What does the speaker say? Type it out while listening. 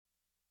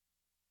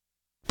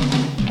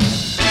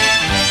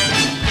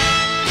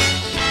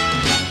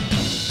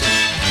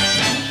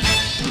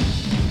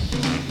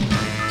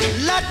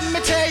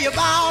you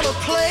about a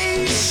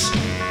place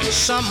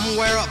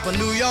somewhere up a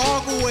New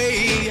York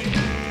way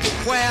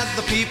where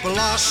the people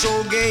are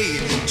so gay,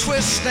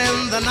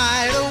 twisting the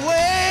night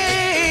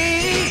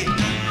away.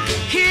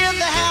 Here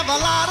they have a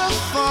lot of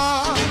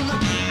fun,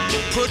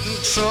 putting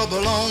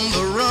trouble on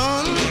the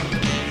run.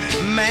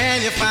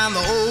 Man, you find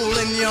the old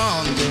and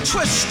young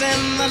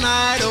twisting the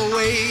night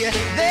away.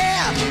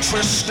 They're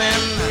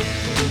twisting,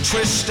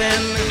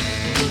 twisting.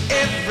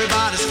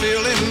 Everybody's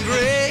feeling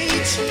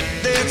great.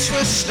 They're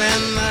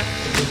twisting,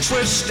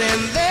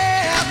 twisting.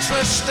 They're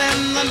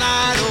twisting the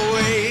night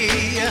away.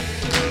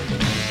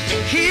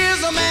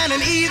 Here's a man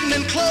in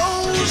evening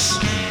clothes.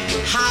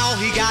 How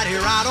he got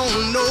here, I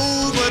don't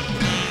know, but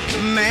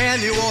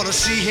man, you ought to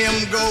see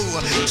him go,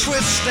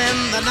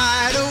 twisting the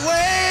night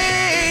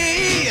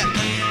away.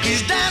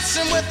 He's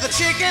dancing with the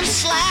chicken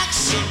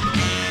slacks.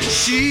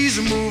 She's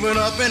moving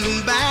up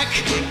and back.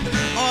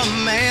 Oh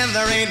man,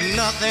 there ain't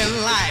nothing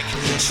like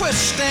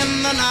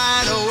twisting the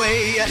night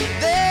away.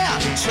 They're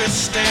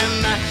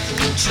twisting,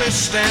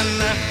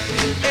 twisting.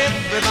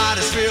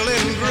 Everybody's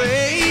feeling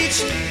great.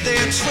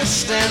 They're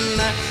twisting,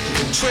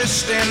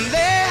 twisting.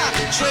 They're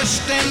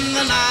twisting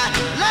the night.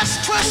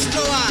 Let's twist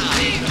a while.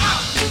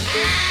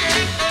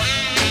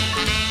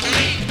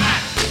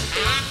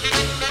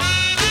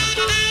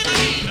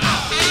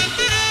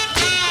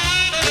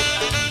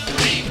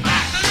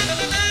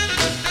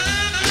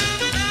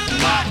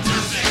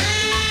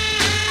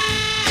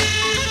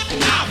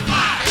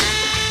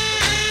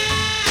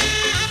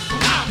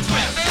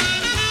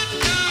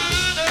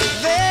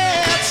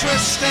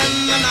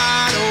 Twisting the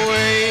night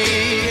away.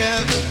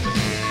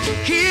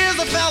 Here's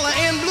a fella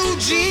in blue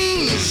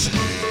jeans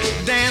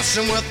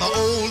dancing with the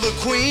older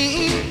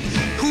queen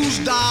who's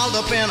dolled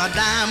up in her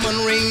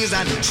diamond rings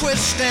and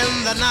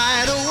twisting the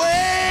night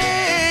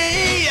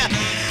away.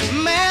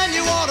 Man,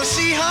 you ought to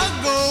see her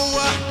go,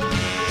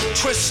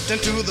 twisting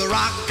to the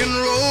rock and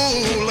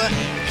roll.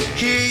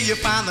 Here you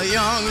find the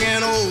young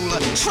and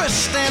old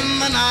twisting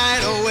the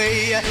night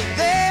away.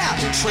 They're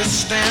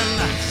twisting,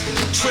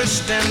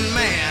 twisting,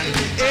 man.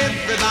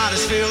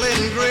 Everybody's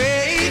feeling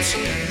great.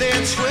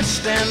 They're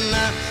twisting,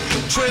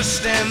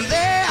 twisting.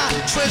 They're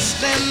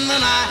twisting the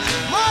night.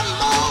 One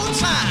more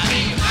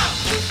time.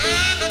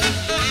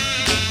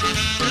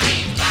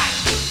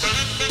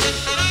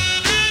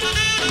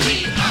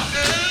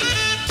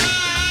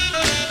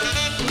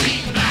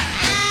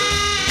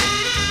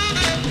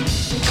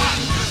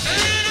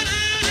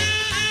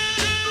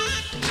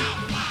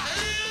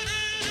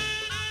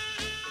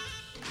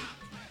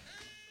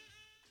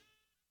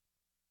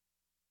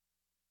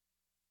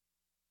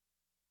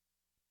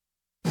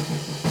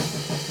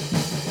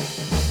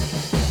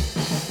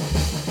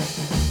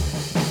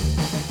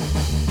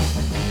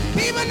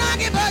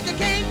 But you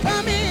can't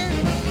come in.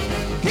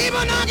 Keep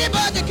on knocking,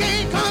 but you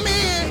can't come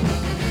in.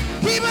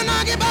 Keep on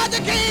knocking, but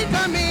you can't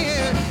come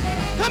in.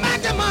 Come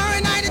back tomorrow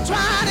night and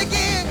try it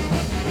again.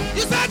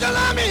 You said you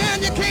love me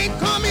and you can't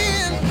come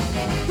in.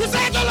 You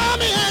said you love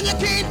me and you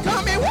can't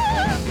come in. Woo!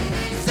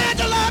 You said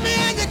you love me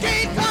and you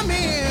can't come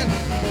in.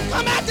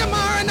 Come back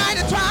tomorrow night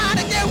and try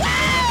it again. Woo!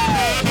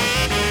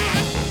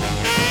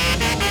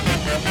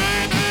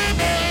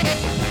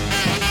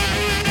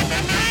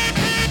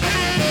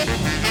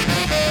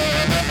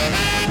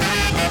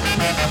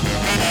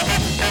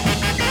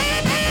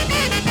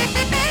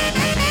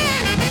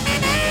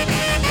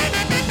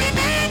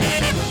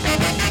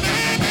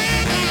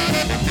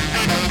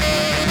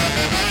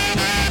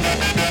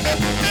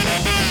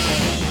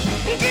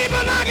 Keep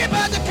on knocking,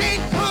 but you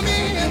can't come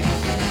in.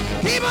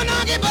 Keep on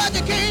knocking, but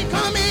you can't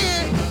come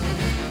in.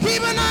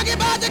 Keep on knocking,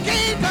 but you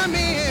can't come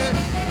in.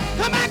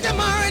 Come back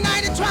tomorrow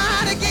night and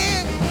try it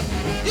again.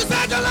 You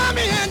said you love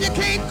me and you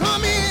can't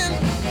come in.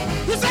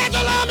 You said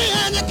you love me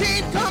and you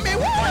can't come in.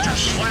 Woo! You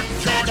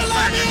said you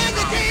love me and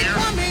you can't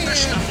come in.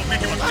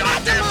 Come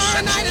back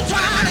tomorrow night and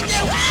try it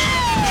again. Woo!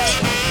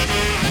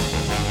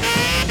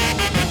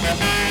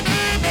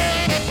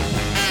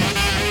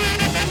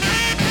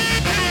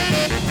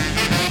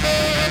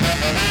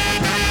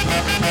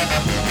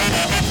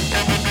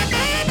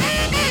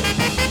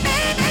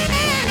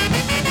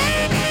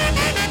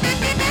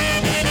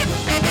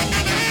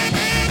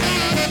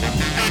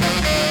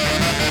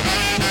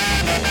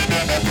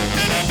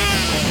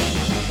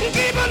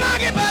 Keep on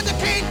knocking, but you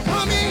can't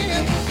come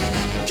in.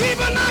 Keep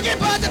on knocking,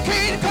 but you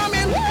can't come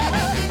in. Woo!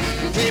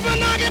 Keep on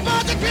knocking,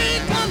 but you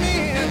can't come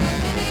in.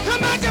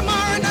 Come back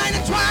tomorrow night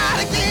and try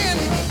it again.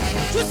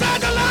 You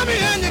said you love me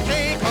and you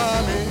can't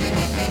come in.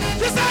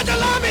 You said you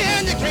love me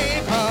and you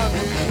can't come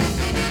in.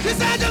 You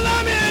said you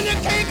love me and you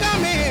can't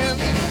come in.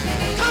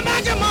 Come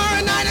back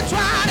tomorrow night and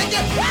try it again.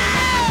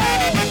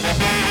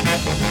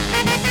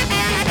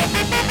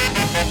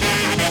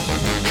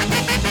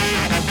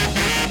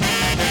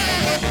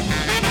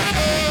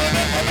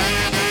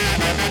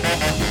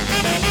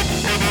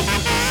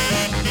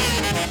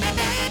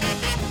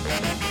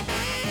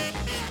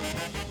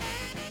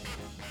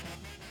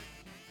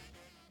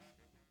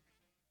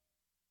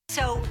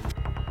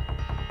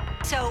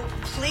 So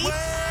please.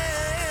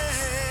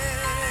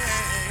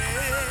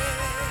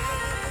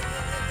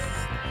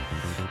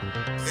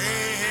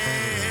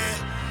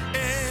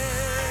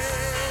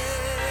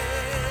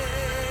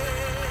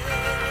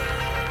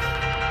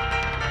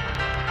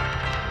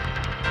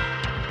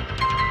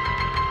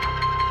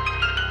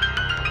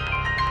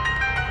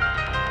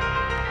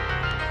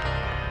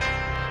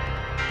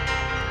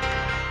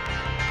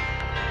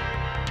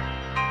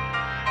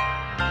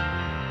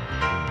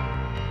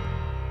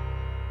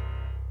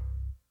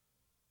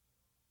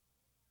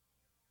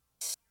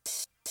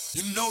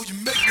 You know you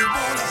make me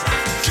wanna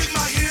kick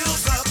my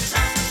heels up,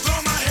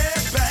 throw my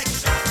head back.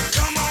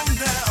 Come on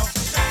now,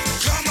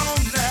 come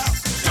on now.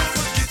 Don't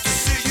forget to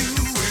say you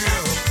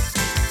will.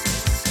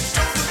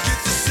 Don't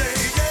forget to say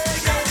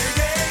yeah, yeah,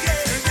 yeah,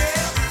 yeah,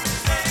 yeah.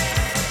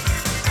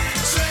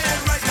 Say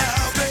it right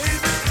now,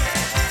 baby.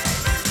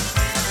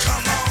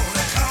 Come on,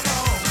 come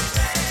on.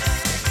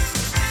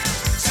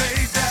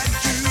 Say that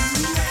you,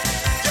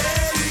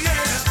 yeah,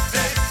 yeah,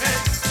 hey, hey.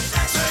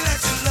 Say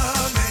that you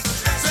love me,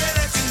 say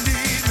that you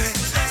need me,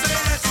 say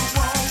that you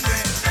want me,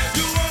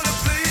 you wanna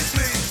please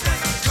me.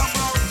 Come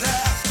on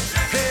now,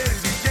 hey,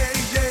 yeah,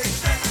 yeah,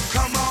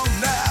 come on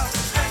now.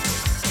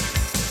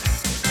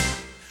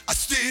 I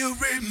still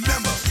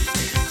remember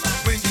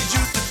when you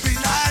used to be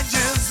 9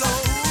 years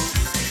old.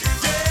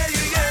 Yeah,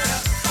 yeah,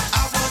 yeah.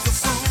 I was a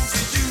fool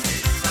for you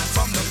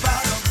from the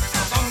bottom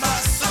of my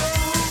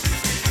soul.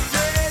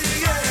 Yeah,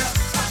 yeah, yeah.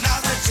 Now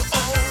that you're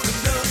old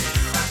enough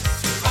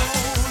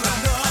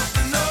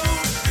to know.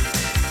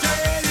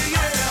 Yeah, yeah,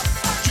 yeah.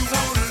 You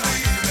wanna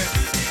leave me,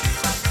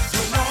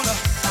 you wanna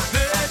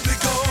let me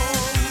go.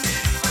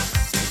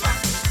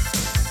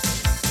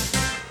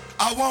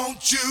 I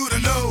want you to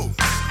know.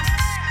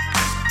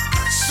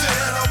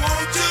 Said I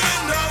want you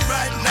to know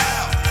right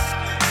now.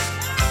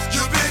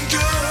 You've been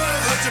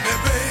good to me,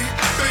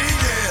 baby,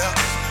 yeah.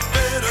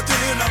 Better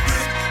than I've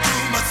been to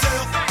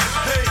myself.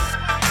 Hey,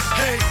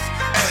 hey,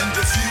 and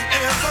if you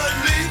ever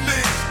leave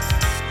me,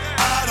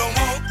 I don't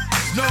want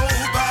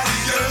nobody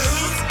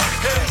else.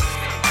 Hey,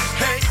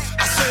 hey,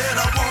 I said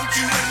I want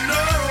you to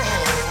know.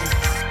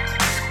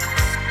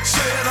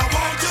 Said I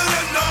want you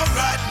to know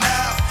right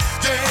now.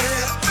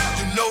 Yeah,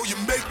 you know you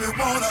make me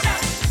wanna.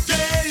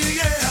 Yeah,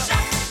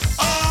 yeah.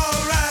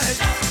 All right,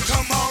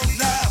 come on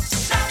now.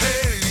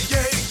 Hey,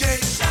 yeah, yeah.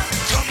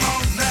 Come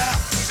on now.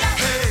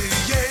 Hey,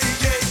 yeah,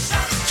 yeah.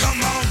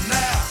 Come on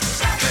now.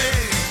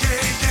 Hey,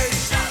 yeah, yeah.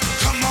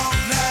 Come on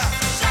now.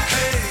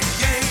 Hey,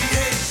 yeah,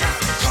 yeah.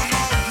 Come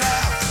on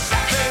now.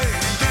 Hey,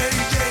 yeah,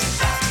 yeah.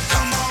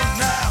 Come on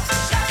now.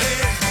 Hey,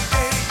 yeah, yeah.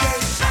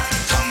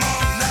 Come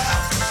on now.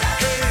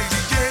 Hey, yeah,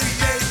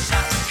 yeah.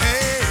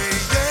 Hey,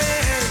 yeah.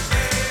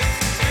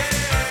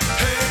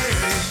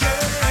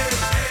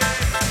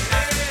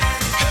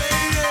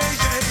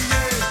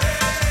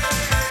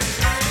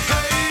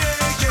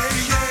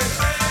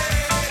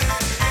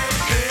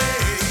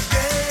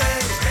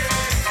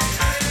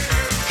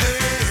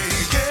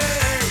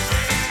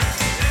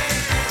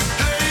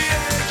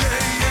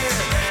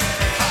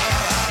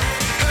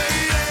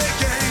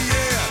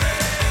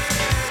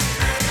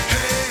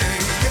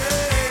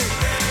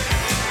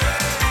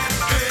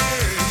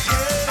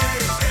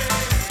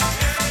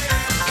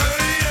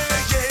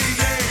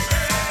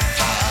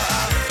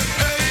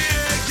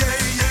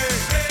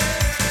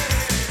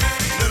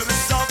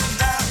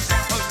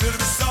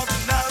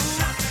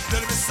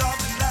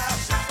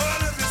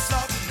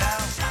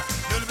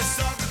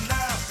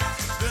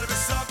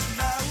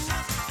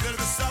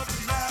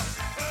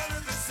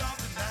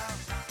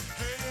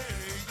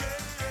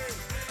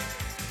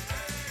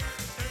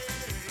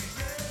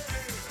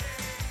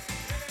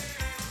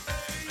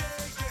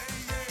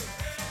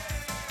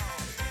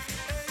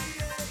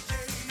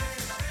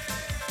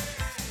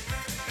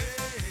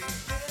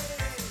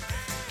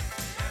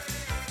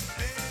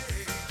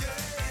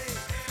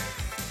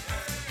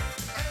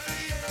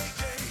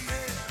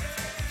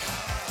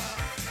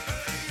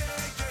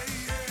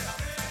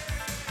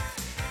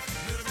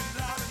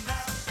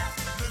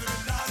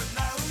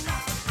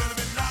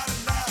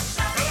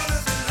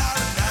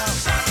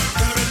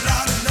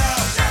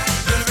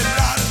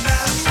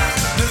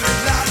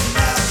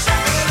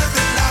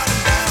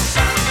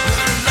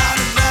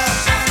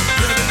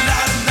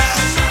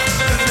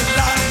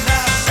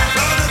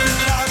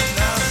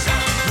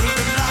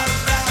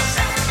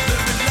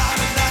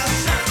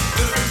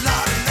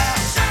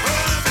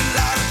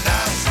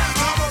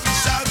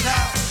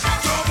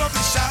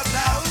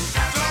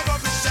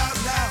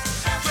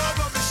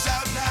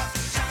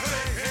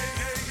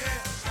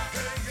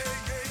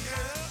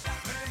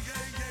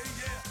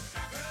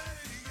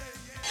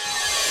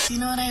 You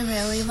know what I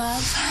really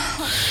love?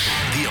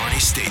 The Arnie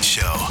State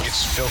Show.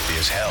 It's filthy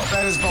as hell.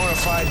 That is bona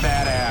fide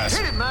badass.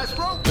 Hit it,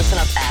 maestro. Listen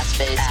up, ass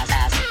face,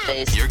 ass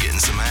face. You're getting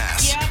some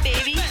ass. Yeah,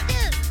 baby.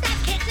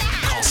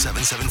 Call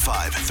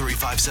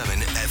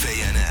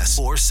 775-357-FANS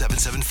or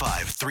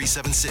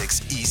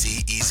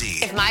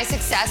 775-376-EASY. If my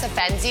success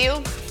offends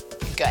you,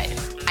 good.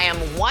 I am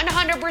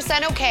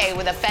 100% okay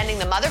with offending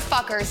the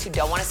motherfuckers who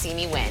don't want to see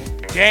me win.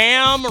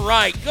 Damn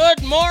right.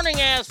 Good morning,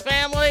 ass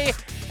family,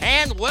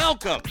 and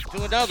welcome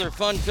to another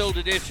fun-filled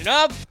edition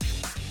of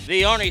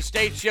the Arnie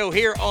State Show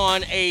here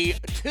on a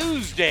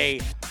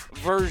Tuesday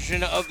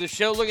version of the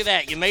show. Look at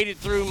that. You made it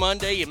through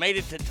Monday. You made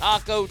it to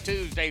Taco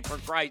Tuesday, for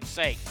Christ's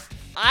sake.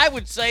 I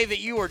would say that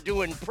you are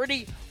doing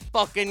pretty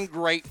fucking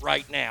great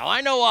right now.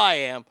 I know I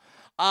am.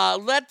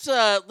 Let's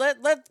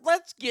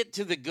get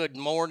to the good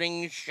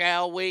morning,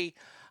 shall we?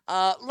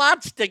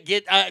 Lots to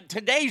get.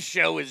 Today's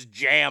show is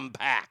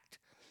jam-packed.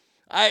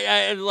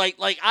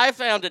 I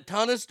found a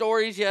ton of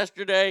stories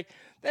yesterday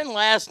Then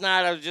last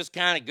night I was just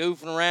kind of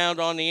goofing around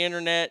on the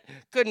internet.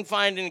 Couldn't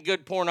find any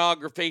good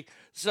pornography.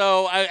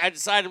 So I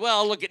decided, well,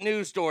 I'll look at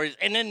news stories.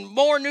 And then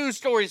more news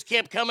stories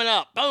kept coming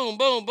up. Boom,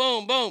 boom,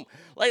 boom, boom.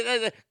 Like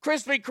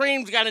Krispy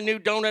Kreme's got a new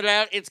donut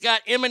out. It's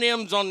got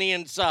M&M's on the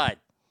inside.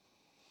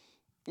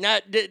 Now,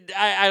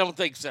 I don't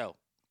think so.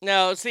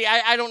 No, see,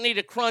 I don't need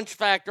a crunch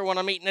factor when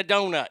I'm eating a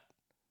donut.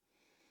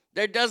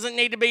 There doesn't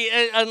need to be,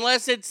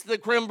 unless it's the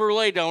creme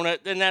brulee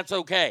donut, then that's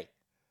okay.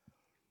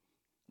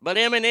 But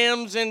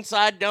M&M's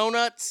inside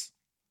donuts?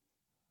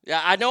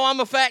 Yeah, I know I'm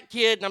a fat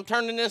kid and I'm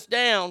turning this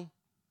down.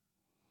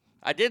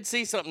 I did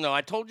see something, though.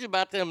 I told you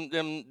about them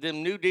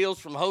new deals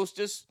from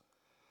Hostess.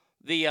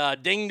 The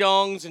Ding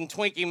Dongs and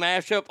Twinkie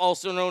mashup,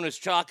 also known as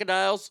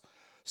Chocodiles.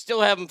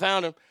 Still haven't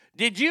found them.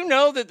 Did you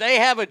know that they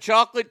have a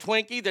chocolate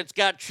Twinkie that's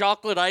got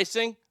chocolate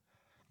icing?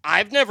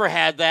 I've never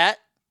had that.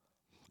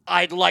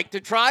 I'd like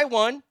to try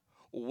one.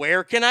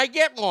 Where can I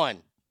get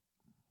one?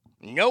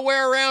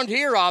 Nowhere around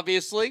here,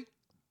 obviously.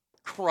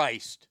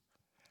 Christ.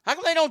 How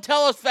come they don't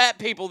tell us fat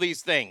people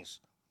these things?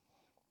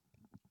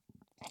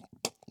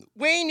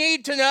 We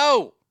need to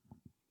know.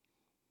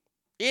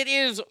 It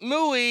is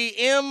muy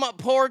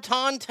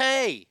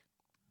importante.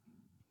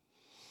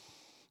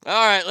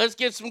 All right, let's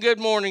get some good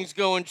mornings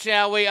going,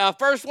 shall we?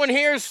 First one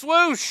here is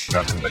Swoosh.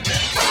 Nothing but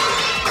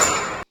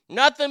net.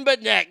 Nothing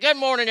but net. Good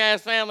morning,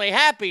 ass family.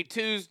 Happy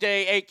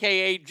Tuesday,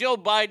 a.k.a. Joe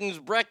Biden's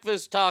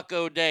breakfast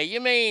taco day. You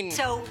mean...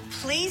 So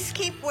please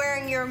keep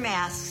wearing your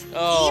masks,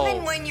 Oh.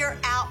 even when you're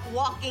out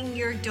walking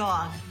your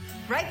dog.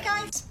 Right,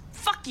 guys?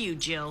 Fuck you,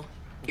 Jill.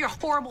 You're a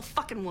horrible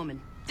fucking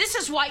woman. This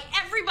is why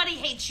everybody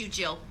hates you,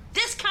 Jill.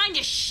 This kind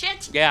of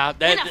shit. Yeah,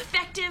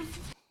 Ineffective.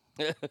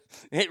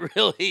 It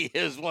really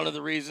is one of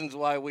the reasons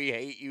why we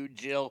hate you,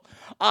 Jill.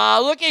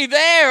 Looky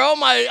there.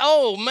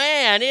 Oh,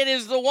 man. It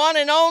is the one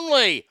and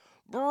only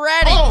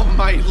Bratty. Oh,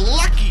 my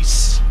lucky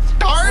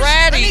stars.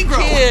 Bratty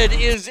Kid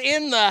is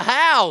in the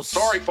house.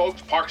 Sorry,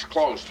 folks, park's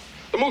closed.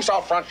 The moose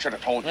out front should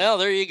have told you. Well,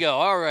 there you go.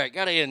 All right,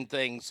 got to end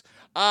things.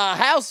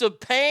 House of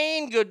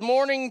Pain, good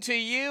morning to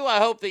you. I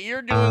hope that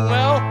you're doing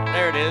well.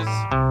 There it is.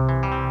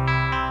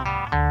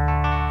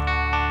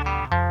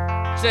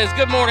 Says,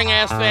 good morning,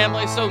 ass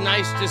family. So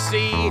nice to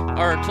see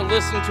or to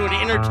listen to an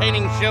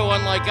entertaining show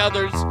unlike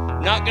others.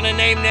 Not going to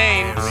name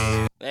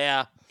names.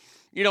 Yeah,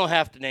 you don't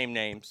have to name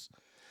names.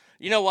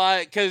 You know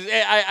why? Because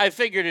I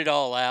figured it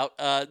all out.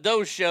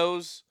 Those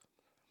shows,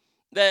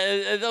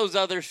 those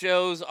other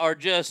shows are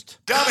just...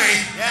 Dummy.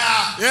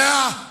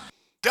 Yeah.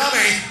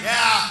 Dummy.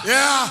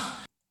 Yeah.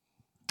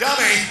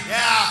 Dummy.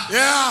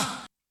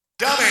 Yeah.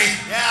 Dummy.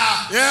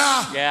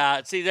 Yeah.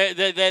 Yeah, see,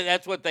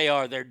 that's what they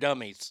are. They're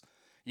dummies.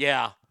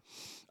 Yeah.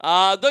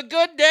 The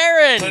good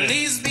Darren.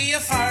 Please be a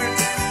fart.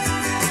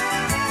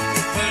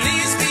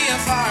 Please be a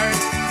fart.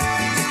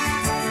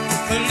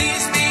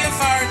 Please be a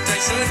fart. I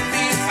should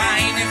be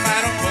fine if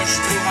I don't push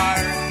too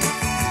hard.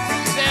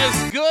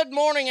 Says, good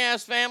morning,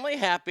 ass family.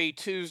 Happy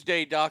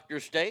Tuesday, Dr.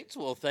 States.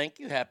 Well, thank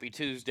you. Happy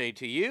Tuesday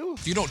to you.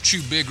 If you don't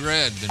chew Big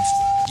Red, then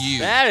you.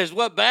 That is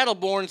what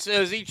Battleborn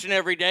says each and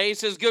every day. He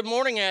says, good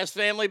morning, ass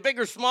family. Big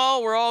or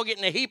small, we're all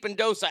getting a heaping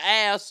dose of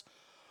ass.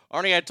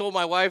 Arnie, I told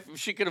my wife if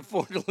she could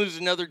afford to lose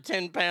another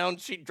 10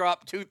 pounds, she'd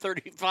drop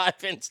 235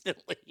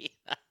 instantly.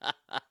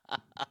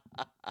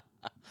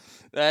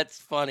 That's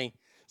funny.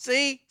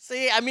 See,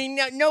 I mean,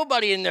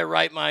 nobody in their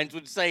right minds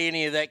would say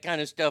any of that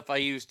kind of stuff I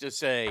used to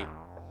say.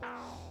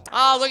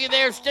 Oh, look at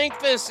there.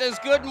 Stinkfist says,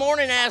 good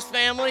morning, ass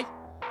family.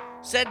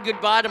 Said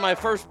goodbye to my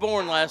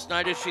firstborn last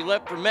night as she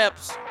left for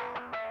MEPS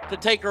to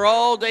take her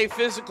all-day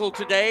physical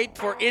today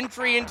for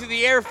entry into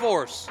the Air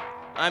Force.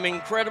 I'm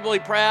incredibly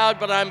proud,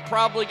 but I'm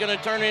probably going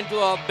to turn into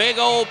a big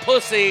old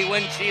pussy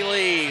when she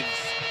leaves.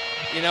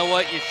 You know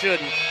what? You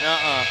shouldn't.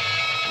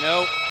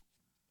 Nope.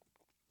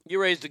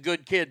 You raised a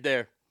good kid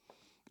there.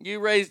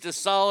 You raised a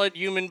solid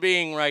human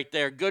being right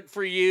there. Good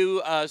for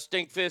you,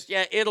 Stinkfist.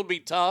 Yeah, it'll be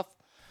tough.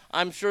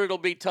 I'm sure it'll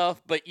be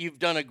tough, but you've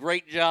done a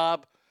great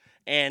job,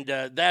 and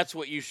that's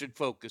what you should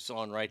focus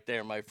on right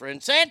there, my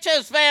friend.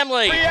 Sanchez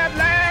family. Free at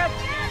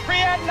last! Free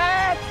at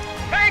last!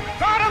 Thank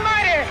God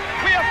Almighty!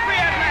 We are free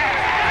at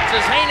last!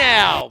 Says, hey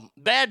now,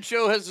 Bad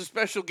Show has a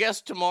special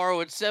guest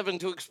tomorrow at 7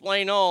 to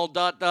explain all, ...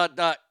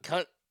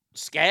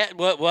 Scat,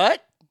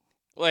 what?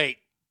 Wait,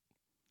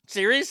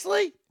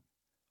 seriously?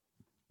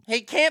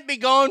 He can't be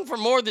gone for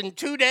more than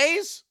 2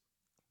 days?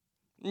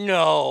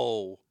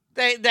 No,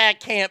 that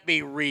can't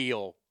be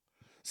real.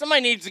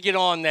 Somebody needs to get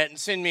on that and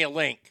send me a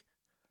link.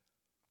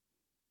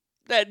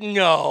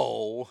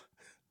 No.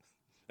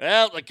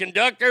 Well, the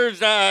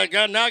conductor's not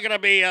going to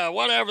be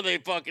whatever they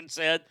fucking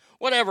said.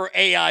 Whatever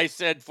AI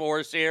said for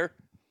us here.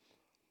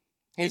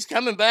 He's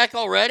coming back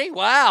already?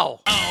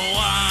 Wow. Oh,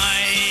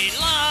 I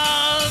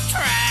love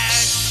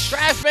trash.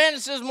 Trash Man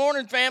says,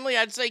 morning, family.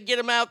 I'd say get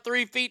him out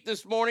 3 feet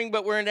this morning,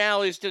 but we're in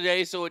alleys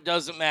today, so it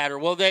doesn't matter.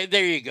 Well,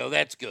 there you go.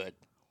 That's good.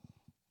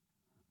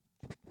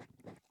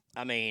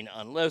 I mean,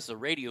 unless the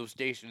radio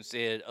station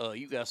said,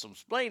 you got some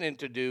splaining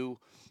to do,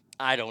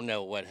 I don't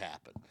know what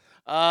happened.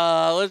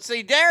 Let's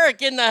see.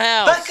 Derek in the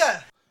house.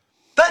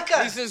 Becca!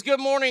 He says, good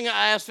morning,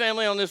 ass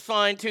family, on this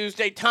fine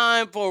Tuesday.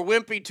 Time for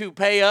Wimpy to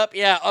pay up.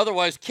 Yeah,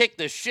 otherwise kick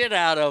the shit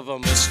out of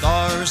them. The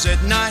stars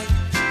at night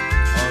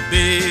are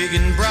big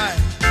and bright.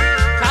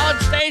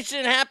 College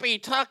Station, happy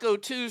Taco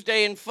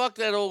Tuesday, and fuck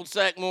that old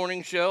sack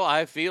morning show.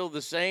 I feel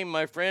the same.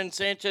 My friend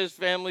Sanchez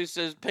family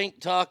says pink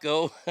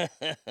taco. Hey,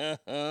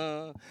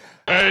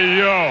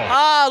 yo.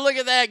 Ah, look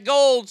at that.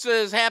 Gold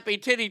says happy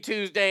Titty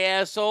Tuesday,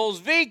 assholes.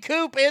 V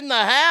Coop in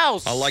the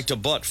house. I like to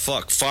butt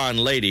fuck fine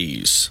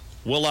ladies.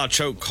 Will I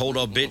choke hold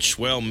a bitch?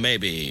 Well,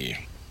 maybe.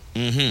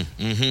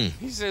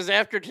 He says,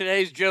 after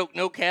today's joke,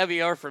 no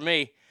caviar for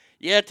me.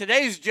 Yeah,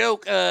 today's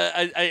joke,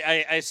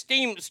 I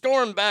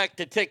stormed back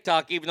to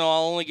TikTok, even though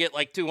I'll only get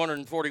like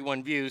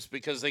 241 views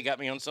because they got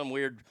me on some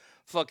weird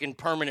fucking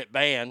permanent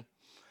ban.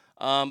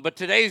 But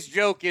today's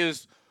joke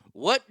is,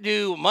 what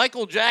do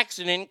Michael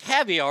Jackson and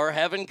caviar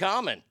have in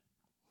common?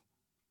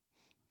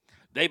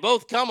 They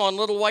both come on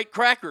little white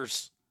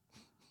crackers.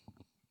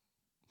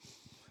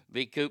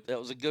 V Coop, that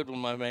was a good one,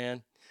 my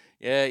man.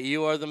 Yeah,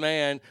 you are the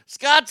man.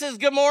 Scott says,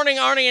 good morning,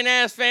 Arnie and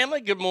Ass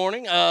family. Good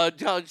morning.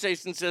 College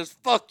Station says,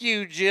 fuck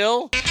you,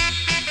 Jill.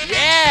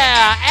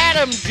 Yeah,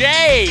 Adam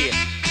J.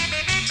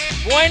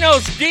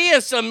 Buenos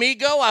dias,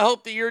 amigo. I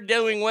hope that you're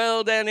doing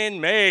well down in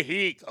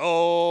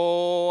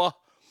Mexico.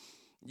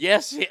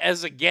 Yes,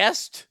 as a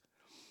guest.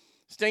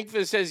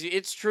 Stinkfist says,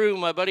 it's true.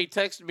 My buddy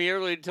texted me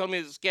earlier to tell me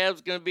that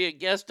Scab's going to be a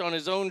guest on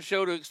his own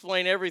show to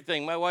explain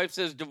everything. My wife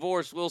says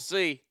divorce. We'll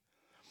see.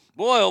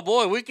 Boy, oh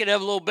boy, we could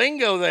have a little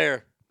bingo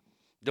there.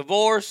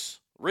 Divorce,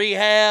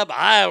 rehab,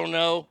 I don't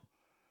know.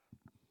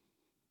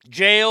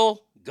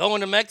 Jail, going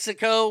to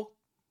Mexico,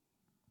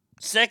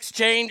 sex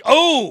change.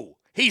 Oh,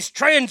 he's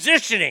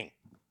transitioning.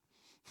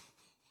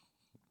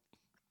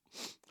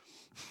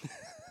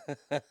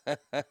 Hey,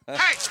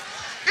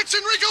 it's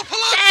Enrico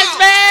Palazzo.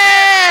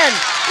 Jazzman!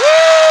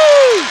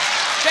 Woo!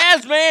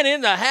 Jazzman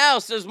in the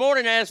house. This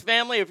morning, ass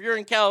family, if you're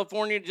in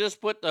California, just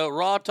put the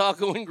raw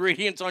taco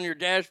ingredients on your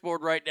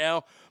dashboard right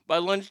now. By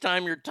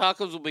lunchtime, your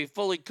tacos will be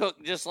fully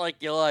cooked just like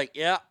you like.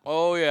 Yeah.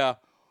 Oh, yeah.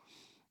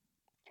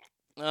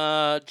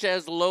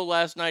 Chaz, the low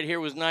last night here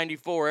was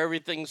 94.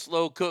 Everything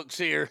slow cooks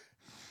here.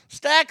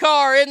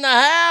 Stackar in the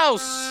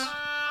house.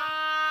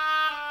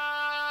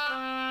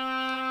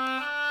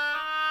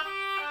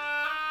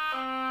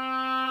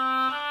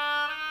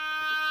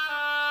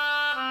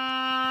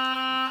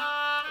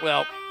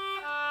 Well,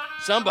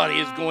 somebody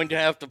is going to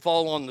have to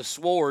fall on the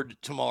sword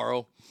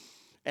tomorrow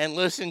and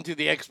listen to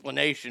the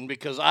explanation,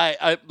 because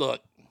I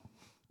look,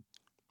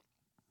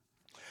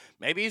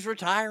 maybe he's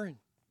retiring.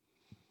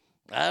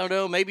 I don't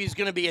know. Maybe he's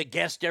going to be a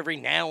guest every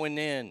now and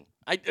then.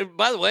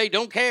 By the way,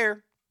 don't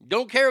care.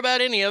 Don't care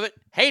about any of it.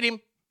 Hate him.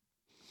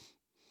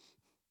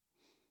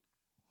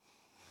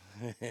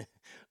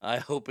 I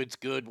hope it's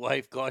good.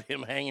 Wife got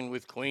him hanging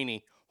with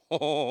Queenie.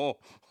 Oh,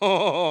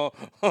 oh,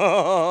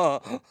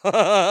 oh,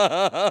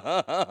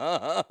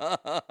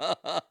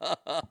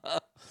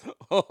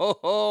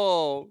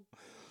 oh,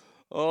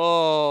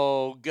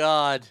 oh,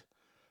 God.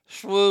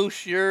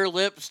 Swoosh your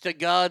lips to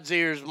God's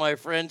ears, my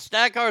friend.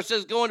 Stackar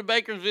says, going to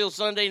Bakersfield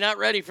Sunday, not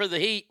ready for the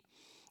heat.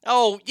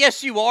 Oh,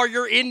 yes, you are.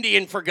 You're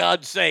Indian, for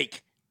God's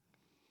sake.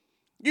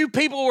 You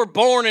people were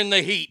born in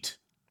the heat.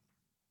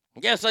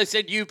 Yes, I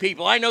said you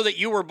people. I know that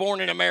you were born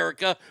in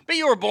America, but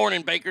you were born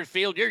in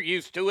Bakersfield. You're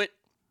used to it.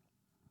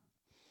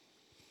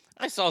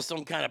 I saw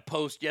some kind of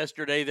post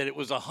yesterday that it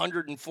was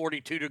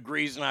 142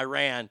 degrees in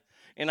Iran,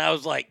 and I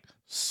was like,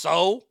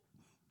 so?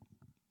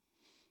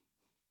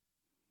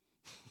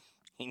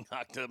 He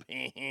knocked up.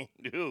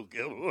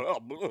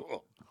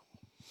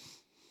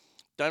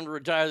 Time to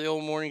retire the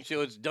old morning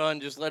show. It's done.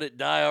 Just let it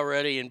die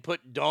already and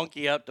put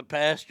Donkey out to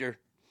pasture.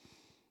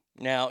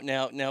 Now,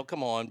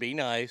 come on. Be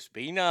nice.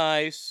 Be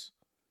nice.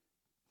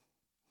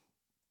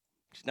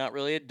 She's not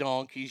really a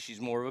donkey. She's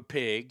more of a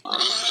pig.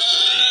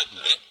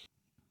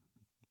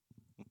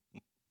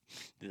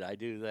 Did I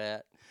do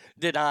that?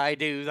 Did I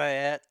do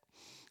that?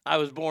 I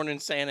was born in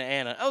Santa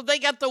Ana. Oh, they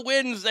got the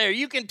winds there.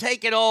 You can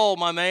take it all,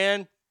 my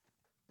man.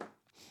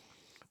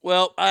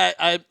 Well,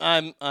 I'm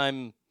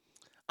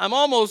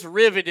almost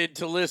riveted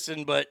to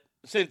listen, but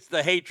since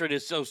the hatred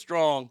is so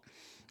strong,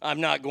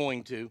 I'm not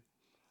going to.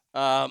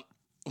 Boy,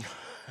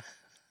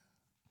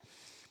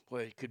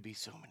 it could be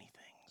so many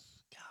things.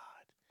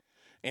 God.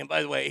 And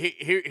by the way,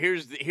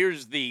 here's the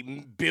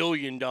 $1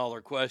 billion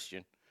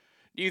question.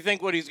 Do you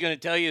think what he's going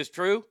to tell you is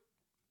true?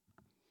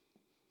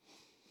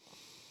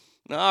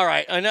 All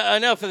right,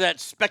 enough of that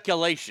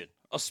speculation.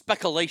 A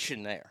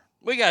speculation there.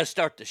 We got to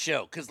start the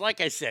show because,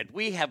 like I said,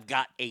 we have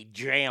got a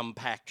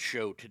jam-packed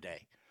show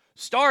today.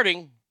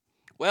 Starting,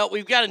 well,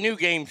 we've got a new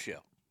game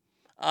show.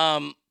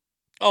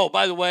 Oh,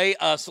 by the way,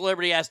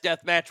 Celebrity Ass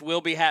Deathmatch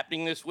will be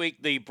happening this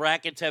week. The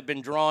brackets have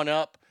been drawn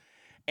up,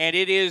 and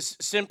it is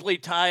simply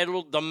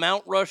titled The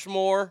Mount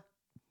Rushmore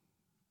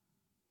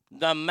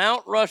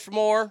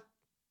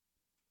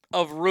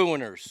of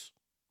Ruiners.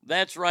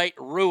 That's right,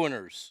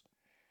 ruiners.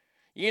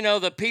 You know,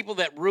 the people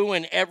that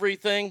ruin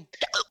everything.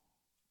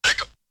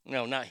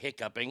 No, not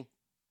hiccuping.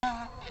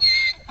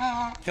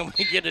 Can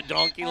we get a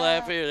donkey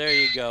laugh here? There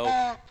you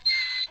go.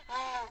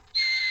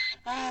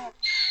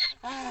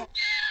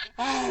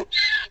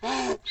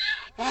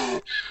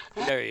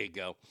 There you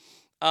go.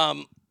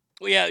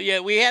 We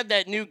had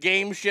that new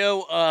game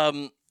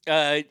show.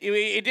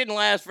 It didn't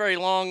last very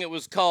long. It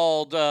was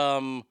called.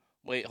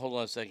 Wait, hold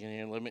on a second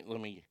here. Let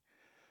me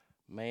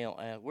mail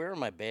out. Where are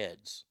my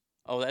beds?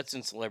 Oh, that's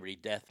in Celebrity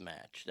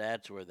Deathmatch.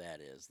 That's where that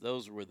is.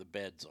 Those are where the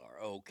beds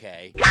are.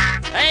 Okay.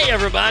 Hey,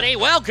 everybody.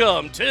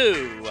 Welcome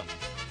to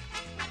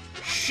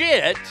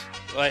Shit.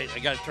 Wait, I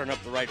got to turn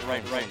up the right. Shit,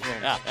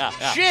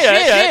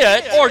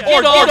 or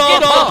get off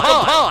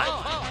the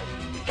pot.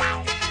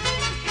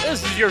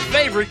 This is your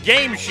favorite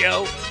game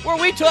show where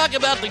we talk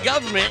about the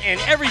government and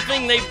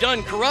everything they've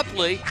done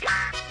corruptly,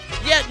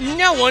 yet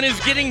no one is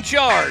getting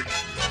charged.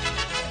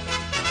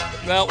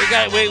 Well, we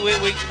got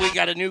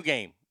a new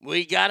game.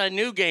 We got a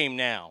new game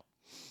now.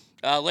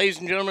 Ladies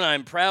and gentlemen,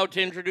 I'm proud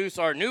to introduce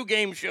our new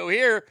game show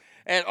here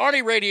at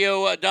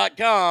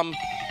ArnieRadio.com.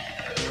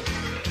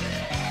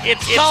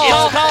 It's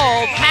called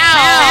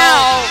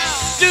How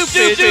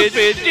Stupid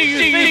Do You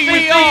Think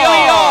We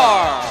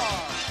Are?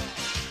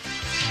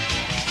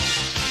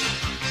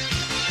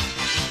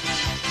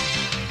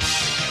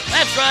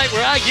 That's right,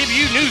 where I give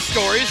you news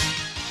stories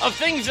of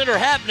things that are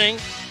happening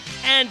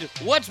and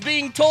what's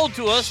being told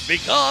to us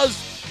because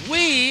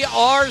we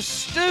are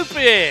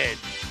stupid.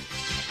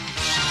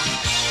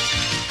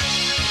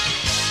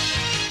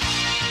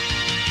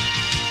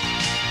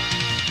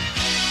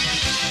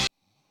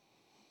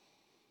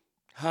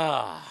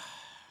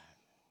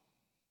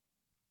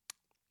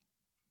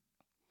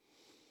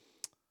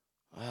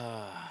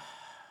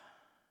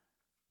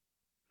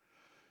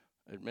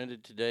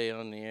 Admitted today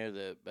on the air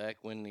that back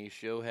when the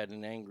show had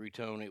an angry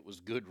tone, it was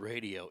good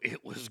radio.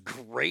 It was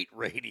great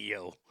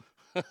radio.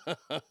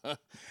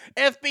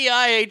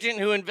 FBI agent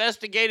who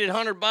investigated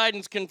Hunter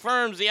Biden's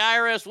confirms the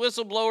IRS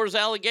whistleblower's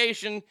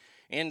allegation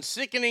in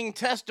sickening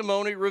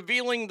testimony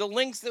revealing the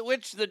lengths at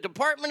which the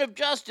Department of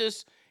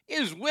Justice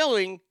is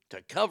willing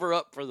to cover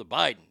up for the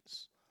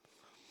Bidens.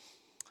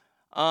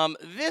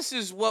 This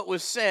is what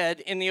was said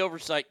in the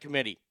Oversight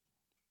Committee.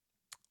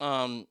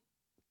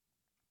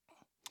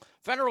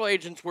 Federal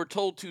agents were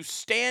told to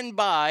stand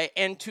by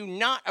and to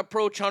not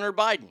approach Hunter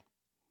Biden.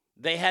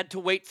 They had to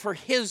wait for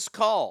his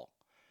call.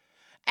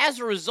 As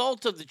a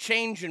result of the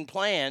change in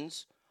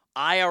plans,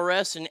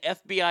 IRS and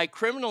FBI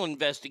criminal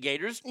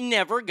investigators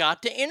never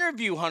got to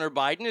interview Hunter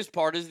Biden as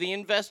part of the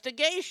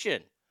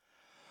investigation.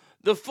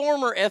 The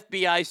former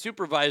FBI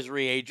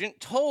supervisory agent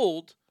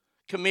told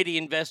committee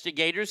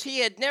investigators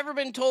he had never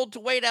been told to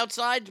wait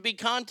outside to be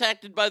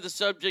contacted by the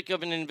subject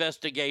of an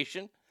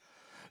investigation.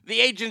 The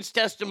agent's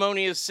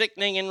testimony is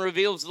sickening and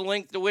reveals the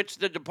length to which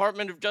the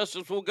Department of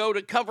Justice will go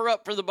to cover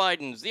up for the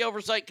Bidens. The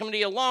Oversight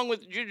Committee, along with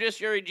the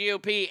Judiciary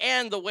GOP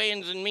and the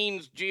Ways and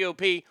Means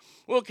GOP,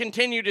 will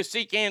continue to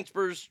seek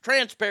answers,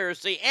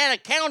 transparency, and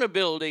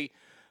accountability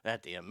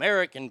that the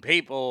American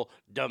people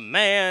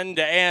demand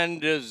and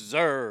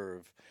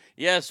deserve.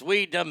 Yes,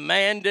 we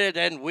demand it,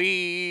 and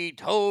we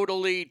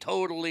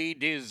totally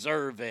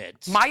deserve it.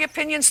 My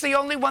opinion's the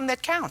only one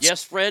that counts.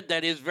 Yes, Fred,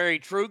 that is very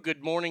true.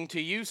 Good morning to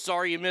you.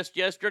 Sorry you missed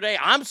yesterday.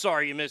 I'm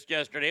sorry you missed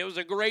yesterday. It was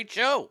a great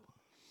show.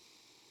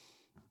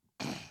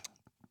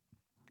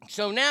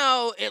 So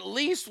now, at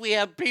least we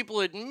have people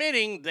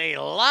admitting they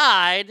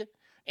lied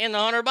in the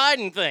Hunter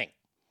Biden thing.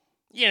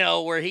 You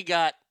know, where he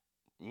got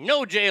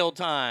no jail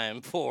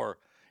time for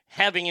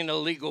having an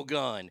illegal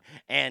gun,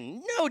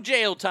 and no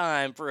jail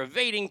time for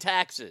evading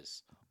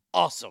taxes.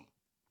 Awesome.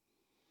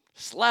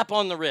 Slap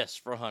on the wrist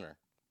for Hunter.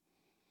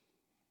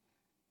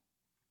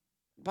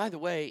 By the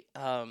way,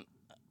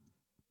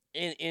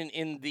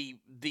 in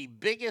the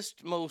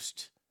biggest,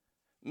 most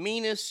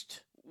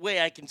meanest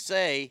way I can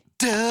say,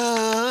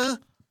 duh.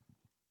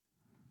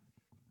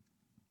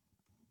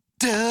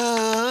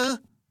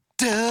 The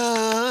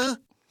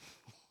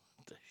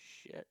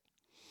shit.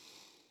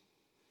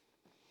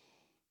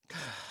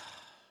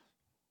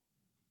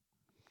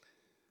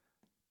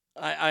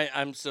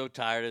 I'm so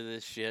tired of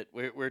this shit.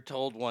 We're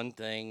told one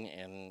thing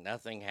and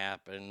nothing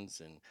happens,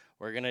 and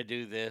we're going to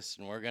do this,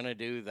 and we're going to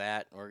do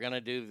that, and we're going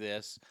to do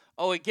this.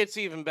 Oh, it gets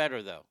even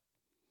better, though.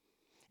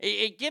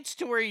 It gets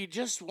to where you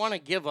just want to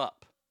give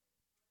up.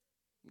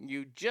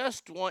 You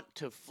just want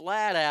to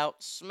flat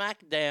out,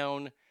 smack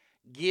down,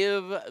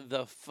 give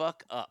the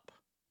fuck up.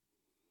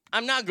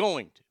 I'm not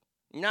going to.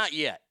 Not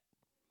yet.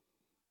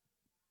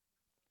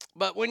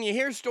 But when you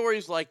hear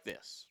stories like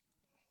this,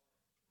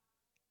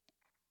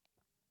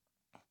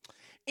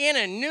 in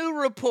a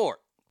new report,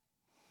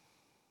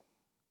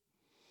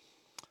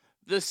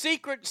 the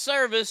Secret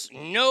Service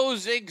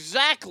knows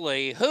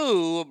exactly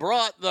who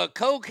brought the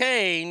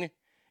cocaine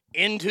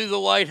into the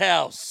White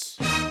House.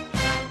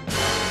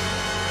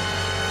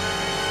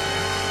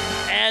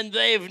 And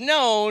they've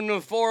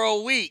known for a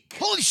week.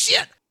 Holy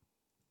shit!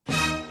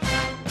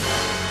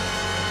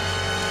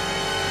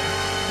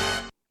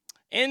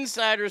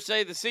 Insiders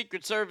say the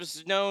Secret Service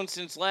has known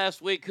since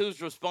last week who's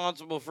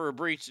responsible for a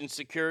breach in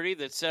security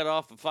that set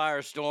off a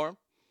firestorm.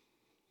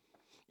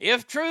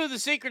 If true, the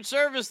Secret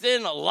Service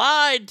then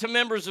lied to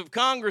members of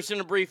Congress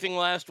in a briefing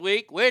last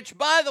week, which,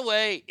 by the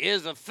way,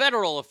 is a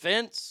federal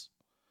offense.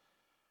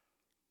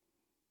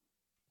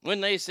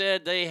 when they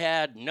said they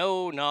had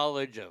no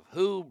knowledge of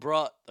who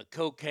brought the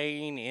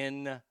cocaine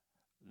in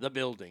the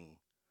building.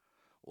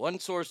 One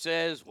source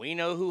says, we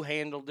know who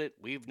handled it.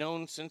 We've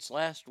known since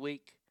last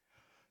week.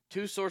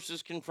 Two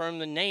sources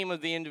confirmed the name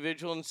of the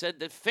individual and said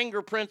that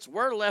fingerprints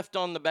were left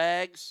on the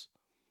bags.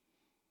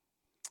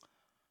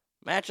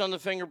 Match on the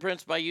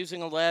fingerprints by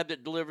using a lab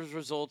that delivers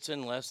results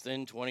in less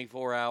than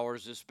 24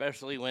 hours,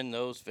 especially when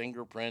those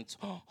fingerprints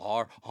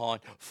are on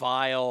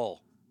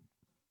file.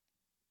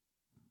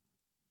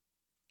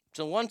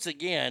 So once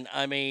again,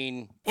 I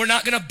mean... We're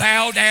not going to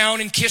bow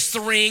down and kiss the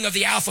ring of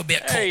the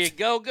alphabet cult. There you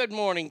go. Good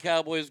morning,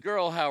 Cowboys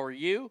girl. How are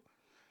you?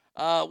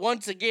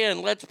 Once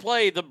again, let's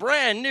play the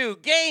brand new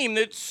game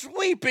that's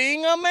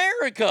sweeping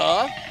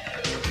America.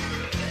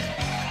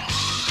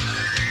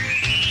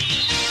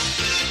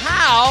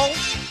 How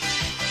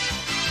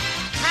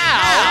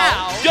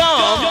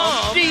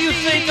dumb do you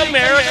think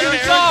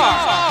Americans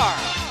are?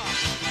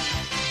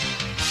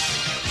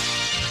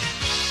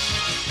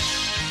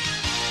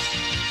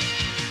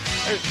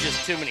 There's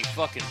just too many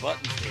fucking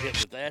buttons to hit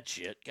with that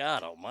shit.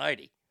 God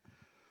almighty.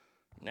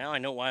 Now I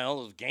know why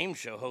all those game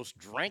show hosts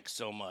drank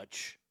so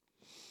much.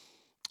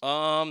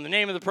 The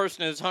name of the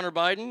person is Hunter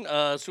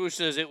Biden. Swoosh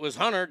says it was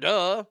Hunter,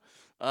 duh.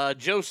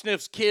 Joe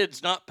sniffs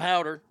kids, not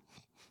powder.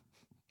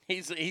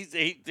 He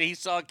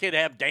saw a kid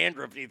have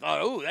dandruff and he thought,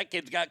 oh, that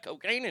kid's got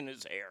cocaine in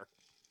his hair.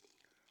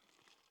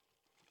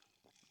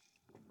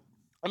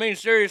 I mean,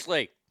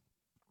 seriously,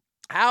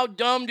 how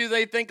dumb do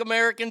they think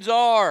Americans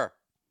are?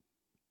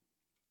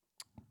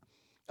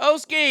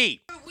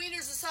 Oski!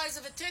 Wiener's the size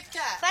of a Tic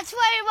Tac. That's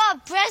why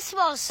your breast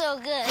smells so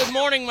good. Good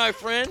morning, my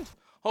friend.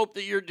 Hope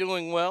that you're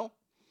doing well.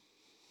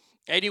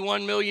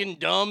 81 million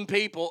dumb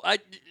people.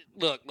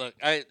 Look.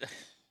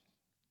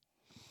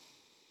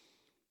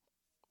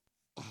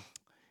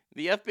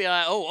 The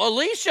FBI. Oh,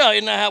 Alicia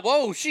in the house.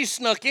 Whoa, she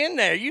snuck in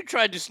there. You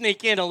tried to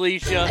sneak in,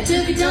 Alicia. I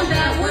took a dump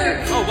at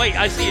work. Oh, wait,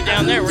 I see you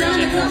down there. Where's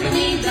it?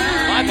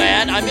 My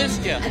bad, I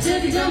missed you. I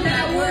took a dump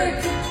at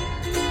work.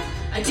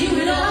 I do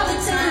it all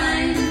the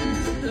time.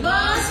 The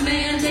boss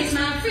man takes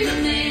my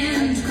freedom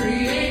and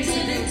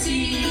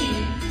creativity.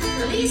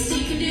 The least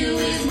he can do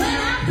is when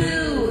I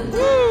poo.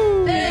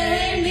 Woo!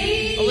 Pay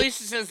me.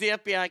 Alicia says the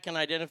FBI can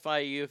identify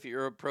you if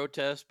you're a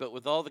protest, but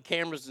with all the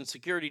cameras and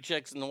security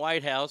checks in the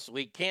White House,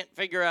 we can't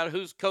figure out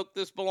whose coke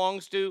this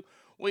belongs to.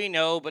 We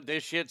know, but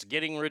this shit's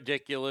getting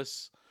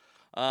ridiculous.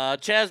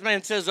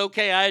 Chazman says,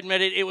 okay, I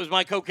admit it. It was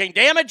my cocaine.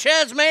 Damn it,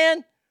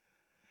 Chazman!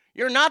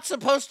 You're not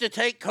supposed to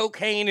take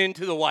cocaine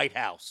into the White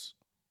House.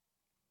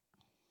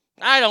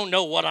 I don't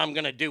know what I'm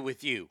going to do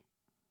with you.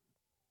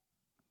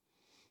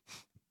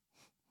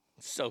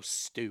 So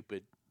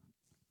stupid.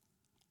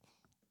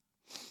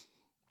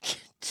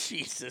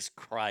 Jesus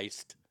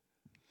Christ.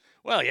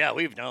 Well, yeah,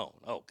 we've known.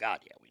 Oh,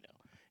 God, yeah, we know.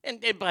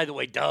 And by the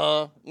way,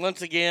 duh.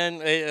 Once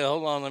again,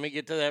 hold on, let me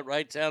get to that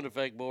right sound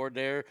effect board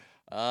there.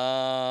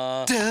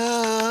 Duh.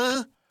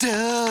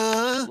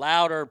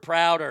 Louder,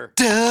 prouder.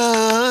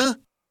 Duh.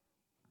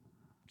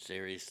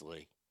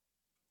 Seriously.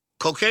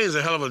 Cocaine's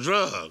a hell of a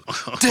drug.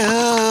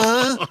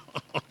 Duh.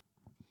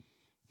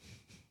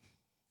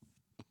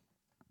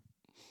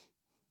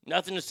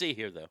 Nothing to see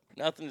here, though.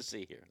 Nothing to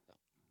see here.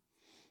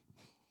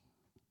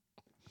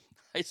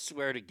 I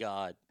swear to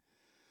God.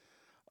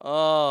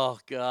 Oh,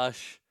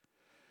 gosh.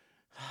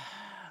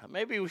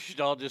 Maybe we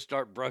should all just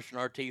start brushing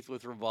our teeth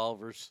with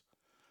revolvers.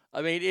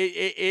 I mean,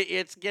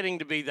 it's getting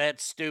to be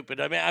that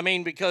stupid. I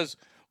mean, because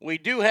we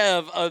do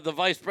have the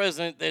vice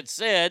president that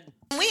said,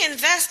 we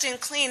invest in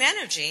clean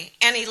energy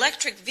and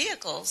electric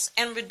vehicles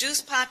and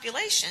reduce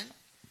population,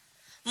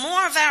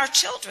 more of our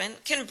children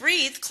can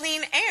breathe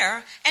clean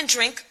air and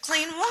drink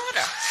clean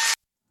water.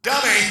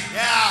 Dummy!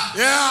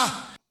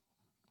 Yeah!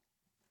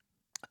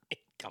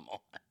 Come on.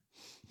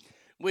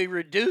 We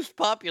reduce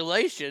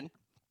population.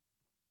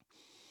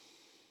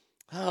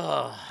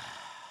 Oh.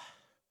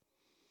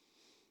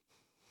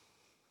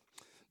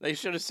 They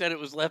should have said it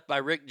was left by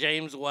Rick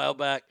James a while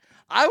back.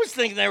 I was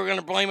thinking they were going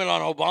to blame it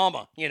on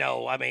Obama. You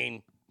know, I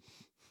mean,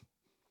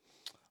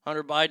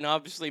 Hunter Biden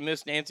obviously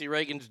missed Nancy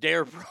Reagan's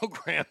DARE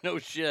program. No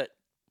shit.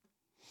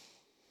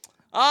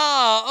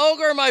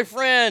 Ogre, my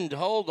friend.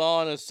 Hold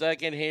on a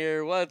second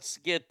here. Let's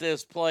get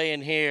this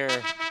playing here.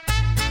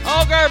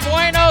 Ogre,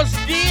 buenos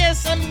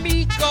dias,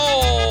 amigo.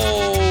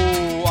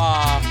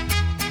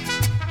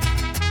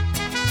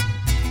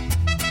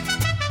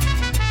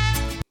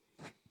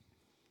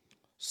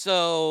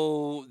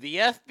 So the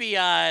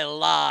FBI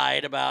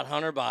lied about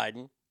Hunter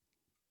Biden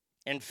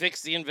and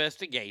fixed the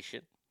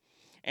investigation.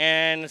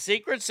 And the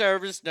Secret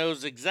Service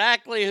knows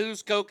exactly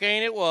whose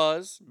cocaine it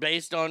was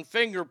based on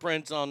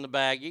fingerprints on the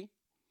baggie.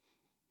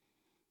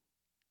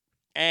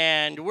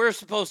 And we're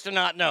supposed to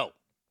not know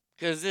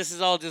because this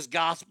is all just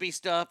gossipy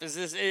stuff. Is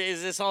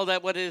this all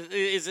that? What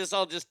is this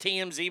all just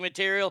TMZ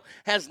material?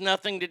 Has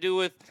nothing to do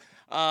with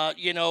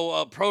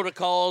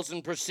protocols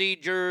and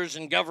procedures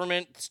and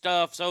government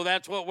stuff. So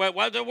that's what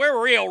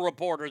we're real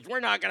reporters.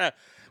 We're not gonna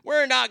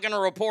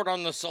report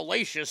on the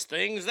salacious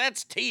things.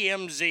 That's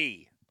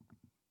TMZ.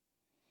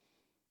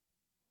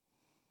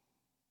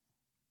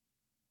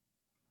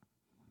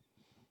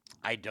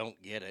 I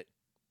don't get it.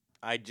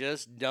 I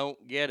just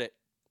don't get it.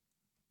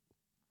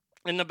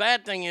 And the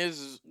bad thing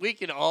is we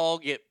can all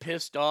get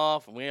pissed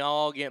off and we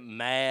all get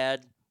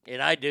mad.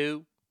 And I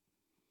do.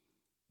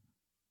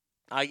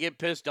 I get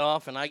pissed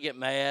off and I get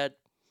mad.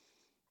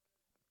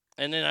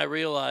 And then I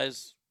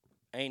realize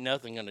ain't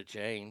nothing going to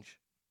change.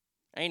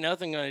 Ain't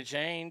nothing going to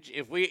change.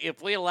 If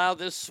we allow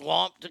this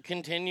swamp to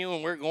continue,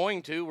 and we're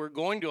going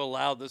to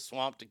allow this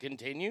swamp to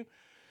continue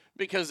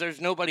because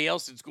there's nobody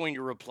else that's going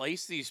to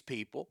replace these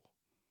people.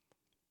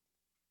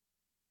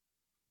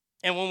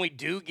 And when we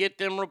do get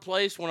them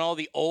replaced, when all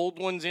the old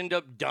ones end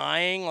up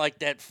dying, like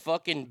that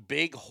fucking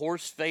big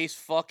horse-faced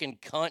fucking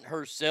cunt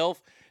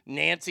herself,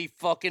 Nancy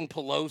fucking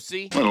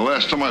Pelosi. Well, the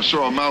last time I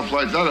saw a mouth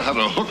like that, I had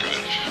a hook in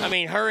it. I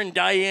mean, her and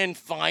Dianne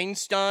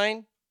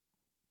Feinstein,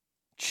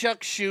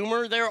 Chuck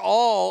Schumer, they're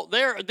all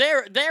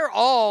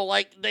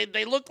like,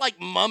 they look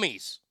like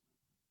mummies.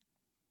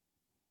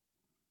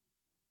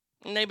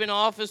 And they've been in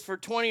office for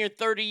 20 or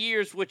 30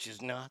 years, which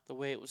is not the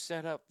way it was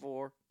set up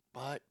for.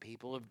 But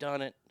people have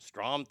done it.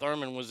 Strom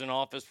Thurmond was in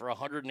office for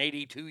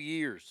 182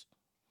 years.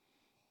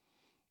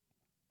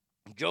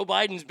 Joe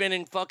Biden's been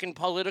in fucking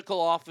political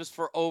office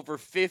for over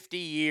 50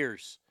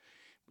 years.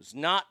 It was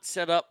not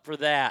set up for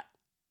that.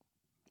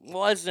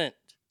 Wasn't.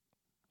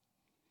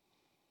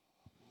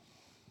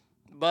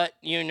 But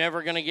you're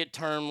never going to get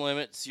term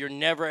limits. You're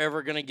never,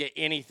 ever going to get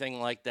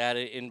anything like that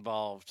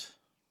involved.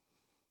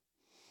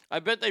 I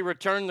bet they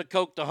returned the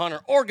Coke to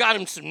Hunter or got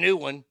him some new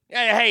one.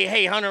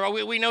 Hey, Hunter,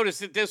 we noticed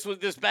that this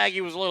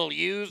baggie was a little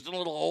used and a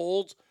little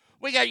old.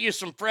 We got you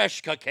some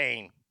fresh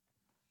cocaine.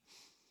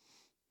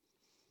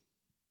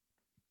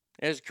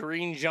 As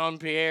Karine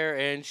Jean-Pierre,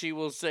 and she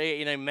will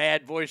say in a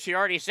mad voice, she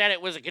already said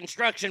it was a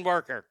construction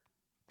worker.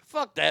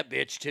 Fuck that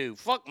bitch, too.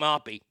 Fuck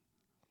Moppy.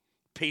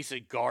 Piece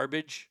of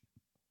garbage.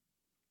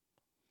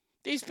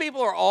 These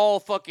people are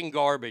all fucking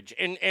garbage.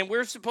 And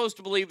we're supposed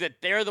to believe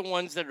that they're the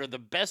ones that are the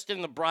best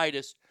and the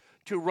brightest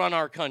to run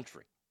our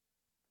country.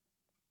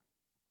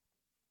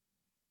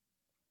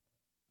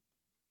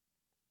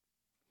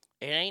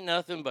 It ain't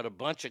nothing but a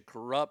bunch of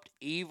corrupt,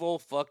 evil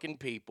fucking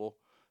people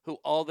who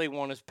all they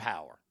want is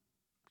power.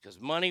 Because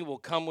money will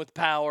come with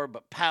power,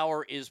 but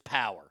power is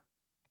power.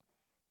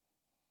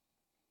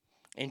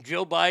 And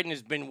Joe Biden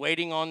has been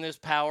waiting on this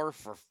power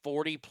for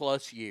 40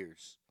 plus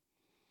years.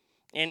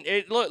 And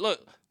look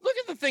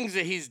at the things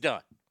that he's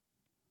done.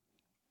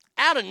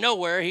 Out of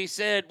nowhere, he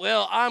said,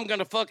 well, I'm going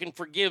to fucking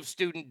forgive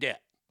student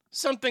debt.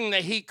 Something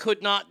that he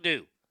could not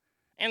do.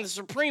 And the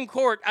Supreme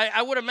Court,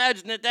 I would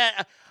imagine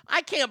that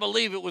I can't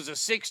believe it was a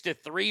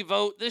 6-3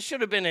 vote. This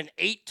should have been an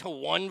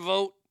 8-1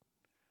 vote.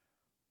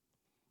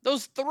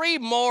 Those three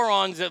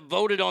morons that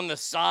voted on the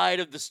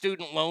side of the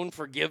student loan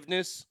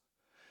forgiveness,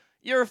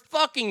 you're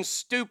fucking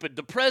stupid.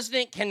 The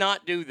president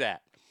cannot do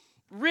that.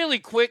 Really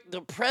quick, the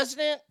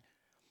president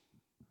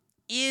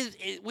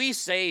we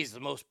say he's the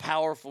most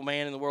powerful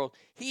man in the world.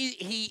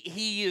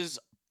 He is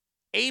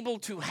able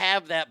to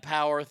have that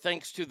power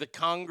thanks to the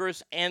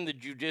Congress and the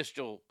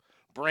judicial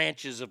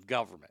branches of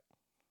government.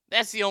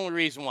 That's the only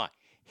reason why.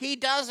 He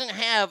doesn't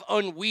have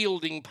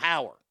unwielding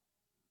power.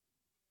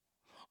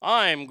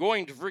 I'm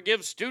going to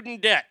forgive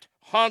student debt.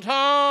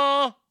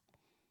 Ha-ta!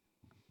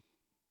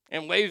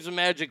 And waves a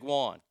magic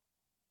wand.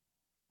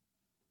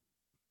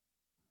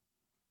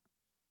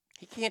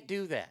 He can't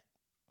do that.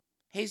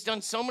 He's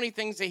done so many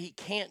things that he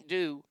can't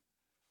do.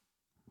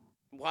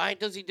 Why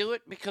does he do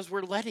it? Because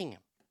we're letting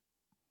him.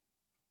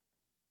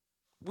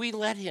 We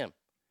let him.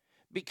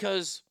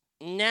 Because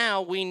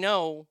now we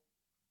know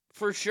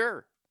for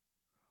sure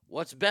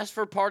what's best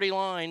for party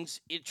lines,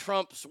 it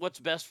trumps what's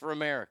best for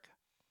America.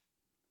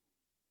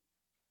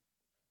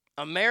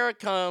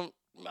 America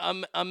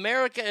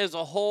as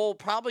a whole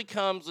probably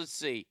comes, let's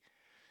see,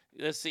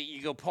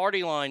 you go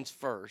party lines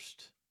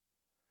first.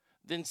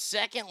 Then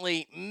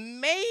secondly,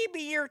 maybe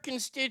your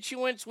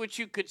constituents, which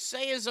you could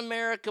say is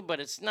America, but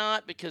it's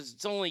not because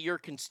it's only your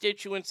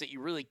constituents that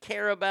you really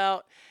care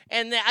about.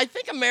 And I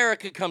think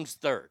America comes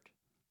third.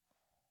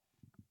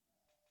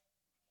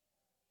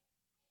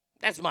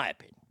 That's my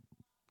opinion.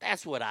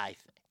 That's what I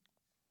think.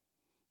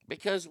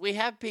 Because we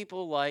have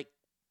people like,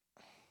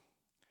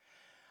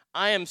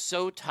 I am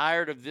so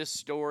tired of this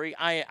story.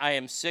 I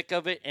am sick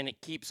of it, and it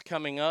keeps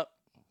coming up.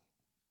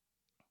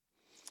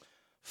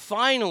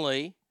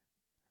 Finally,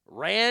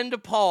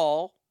 Rand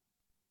Paul,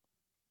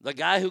 the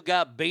guy who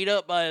got beat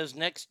up by his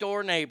next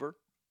door neighbor,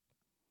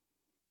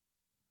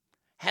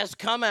 has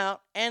come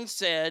out and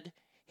said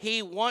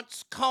he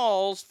wants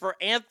calls for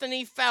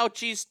Anthony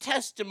Fauci's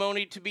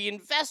testimony to be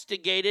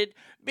investigated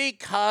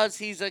because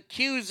he's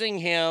accusing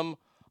him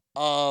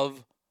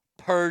of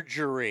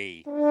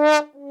perjury.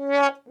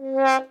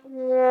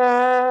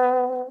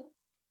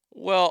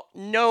 Well,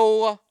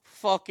 no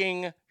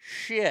fucking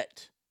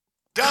shit.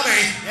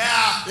 Dummy!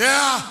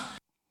 Yeah!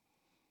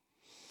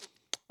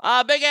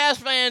 Big Ass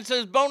Fan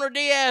says, Boner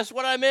Diaz,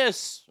 what I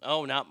miss?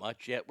 Oh, not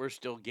much yet. We're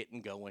still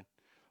getting going.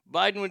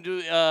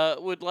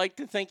 Biden would like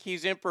to think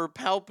he's Emperor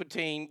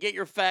Palpatine. Get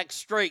your facts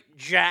straight,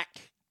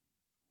 Jack.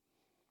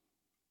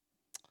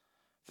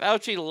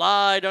 Fauci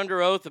lied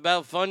under oath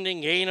about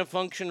funding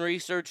gain-of-function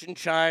research in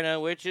China,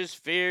 which is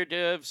feared to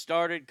have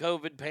started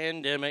COVID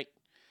pandemic.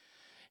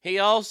 He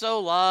also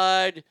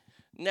lied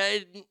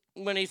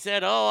when he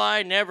said,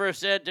 I never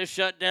said to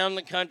shut down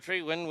the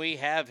country, when we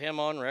have him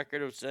on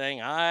record of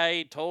saying,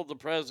 I told the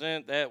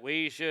president that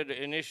we should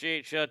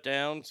initiate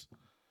shutdowns.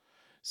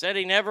 Said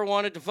he never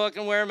wanted to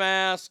fucking wear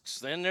masks.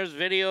 Then there's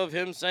video of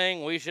him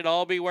saying we should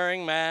all be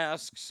wearing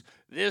masks.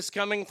 This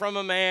coming from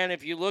a man,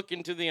 if you look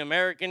into the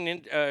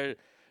American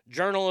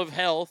Journal of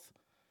Health,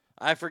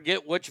 I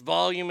forget which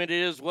volume it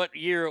is, what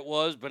year it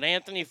was, but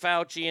Anthony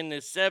Fauci in the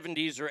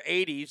 70s or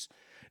 80s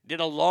did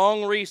a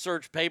long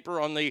research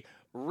paper on the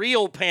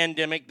real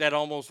pandemic that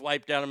almost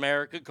wiped out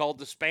America called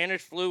the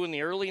Spanish flu in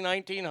the early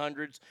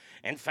 1900s,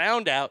 and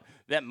found out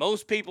that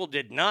most people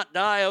did not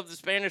die of the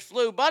Spanish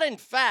flu, but in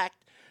fact,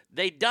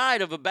 they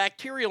died of a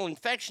bacterial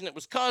infection that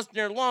was caused in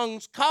their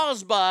lungs,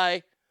 caused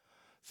by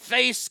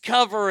face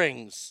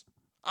coverings.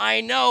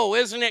 I know,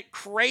 isn't it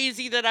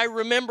crazy that I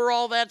remember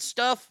all that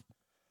stuff?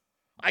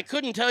 I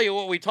couldn't tell you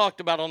what we talked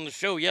about on the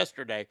show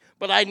yesterday,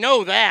 but I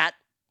know that.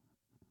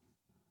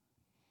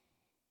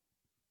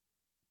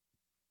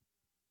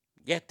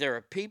 Yet there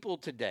are people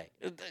today.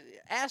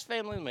 Ask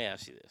family, let me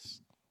ask you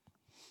this.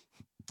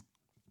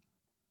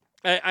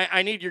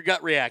 I need your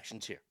gut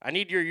reactions here. I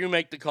need you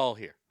make the call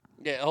here.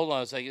 Yeah, hold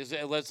on a second.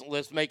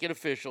 Let's make it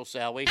official,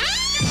 shall we?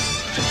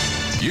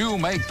 You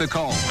make the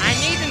call. I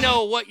need to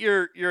know what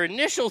your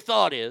initial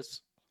thought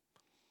is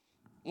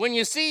when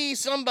you see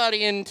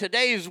somebody in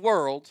today's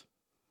world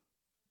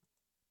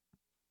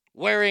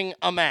wearing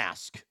a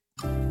mask.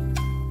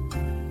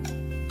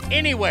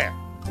 Anywhere.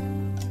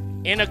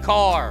 In a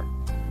car.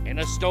 In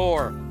a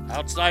store.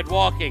 Outside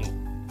walking.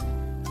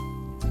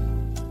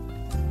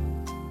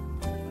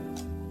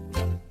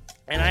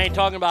 And I ain't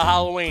talking about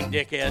Halloween,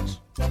 dickheads.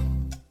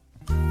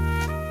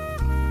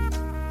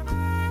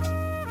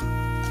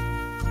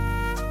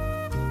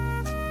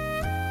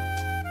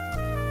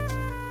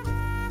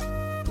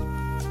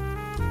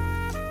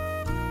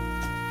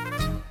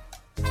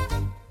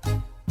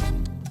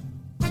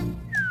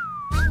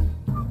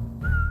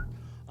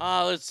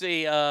 Let's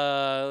see.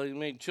 We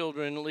made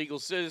children legal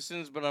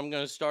citizens, but I'm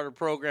going to start a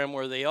program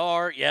where they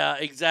are. Yeah,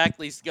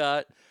 exactly,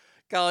 Scott.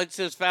 College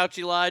says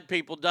Fauci lied.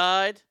 People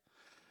died.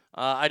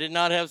 I did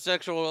not have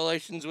sexual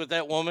relations with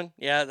that woman.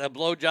 Yeah, a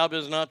blowjob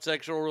is not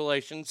sexual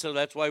relations, so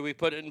that's why we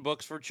put it in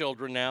books for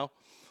children now.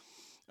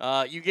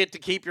 You get to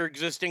keep your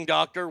existing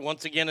doctor.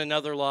 Once again,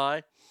 another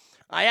lie.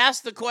 I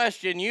asked the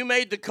question. You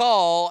made the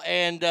call,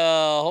 and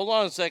hold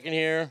on a second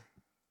here.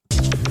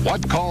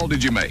 What call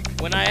did you make?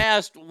 When I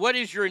asked, what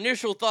is your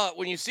initial thought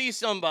when you see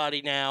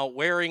somebody now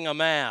wearing a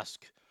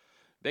mask?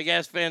 Big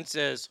Ass Fan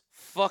says,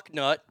 fuck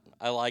nut.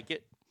 I like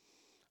it.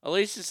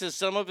 Alicia says,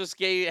 some of us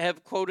gay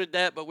have quoted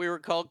that, but we were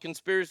called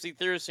conspiracy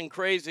theorists and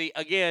crazy.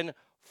 Again,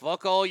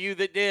 fuck all you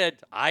that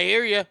did. I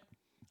hear you.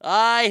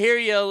 I hear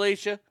you,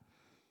 Alicia.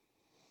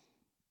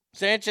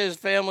 Sanchez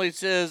family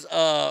says,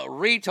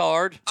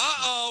 retard.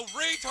 Uh-oh,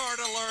 retard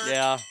alert.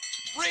 Yeah.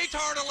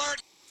 Retard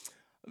alert.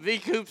 V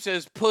Coop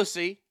says,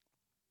 pussy.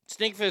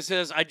 Stinkfist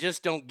says, I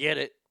just don't get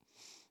it.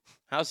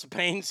 House of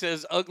Pain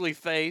says, ugly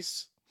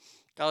face.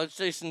 College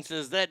Station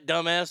says, that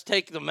dumbass,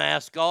 take the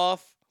mask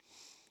off.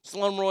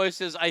 Slumroy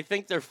says, I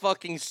think they're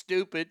fucking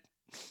stupid.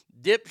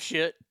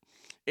 Dipshit.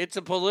 It's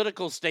a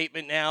political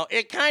statement now.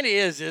 It kind of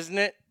is, isn't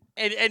it?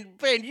 And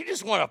man, you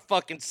just want to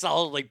fucking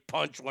solidly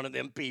punch one of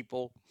them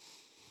people.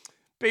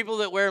 People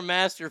that wear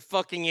masks are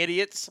fucking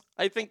idiots.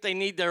 I think they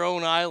need their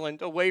own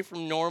island, away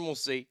from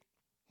normalcy.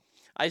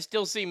 I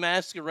still see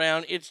masks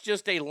around. It's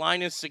just a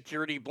Linus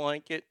security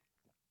blanket.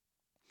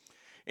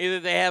 Either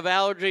they have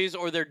allergies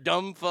or they're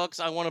dumb fucks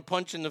I want to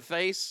punch in the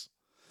face.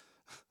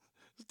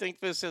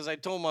 Stinkfist says, I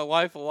told my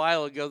wife a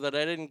while ago that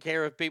I didn't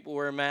care if people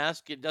wear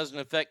masks. It doesn't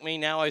affect me.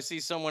 Now I see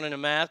someone in a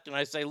mask and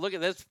I say, look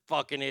at this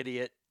fucking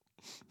idiot.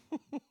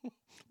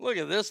 Look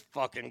at this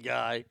fucking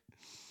guy.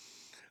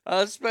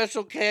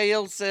 Special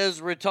Kale says,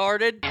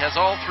 retarded. He has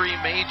all three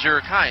major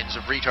kinds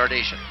of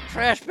retardation.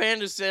 Trash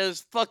Panda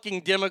says,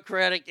 fucking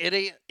Democratic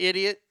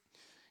idiot.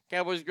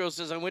 Cowboys Girl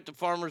says, I went to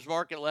Farmer's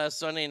Market last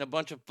Sunday and a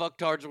bunch of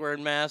fucktards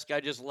wearing masks. I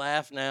just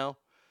laugh now.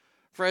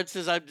 Fred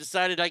says, I've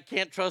decided I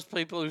can't trust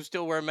people who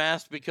still wear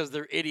masks because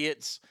they're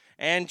idiots.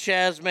 And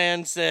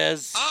Chazman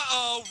says,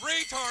 uh-oh,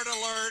 retard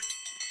alert.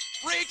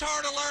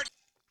 Retard alert.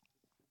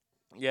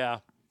 Yeah.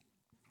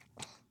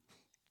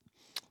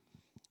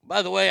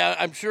 By the way,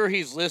 I'm sure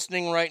he's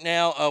listening right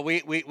now.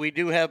 We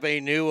do have a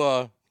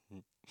new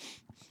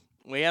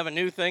we have a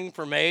new thing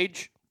for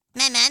Mage.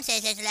 My mom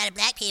says there's a lot of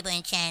black people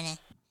in China.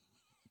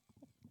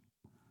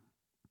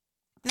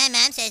 My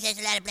mom says there's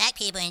a lot of black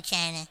people in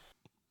China.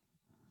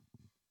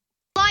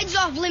 Lights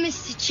off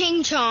limits to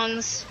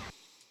ching-chongs.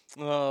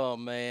 Oh,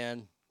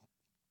 man.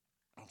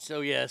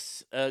 So,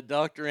 yes,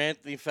 Dr.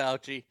 Anthony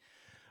Fauci.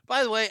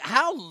 By the way,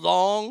 how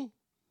long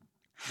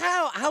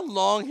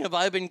have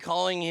I been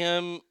calling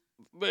him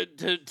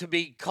to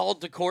be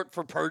called to court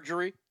for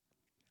perjury?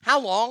 How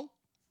long?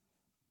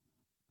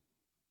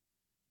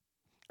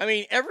 I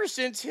mean, ever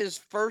since his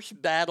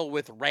first battle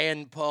with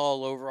Rand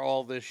Paul over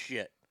all this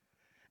shit,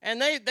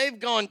 and they've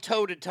gone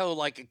toe-to-toe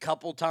like a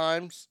couple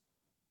times,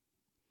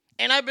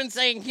 and I've been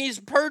saying he's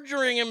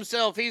perjuring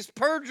himself. He's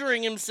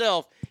perjuring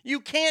himself. You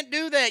can't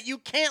do that. You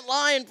can't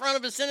lie in front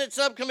of a Senate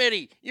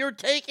subcommittee. You're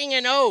taking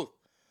an oath.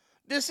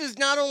 This is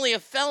not only a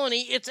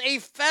felony, it's a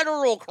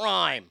federal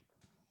crime.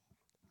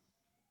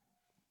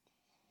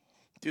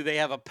 Do they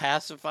have a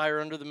pacifier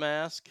under the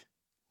mask?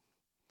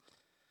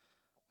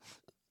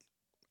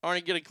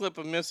 Arnie, get a clip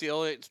of Missy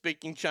Elliott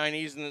speaking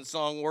Chinese in the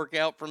song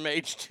Workout from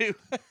Age 2.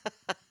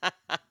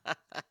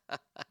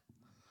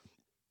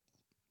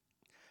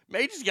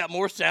 Mage has got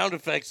more sound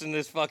effects in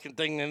this fucking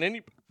thing than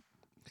any...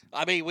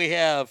 I mean, we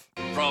have...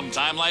 From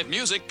Time Life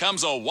Music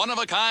comes a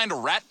one-of-a-kind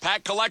Rat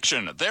Pack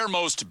collection, their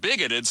most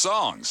bigoted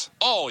songs.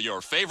 All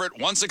your favorite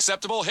once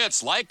acceptable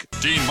hits like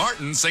Dean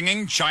Martin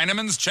singing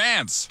Chinaman's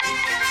Chance.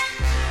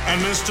 And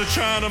Mr.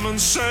 Chinaman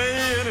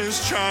saying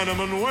his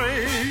Chinaman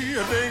way,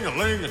 a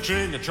ding-a-ling, a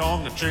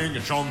ching-a-chong, a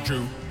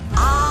ching-a-chong-choo.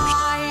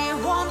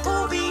 I want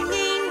to be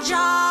ninja.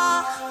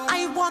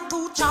 I want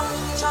to chop,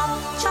 chop,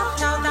 chop,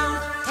 chow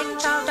down, take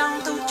chow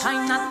down to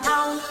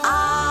Chinatown.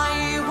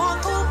 I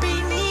want to be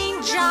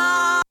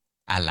ninja.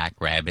 I like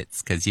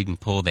rabbits because you can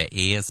pull their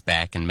ears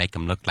back and make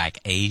them look like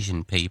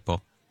Asian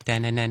people.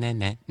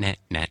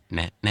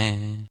 Da-na-na-na-na-na-na-na.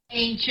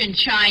 Ancient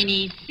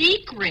Chinese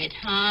secret,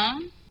 huh?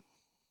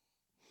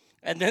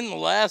 And then the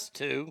last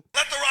two.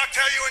 Let the rock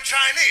tell you in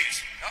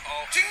Chinese.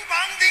 Ding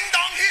bong ding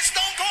dong, he's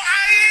stone cold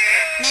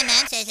aye. My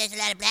mom says there's a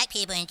lot of black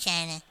people in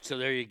China. So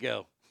there you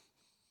go.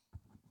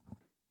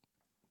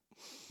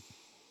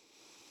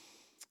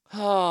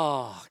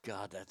 Oh,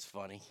 God, that's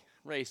funny.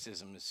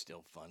 Racism is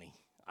still funny.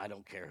 I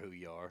don't care who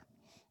you are.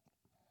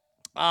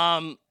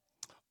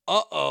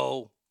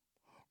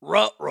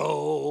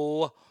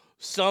 Ruh-roh.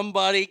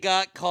 Somebody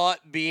got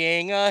caught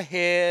being a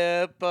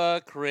hypocrite.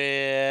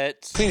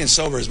 Clean and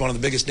sober is one of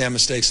the biggest damn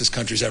mistakes this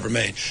country's ever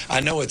made.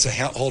 I know it's a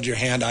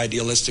hold-your-hand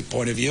idealistic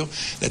point of view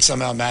that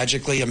somehow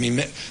magically, I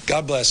mean,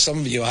 God bless some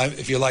of you.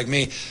 If you're like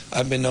me,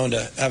 I've been known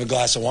to have a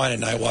glass of wine at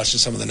night watching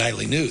some of the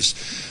nightly news.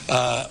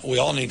 We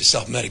all need to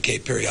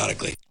self-medicate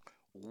periodically.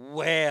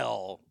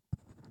 Well,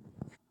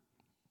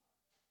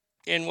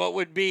 in what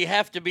would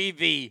have to be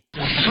the...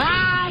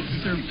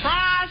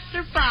 Surprise,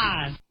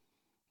 surprise.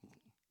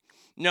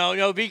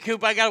 No,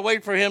 V-Coop, I gotta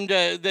wait for him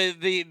to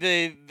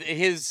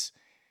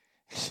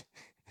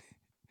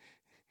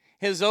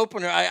his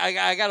opener.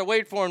 I gotta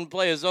wait for him to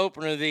play his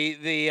opener.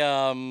 Where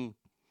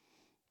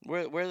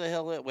the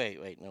hell it?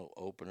 Wait, no,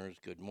 openers.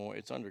 Good morning.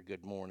 It's under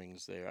Good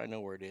Mornings there. I know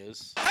where it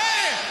is.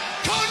 Hey,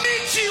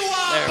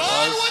 konnichiwa, there it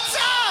bud. was. What's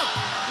up?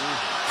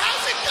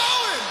 How's it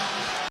going?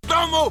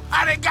 Domo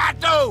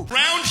arigato.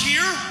 Round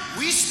here,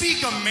 we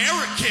speak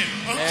American,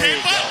 okay,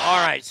 bud?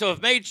 All right, so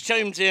if Mage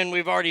chimes in,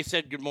 we've already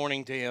said good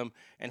morning to him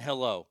and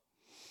hello.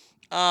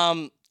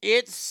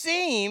 It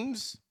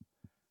seems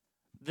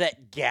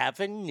that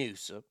Gavin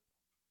Newsom,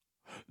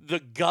 the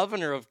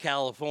governor of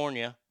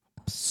California,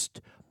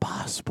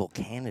 possible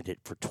candidate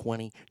for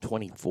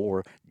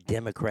 2024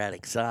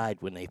 Democratic side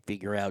when they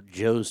figure out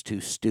Joe's too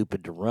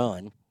stupid to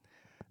run,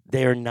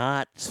 they're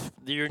not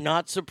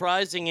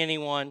surprising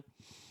anyone.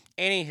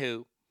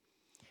 Anywho,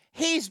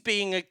 he's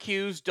being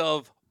accused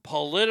of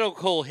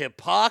political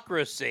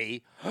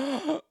hypocrisy.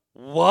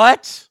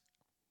 What?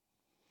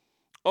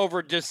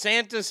 Over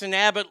DeSantis and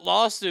Abbott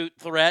lawsuit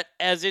threat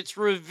as it's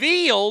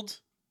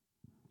revealed.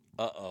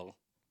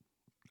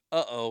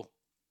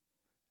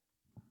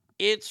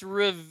 It's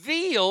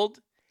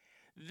revealed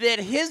that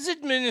his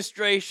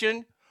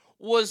administration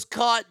was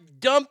caught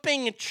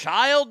dumping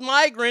child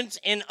migrants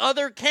in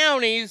other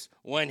counties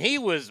when he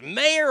was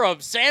mayor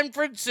of San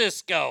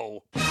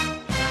Francisco.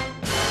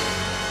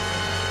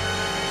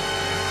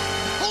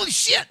 Holy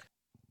shit!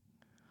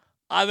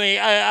 I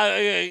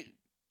mean,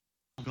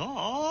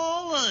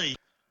 Golly.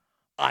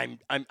 I'm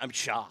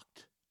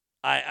shocked.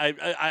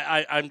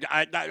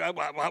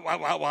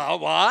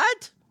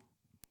 What?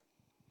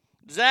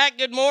 Zach,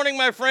 good morning,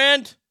 my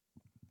friend.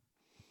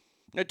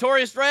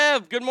 Notorious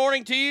Rev, good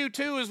morning to you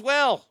too as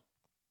well.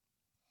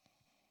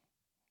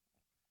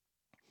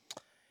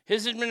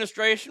 His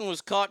administration was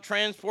caught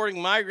transporting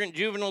migrant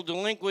juvenile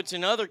delinquents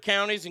in other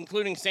counties,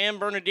 including San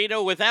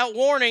Bernardino, without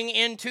warning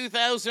in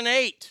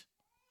 2008.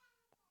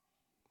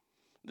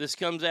 This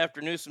comes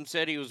after Newsom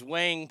said he was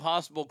weighing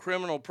possible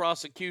criminal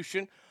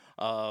prosecution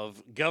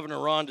of Governor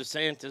Ron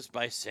DeSantis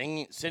by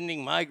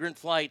sending migrant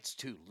flights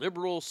to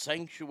liberal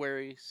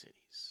sanctuary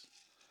cities.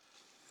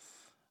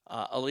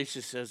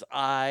 Alicia says,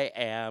 I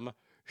am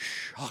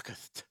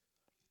shocked.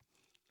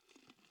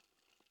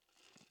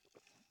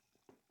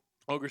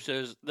 Ogre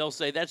says, they'll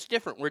say, that's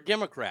different. We're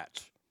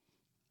Democrats.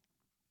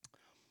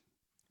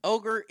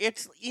 Ogre,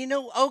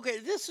 Ogre,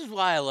 this is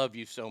why I love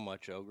you so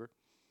much, Ogre.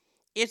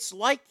 It's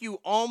like you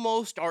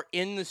almost are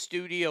in the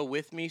studio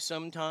with me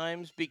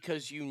sometimes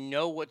because you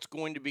know what's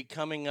going to be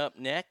coming up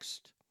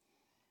next.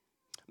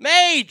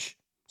 Mage,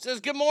 Says,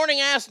 good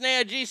morning, Ask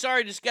Nad G.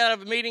 Sorry, just got out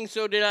of a meeting,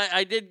 so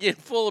I did get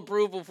full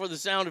approval for the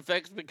sound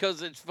effects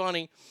because it's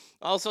funny.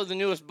 Also, the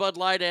newest Bud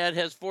Light ad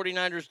has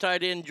 49ers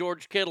tight end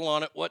George Kittle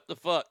on it. What the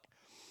fuck?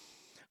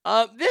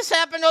 This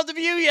happened on The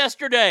View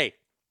yesterday.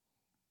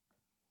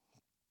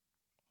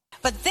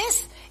 But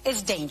this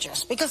is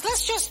dangerous because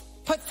let's just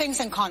put things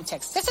in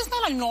context. This is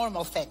not a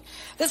normal thing.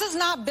 This is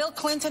not Bill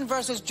Clinton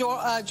versus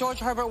George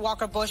Herbert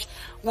Walker Bush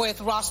with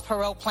Ross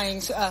Perot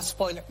playing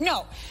spoiler.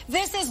 No,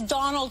 this is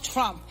Donald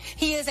Trump.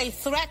 He is a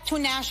threat to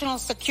national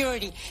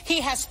security. He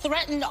has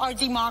threatened our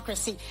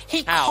democracy.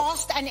 He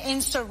caused an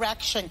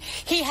insurrection.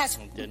 He has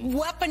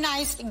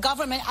weaponized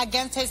government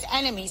against his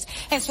enemies.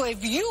 And so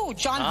if you,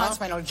 John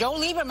Huntsman or Joe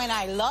Lieberman,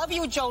 I love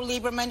you, Joe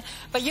Lieberman,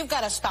 but you've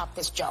got to stop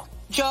this, Joe.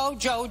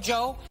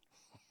 Joe.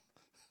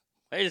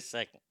 Wait a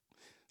second.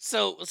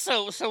 So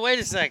wait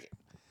a second.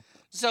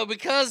 So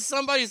because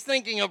somebody's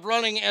thinking of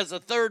running as a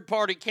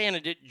third-party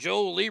candidate,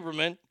 Joe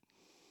Lieberman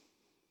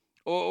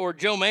or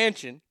Joe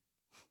Manchin,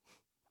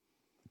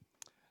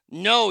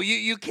 no,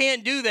 you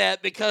can't do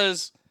that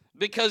because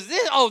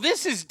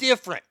this is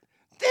different.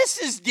 This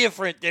is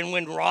different than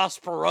when Ross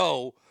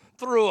Perot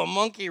threw a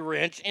monkey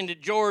wrench into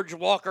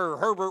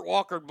Herbert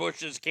Walker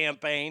Bush's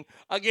campaign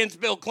against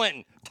Bill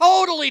Clinton.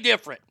 Totally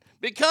different.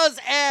 Because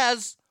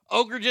as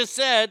Ogre just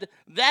said,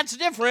 that's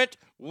different.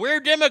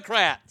 We're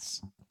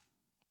Democrats.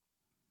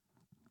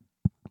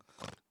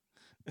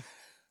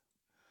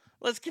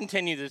 Let's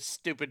continue this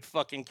stupid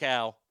fucking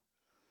cow.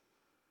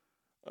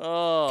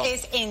 Oh.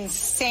 Is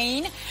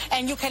insane,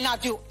 and you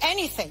cannot do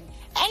anything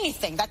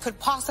that could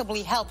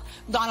possibly help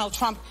Donald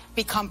Trump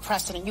become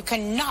president. You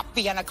cannot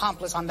be an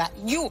accomplice on that.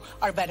 You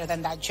are better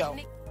than that, Joe.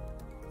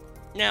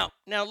 Now,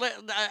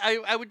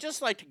 I would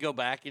just like to go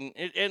back and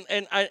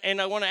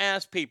I want to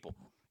ask people,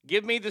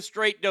 give me the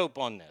straight dope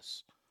on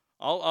this.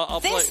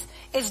 This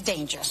is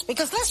dangerous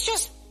because let's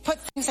just put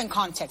things in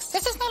context.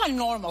 This is not a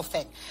normal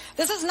thing.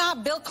 This is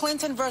not Bill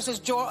Clinton versus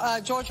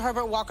George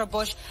Herbert Walker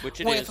Bush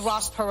with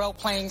Ross Perot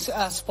playing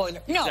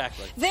spoiler. No,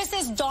 exactly. This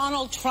is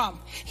Donald Trump.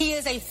 He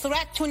is a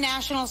threat to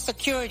national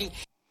security.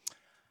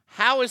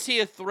 How is he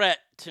a threat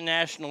to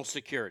national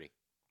security?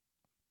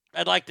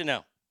 I'd like to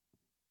know.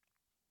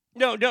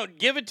 No,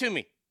 give it to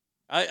me.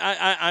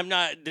 I'm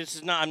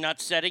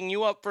not setting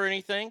you up for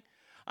anything.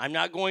 I'm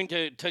not going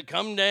to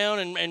come down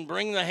and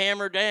bring the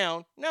hammer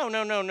down.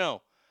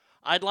 No.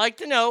 I'd like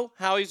to know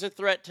how he's a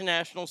threat to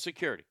national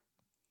security.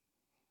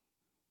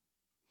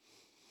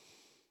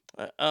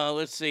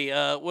 Let's see.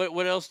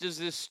 What else does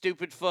this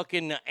stupid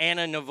fucking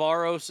Anna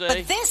Navarro say?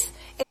 But this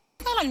is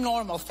not a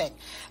normal thing.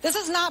 This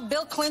is not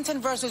Bill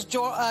Clinton versus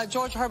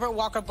George Herbert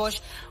Walker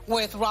Bush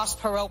with Ross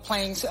Perot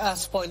playing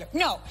spoiler.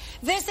 No,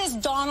 this is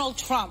Donald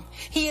Trump.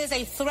 He is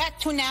a threat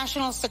to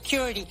national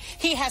security.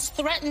 He has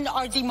threatened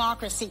our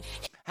democracy.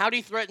 How'd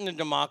he threaten the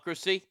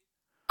democracy?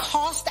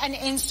 Caused an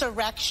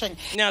insurrection.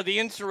 Now, the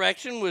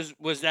insurrection,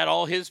 was that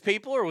all his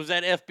people, or was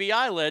that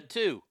FBI-led,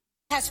 too?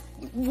 Has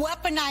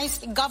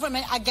weaponized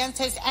government against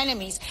his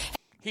enemies.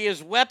 He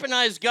has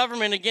weaponized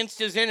government against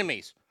his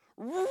enemies.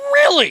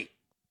 Really?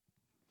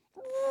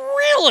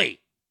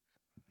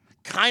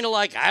 Kind of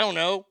like, I don't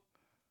know,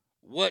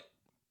 what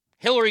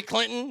Hillary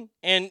Clinton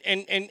and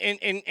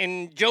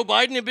Joe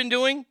Biden have been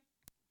doing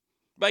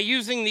by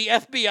using the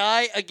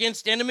FBI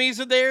against enemies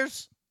of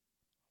theirs?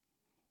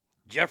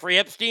 Jeffrey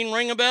Epstein,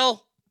 ring a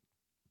bell?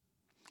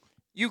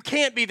 You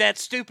can't be that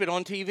stupid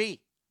on TV.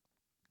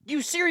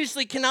 You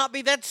seriously cannot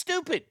be that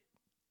stupid.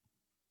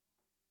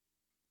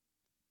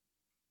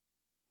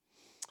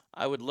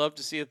 I would love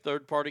to see a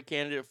third-party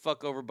candidate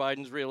fuck over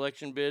Biden's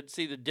re-election bid.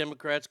 See the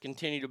Democrats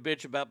continue to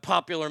bitch about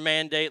popular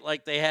mandate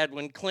like they had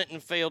when Clinton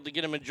failed to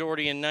get a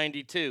majority in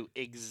 92.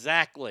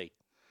 Exactly.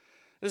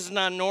 This is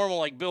not normal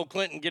like Bill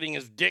Clinton getting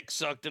his dick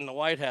sucked in the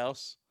White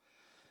House.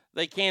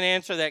 They can't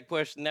answer that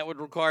question. That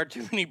would require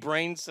too many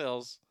brain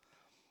cells.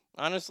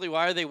 Honestly,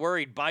 why are they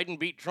worried? Biden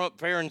beat Trump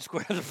fair and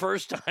square the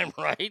first time,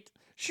 right?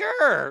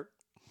 Sure.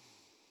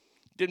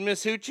 Did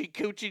Miss Hoochie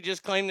Coochie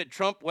just claim that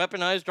Trump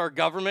weaponized our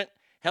government?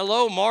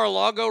 Hello,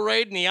 Mar-a-Lago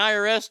raid and the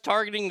IRS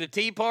targeting the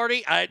Tea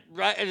Party?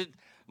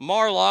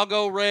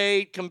 Mar-a-Lago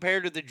raid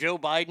compared to the Joe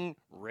Biden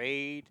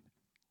raid?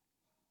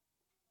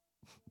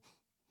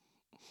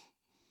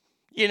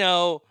 You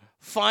know,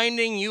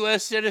 finding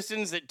U.S.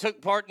 citizens that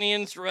took part in the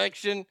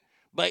insurrection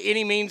by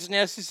any means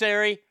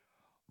necessary,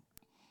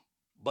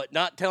 but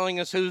not telling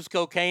us whose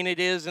cocaine it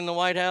is in the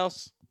White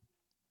House?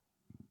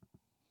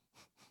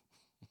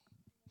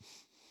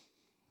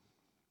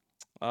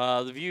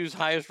 The View's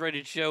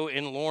highest-rated show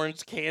in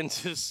Lawrence,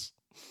 Kansas.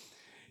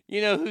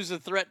 You know who's a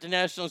threat to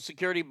national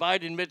security?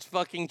 Biden admits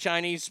fucking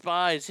Chinese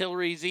spies.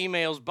 Hillary's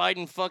emails.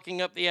 Biden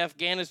fucking up the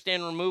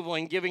Afghanistan removal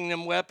and giving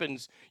them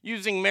weapons.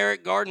 Using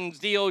Merrick Garden's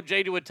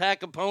DOJ to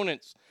attack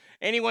opponents.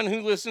 Anyone who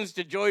listens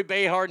to Joy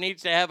Behar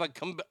needs to have a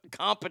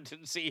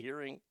competency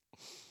hearing.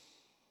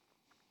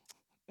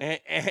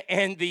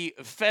 And the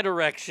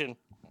Federection.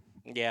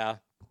 Yeah.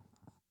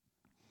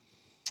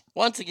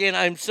 Once again,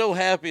 I'm so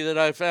happy that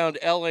I found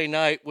L.A.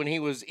 Knight when he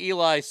was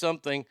Eli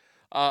something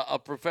a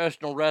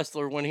professional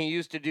wrestler when he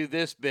used to do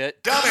this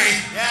bit. Dummy,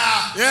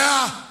 yeah,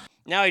 yeah.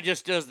 Now he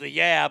just does the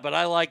yeah, but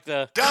I like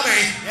the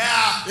dummy,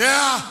 yeah,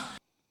 yeah.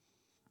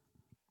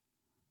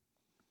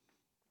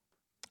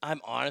 I'm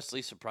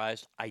honestly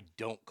surprised I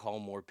don't call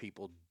more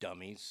people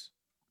dummies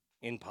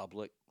in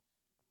public.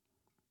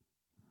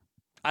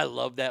 I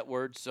love that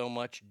word so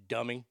much,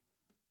 dummy,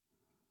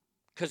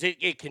 because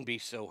it can be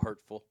so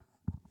hurtful.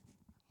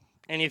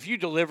 And if you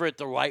deliver it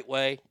the right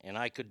way, and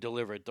I could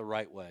deliver it the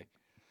right way,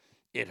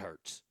 it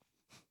hurts.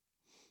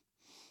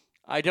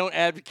 I don't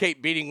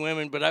advocate beating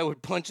women, but I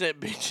would punch that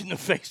bitch in the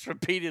face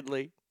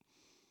repeatedly.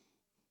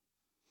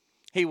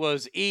 He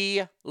was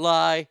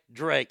Eli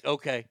Drake.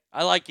 Okay,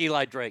 I like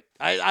Eli Drake.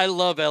 I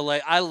love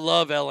L.A. I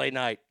love L.A.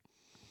 Knight.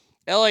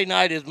 L.A.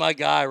 Knight is my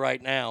guy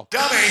right now.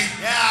 Dummy,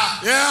 yeah,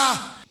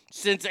 yeah.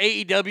 Since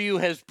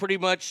AEW has pretty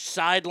much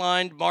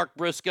sidelined Mark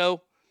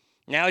Briscoe,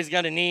 now he's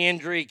got a knee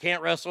injury. He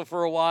can't wrestle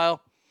for a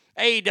while.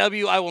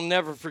 AEW, I will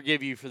never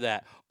forgive you for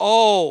that.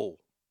 Oh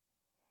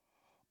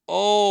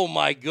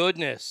my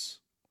goodness.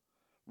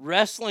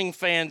 Wrestling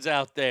fans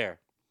out there.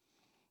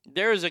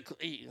 There's a...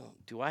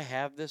 Do I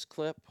have this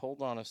clip?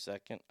 Hold on a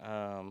second.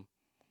 Okay.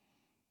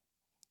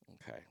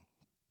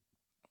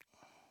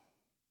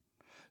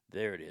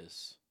 There it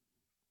is.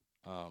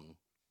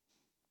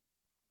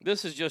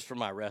 This is just for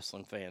my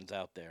wrestling fans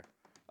out there.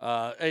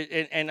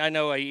 And I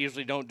know I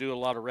usually don't do a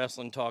lot of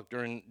wrestling talk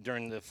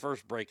during the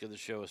first break of the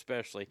show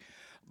especially.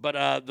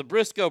 But the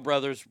Briscoe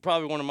brothers,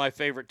 probably one of my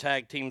favorite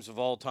tag teams of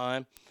all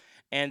time.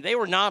 And they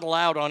were not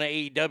allowed on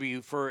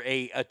AEW for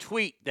a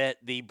tweet that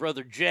the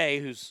brother Jay,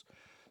 who's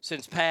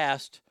since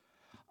passed,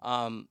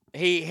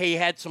 he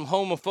had some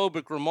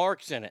homophobic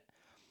remarks in it.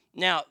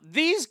 Now,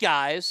 these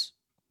guys,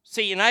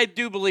 see, and I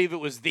do believe it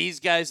was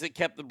these guys that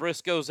kept the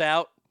Briscoes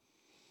out.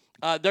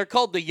 They're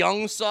called the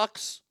Young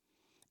Sucks.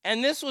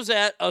 And this was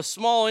at a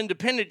small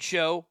independent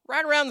show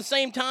right around the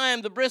same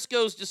time the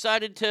Briscoes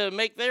decided to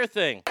make their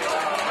thing.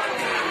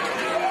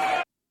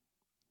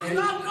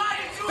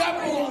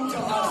 That belonged to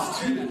us,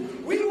 too.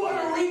 We want a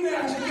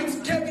rematch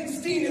against Kevin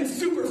Steen and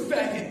Super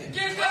Faggot.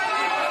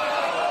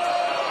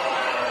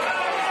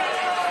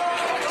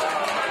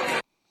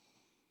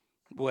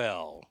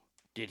 Well,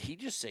 did he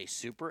just say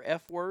super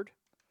F word?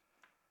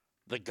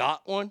 The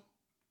got one?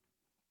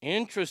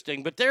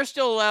 Interesting, but they're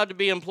still allowed to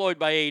be employed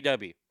by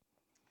AEW.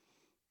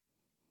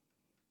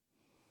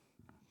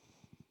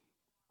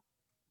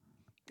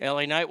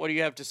 LA Knight, what do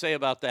you have to say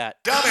about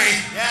that? Dummy,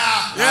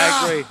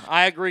 yeah.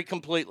 I agree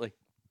completely.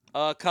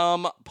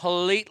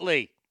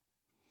 Completely.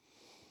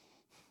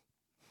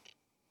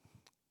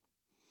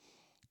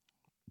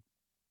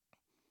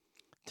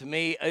 To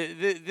me,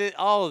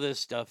 all of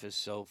this stuff is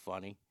so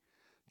funny.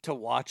 To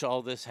watch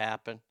all this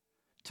happen.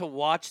 To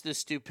watch the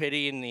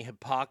stupidity and the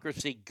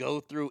hypocrisy go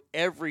through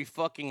every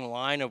fucking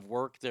line of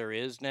work there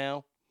is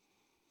now.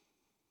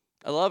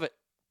 I love it.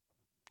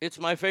 It's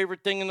my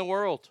favorite thing in the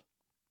world.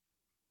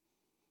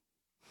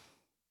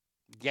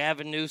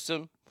 Gavin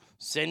Newsom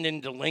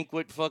sending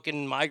delinquent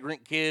fucking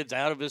migrant kids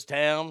out of his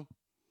town.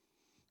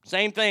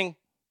 Same thing.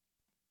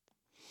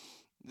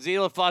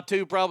 Zila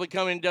Fatu probably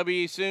coming to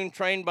WE soon,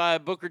 trained by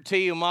Booker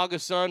T,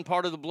 Umaga's son,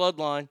 part of the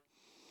bloodline.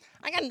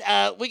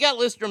 We got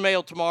listener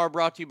mail tomorrow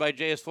brought to you by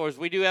JS Force.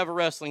 We do have a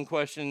wrestling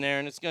question there,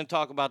 and it's going to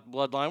talk about the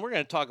bloodline. We're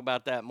going to talk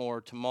about that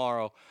more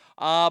tomorrow.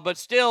 But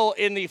still,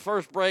 in the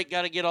first break,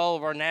 got to get all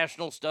of our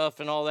national stuff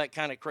and all that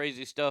kind of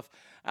crazy stuff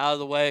out of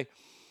the way.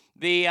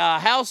 The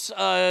House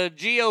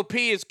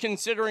GOP is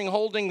considering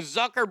holding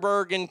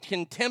Zuckerberg in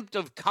contempt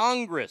of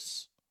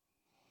Congress.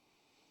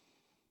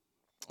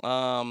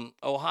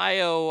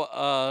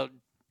 Ohio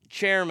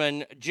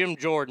Chairman Jim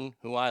Jordan,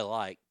 who I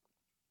like,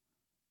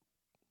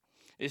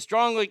 is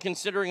strongly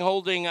considering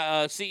holding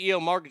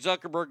CEO Mark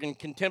Zuckerberg in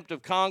contempt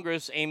of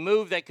Congress, a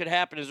move that could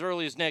happen as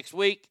early as next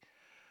week.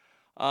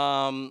 He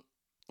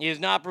has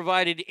not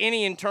provided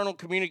any internal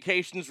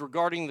communications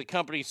regarding the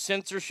company's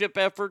censorship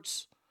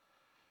efforts.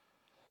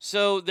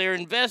 So they're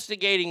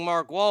investigating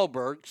Mark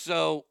Wahlberg.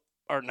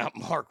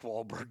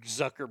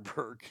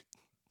 Zuckerberg.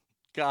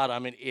 God,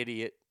 I'm an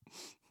idiot.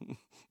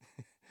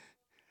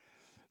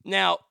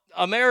 Now,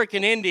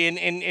 American Indian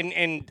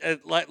and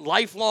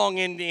lifelong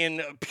Indian,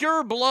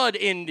 pure blood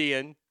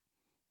Indian,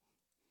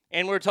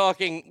 and we're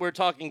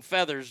talking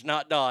feathers,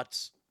 not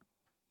dots.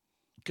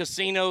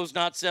 Casinos,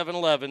 not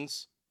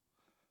 7-Elevens.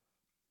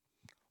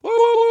 Woo,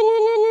 woo, woo,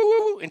 woo, woo,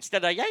 woo, woo.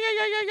 Instead of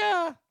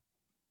yeah.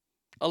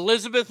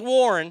 Elizabeth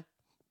Warren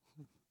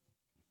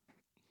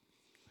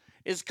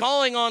is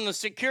calling on the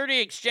Security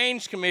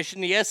Exchange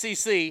Commission, the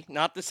SEC,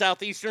 not the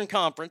Southeastern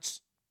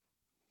Conference,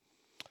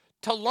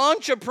 to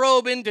launch a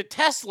probe into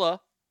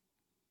Tesla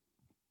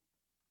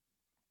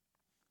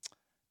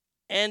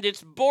and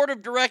its board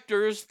of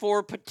directors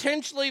for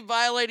potentially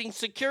violating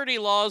security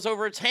laws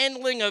over its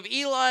handling of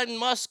Elon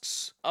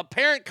Musk's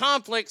apparent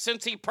conflict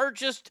since he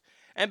purchased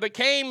and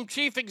became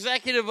chief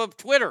executive of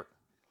Twitter.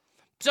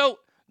 So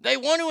they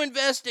want to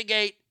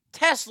investigate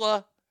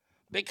Tesla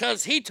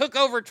because he took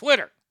over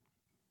Twitter.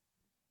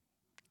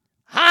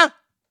 Huh?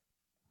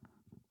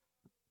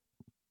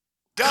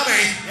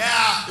 Dummy,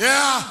 yeah.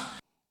 Yeah.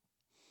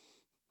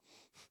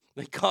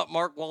 They caught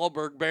Mark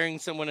Wahlberg burying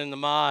someone in the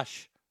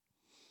mosh.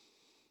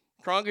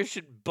 Congress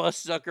should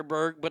bust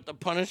Zuckerberg, but the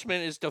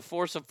punishment is to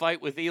force a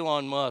fight with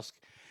Elon Musk.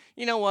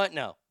 You know what?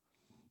 No.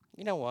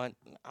 You know what?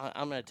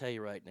 I'm going to tell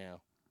you right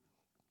now.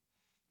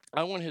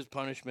 I want his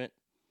punishment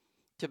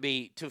to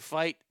be to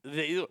fight.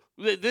 This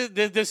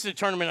is a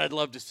tournament I'd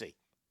love to see.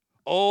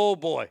 Oh,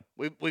 boy.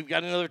 We've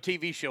got another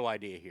TV show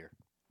idea here.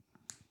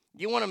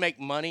 You want to make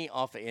money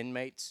off of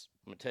inmates?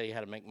 I'm going to tell you how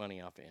to make money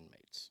off of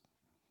inmates.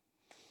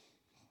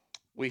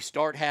 We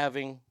start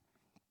having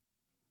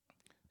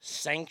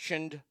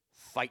sanctioned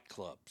fight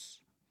clubs.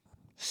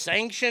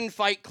 Sanctioned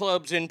fight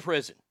clubs in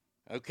prison,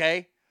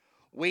 okay?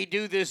 We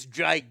do this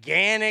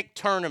gigantic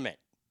tournament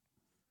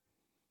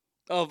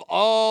of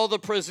all the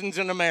prisons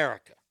in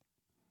America.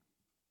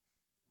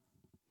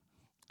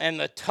 And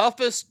the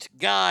toughest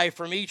guy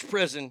from each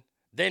prison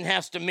then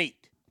has to meet.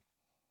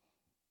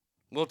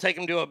 We'll take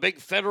him to a big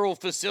federal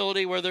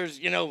facility where there's,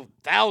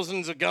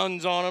 thousands of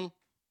guns on them.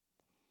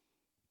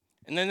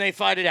 And then they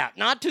fight it out.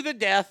 Not to the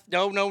death.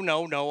 No.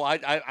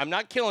 I'm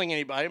not killing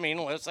anybody. I mean,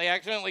 unless they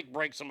accidentally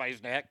break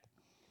somebody's neck.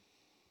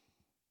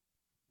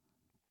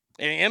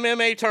 An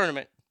MMA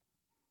tournament.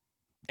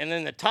 And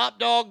then the top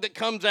dog that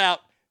comes out,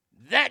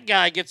 that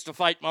guy gets to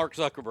fight Mark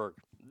Zuckerberg.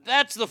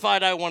 That's the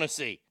fight I want to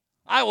see.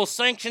 I will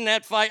sanction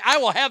that fight. I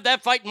will have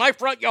that fight in my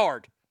front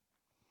yard.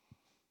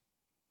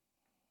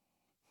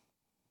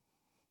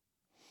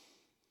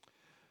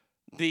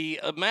 The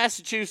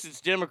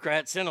Massachusetts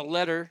Democrats sent a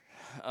letter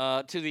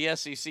to the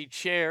SEC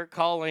chair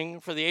calling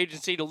for the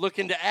agency to look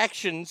into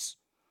actions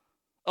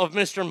of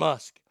Mr.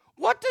 Musk.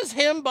 What does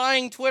him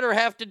buying Twitter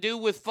have to do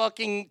with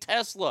fucking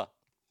Tesla?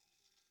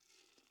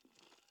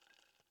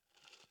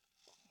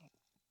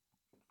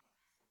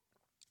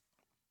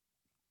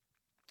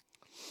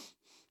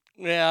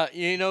 Yeah,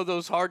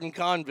 those hardened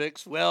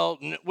convicts, well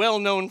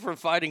known for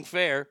fighting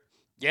fair.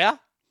 Yeah?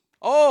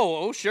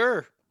 Oh,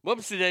 sure.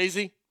 Whoopsie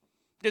daisy.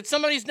 Did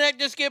somebody's neck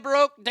just get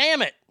broke?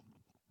 Damn it.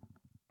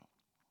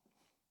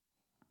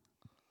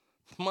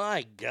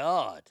 My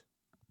God.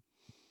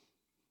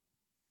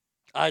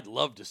 I'd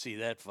love to see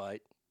that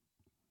fight.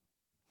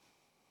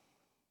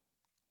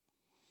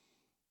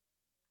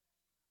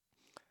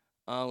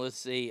 Let's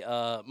see.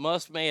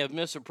 Musk may have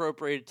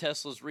misappropriated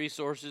Tesla's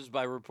resources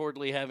by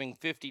reportedly having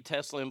 50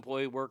 Tesla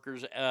employee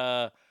workers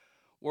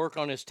work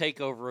on his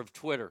takeover of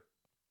Twitter.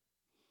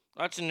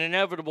 That's an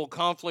inevitable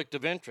conflict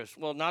of interest.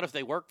 Well, not if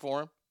they work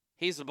for him.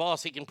 He's the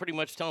boss. He can pretty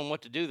much tell them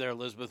what to do there,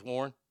 Elizabeth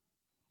Warren.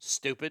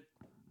 Stupid.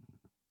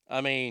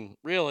 I mean,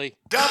 really.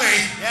 Dummy.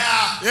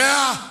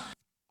 Yeah.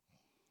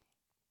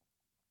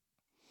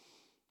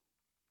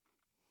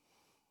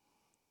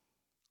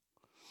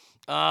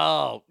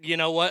 Oh, you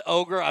know what,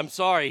 Ogre? I'm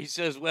sorry. He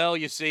says, well,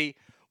 you see,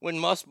 when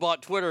Musk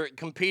bought Twitter, it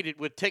competed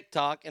with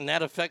TikTok, and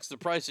that affects the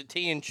price of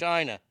tea in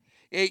China.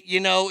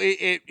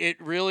 It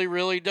really,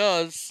 really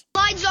does.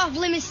 Slides off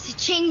limits to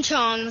ching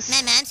chongs.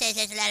 My mom says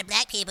there's a lot of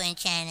black people in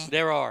China.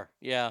 There are,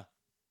 yeah.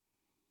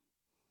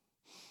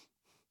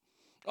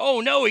 Oh,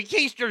 no, he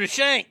keised her to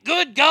shank.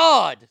 Good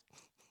God.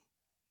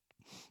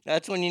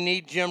 That's when you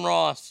need Jim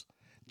Ross.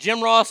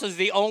 Jim Ross is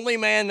the only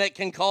man that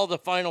can call the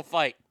final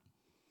fight.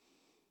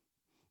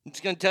 I'm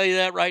just going to tell you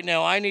that right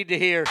now. I need to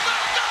hear.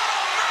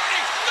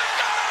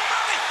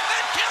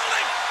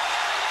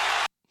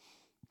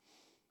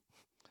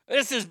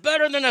 This is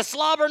better than a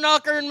slobber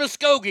knocker in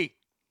Muskogee.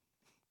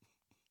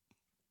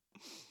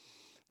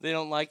 They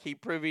don't like he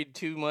privied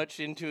too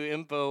much into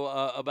info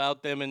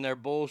about them and their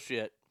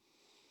bullshit.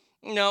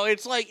 No,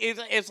 it's like,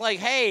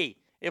 hey,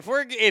 if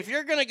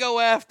you're going to go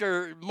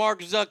after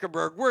Mark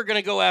Zuckerberg, we're going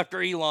to go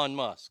after Elon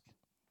Musk.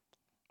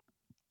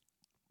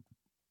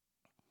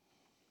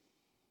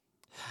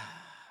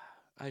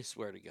 I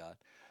swear to God.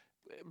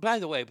 By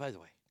the way,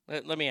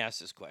 let me ask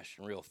this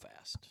question real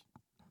fast.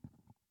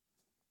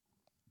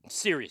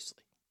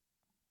 Seriously.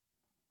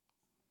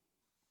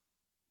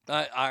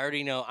 I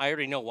already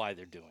know why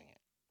they're doing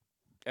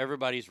it.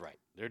 Everybody's right.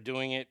 They're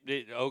doing it.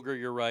 Ogre,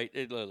 you're right.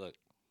 Look.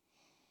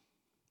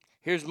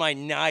 Here's my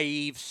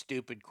naive,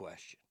 stupid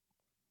question.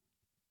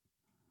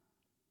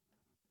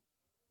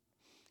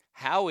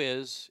 How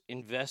is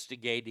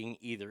investigating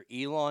either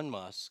Elon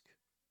Musk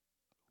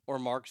or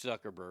Mark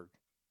Zuckerberg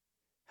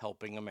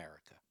helping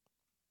America?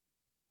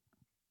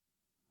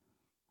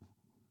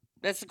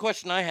 That's the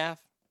question I have.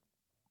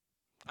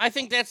 I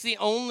think that's the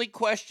only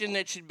question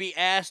that should be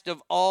asked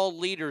of all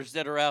leaders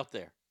that are out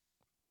there.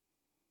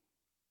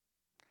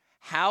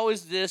 How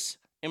is this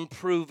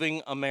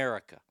improving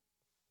America?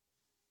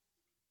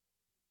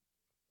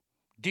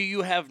 Do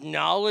you have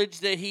knowledge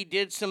that he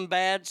did some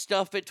bad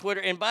stuff at Twitter?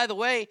 And by the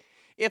way,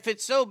 if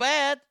it's so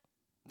bad,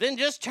 then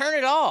just turn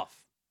it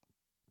off.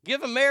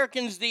 Give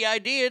Americans the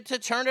idea to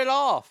turn it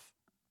off.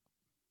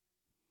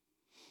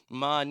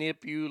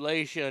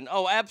 Manipulation.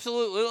 Oh,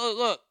 absolutely.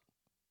 Look.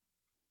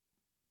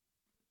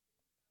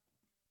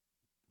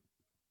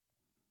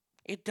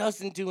 It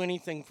doesn't do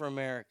anything for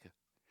America.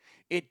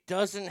 It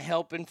doesn't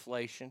help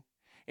inflation.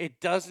 It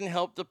doesn't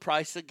help the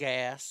price of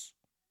gas.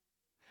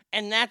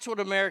 And that's what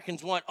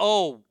Americans want.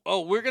 Oh,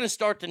 we're going to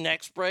start the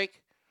next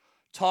break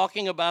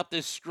talking about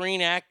this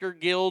Screen Actor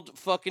Guild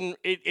and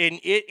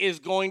it is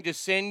going to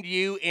send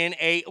you in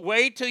a...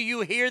 Wait till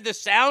you hear the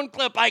sound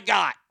clip I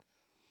got.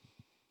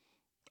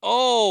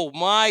 Oh,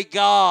 my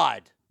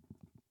God.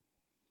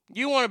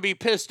 You want to be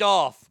pissed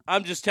off.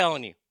 I'm just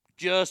telling you.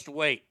 Just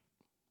wait.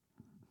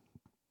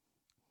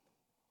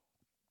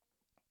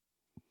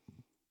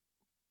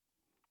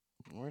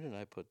 Where did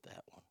I put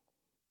that one?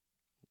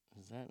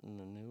 Is that in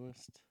the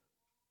newest?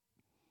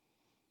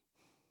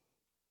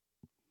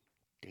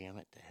 Damn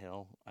it to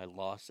hell. I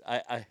lost.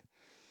 It's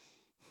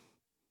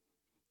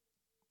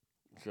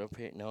up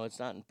here. No, it's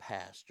not in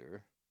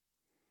Pastor.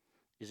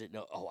 Is it?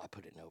 No. Oh, I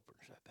put it in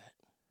Openers, I bet.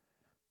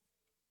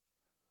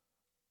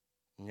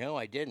 No,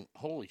 I didn't.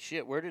 Holy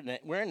shit. Where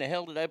in the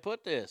hell did I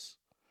put this?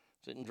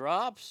 Is it in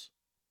Drops?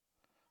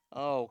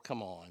 Oh,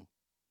 come on.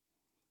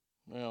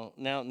 Well,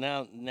 now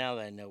that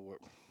I know where...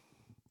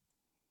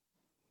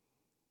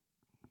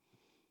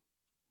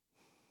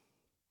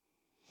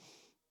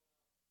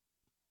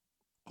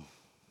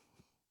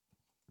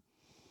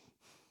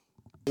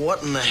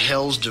 What in the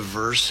hell's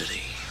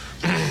diversity?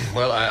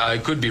 Well, I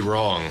could be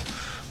wrong,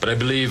 but I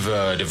believe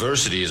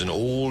diversity is an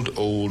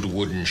old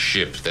wooden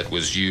ship that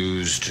was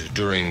used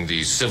during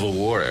the Civil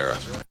War era.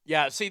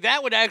 Yeah, see,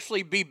 that would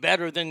actually be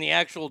better than the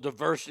actual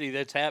diversity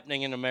that's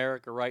happening in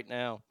America right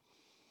now.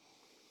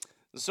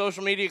 The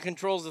social media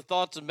controls the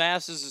thoughts of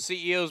masses. The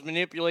CEOs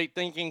manipulate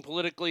thinking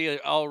politically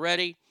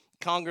already.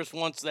 Congress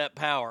wants that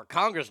power.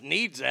 Congress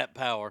needs that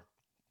power.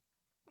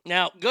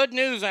 Now, good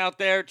news out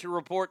there to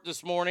report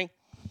this morning.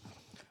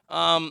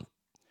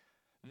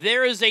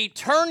 There is a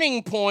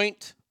turning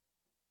point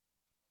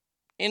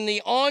in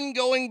the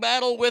ongoing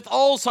battle with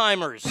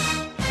Alzheimer's.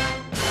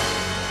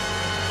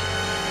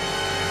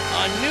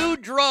 A new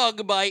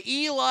drug by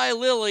Eli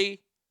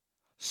Lilly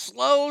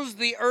slows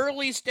the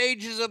early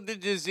stages of the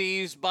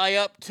disease by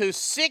up to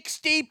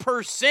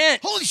 60%.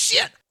 Holy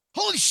shit!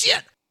 Holy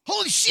shit!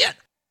 Holy shit!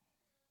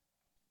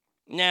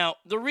 Now,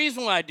 the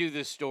reason why I do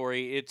this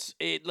story,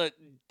 look,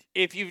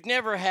 if you've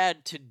never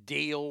had to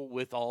deal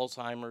with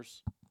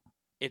Alzheimer's,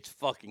 it's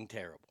fucking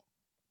terrible,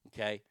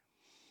 okay?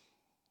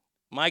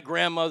 My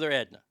grandmother,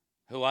 Edna,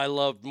 who I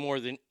loved more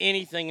than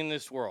anything in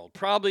this world,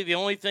 probably the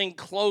only thing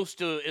close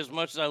to as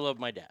much as I love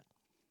my dad,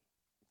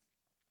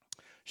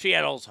 she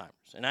had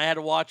Alzheimer's. And I had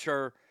to watch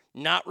her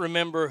not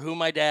remember who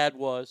my dad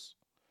was,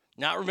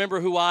 not remember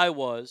who I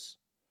was,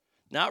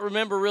 not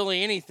remember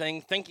really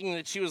anything, thinking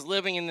that she was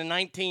living in the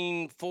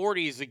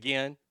 1940s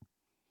again.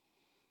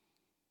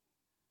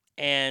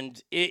 And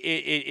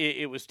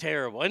it was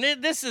terrible. And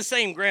this is the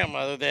same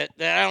grandmother that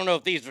I don't know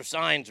if these are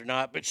signs or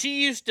not, but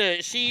she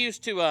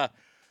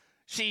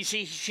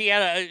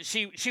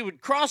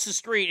would cross the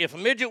street. If a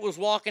midget was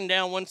walking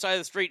down one side of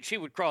the street, she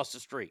would cross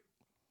the street.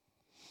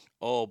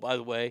 Oh, by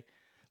the way,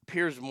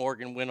 Piers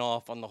Morgan went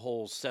off on the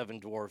whole Seven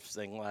Dwarfs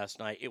thing last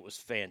night. It was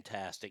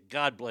fantastic.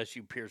 God bless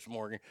you, Piers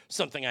Morgan.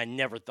 Something I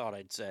never thought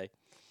I'd say.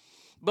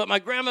 But my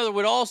grandmother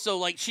would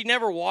also, she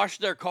never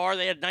washed their car.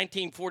 They had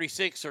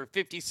 1946 or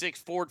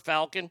 56 Ford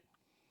Falcon.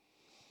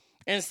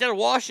 And instead of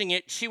washing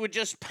it, she would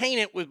just paint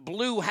it with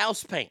blue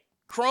house paint,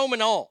 chrome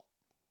and all.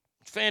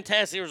 It's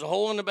fantastic. There was a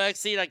hole in the back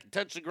seat. I could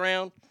touch the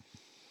ground.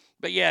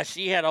 But yeah,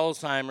 she had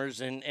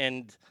Alzheimer's,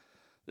 and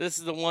this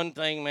is the one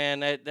thing,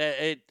 man,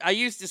 I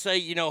used to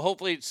say,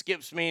 hopefully it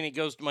skips me and it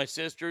goes to my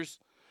sisters.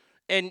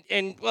 And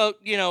well,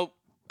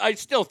 I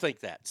still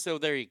think that. So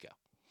there you go.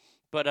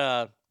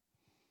 But,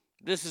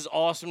 this is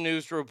awesome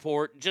news to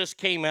report. Just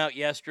came out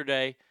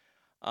yesterday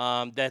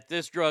that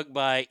this drug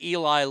by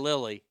Eli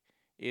Lilly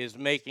is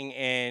making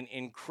an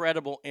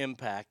incredible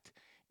impact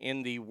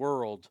in the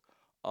world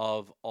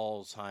of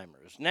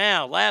Alzheimer's.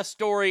 Now, last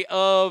story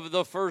of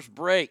the first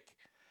break.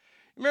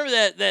 Remember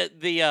that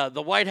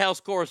the White House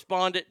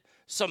correspondent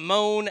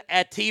Simone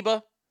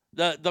Atiba,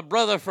 the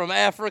brother from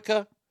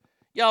Africa?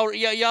 Y'all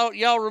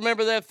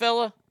remember that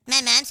fella?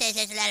 My mom says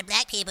there's a lot of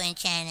black people in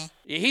China.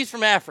 Yeah, he's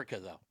from Africa,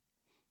 though.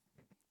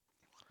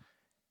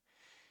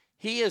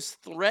 He is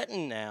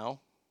threatened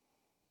now.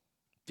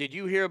 Did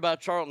you hear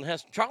about Charlton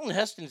Heston? Charlton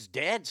Heston's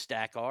dead,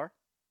 Stackar.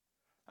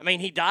 I mean,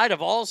 he died of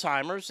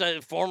Alzheimer's.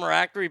 A former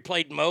actor, he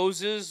played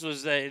Moses.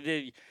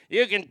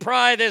 You can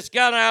pry this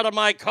gun out of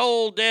my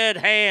cold, dead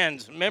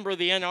hands. Member of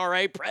the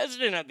NRA,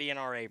 president of the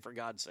NRA, for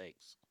God's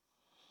sakes.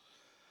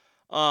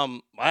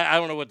 I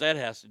don't know what that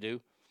has to do.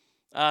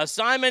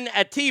 Simon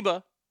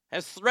Atiba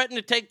has threatened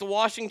to take the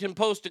Washington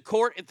Post to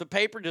court if the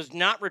paper does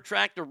not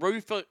retract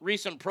a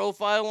recent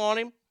profile on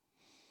him.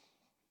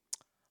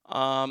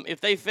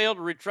 If they fail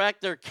to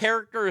retract their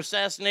character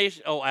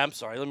assassination... Oh, I'm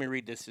sorry. Let me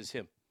read this as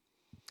him.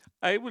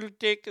 I will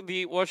take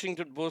the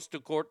Washington Post to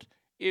court.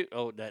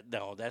 No,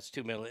 that's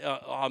too many.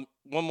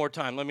 One more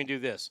time. Let me do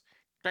this.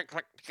 Clack,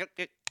 clack, clack,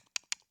 clack.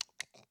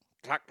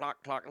 Clack,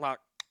 clack, clack, clack.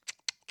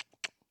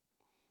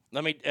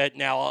 Let me...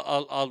 now,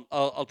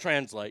 I'll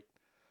translate.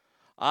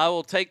 I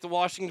will take the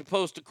Washington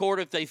Post to court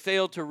if they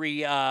fail to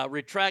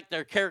retract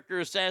their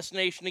character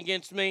assassination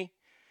against me.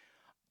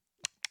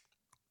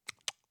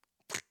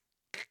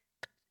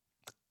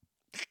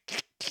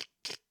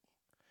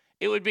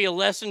 it would be a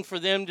lesson for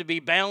them to be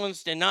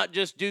balanced and not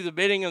just do the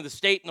bidding of the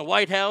state and the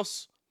White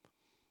House.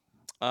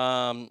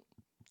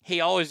 He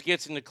always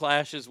gets into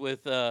clashes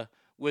with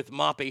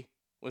Moppy,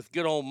 with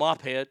good old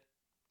Mophead.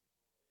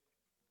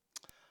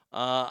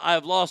 I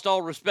have lost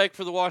all respect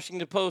for the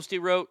Washington Post, he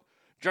wrote.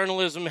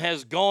 Journalism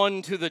has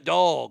gone to the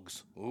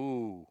dogs.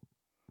 Ooh.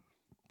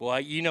 Boy,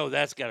 you know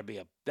that's got to be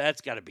a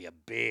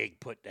big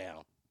put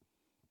down.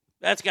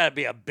 That's got to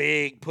be a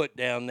big put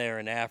down there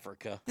in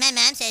Africa. My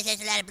mom says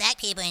there's a lot of black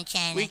people in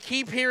China. We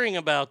keep hearing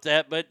about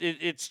that, but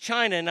it's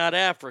China, not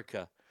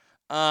Africa.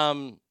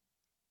 In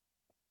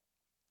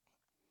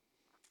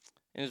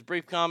his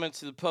brief comments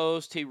to the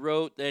Post, he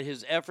wrote that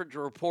his effort to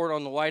report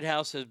on the White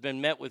House has been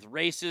met with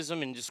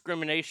racism and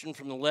discrimination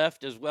from the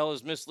left, as well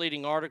as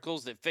misleading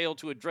articles that fail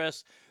to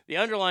address the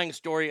underlying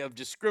story of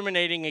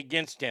discriminating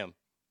against him.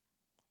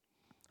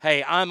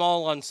 Hey, I'm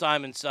all on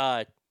Simon's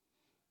side.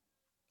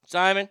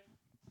 Simon,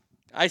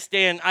 I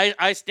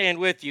stand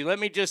with you. Let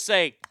me just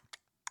say,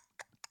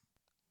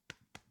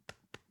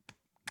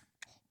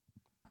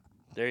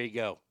 there you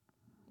go.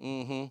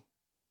 Mm-hmm.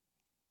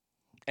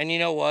 And you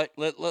know what?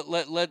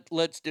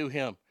 Let's do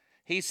him.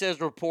 He says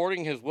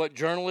reporting is what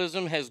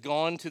journalism has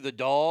gone to the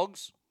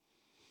dogs.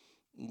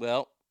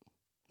 Well,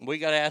 we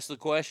got to ask the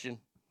question.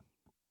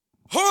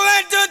 Who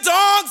let the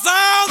dogs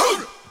out?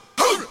 Who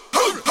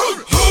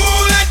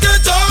let the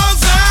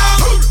dogs out?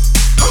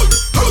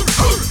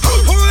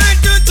 Who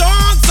let the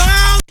dogs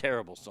out?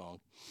 Terrible song.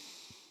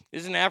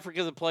 Isn't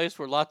Africa the place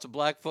where lots of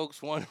black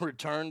folks want to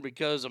return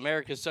because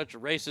America is such a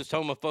racist,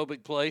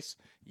 homophobic place?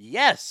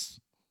 Yes.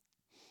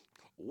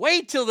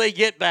 Wait till they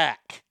get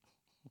back.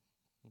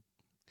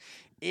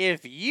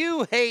 If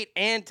you hate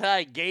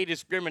anti-gay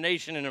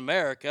discrimination in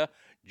America,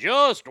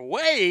 just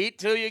wait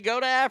till you go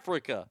to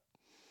Africa.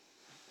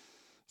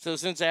 So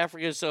since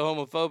Africa is so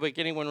homophobic,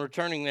 anyone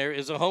returning there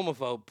is a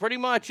homophobe. Pretty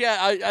much,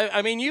 yeah.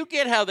 I mean, you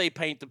get how they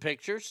paint the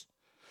pictures.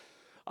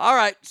 All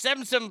right,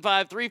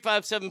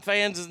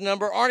 775-357-FANS is the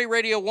number.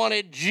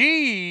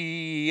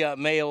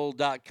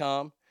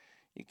 ArnieRadio1@gmail.com.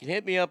 You can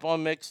hit me up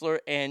on Mixlr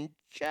and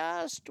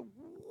just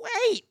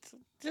wait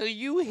till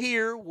you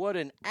hear what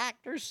an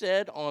actor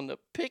said on the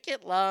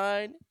picket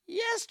line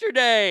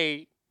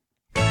yesterday.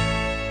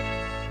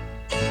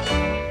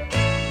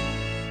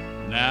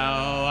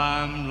 Now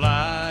I'm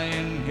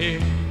lying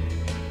here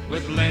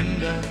with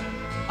Linda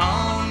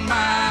on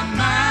my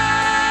mind,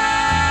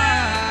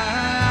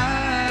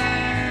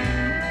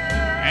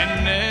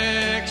 and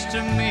next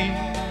to me,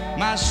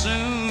 my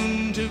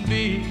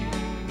soon-to-be,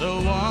 the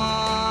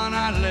one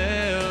I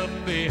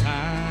left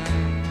behind.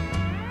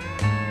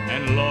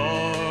 And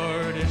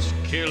Lord, it's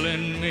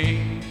killing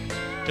me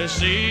to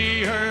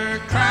see her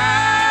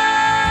crying.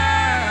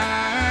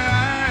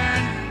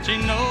 She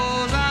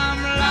knows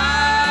I'm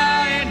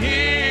lying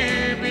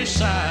here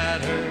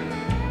beside her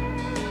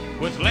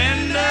with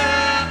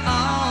Linda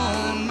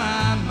on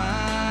my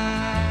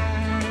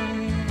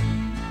mind.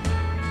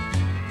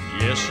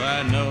 Yes,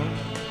 I know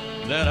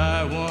that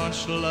I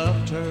once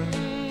loved her,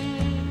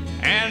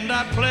 and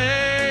I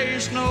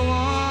placed no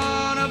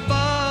one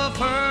above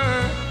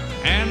her,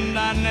 and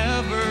I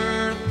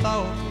never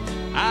thought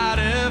I'd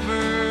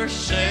ever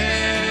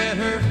set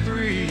her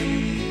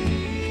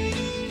free.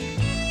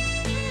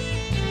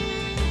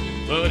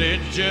 But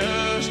it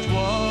just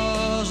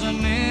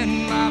wasn't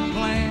in my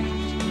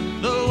plans,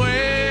 the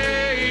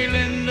way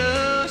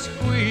Linda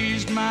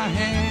squeezed my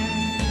hand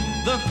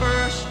the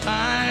first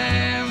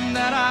time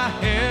that I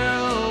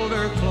held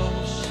her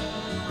close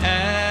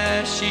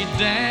as she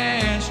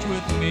danced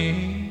with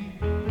me.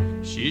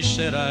 She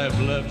said, I've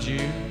loved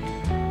you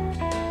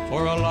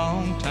for a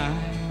long time,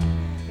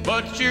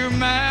 but you're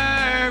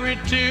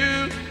married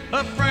to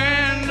a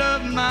friend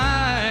of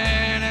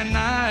mine, and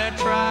I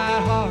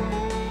tried hard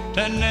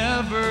to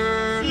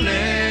never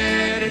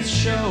let it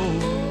show.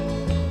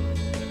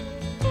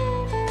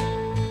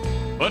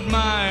 But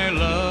my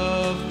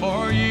love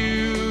for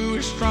you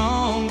is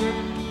stronger,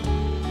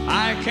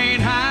 I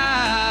can't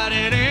hide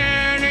it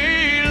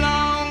any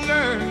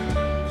longer,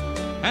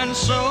 and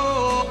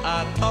so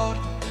I thought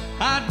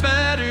I'd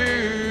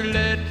better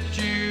let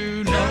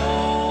you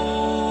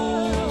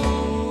know.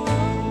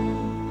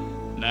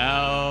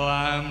 Now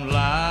I'm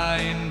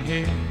lying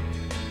here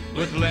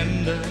with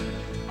Linda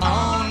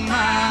on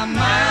my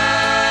mind,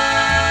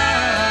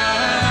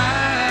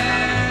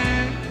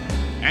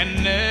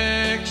 and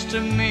next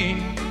to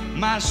me,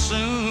 my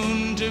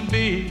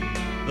soon-to-be,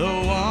 the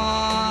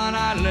one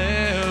I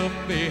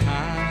left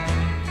behind.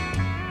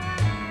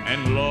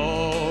 And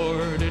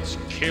Lord, it's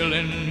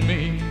killing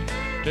me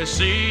to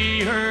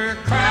see her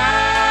crying.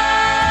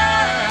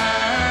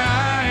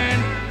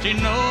 She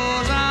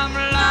knows I'm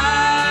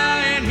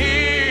lying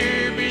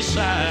here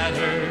beside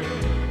her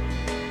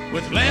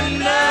with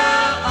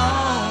Linda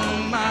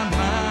on my mind.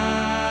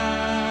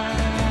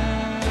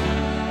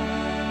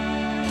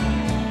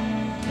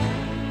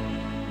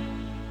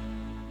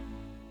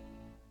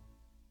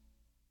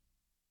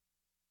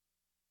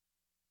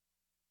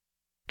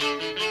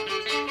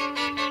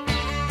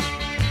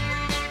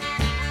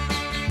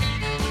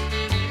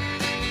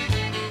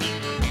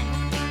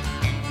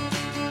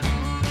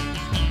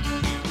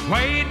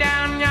 way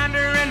down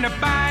yonder in the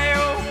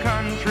bayou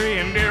country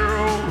in dear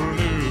old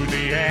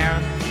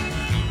Louisiana.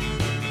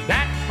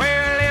 That's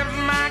where lives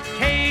my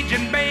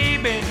Cajun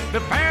baby, the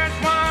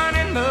fairest one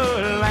in the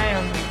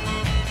land.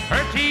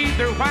 Her teeth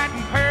are white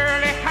and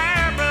pearly,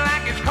 hair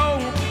black as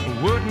coal.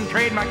 Wouldn't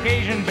trade my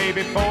Cajun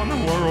baby for the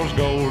world's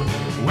gold.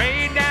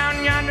 Way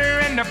down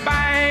yonder in the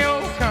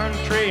bayou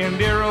country in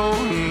dear old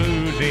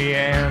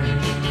Louisiana.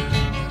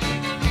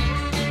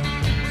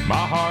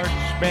 My heart's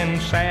been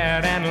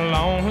sad and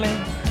lonely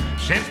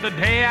since the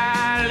day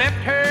I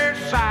left her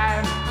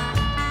side.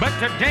 But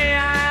today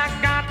I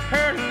got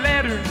her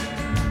letter,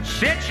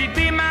 said she'd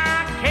be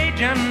my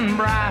Cajun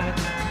bride.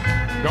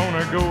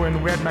 Gonna go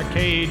and wed my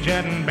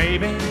Cajun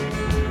baby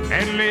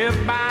and live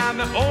by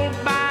the old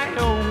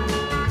bayou.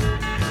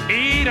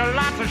 Eat a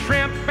lots of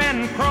shrimp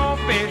and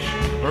crawfish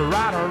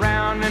right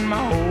around in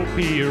my old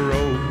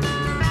pirogue.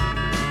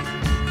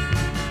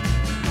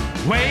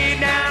 Way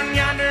down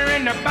yonder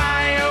in the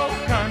bayou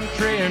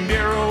country in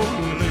dear old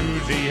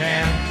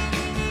Louisiana.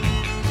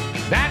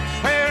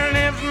 That's where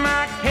lives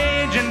my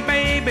Cajun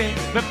baby,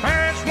 the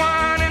fairest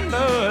one in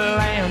the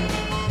land.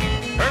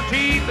 Her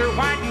teeth are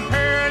white and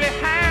pearly,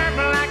 hair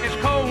black as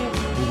coal.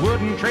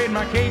 Wouldn't trade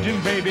my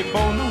Cajun baby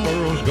for the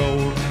world's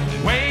gold.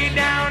 Way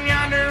down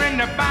yonder in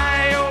the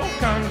bayou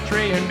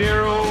country in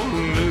dear old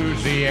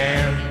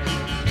Louisiana.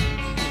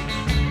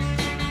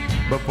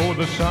 Before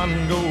the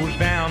sun goes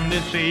down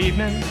this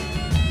evening,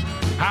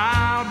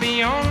 I'll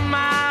be on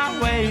my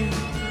way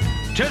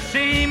to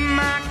see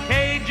my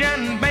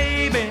Cajun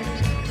baby,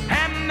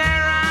 and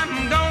there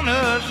I'm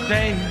gonna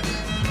stay.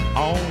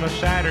 On a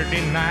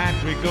Saturday night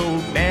we go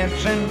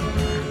dancing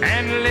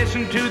and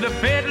listen to the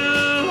fiddle.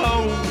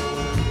 Oh,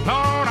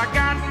 Lord, I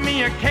got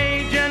me a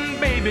Cajun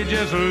baby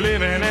just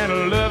living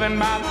and loving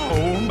by the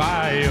old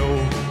bayou.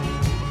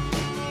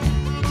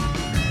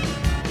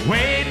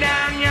 Way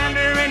down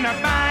yonder in the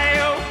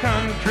bayou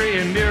country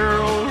in dear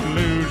old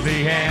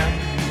Louisiana.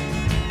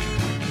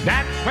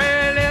 That's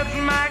where lives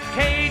my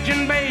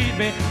Cajun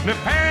baby, the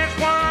fairest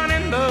one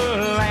in the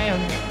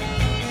land.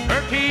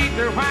 Her teeth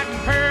are white and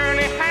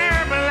pearly,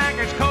 hair black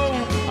as coal.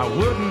 I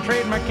wouldn't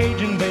trade my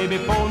Cajun baby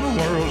for the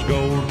world's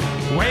gold.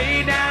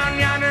 Way down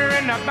yonder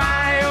in the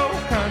bayou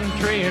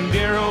country in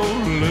dear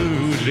old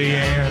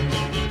Louisiana.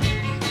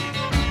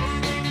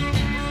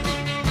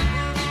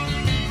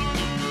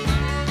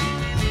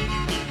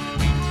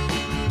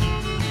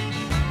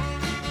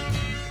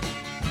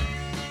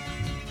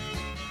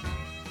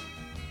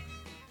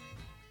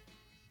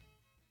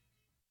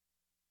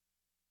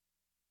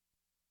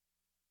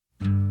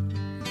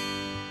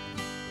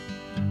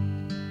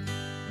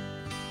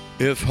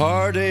 If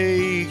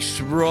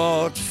heartaches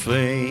brought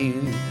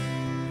fame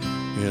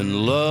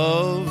in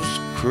love's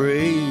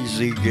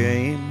crazy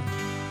game,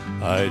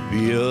 I'd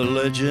be a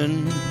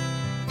legend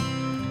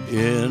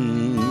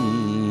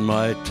in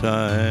my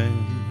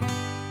time.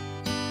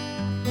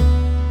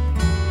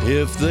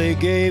 If they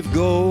gave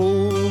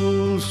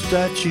gold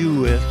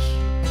statuettes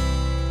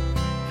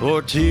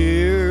for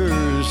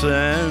tears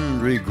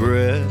and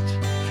regret,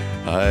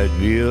 I'd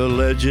be a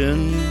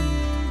legend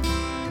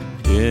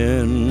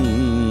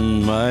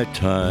in my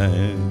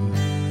time.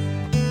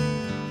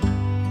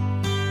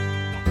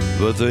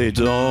 But they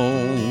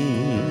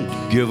don't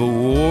give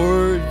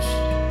awards,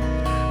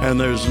 and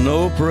there's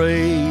no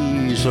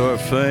praise or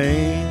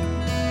fame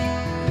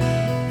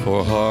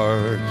for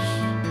hearts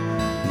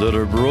that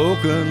are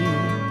broken,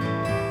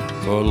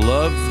 for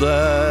love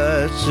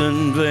that's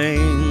in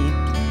vain.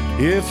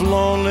 If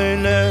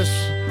loneliness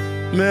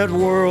meant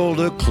world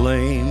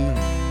acclaim,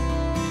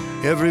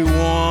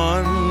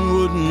 everyone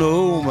would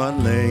know my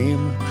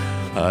name.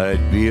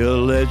 I'd be a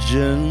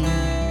legend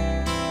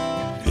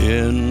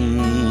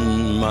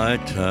in my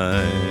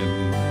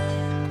time.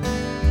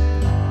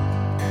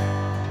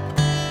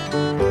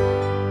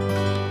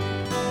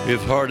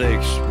 If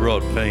heartaches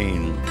brought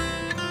pain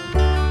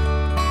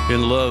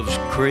in love's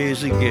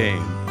crazy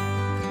game,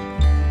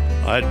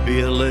 I'd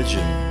be a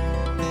legend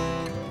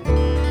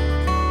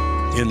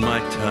in my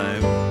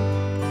time.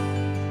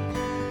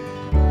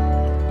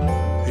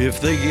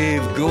 If they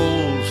gave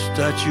gold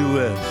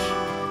statuettes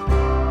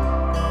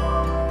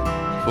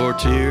for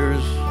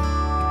tears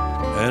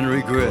and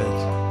regret,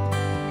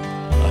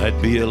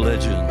 I'd be a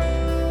legend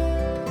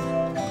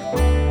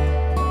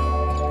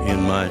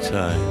in my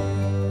time.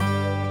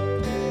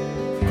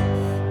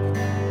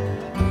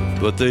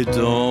 But they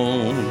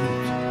don't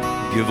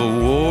give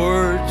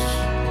awards,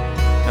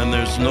 and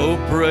there's no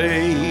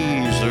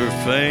praise or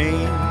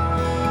fame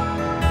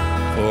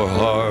for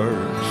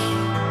hearts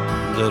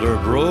that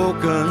are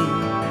broken,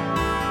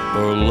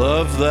 or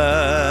love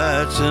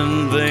that's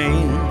in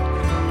vain.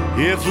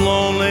 If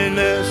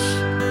loneliness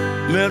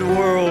meant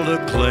world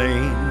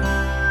acclaim,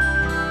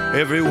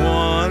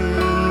 everyone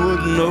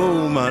would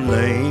know my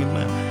name.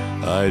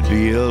 I'd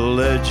be a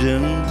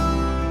legend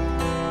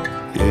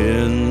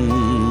in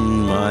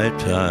my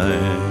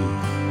time.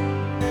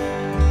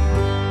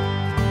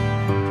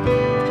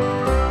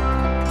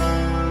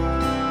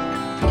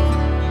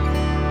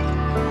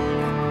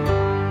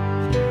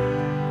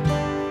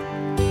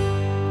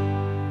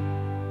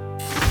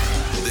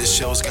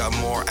 show's got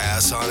more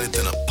ass on it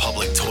than a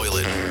public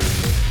toilet.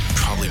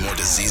 Probably more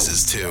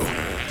diseases, too.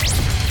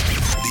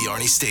 The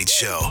Arnie State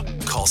Show.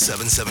 Call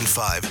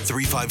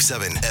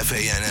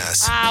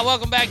 775-357-FANS.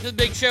 Welcome back to the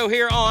big show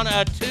here on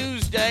a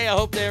Tuesday. I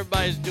hope that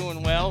everybody's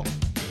doing well.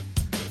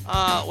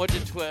 What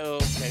did you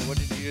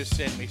just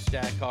send me,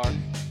 Stackar?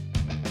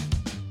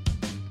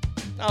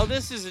 Oh,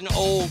 this is an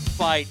old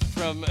fight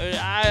from,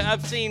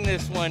 I've seen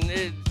this one.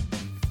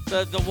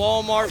 The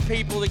Walmart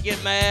people that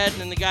get mad and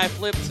then the guy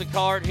flips the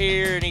cart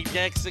here and he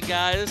decks the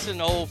guy. This is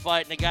an old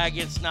fight and the guy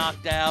gets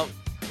knocked out.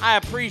 I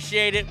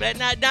appreciate it, but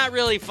not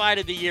really fight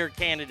of the year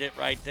candidate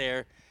right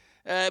there.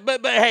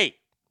 But hey,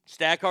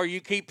 Stackar,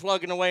 you keep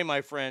plugging away,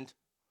 my friend.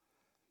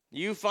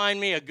 You find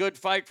me a good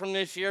fight from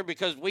this year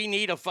because we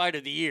need a fight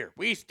of the year.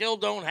 We still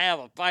don't have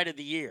a fight of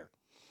the year.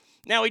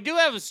 Now, we do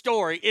have a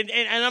story, and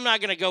I'm not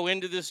going to go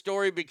into this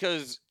story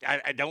because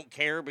I don't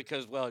care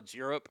because, well, it's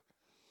Europe,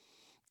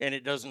 and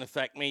it doesn't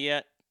affect me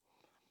yet.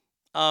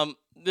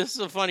 This is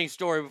a funny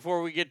story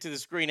before we get to the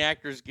Screen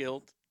Actors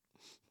Guild.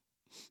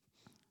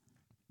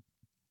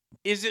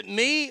 Is it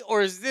me,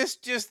 or is this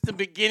just the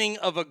beginning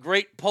of a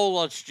great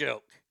Polish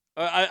joke?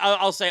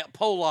 I'll say a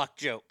Polak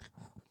joke.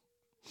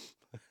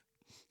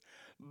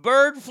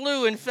 Bird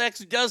flu infects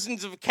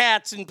dozens of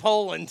cats in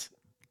Poland.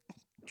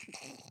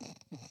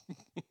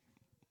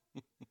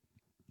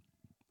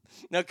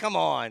 Now, come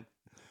on.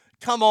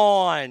 Come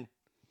on.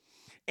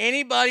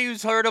 Anybody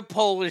who's heard a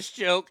Polish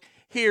joke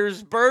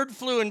hears bird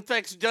flu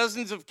infects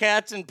dozens of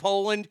cats in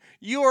Poland,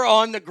 you are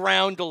on the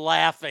ground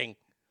laughing.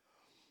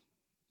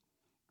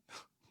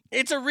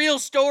 It's a real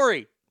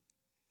story.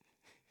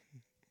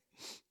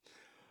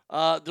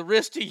 The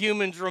risk to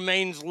humans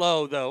remains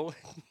low, though.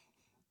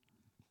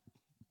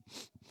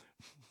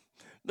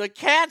 The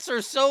cats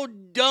are so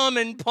dumb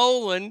in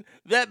Poland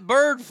that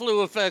bird flu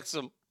affects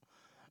them.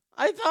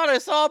 I thought I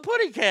saw a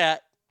putty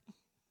cat.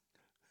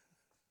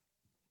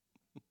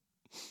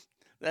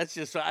 That's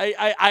just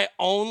I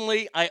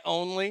only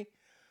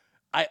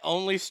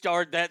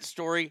starred that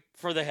story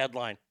for the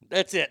headline.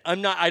 That's it.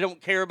 I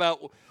don't care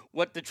about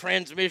what the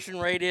transmission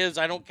rate is.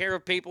 I don't care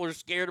if people are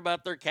scared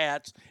about their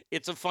cats.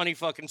 It's a funny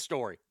fucking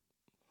story.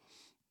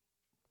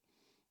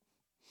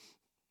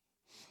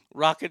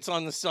 Rockets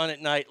on the sun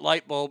at night,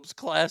 light bulbs,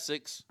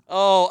 classics.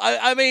 Oh,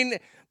 I mean,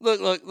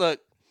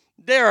 look.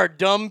 There are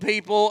dumb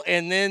people,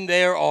 and then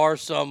there are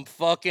some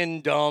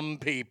fucking dumb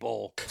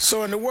people.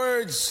 So in the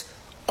words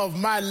of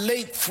my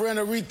late friend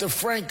Aretha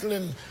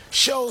Franklin,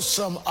 show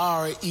some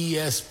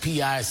RESPICT.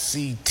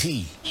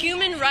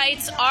 Human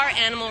rights are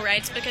animal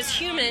rights because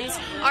humans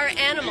are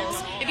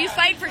animals. If you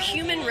fight for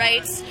human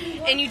rights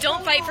and you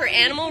don't fight for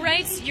animal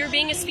rights, you're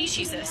being a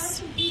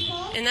speciesist.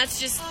 And that's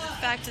just the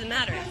fact of the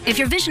matter. If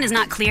your vision is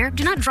not clear,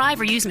 do not drive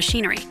or use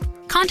machinery.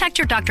 Contact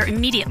your doctor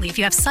immediately if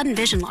you have sudden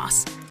vision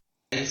loss.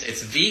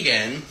 It's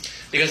vegan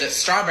because it's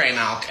strawberry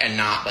milk and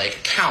not like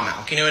cow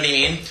milk. You know what I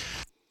mean?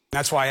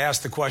 That's why I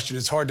asked the question.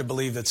 It's hard to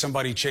believe that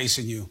somebody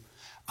chasing you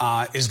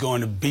is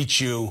going to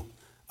beat you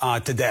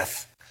to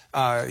death.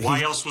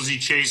 Why else was he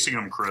chasing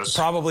him, Chris?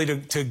 Probably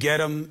to get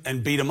him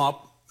and beat him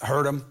up,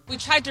 hurt him. We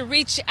tried to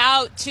reach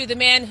out to the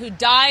man who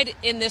died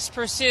in this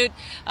pursuit.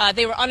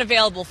 They were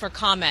unavailable for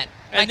comment.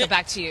 Michael,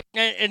 back to you.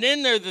 And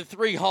then there are the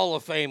three Hall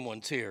of Fame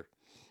ones here.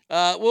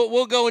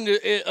 We'll go into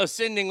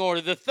ascending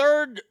order. The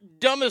third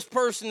dumbest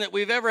person that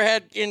we've ever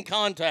had in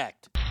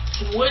contact.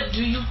 What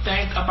do you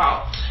think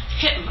about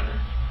Hitler?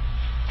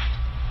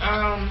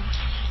 I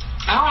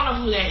don't know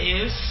who that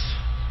is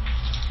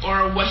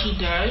or what he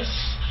does.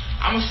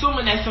 I'm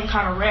assuming that's some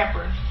kind of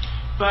rapper,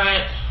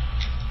 but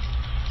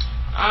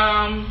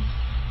I'm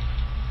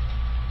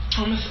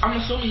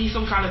assuming he's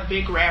some kind of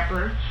big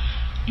rapper.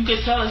 You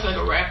could tell it's like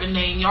a rapper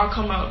name. Y'all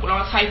come up with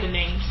all type of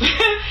names,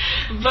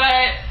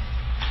 but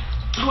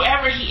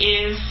whoever he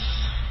is,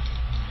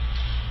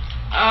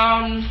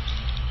 I'm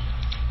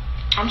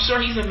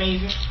sure he's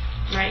amazing,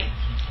 right?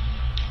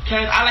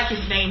 Because I like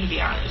his name, to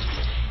be honest.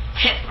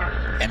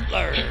 Hitler.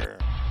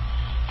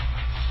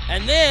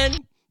 And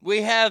then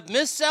we have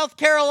Miss South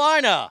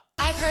Carolina.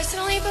 I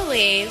personally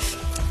believe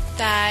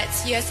that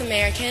U.S.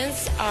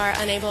 Americans are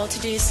unable to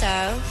do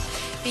so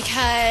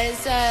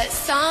because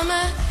some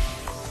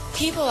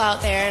people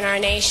out there in our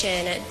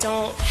nation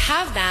don't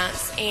have that,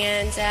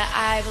 and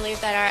I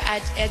believe that our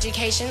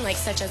education, like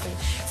such as in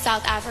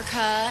South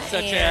Africa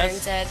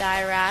the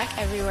Iraq,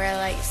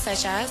 everywhere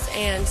such as,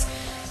 and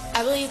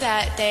I believe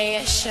that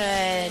they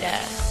should,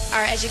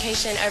 our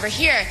education over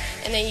here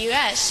in the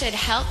U.S. should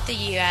help the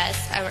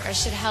U.S. or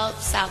should help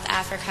South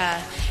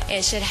Africa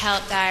and should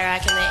help the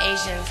Iraq and the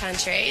Asian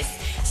countries,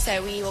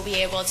 so we will be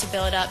able to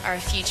build up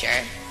our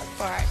future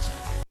for our children.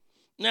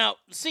 Now,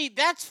 see,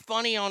 that's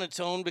funny on its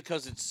own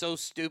because it's so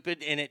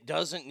stupid and it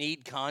doesn't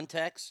need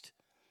context.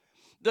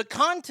 The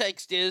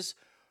context is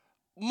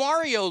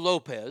Mario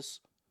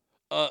Lopez,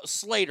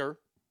 Slater,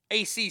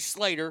 AC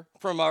Slater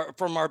from our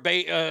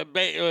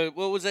what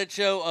was that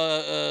show?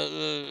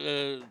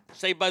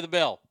 Saved by the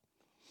Bell.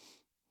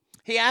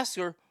 He asked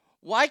her,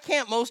 why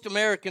can't most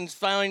Americans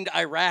find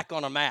Iraq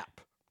on a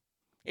map?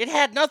 It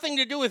had nothing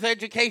to do with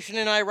education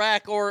in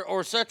Iraq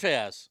or such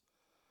as.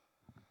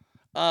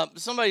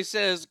 Somebody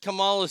says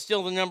Kamala is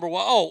still the number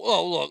one.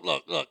 Oh,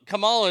 look.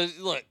 Kamala is,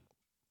 look,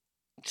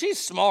 she's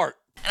smart.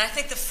 And I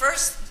think the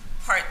first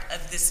part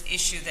of this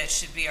issue that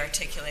should be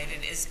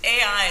articulated is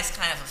AI is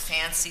kind of a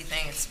fancy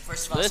thing. It's,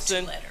 first of all, it's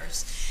 2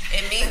 letters.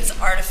 It means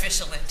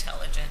artificial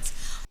intelligence.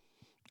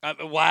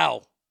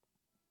 Wow.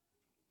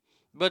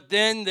 But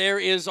then there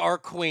is our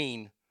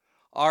queen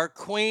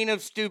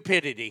of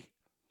stupidity.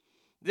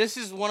 This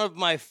is one of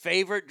my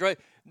favorite.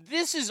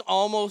 This is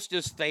almost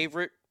as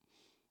favorite.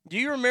 Do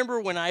you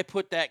remember when I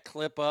put that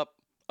clip up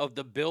of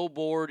the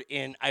billboard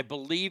in, I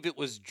believe it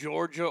was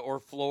Georgia or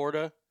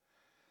Florida,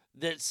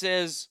 that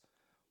says,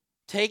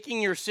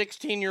 taking your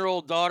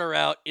 16-year-old daughter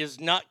out is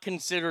not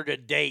considered a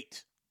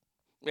date?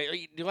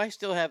 Do I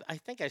still have, I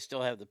think I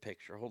still have the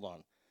picture. Hold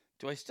on.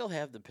 Do I still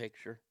have the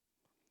picture?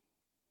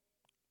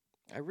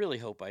 I really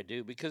hope I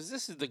do, because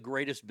this is the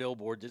greatest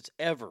billboard that's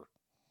ever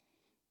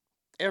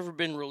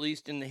been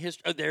released in the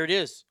history. Oh, there it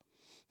is.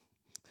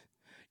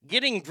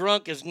 Getting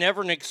drunk is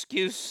never an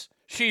excuse.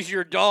 She's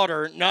your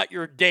daughter, not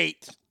your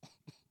date.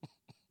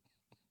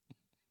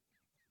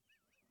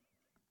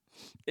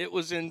 It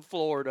was in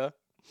Florida.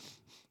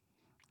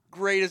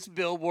 Greatest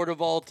billboard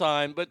of all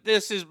time. But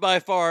this is by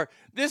far,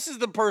 this is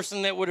the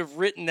person that would have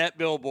written that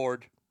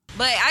billboard.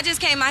 But I just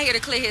came out here to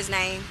clear his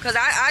name, because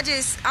I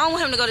don't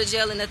want him to go to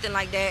jail or nothing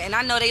like that. And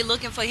I know they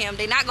looking for him.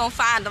 They not going to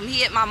find him.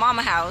 He at my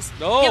mama house.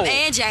 No. Him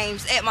and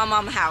James at my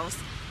mama house.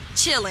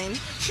 Chilling.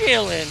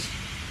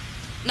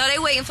 No, they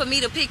waiting for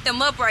me to pick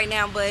them up right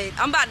now, but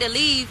I'm about to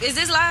leave. Is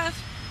this live?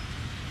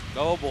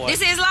 Oh, boy.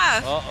 This is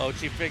live. Uh-oh,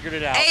 she figured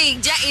it out. Hey,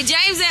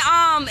 James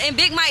and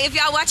Big Mike, if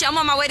y'all watch it, I'm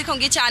on my way to come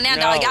get y'all now,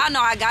 dog. Y'all know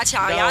I got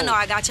y'all. Y'all know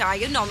I got y'all.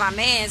 You know my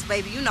mans,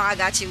 baby. You know I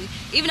got you.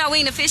 Even though we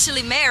ain't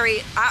officially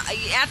married,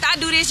 after I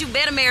do this, you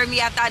better marry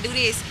me after I do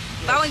this.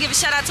 But I want to give a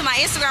shout out to my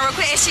Instagram real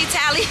quick,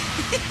 ShTally.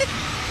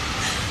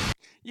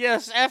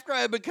 Yes, after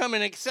I become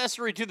an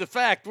accessory to the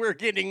fact we're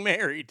getting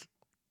married.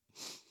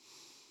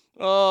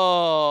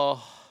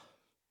 Oh,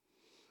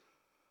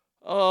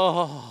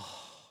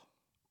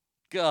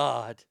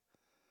 God.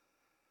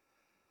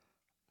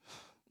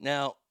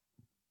 Now,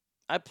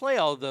 I play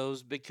all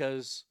those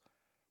because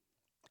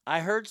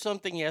I heard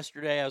something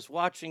yesterday. I was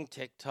watching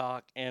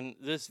TikTok, and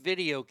this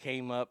video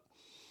came up,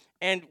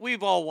 and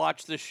we've all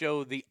watched the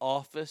show The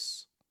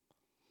Office.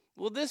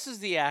 Well, this is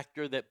the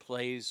actor that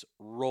plays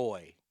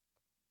Roy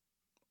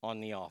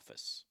on The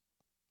Office.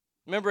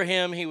 Remember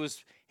him? He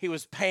was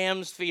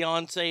Pam's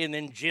fiance, and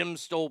then Jim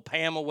stole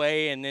Pam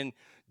away, and then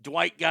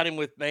Dwight got him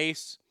with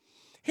Mace.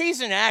 He's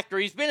an actor.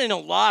 He's been in a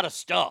lot of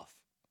stuff.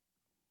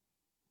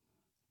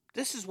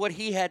 This is what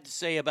he had to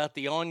say about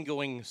the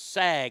ongoing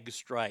SAG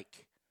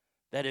strike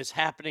that is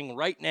happening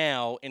right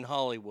now in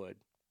Hollywood.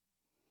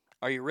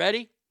 Are you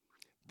ready?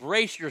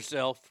 Brace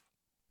yourself.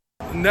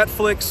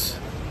 Netflix,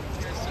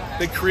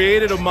 they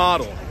created a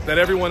model that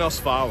everyone else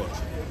followed,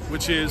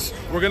 which is,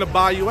 we're going to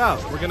buy you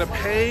out. We're going to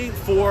pay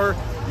for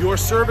your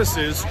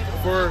services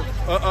for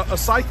a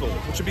cycle,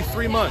 which would be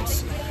 3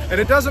 months. And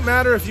it doesn't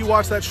matter if you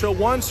watch that show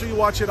once or you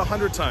watch it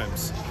 100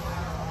 times.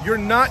 You're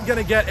not going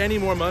to get any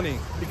more money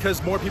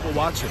because more people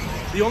watch it.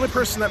 The only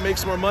person that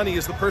makes more money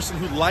is the person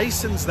who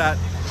licensed that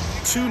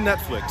to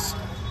Netflix.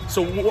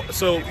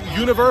 So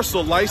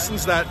Universal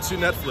licensed that to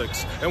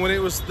Netflix. And when it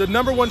was the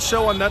 #1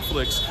 show on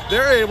Netflix,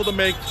 they're able to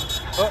make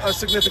a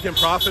significant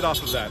profit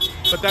off of that.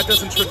 But that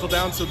doesn't trickle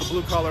down to the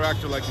blue-collar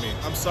actor like me.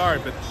 I'm sorry,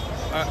 but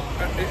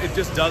it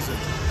just doesn't.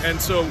 And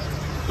so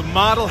the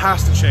model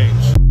has to change.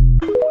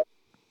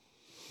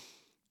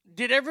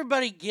 Did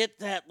everybody get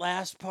that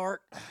last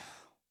part?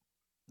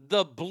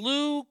 The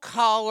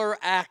blue-collar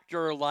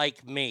actor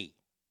like me.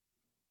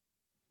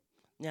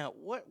 Now,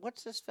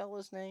 what's this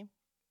fella's name?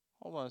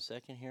 Hold on a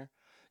second here.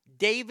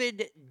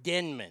 David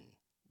Denman.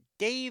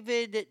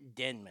 David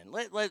Denman.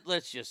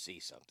 Let's just see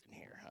something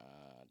here.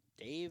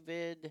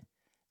 David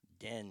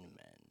Denman.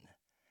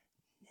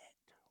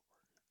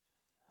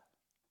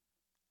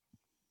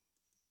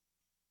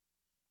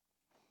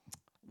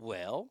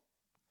 Well,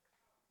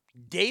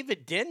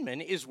 David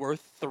Denman is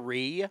worth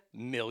 $3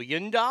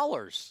 million.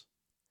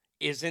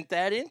 Isn't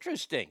that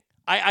interesting?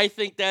 I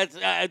think that's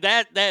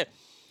that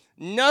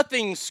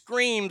nothing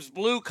screams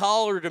blue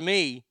collar to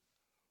me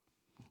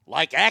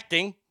like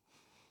acting.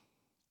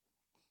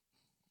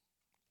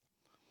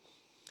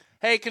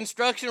 Hey,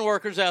 construction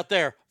workers out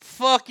there,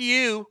 fuck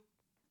you.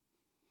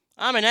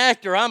 I'm an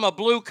actor. I'm a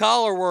blue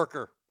collar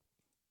worker.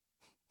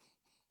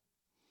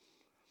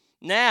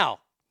 Now,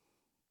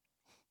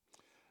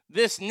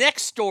 this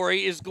next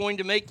story is going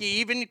to make you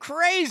even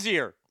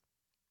crazier.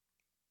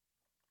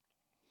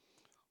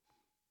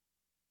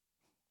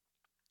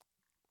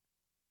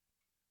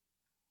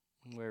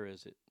 Where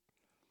is it?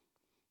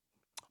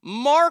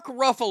 Mark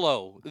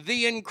Ruffalo,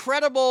 the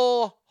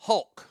Incredible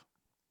Hulk.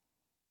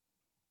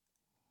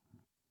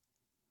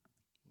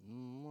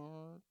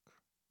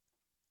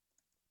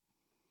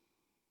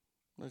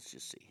 Let's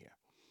just see here.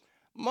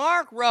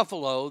 Mark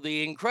Ruffalo,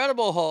 the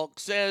Incredible Hulk,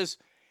 says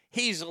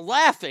he's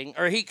laughing,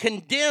 or he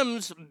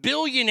condemns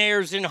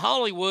billionaires in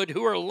Hollywood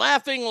who are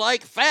laughing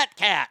like fat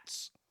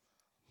cats.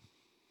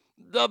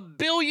 The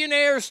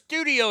billionaire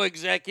studio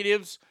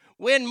executives,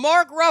 when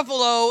Mark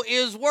Ruffalo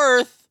is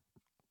worth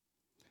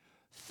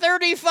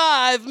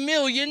 $35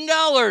 million.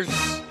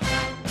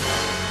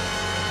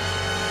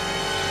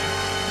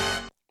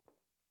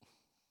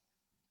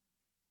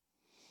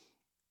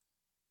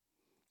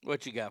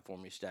 What you got for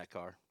me,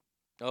 Stackar?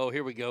 Oh,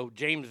 here we go.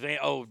 James Van.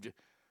 Oh,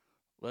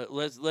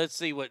 let's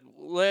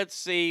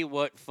see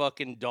what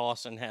fucking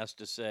Dawson has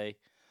to say.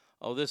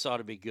 Oh, this ought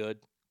to be good.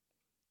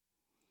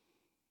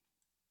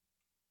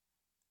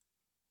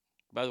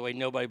 By the way,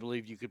 nobody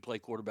believed you could play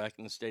quarterback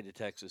in the state of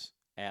Texas,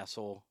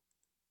 asshole.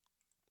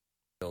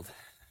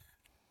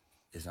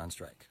 Is on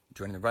strike.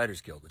 Joining the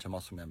Writers Guild, which I'm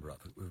also a member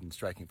of, who've been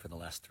striking for the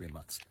last 3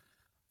 months.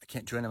 I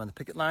can't join them on the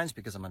picket lines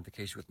because I'm on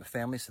vacation with my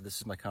family, so this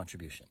is my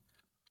contribution.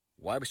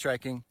 Why we're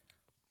striking?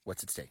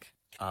 What's at stake?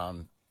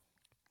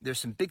 There's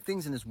some big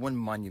things and there's one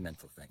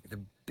monumental thing.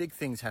 The big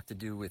things have to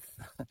do with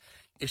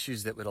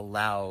issues that would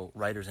allow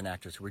writers and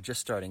actors who are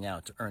just starting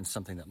out to earn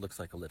something that looks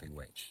like a living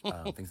wage.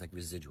 Things like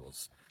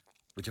residuals,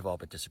 which have all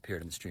but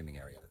disappeared in the streaming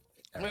area.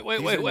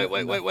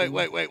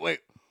 Wait.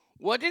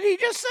 What did he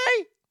just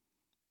say?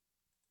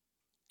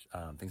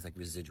 Things like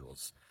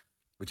residuals,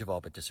 which have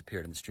all but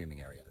disappeared in the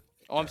streaming area.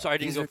 Oh, I'm sorry, I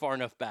didn't go far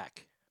enough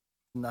back.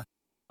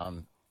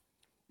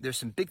 There's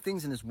some big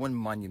things and there's one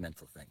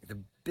monumental thing. The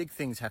big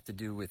things have to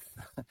do with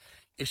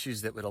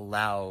issues that would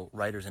allow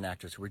writers and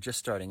actors who are just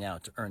starting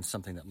out to earn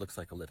something that looks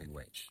like a living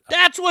wage.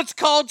 That's what's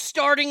called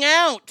starting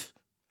out,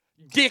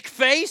 dick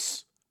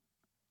face.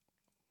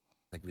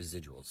 Like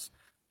residuals,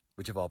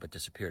 which have all but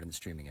disappeared in the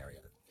streaming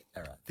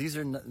era. These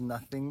are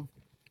nothing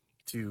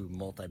to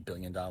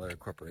multi-billion-dollar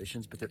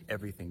corporations, but they're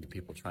everything to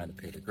people trying to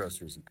pay their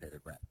groceries and pay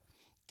their rent.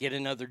 Get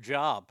another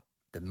job.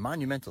 The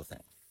monumental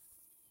thing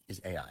is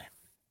AI.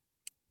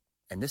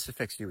 And this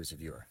affects you as a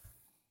viewer.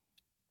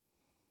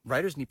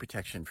 Writers need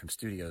protection from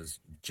studios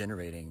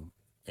generating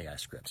AI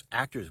scripts.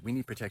 Actors, we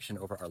need protection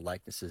over our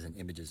likenesses and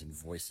images and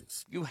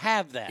voices. You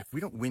have that. If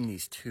we don't win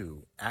these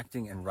two,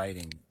 acting and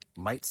writing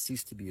might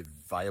cease to be a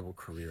viable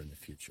career in the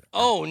future.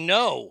 Oh,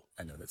 no.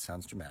 I know that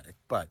sounds dramatic,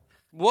 but...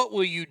 What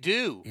will you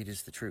do? It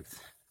is the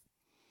truth.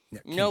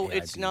 No,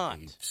 it's not.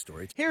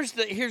 Here's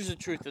the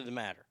truth of the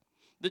matter.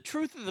 The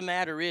truth of the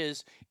matter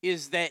is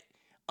that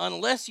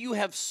unless you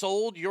have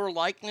sold your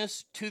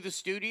likeness to the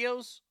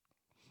studios,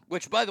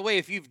 which, by the way,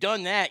 if you've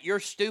done that, you're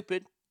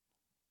stupid,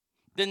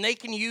 then they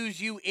can use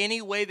you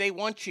any way they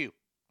want you.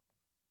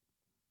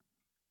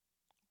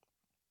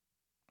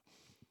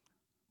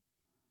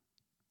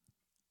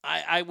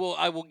 I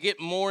will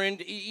get more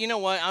into... You know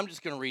what? I'm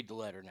just going to read the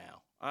letter now.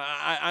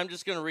 I'm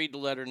just going to read the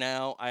letter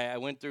now. I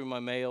went through my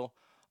mail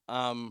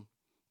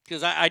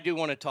because I do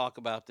want to talk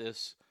about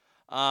this.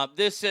 By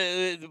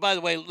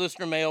the way,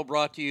 listener mail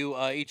brought to you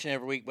each and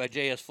every week by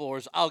JS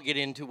Floors. I'll get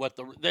into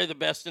they're the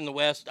best in the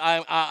West.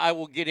 I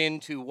will get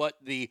into what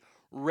the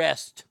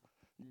rest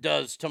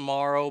does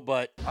tomorrow,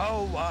 but...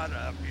 Oh, what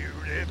a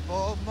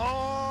beautiful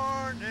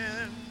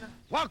morning.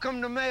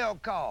 Welcome to Mail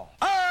Call.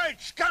 All right,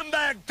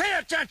 scumbag, pay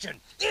attention.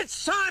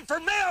 It's time for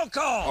Mail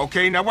Call.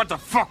 Okay, now what the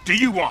fuck do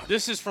you want?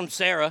 This is from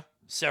Sarah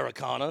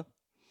Kana.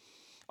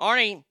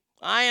 Arnie,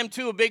 I am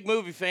too a big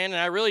movie fan,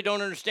 and I really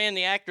don't understand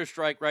the actor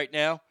strike right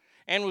now,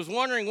 and was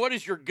wondering, what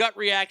is your gut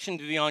reaction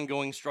to the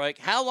ongoing strike?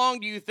 How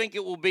long do you think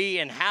it will be,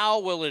 and how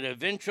will it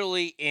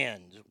eventually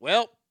end?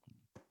 Well,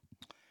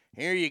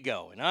 here you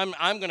go. And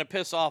I'm going to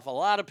piss off a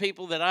lot of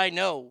people that I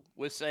know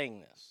with saying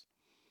this.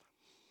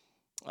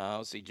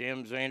 Let's see,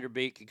 James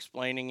Vanderbeek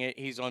explaining it.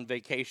 He's on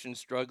vacation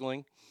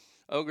struggling.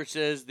 Ogre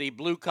says the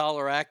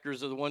blue-collar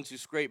actors are the ones who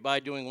scrape by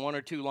doing 1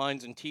 or 2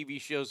 lines in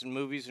TV shows and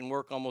movies and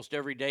work almost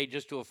every day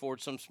just to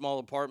afford some small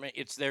apartment.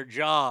 It's their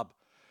job.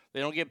 They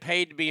don't get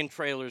paid to be in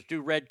trailers, do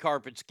red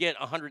carpets, get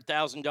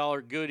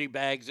 $100,000 goodie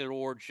bags at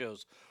award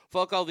shows.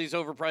 Fuck all these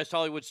overpriced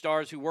Hollywood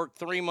stars who work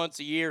 3 months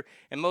a year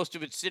and most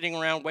of it's sitting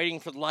around waiting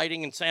for the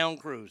lighting and sound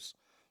crews.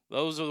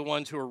 Those are the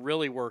ones who are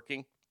really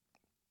working.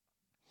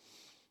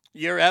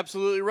 You're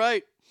absolutely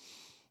right.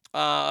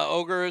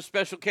 Ogre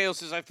Special Chaos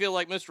says, I feel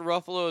like Mr.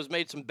 Ruffalo has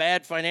made some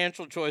bad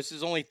financial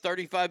choices. Only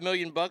 $35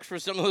 million for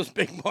some of those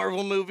big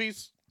Marvel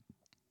movies.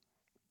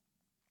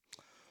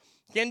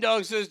 Ken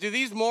Dog says, do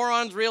these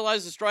morons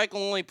realize the strike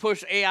will only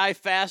push AI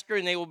faster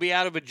and they will be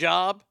out of a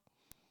job?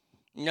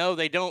 No,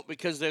 they don't,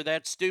 because they're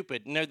that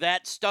stupid and they're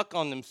that stuck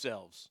on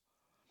themselves.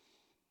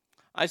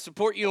 I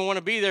support you and want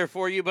to be there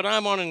for you, but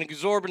I'm on an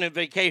exorbitant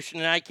vacation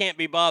and I can't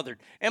be bothered.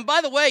 And by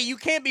the way, you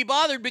can't be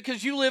bothered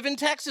because you live in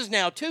Texas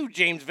now too,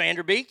 James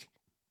Vanderbeek.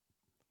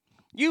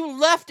 You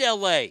left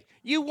L.A.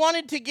 You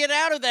wanted to get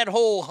out of that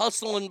whole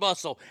hustle and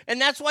bustle.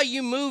 And that's why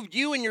you moved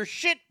you and your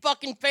shit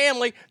fucking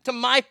family to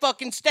my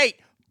fucking state.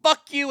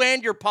 Fuck you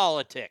and your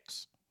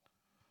politics.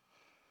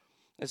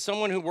 As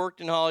someone who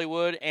worked in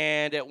Hollywood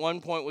and at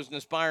one point was an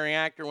aspiring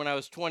actor when I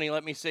was 20,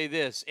 let me say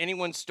this.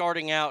 Anyone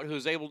starting out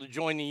who's able to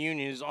join the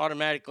union is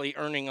automatically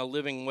earning a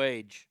living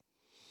wage.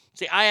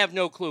 See, I have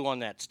no clue on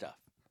that stuff.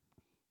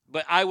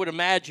 But I would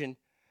imagine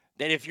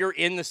that if you're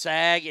in the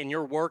SAG and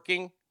you're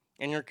working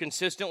and you're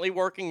consistently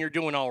working, you're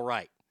doing all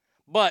right.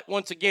 But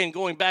once again,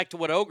 going back to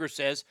what Ogre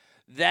says,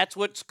 that's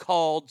what's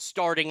called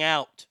starting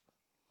out.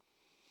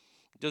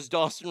 Does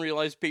Dawson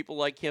realize people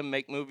like him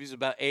make movies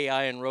about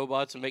AI and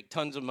robots and make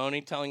tons of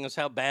money telling us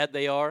how bad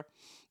they are,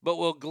 but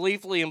will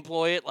gleefully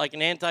employ it like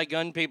an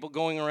anti-gun people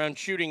going around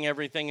shooting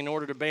everything in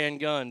order to ban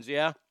guns,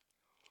 yeah?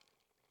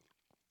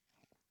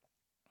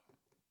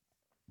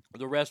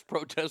 The rest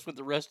protest with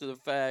the rest of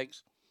the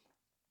fags.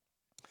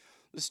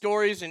 The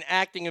stories and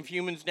acting of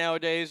humans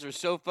nowadays are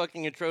so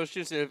fucking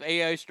atrocious that if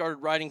AI started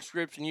writing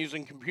scripts and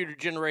using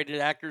computer-generated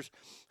actors,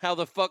 how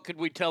the fuck could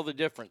we tell the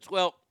difference?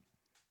 Well,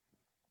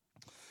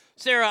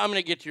 Sarah, I'm going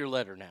to get to your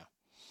letter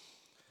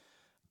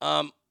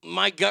now.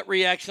 My gut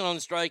reaction on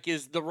the strike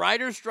is the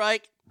writer's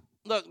strike.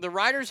 Look, the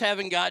writers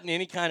haven't gotten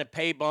any kind of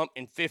pay bump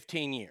in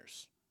 15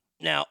 years.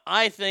 Now,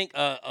 I think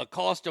a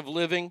cost of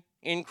living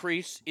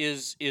increase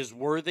is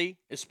worthy,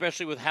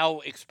 especially with how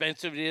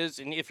expensive it is.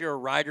 And if you're a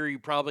writer, you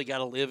probably got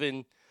to live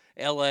in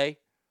L.A.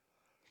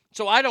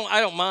 So I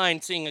don't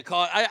mind seeing a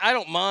cost. I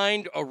don't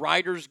mind a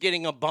writer's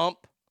getting a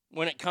bump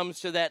when it comes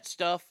to that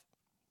stuff.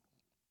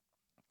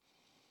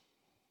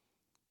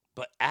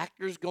 But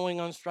actors going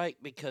on strike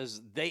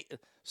because they...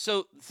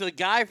 So the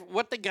guy,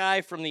 what the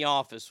guy from The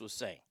Office was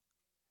saying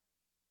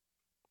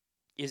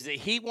is that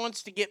he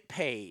wants to get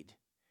paid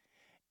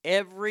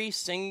every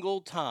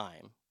single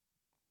time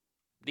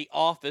The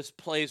Office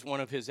plays one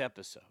of his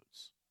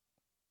episodes.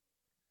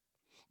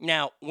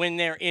 Now, when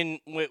they're in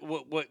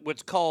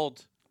what's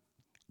called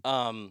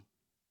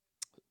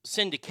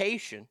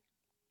syndication,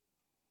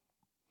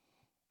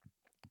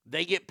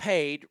 they get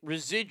paid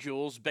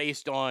residuals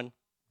based on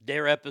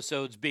their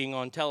episodes being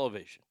on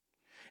television.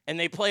 And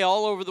they play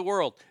all over the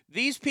world.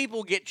 These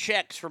people get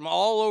checks from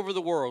all over the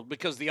world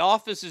because The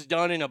Office is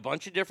done in a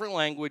bunch of different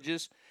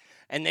languages,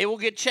 and they will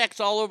get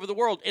checks all over the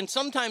world. And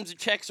sometimes the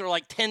checks are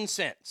like 10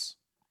 cents.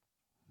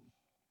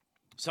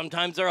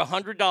 Sometimes they're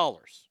 $100.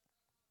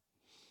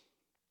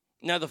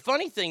 Now, the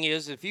funny thing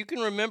is, if you can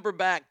remember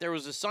back, there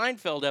was a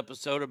Seinfeld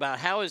episode about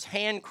how his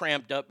hand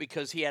cramped up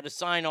because he had to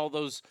sign all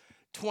those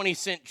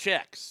 20-cent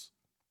checks.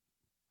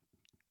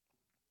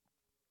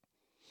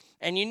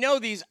 And you know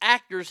these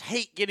actors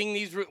hate getting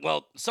these,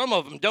 well, some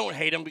of them don't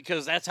hate them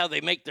because that's how they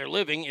make their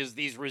living is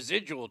these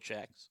residual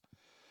checks.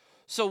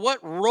 So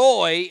what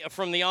Roy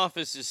from The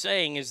Office is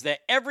saying is that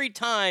every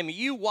time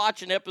you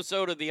watch an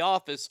episode of The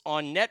Office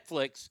on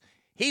Netflix,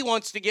 he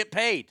wants to get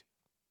paid.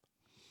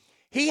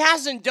 He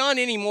hasn't done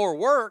any more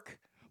work,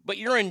 but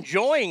you're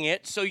enjoying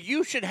it, so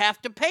you should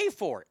have to pay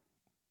for it.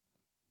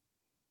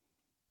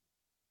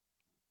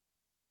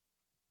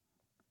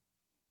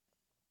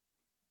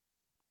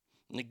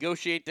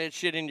 Negotiate that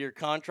shit into your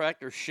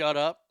contract or shut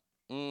up.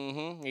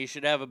 You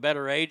should have a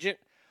better agent.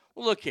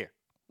 Well, look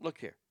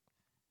here.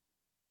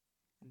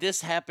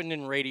 This happened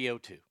in radio,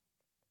 too.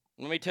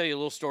 Let me tell you a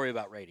little story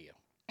about radio.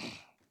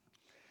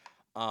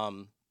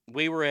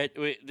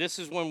 This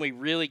is when we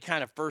really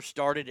kind of first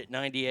started at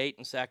 98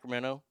 in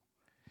Sacramento.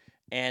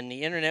 And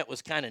the internet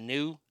was kind of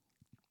new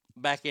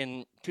back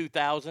in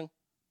 2000.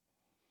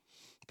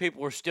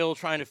 People were still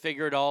trying to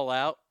figure it all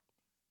out.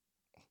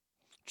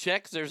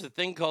 Checks, there's a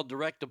thing called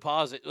direct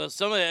deposit.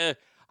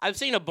 I've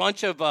seen a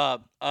bunch of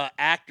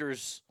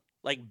actors,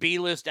 like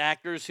B-list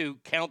actors, who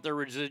count their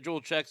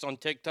residual checks on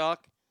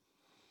TikTok,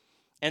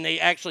 and they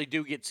actually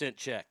do get sent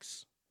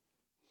checks.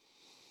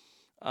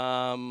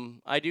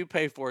 I do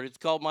pay for it. It's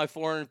called my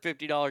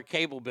 $450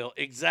 cable bill.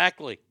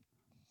 Exactly.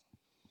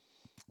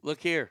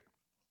 Look here.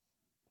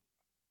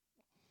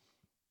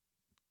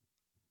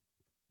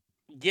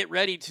 Get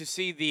ready to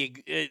see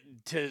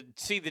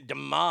the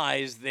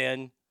demise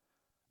then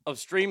of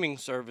streaming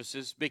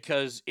services,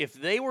 because if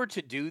they were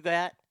to do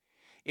that,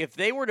 if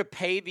they were to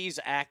pay these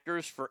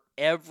actors for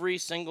every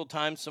single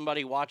time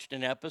somebody watched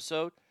an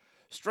episode,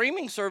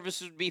 streaming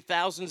services would be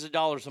thousands of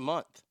dollars a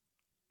month.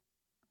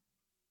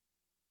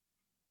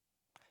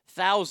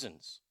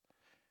 Thousands.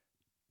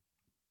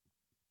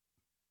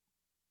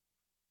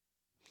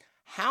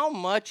 How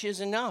much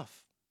is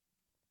enough?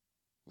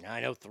 Now,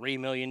 I know $3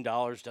 million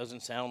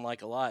doesn't sound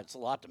like a lot. It's a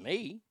lot to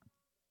me.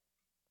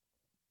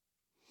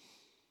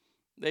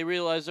 They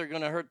realize they're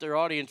going to hurt their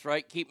audience,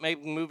 right? Keep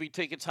making movie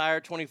tickets higher,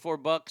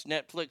 $24.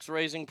 Netflix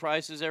raising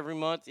prices every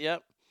month.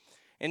 Yep.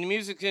 In the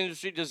music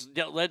industry, does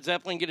Led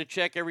Zeppelin get a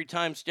check every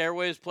time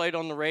Stairway is played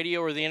on the radio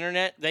or the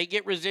internet? They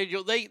get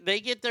residual. They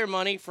get their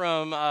money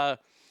from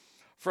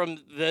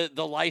the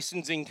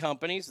licensing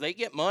companies. They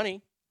get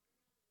money.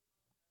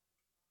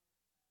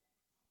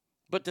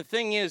 But the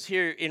thing is,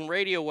 here in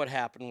radio, what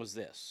happened was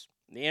this.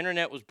 The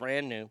internet was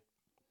brand new,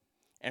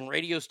 and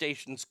radio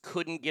stations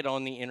couldn't get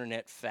on the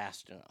internet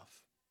fast enough.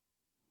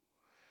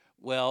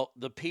 Well,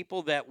 the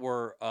people that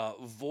were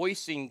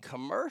voicing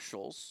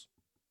commercials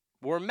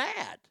were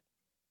mad.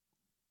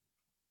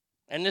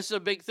 And this is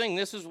a big thing.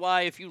 This is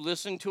why if you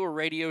listen to a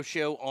radio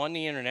show on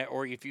the internet,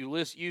 or if you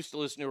used to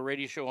listen to a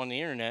radio show on the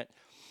internet,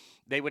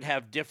 they would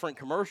have different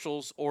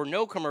commercials or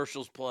no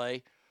commercials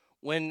play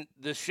when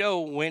the show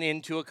went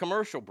into a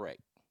commercial break.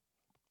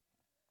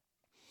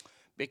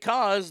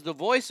 because the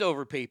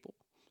voiceover people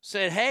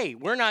said, hey,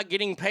 we're not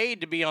getting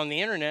paid to be on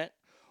the internet.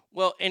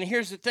 Well, and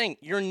here's the thing.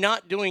 You're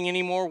not doing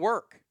any more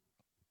work.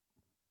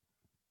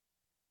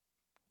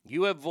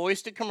 You have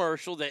voiced a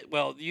commercial that,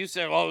 well, you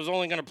said, well, I was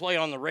only going to play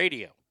on the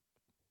radio.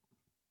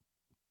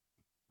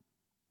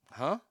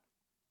 Huh?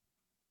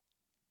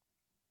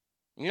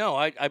 No,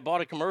 I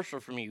bought a commercial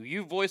from you.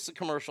 You voiced the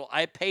commercial.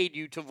 I paid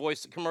you to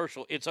voice the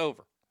commercial. It's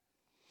over.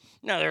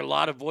 Now, there are a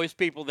lot of voice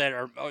people that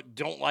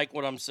don't like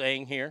what I'm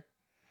saying here.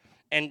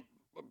 And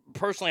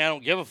personally, I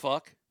don't give a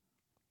fuck.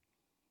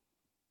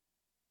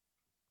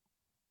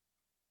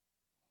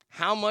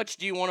 How much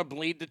do you want to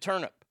bleed the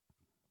turnip?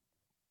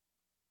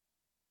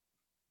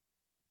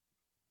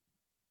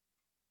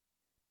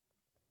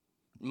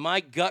 My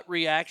gut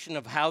reaction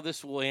of how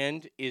this will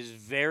end is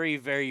very,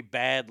 very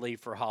badly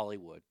for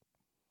Hollywood.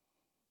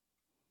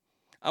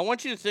 I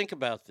want you to think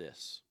about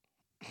this.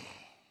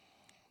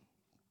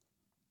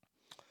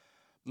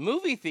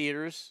 Movie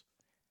theaters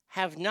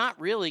have not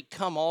really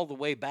come all the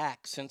way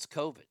back since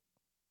COVID.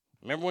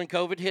 Remember when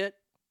COVID hit?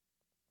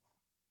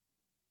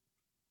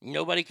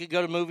 Nobody could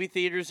go to movie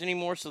theaters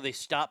anymore, so they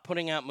stopped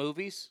putting out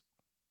movies.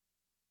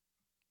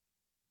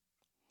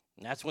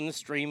 And that's when the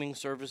streaming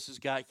services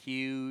got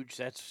huge.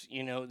 That's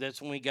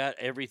when we got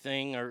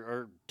everything,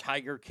 or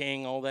Tiger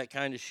King, all that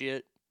kind of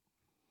shit.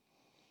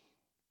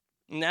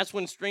 And that's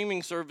when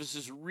streaming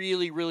services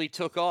really, really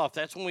took off.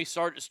 That's when we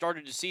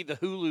started to see the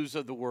Hulus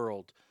of the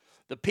world,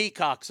 the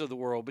Peacocks of the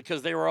world,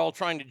 because they were all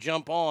trying to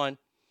jump on.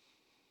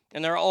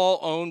 And they're all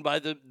owned by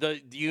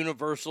the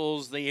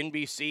Universals, the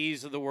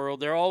NBCs of the world.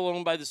 They're all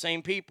owned by the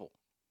same people.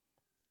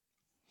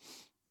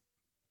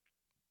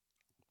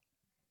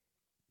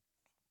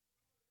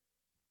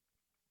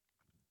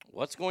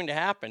 What's going to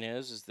happen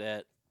is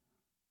that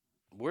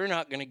we're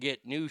not going to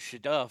get new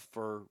stuff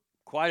for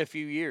quite a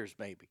few years,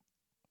 maybe.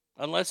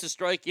 Unless the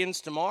strike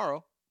ends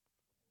tomorrow.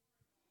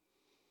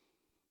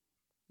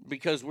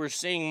 Because we're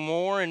seeing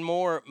more and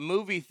more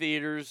movie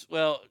theaters.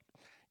 Well,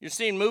 you're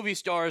seeing movie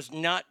stars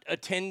not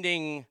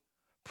attending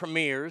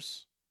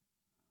premieres.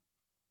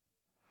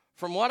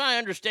 From what I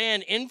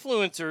understand,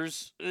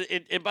 influencers,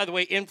 by the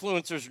way,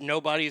 influencers are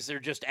nobodies. They're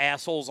just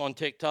assholes on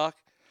TikTok.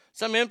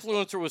 Some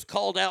influencer was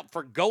called out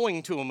for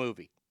going to a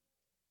movie.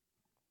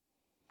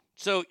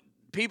 So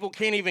people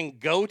can't even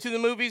go to the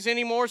movies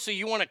anymore, so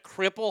you want to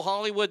cripple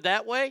Hollywood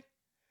that way?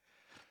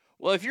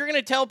 Well, if you're going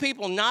to tell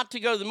people not to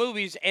go to the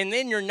movies and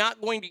then you're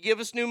not going to give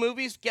us new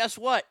movies, guess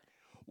what?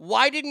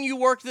 Why didn't you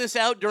work this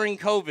out during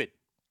COVID?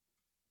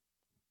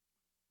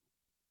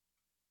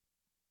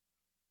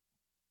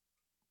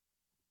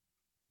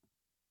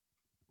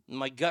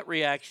 My gut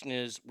reaction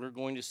is we're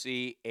going to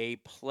see a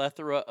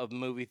plethora of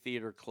movie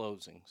theater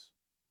closings.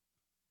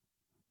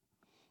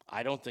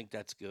 I don't think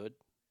that's good.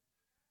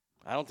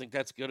 I don't think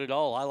that's good at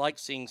all. I like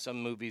seeing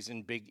some movies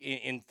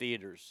in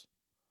theaters.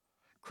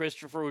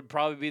 Christopher would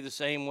probably be the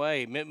same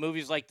way.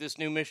 Movies like this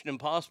new Mission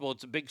Impossible,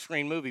 it's a big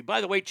screen movie. By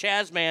the way,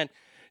 Chazman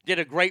did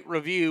a great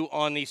review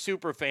on the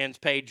Superfans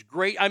page.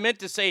 Great. I meant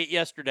to say it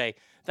yesterday.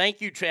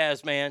 Thank you,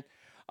 Chazman,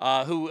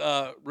 who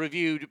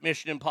reviewed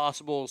Mission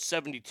Impossible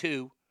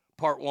 72.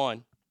 Part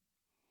 1.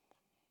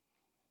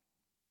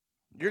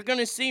 You're going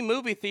to see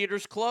movie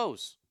theaters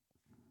close.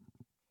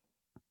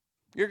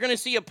 You're going to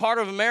see a part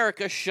of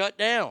America shut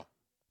down.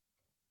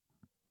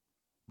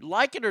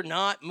 Like it or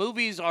not,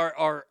 movies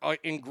are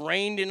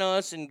ingrained in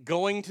us, and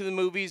going to the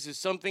movies is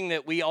something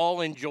that we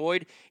all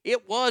enjoyed.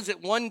 It was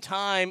at one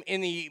time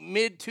in the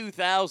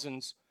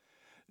mid-2000s,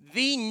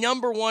 the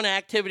number one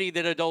activity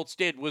that adults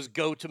did was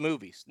go to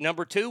movies.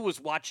 Number 2 was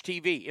watch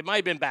TV. It might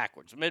have been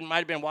backwards. It might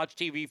have been watch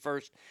TV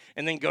first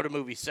and then go to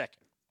movies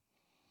second.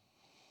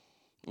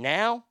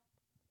 Now,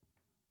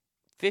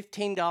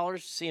 $15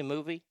 to see a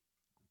movie,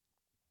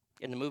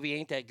 and the movie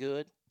ain't that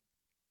good.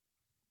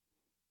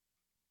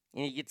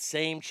 And you get the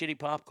same shitty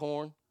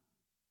popcorn.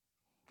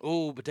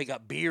 Oh, but they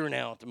got beer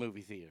now at the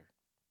movie theater.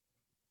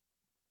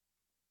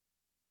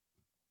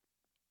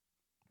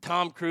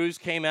 Tom Cruise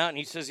came out and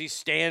he says he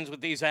stands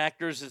with these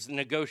actors as the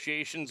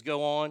negotiations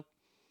go on.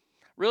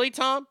 Really,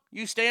 Tom?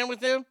 You stand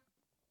with them?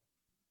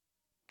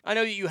 I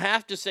know you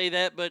have to say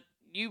that, but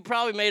you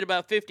probably made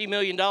about $50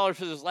 million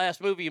for this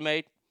last movie you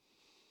made.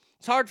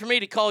 It's hard for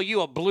me to call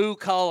you a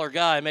blue-collar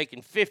guy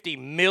making $50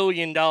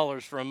 million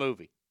for a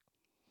movie.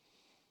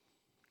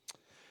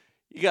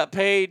 You got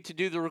paid to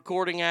do the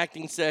recording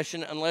acting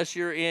session unless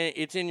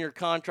it's in your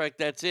contract,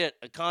 that's it.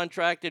 A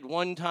contracted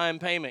one-time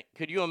payment.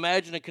 Could you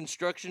imagine a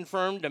construction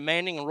firm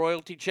demanding a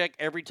royalty check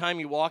every time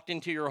you walked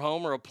into your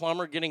home, or a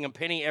plumber getting a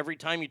penny every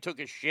time you took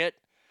a shit?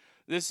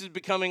 This is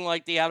becoming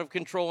like the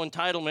out-of-control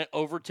entitlement,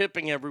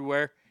 over-tipping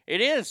everywhere.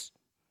 It is.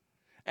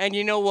 And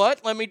you know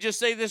what? Let me just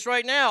say this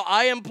right now.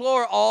 I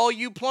implore all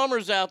you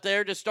plumbers out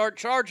there to start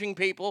charging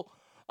people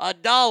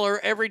 $1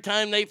 every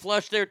time they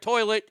flush their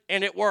toilet,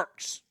 and it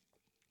works.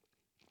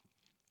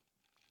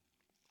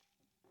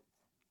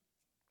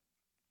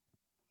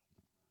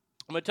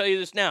 I'm going to tell you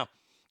this now.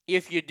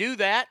 If you do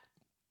that,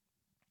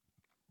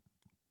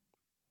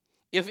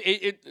 let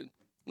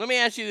me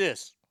ask you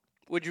this.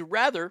 Would you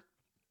rather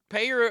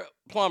Pay your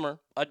plumber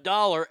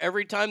 $1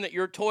 every time that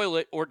your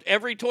toilet or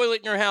every toilet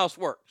in your house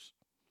works.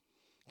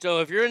 So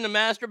if you're in the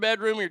master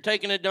bedroom, you're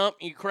taking a dump,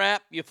 you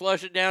crap, you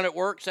flush it down, it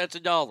works, that's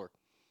 $1.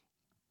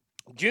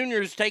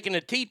 Junior's taking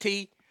a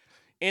TT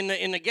in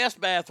the guest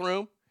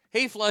bathroom,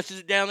 he flushes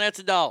it down, that's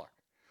 $1.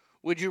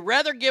 Would you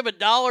rather give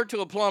 $1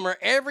 to a plumber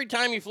every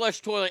time you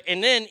flush the toilet,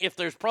 and then if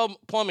there's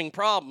plumbing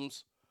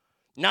problems,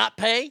 not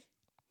pay?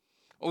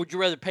 Or would you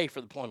rather pay for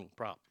the plumbing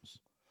problems?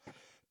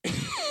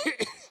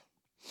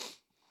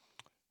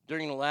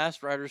 During the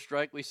last writer's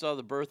strike, we saw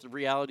the birth of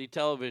reality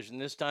television.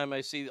 This time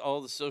I see all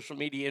the social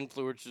media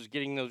influencers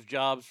getting those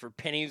jobs for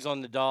pennies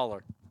on the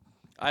dollar.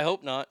 I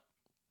hope not.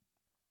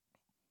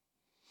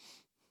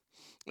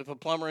 If a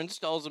plumber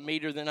installs a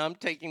meter, then I'm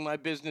taking my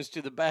business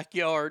to the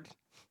backyard.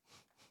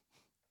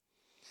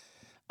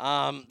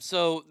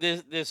 So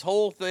this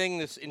whole thing,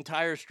 this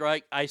entire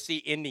strike, I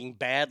see ending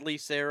badly,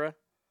 Sarah.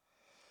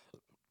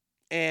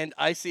 And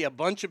I see a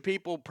bunch of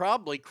people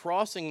probably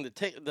crossing the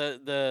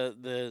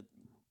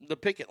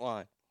picket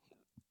line.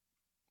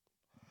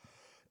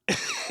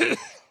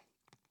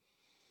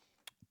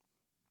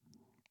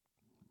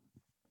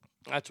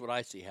 That's what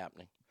I see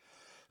happening.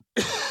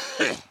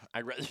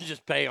 I'd rather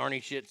just pay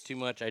Arnie shits too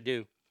much. I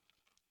do.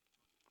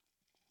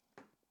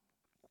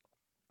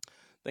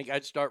 Think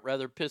I'd start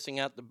rather pissing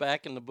out the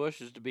back in the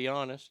bushes, to be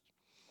honest.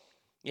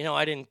 You know,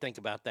 I didn't think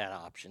about that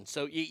option.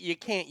 So you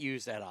can't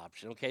use that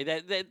option, okay?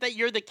 That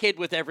you're the kid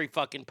with every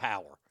fucking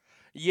power.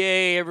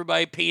 Yay,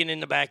 everybody peeing in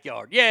the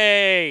backyard.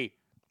 Yay!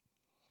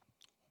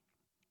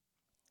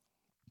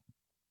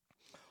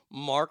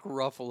 Mark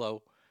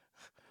Ruffalo.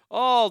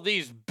 Oh,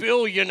 these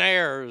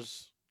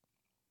billionaires.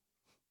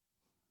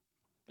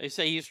 They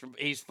say he's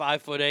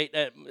 5'8".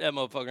 That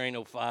motherfucker ain't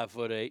no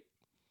 5'8".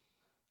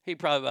 He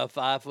probably about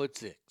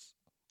 5'6".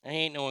 And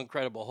he ain't no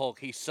Incredible Hulk.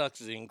 He sucks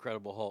as the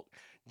Incredible Hulk.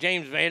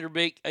 James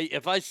Vanderbeek,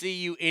 if I see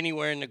you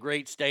anywhere in the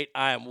great state,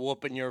 I am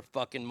whooping your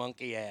fucking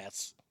monkey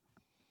ass.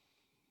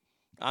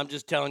 I'm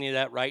just telling you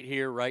that right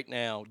here, right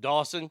now.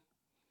 Dawson,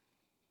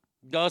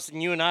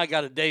 you and I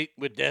got a date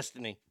with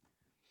Destiny.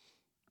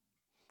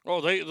 Oh,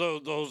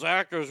 those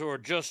actors who are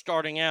just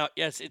starting out.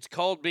 Yes, it's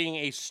called being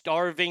a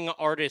starving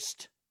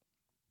artist.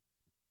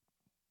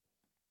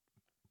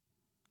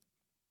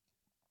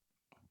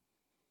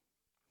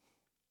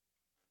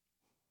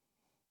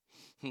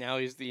 Now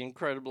he's the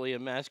incredibly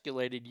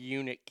emasculated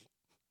eunuch.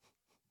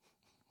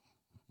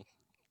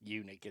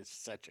 Eunuch is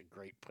such a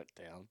great put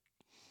down.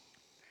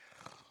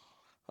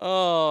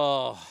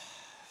 Oh,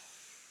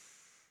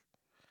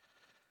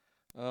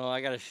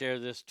 I got to share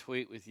this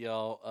tweet with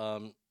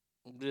y'all.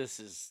 This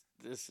is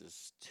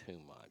too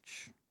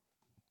much.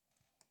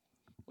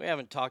 We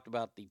haven't talked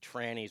about the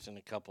trannies in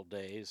a couple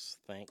days,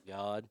 thank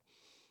God.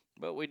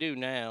 But we do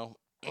now.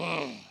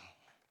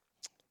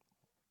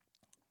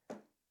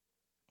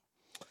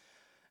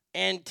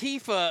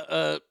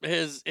 Antifa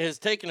has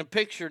taken a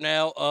picture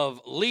now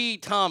of Lee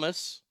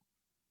Thomas,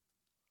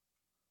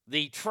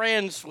 the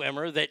trans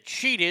swimmer that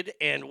cheated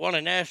and won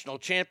a national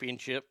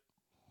championship,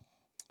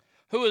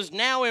 who has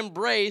now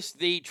embraced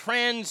the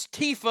trans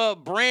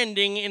Tifa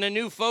branding in a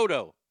new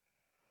photo.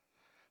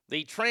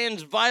 The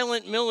trans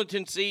violent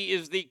militancy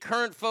is the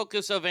current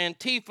focus of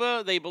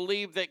Antifa. They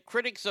believe that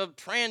critics of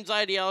trans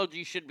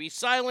ideology should be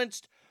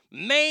silenced,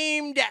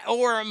 maimed,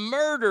 or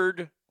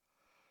murdered.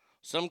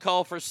 Some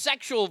call for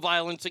sexual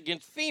violence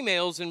against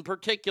females in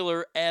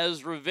particular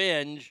as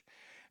revenge.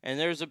 And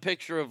there's a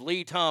picture of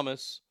Lee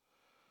Thomas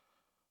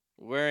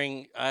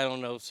wearing, I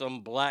don't know,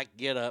 some black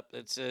getup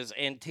that says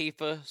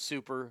Antifa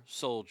Super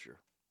Soldier.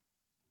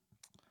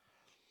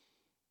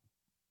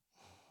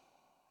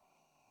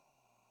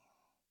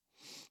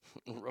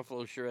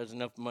 Ruffalo sure has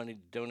enough money to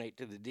donate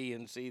to the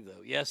DNC,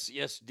 though. Yes,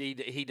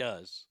 he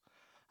does.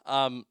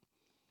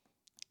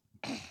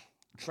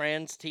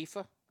 Trans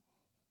Tifa?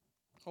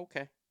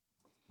 Okay.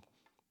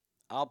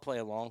 I'll play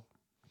along.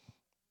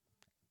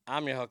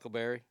 I'm your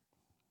Huckleberry.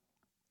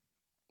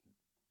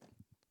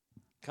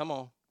 Come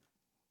on.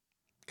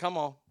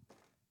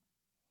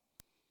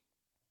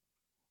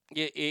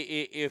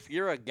 If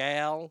you're a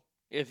gal,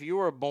 if you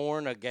were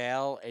born a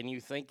gal and you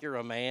think you're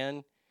a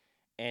man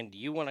and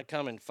you want to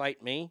come and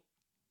fight me,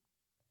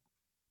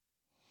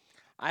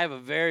 I have a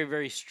very,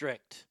 very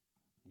strict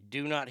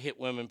do not hit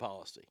women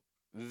policy.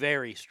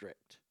 Very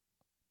strict.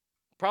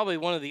 Probably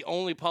one of the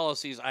only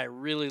policies I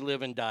really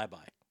live and die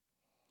by.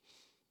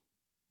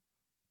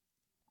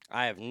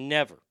 I have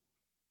never,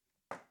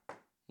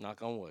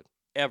 knock on wood,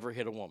 ever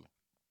hit a woman.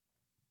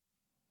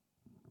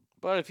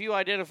 But if you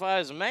identify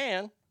as a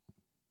man,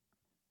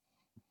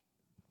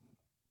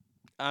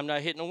 I'm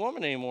not hitting a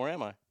woman anymore,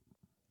 am I?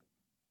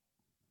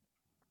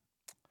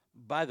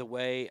 By the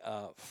way,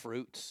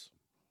 fruits.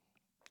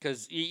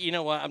 Because you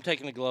know what? I'm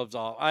taking the gloves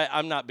off.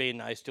 I'm not being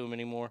nice to them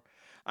anymore.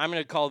 I'm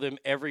going to call them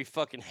every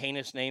fucking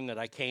heinous name that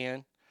I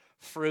can.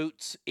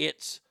 Fruits,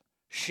 it's,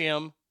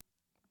 shim.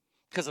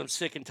 Because I'm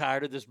sick and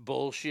tired of this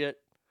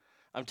bullshit.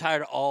 I'm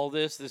tired of all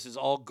this. This is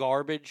all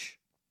garbage.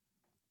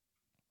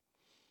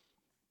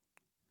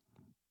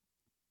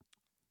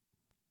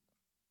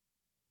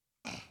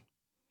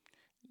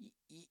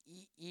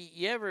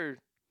 you ever,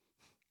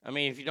 I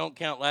mean, if you don't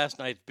count last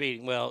night's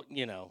beating, well,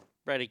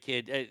 Brady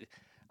Kid,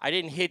 I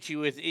didn't hit you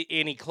with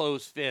any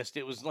closed fist.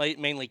 It was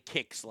mainly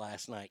kicks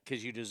last night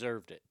because you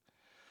deserved it.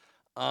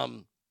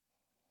 Have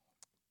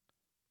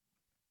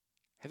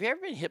you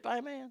ever been hit by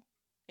a man?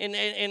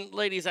 And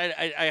ladies,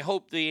 I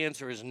hope the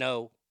answer is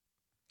no.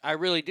 I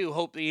really do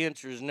hope the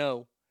answer is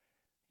no.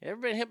 You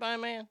ever been hit by a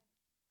man?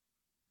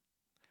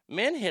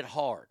 Men hit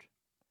hard.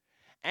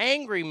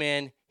 Angry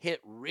men hit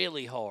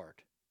really hard.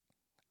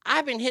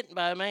 I've been hit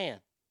by a man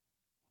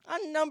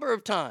a number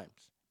of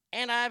times,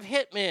 and I've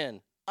hit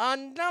men a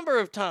number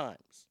of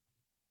times.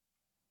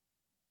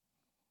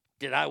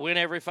 Did I win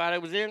every fight I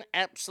was in?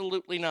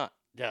 Absolutely not.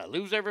 Did I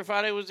lose every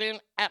fight I was in?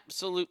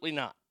 Absolutely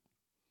not.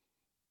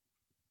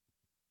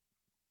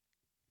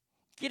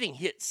 Getting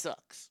hit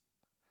sucks.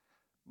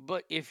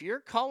 But if you're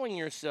calling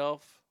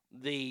yourself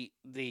the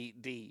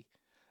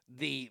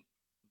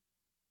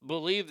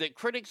believe that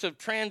critics of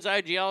trans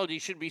ideology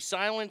should be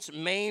silenced,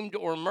 maimed,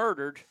 or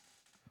murdered,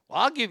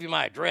 well, I'll give you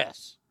my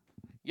address.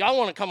 Y'all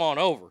want to come on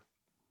over.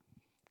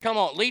 Come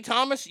on. Lee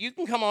Thomas, you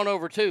can come on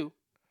over too.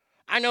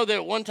 I know that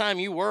at one time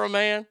you were a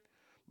man,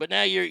 but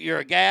now you're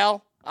a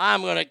gal.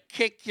 I'm going to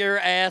kick your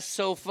ass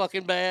so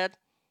fucking bad.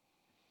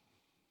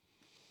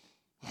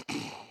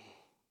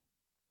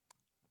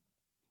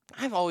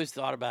 I've always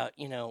thought about,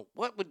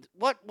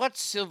 what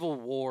civil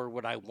war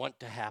would I want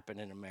to happen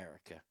in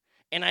America?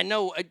 And I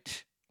know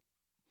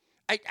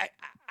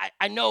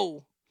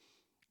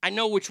I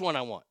know which one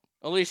I want.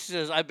 Alicia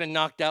says, I've been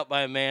knocked out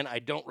by a man. I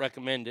don't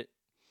recommend it.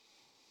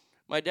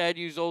 My dad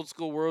used old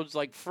school words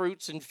like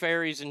fruits and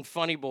fairies and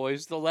funny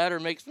boys. The latter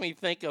makes me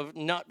think of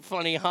not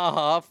funny,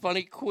 haha,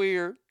 funny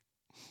queer,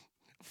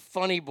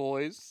 funny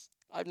boys.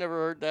 I've never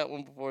heard that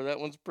one before. That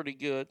one's pretty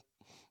good.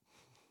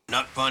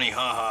 Not funny,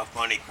 haha,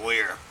 funny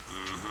queer.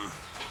 Mm-hmm.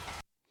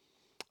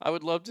 I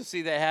would love to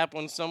see that happen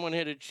when someone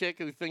hit a chick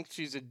who thinks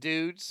she's a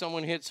dude.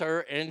 Someone hits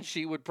her, and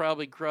she would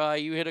probably cry.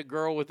 You hit a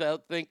girl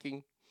without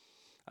thinking.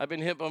 I've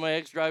been hit by my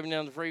ex driving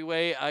down the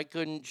freeway. I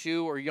couldn't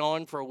chew or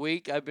yawn for a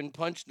week. I've been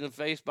punched in the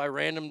face by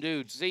random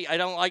dudes. See, I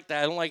don't like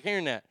that. I don't like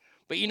hearing that.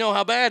 But you know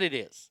how bad it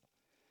is.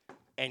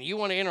 And you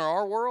want to enter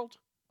our world?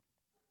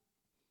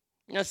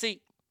 Now,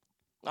 see,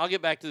 I'll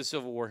get back to the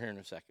Civil War here in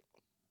a second.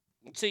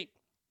 See,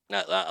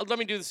 now, let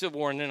me do the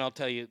Civil War, and then I'll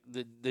tell you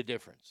the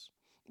difference,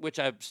 which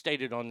I've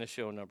stated on this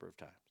show a number of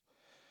times.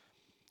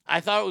 I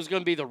thought it was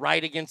going to be the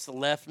right against the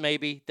left,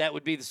 maybe. That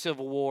would be the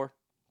Civil War.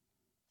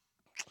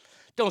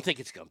 Don't think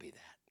it's going to be that.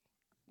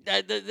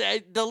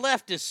 The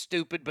left is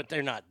stupid, but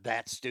they're not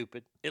that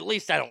stupid. At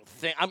least I don't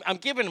think. I'm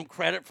giving them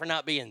credit for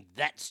not being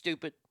that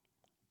stupid.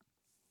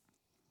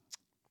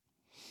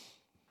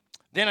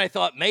 Then I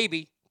thought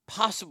maybe,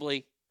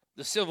 possibly,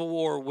 the Civil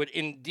War would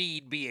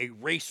indeed be a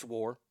race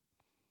war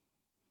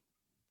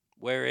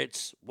where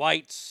it's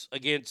whites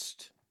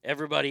against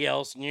everybody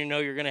else, and you're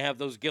going to have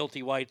those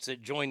guilty whites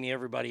that join the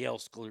everybody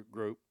else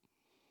group.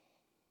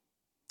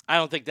 I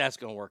don't think that's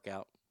going to work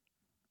out.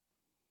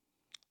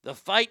 The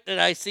fight that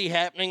I see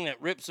happening that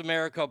rips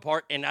America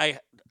apart, and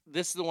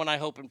this is the one I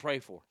hope and pray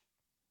for.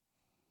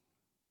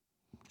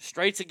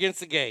 Straights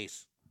against the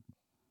gays.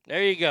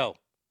 There you go.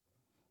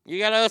 You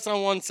got us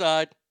on one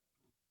side.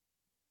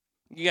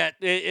 You got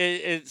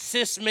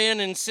cis men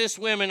and cis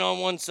women on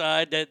one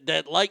side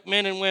that like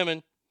men and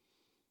women,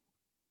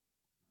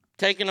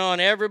 taking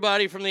on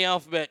everybody from the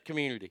alphabet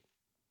community.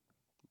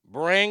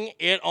 Bring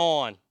it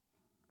on.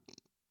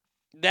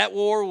 That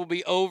war will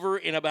be over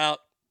in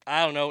about,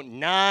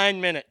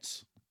 9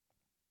 minutes.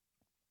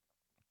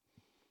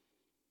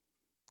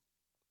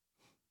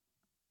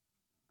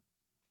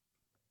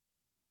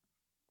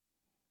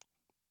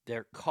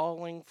 They're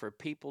calling for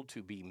people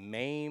to be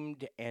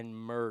maimed and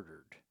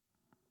murdered.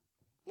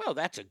 Well,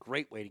 that's a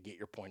great way to get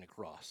your point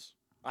across,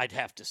 I'd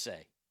have to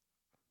say.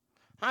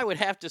 I would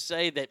have to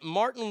say that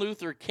Martin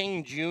Luther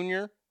King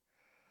Jr.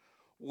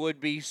 would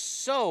be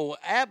so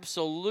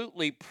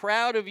absolutely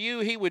proud of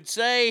you. He would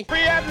say, "Free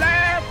at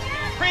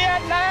last! Free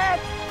at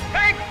last!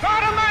 Thank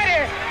God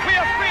Almighty! We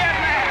are free at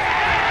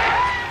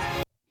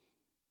last!"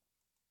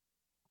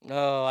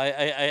 No,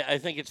 I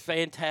think it's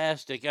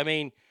fantastic. I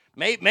mean,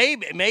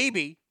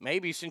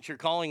 maybe since you're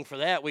calling for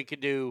that, we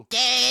could do.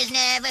 Days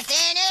never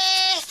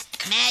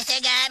finished.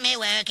 Master got me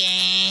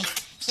working.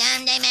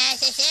 Someday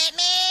Master set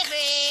me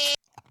free.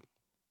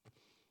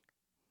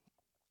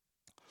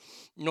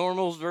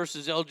 Normals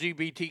versus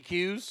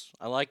LGBTQs.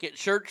 I like it.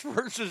 Shirts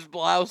versus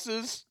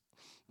blouses.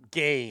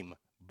 Game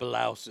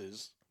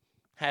blouses.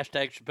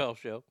 Hashtag Chappelle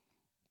Show.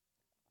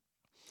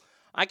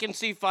 I can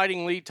see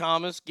fighting Lee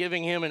Thomas,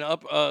 giving him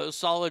a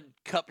solid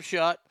cup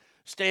shot,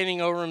 standing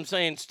over him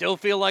saying, "Still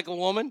feel like a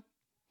woman?"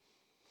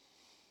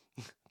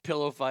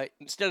 Pillow fight.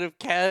 Instead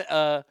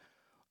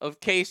of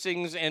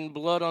casings and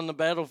blood on the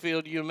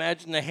battlefield, you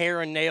imagine the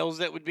hair and nails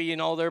that would be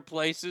in all their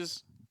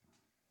places?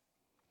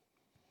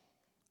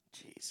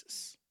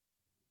 Jesus.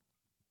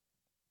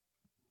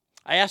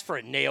 I asked for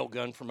a nail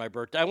gun for my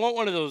birthday. I want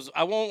one of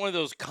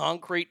those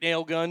concrete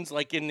nail guns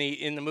like in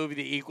the movie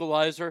The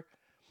Equalizer.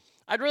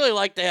 I'd really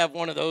like to have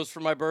one of those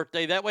for my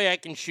birthday. That way I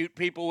can shoot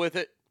people with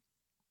it.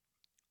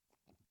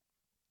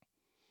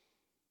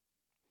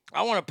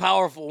 I want a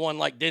powerful one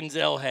like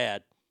Denzel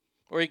had,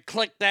 where he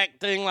clicked that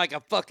thing like a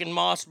fucking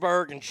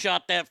Mossberg and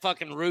shot that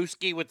fucking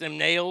Ruski with them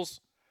nails,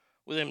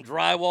 with them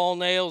drywall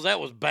nails. That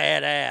was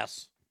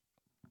badass.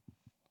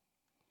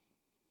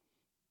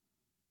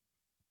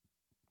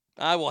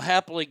 I will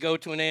happily go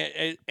to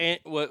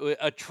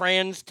a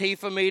trans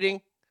Tifa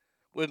meeting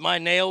with my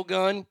nail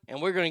gun,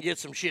 and we're going to get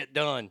some shit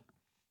done.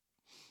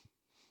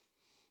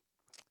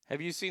 Have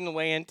you seen the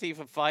way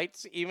Antifa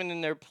fights? Even in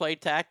their play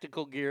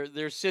tactical gear,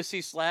 they're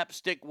sissy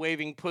slapstick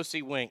waving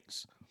pussy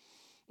winks.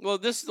 Well,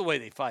 this is the way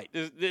they fight.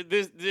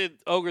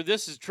 Ogre,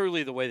 this is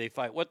truly the way they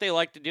fight. What they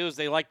like to do is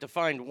they like to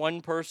find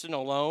one person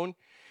alone,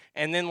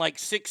 and then like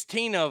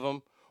 16 of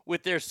them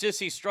with their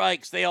sissy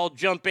strikes, they all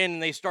jump in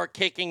and they start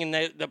kicking,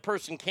 and the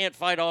person can't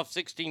fight off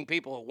 16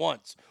 people at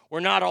once. We're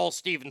not all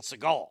Steven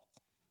Seagal.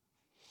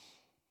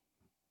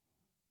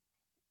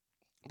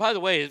 By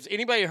the way, has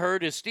anybody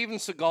heard, is Steven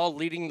Seagal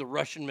leading the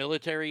Russian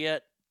military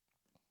yet?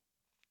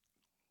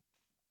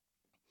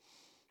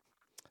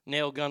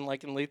 Nail gun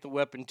like in Lethal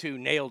Weapon 2.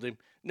 Nailed him.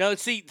 No,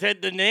 see,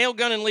 the nail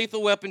gun in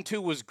Lethal Weapon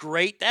 2 was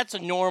great. That's a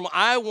normal.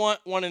 I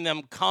want one of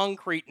them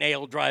concrete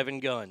nail driving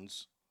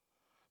guns.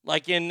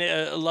 Like in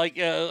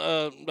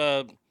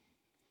the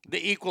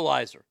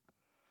Equalizer.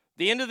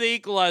 The end of the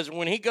Equalizer,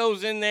 when he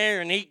goes in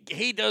there and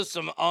he does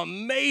some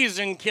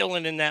amazing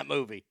killing in that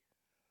movie.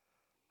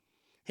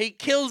 He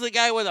kills the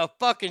guy with a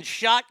fucking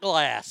shot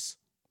glass.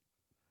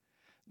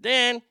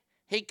 Then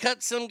he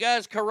cuts some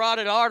guy's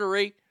carotid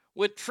artery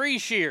with tree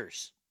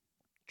shears.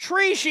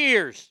 Tree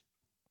shears.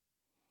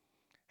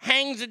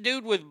 Hangs a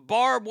dude with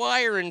barbed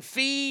wire and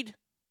feed.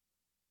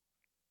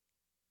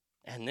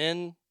 And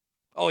then,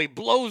 he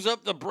blows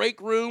up the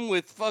break room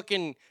with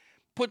fucking,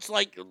 puts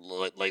like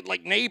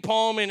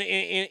napalm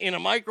in a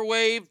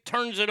microwave,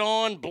 turns it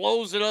on,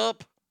 blows it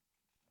up.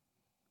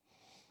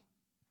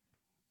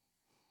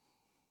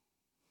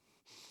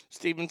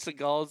 Steven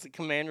Seagal is the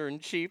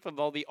commander-in-chief of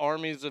all the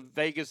armies of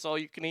Vegas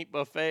all-you-can-eat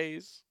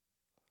buffets.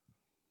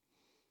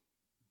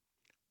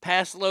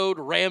 Pass load,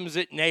 rams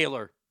it,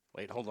 nailer.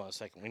 Wait, hold on a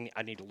second.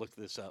 I need to look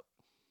this up.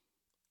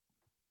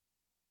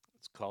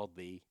 It's called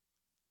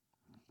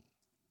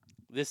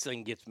this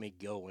thing gets me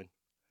going.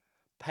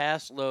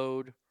 Pass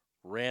load,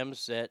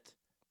 ramset,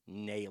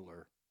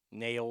 nailer.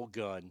 Nail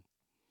gun.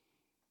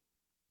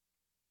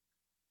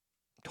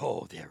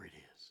 Oh, there it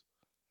is.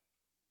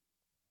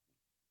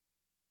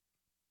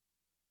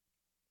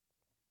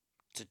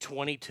 It's a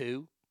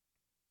 22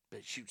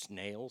 that shoots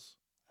nails.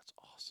 That's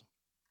awesome.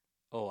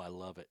 Oh, I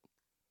love it.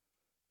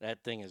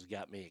 That thing has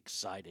got me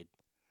excited.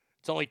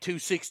 It's only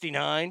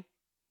 $269.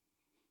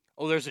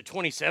 Oh, there's a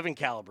 27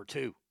 caliber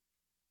too.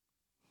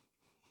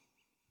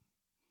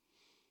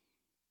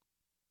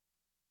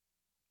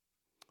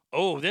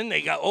 Oh, then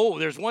they got,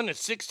 there's one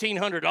that's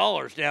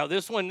 $1,600 now.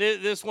 This one,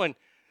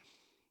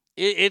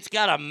 it's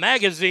got a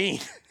magazine.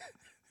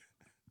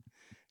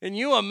 And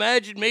you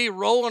imagine me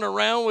rolling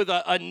around with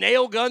a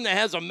nail gun that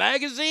has a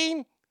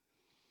magazine?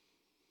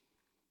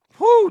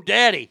 Whew,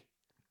 daddy.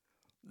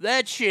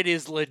 That shit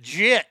is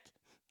legit.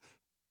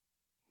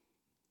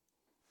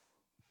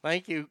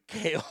 Thank you,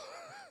 Kale.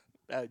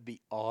 That would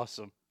be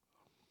awesome.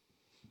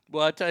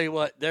 Well, I tell you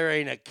what, there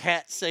ain't a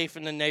cat safe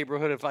in the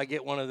neighborhood if I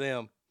get one of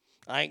them.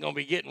 I ain't going to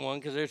be getting one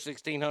because they're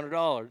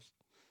 $1,600.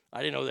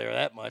 I didn't know they were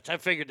that much. I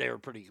figured they were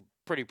pretty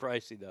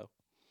pricey, though.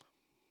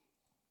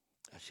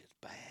 That shit's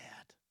bad.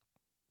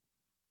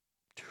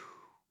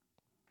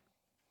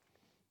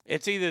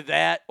 It's either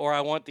that or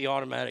I want the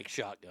automatic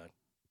shotgun.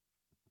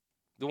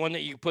 The one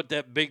that you put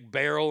that big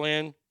barrel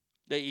in,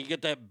 that you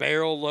get that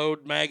barrel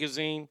load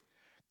magazine,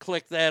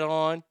 click that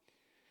on,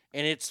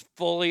 and it's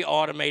fully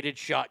automated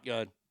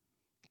shotgun.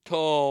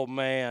 Oh,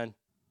 man.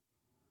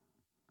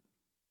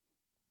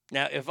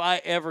 Now, if I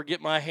ever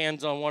get my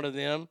hands on one of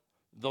them,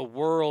 the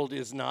world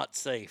is not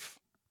safe.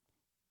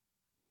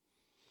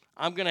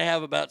 I'm going to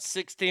have about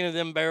 16 of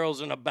them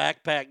barrels in a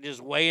backpack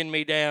just weighing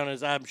me down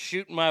as I'm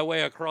shooting my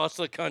way across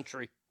the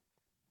country.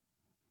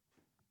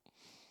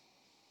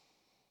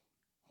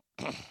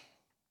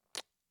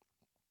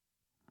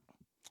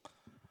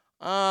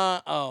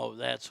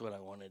 That's what I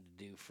wanted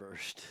to do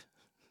first.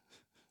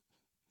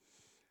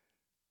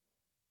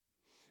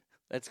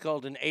 That's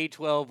called an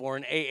A12 or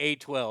an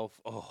AA12.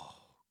 Oh,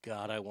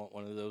 God, I want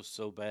one of those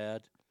so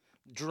bad.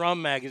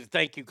 Drum magazine.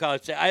 Thank you,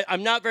 College.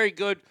 I'm not very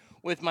good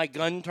with my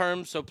gun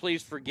terms, so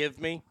please forgive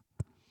me.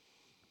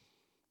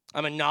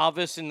 I'm a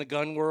novice in the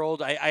gun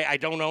world. I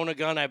don't own a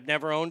gun. I've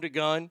never owned a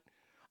gun.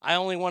 I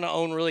only want to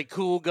own really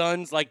cool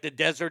guns like the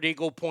Desert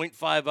Eagle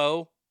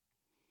 .50.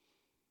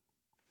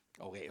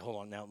 Oh, wait, hold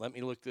on now. Let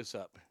me look this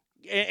up.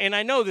 And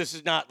I know this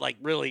is not, like,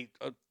 really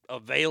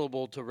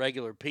available to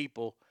regular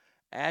people.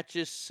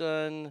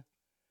 Atchison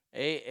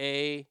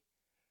AA-12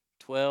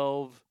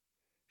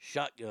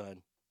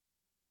 shotgun.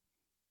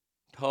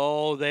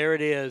 Oh, there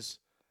it is.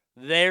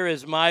 There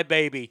is my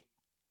baby.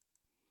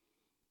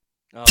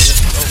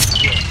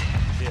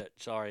 Shit.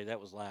 Sorry, that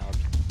was loud.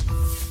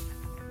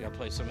 Gotta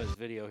play some of this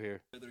video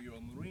here. Whether you're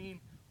a Marine,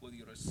 whether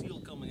you're a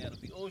SEAL coming out of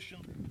the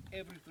ocean,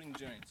 everything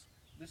joins.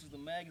 This is the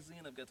magazine.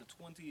 I've got the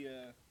 20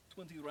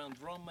 round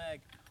drum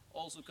mag.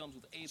 Also comes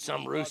with 8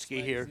 some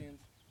Ruski here.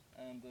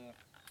 And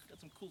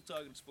got some cool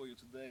targets for you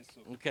today.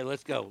 So Okay,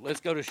 let's go. Let's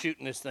go to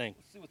shooting this thing.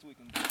 let's see what we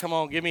can do. Come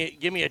on, give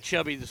me a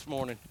chubby this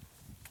morning.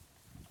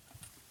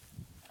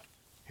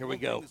 Here we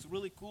go. It's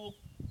really cool.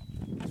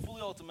 It's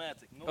fully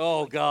automatic. No Oh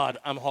select God,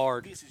 fire. I'm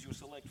hard. This is your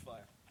select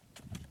fire.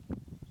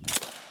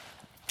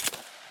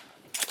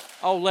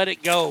 Oh, let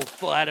it go,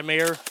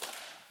 Vladimir.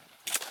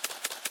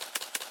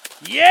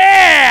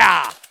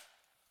 Yeah!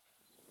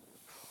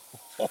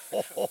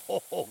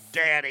 Oh,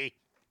 Daddy.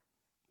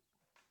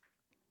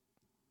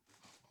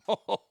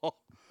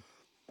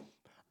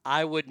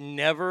 I would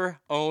never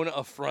own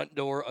a front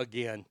door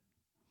again.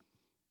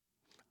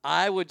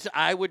 I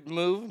would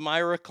move my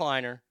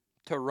recliner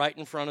to right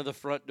in front of the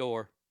front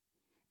door,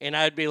 and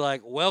I'd be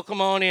like, "Welcome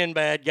on in,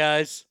 bad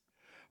guys."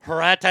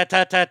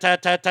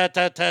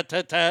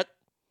 Rat-tat-tat-tat-tat-tat-tat-tat-tat.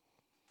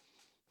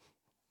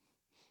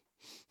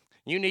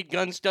 You need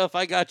gun stuff?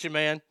 I got you,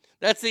 man.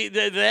 That's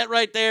that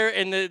right there,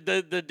 and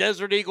the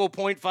Desert Eagle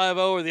 .50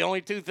 are the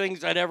only two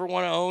things I'd ever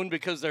want to own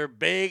because they're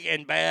big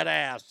and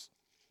badass.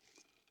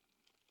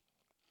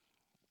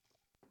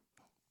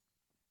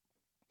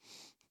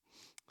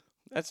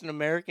 That's an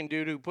American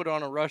dude who put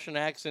on a Russian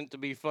accent to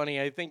be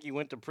funny. I think he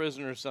went to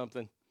prison or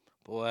something.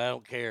 Boy, I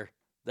don't care.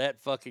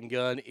 That fucking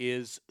gun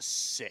is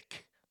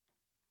sick.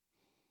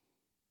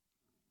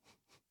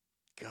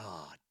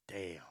 God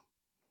damn.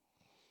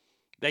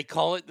 They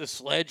call it the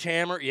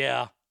Sledgehammer?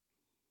 Yeah.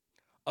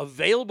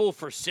 Available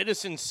for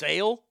citizen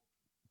sale?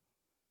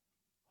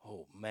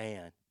 Oh,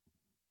 man.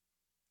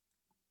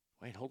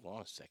 Wait, hold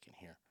on a second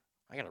here.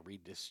 I got to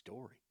read this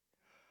story.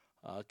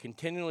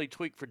 Continually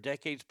tweaked for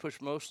decades,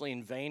 pushed mostly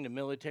in vain to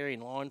military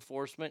and law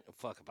enforcement.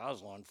 Fuck, if I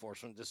was law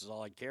enforcement, this is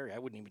all I'd carry. I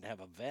wouldn't even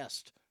have a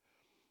vest.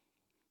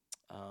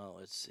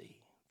 Let's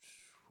see.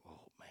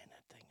 Oh, man,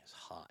 that thing is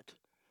hot.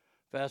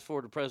 Fast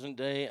forward to present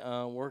day,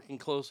 working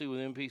closely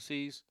with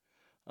NPCs.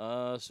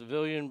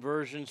 Civilian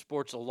version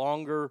sports a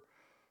longer,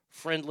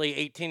 friendly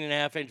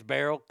 18.5-inch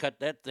barrel. Cut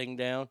that thing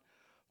down.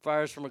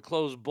 Fires from a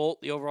closed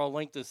bolt. The overall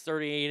length is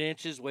 38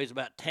 inches, weighs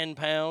about 10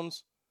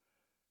 pounds.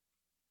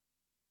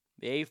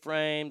 The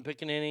A-frame,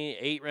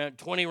 Pickaninny,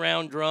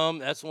 20-round drum.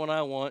 That's the one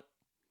I want.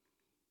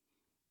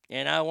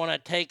 And I want to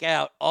take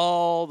out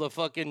all the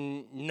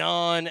fucking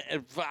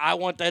I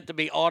want that to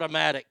be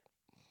automatic.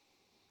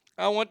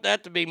 I want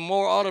that to be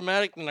more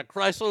automatic than a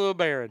Chrysler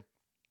LeBaron.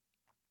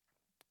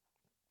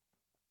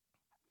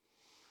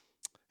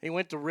 He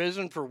went to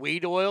Risen for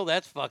weed oil.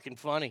 That's fucking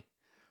funny.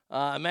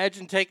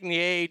 Imagine taking the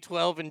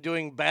AA-12 and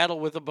doing battle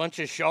with a bunch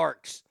of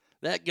sharks.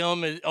 That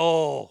gum is,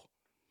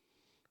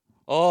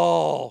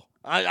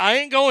 I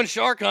ain't going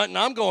shark hunting.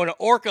 I'm going to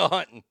orca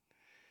hunting.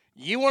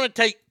 You want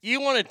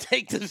to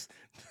take this,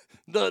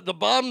 the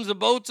bottoms of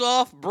boats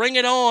off? Bring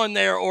it on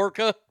there,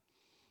 orca.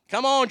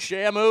 Come on,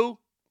 Shamu.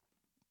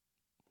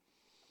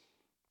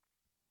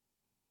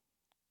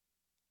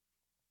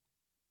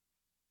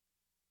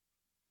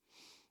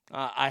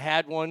 I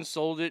had one,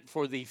 sold it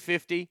for the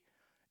 50.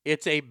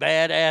 It's a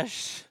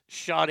badass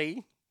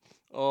shotty.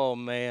 Oh,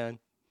 man.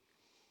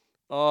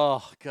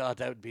 Oh, God,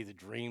 that would be the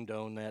dream to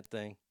own that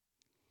thing.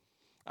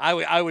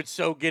 I would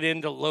so get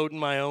into loading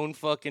my own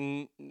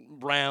fucking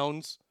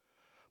rounds.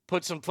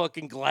 Put some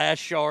fucking glass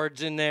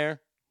shards in there.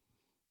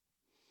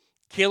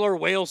 Killer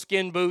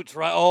whaleskin boots,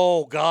 right?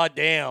 Oh,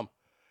 goddamn.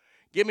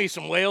 Give me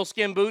some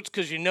whaleskin boots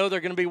because you know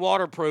they're going to be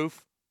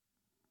waterproof.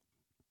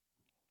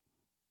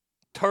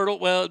 Turtle,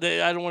 well,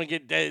 I don't want to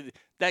get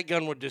that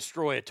gun would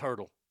destroy a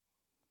turtle.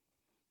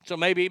 So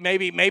maybe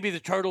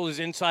the turtle is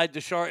inside the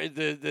shark,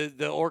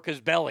 the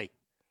orca's belly.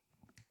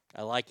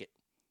 I like it.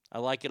 I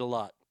like it a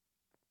lot.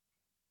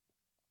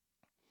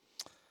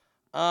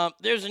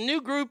 There's a new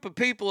group of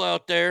people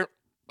out there.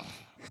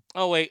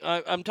 Oh wait,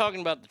 I'm talking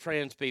about the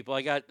trans people.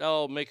 I got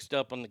all mixed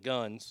up on the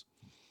guns.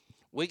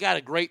 We got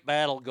a great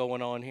battle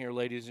going on here,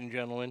 ladies and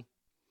gentlemen.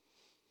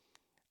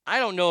 I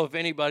don't know if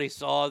anybody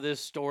saw this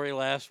story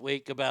last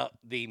week about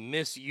the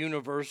Miss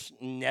Universe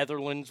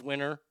Netherlands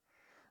winner,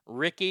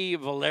 Ricky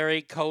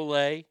Valerie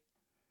Collet,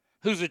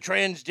 who's a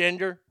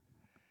transgender.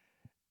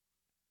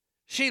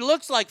 She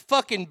looks like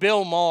fucking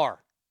Bill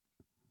Maher.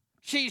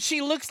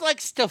 She looks like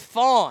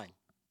Stefan.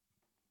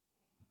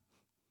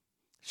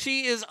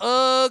 She is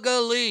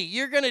ugly.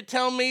 You're going to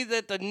tell me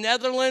that the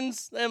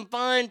Netherlands, them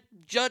fine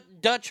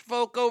Dutch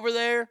folk over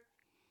there,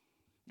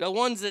 the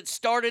ones that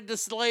started the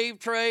slave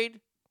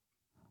trade,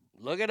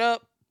 look it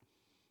up.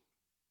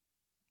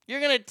 You're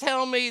going to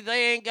tell me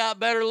they ain't got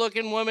better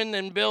looking women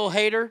than Bill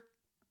Hader?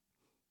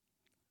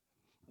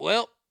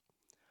 Well,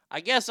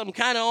 I guess I'm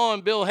kind of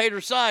on Bill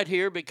Hader's side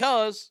here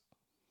because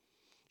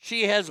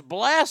she has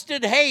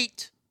blasted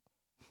hate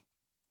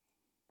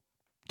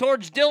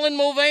towards Dylan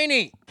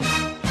Mulvaney.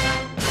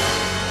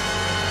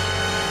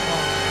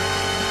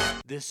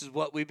 This is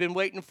what we've been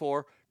waiting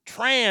for.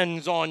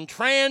 Trans on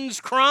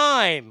trans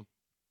crime.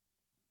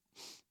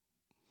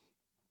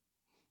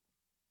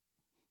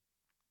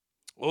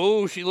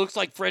 Oh, she looks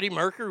like Freddie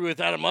Mercury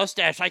without a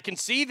mustache. I can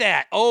see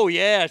that. Oh,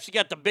 yeah. She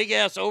got the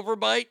big-ass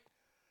overbite.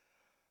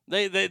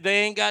 They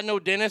ain't got no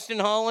dentist in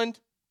Holland.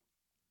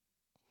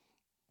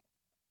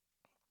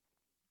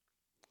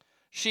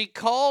 She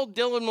called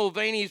Dylan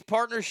Mulvaney's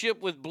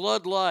partnership with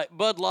Bud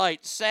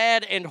Light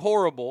sad and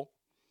horrible.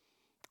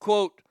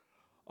 Quote,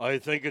 I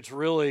think it's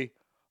really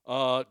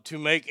to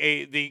make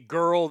the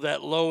girl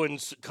that low in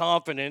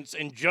confidence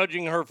and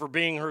judging her for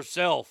being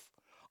herself.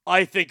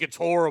 I think it's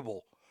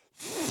horrible.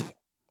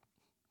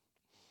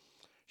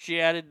 She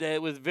added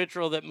that with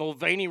vitriol that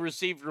Mulvaney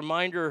received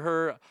reminder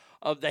her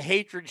of the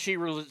hatred she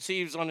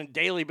receives on a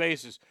daily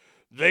basis.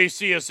 They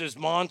see us as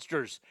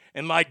monsters,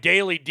 and my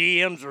daily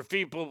DMs are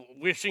people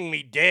wishing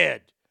me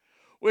dead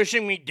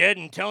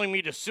and telling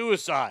me to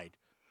suicide.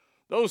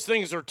 Those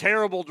things are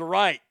terrible to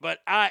write, but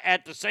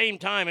at the same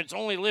time, it's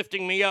only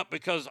lifting me up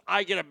because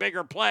I get a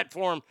bigger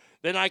platform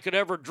than I could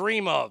ever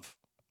dream of.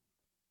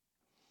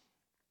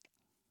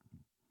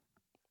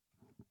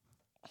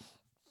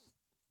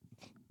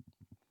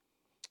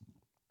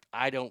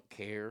 I don't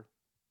care.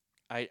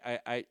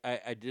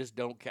 I just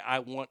don't care. I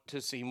want to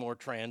see more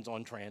trans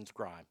on trans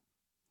crime.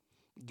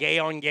 Gay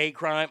on gay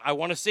crime. I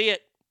want to see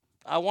it.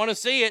 I want to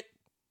see it.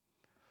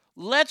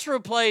 Let's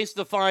replace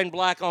the fine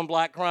black on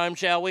black crime,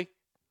 shall we?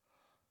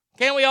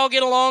 Can't we all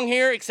get along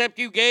here except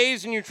you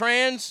gays and you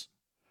trans?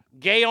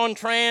 Gay on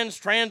trans,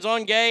 trans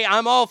on gay.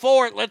 I'm all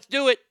for it. Let's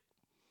do it.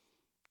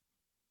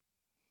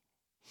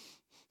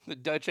 The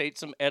Dutch ate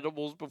some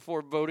edibles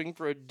before voting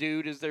for a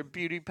dude as their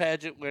beauty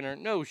pageant winner.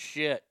 No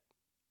shit.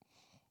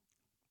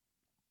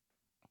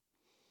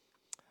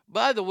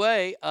 By the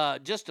way,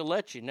 just to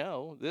let you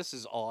know, this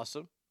is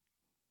awesome.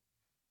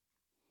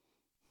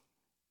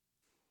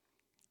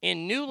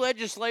 In new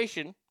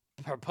legislation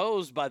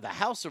proposed by the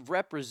House of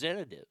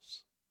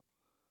Representatives,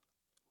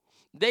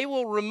 they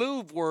will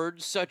remove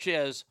words such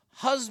as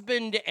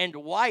husband and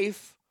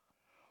wife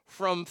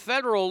from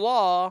federal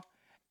law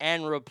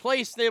and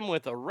replace them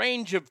with a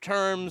range of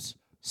terms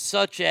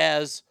such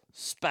as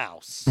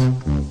spouse.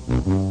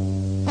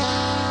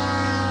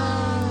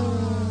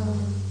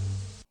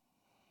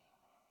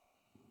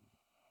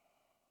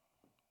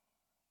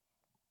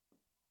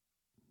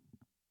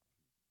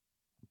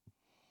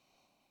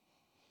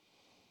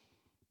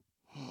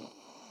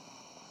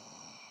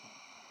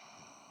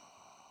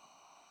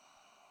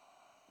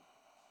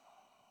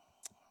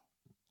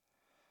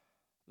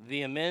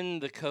 The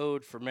Amend the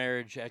Code for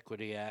Marriage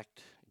Equality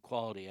Act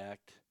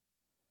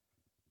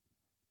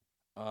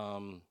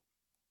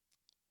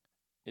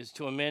is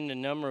to amend a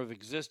number of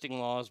existing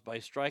laws by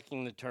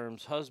striking the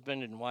terms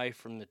husband and wife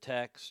from the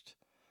text.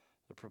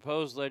 The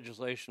proposed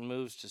legislation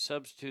moves to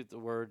substitute the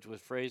words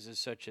with phrases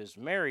such as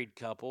married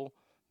couple,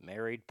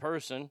 married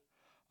person,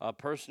 a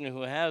person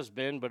who has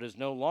been but is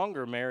no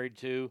longer married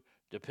to,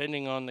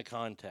 depending on the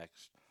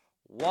context.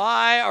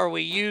 Why are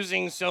we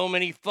using so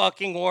many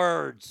fucking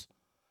words?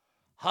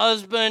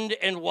 Husband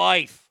and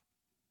wife.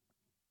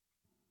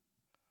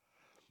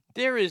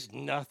 There is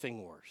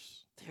nothing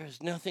worse. There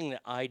is nothing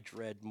that I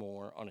dread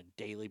more on a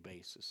daily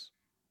basis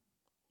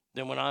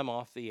than when I'm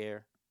off the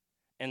air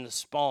and the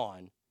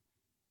spawn,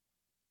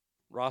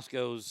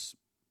 Roscoe's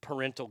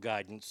parental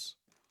guidance,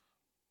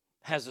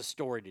 has a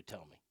story to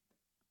tell me.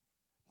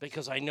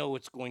 Because I know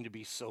it's going to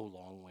be so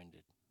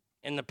long-winded.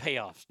 And the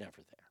payoff's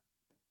never there.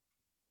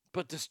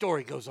 But the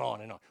story goes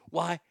on and on.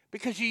 Why?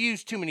 Because you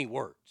use too many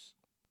words.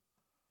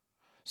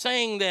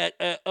 Saying that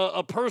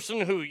a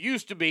person who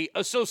used to be,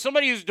 so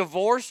somebody who's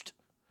divorced,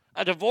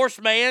 a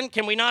divorced man,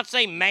 can we not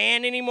say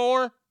man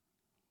anymore?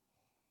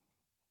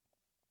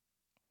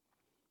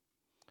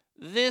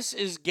 This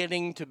is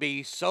getting to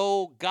be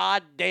so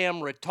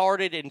goddamn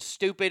retarded and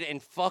stupid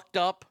and fucked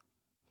up.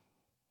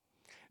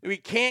 We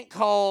can't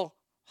call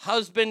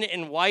husband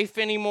and wife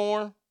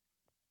anymore.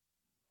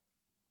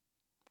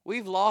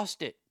 We've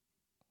lost it.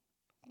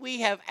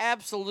 We have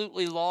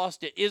absolutely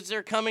lost it. Is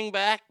there coming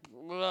back?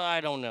 Well, I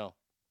don't know.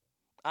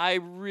 I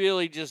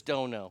really just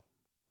don't know.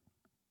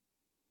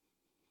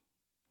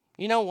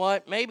 You know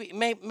what? Maybe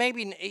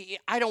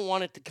I don't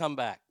want it to come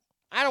back.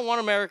 I don't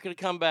want America to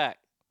come back.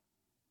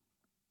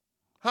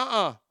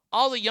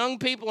 All the young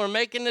people are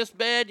making this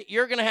bed.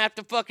 You're going to have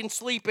to fucking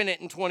sleep in it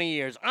in 20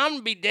 years. I'm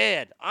going to be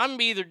dead. I'm going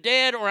to be either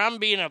dead or I'm going to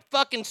be in a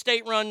fucking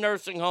state-run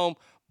nursing home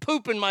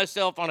pooping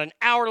myself on an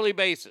hourly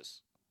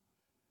basis.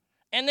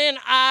 And then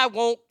I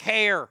won't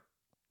care.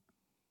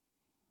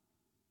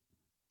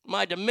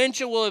 My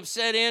dementia will have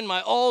set in,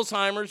 my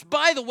Alzheimer's.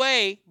 By the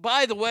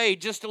way,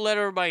 just to let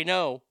everybody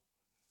know,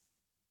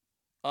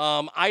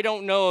 I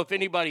don't know if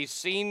anybody's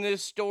seen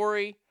this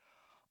story,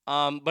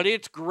 but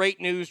it's great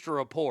news to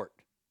report.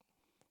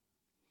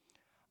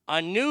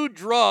 A new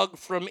drug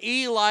from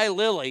Eli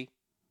Lilly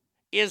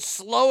is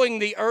slowing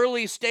the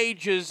early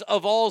stages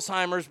of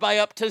Alzheimer's by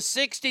up to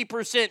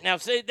 60%. Now,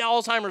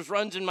 Alzheimer's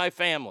runs in my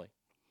family.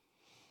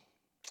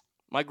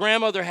 My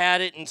grandmother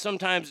had it, and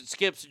sometimes it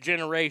skips a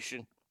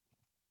generation.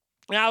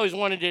 And I always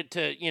wanted it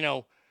to,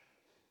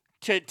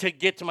 to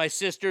get to my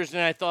sisters,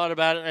 and I thought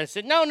about it, and I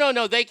said,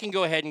 no, they can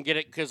go ahead and get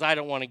it because I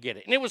don't want to get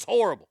it. And it was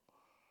horrible.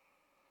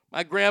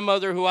 My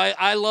grandmother, who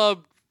I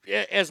loved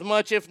as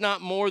much, if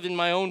not more, than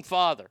my own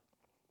father.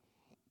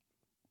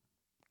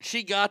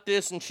 She got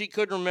this, and she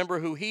couldn't remember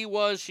who he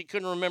was. She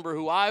couldn't remember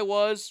who I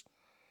was.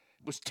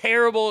 It was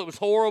terrible. It was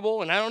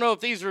horrible. And I don't know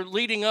if these are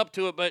leading up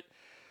to it, but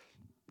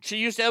she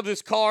used to have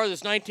this car,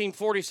 this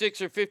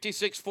 1946 or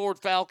 56 Ford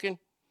Falcon,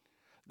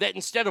 that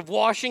instead of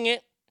washing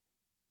it,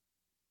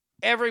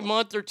 every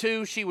month or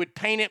two, she would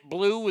paint it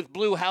blue with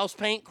blue house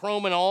paint,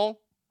 chrome and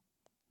all.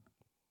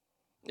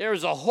 There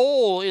was a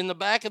hole in the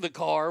back of the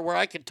car where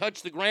I could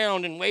touch the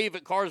ground and wave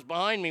at cars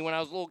behind me when I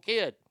was a little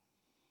kid.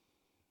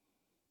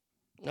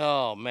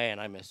 Oh, man,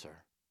 I miss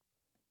her.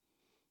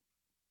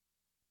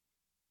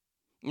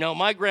 No,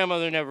 my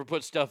grandmother never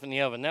put stuff in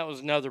the oven. That was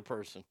another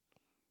person.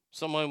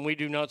 Someone we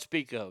do not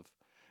speak of.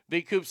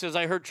 B. Coop says,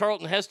 I heard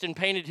Charlton Heston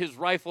painted his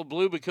rifle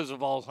blue because of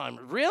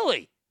Alzheimer's.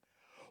 Really?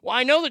 Well,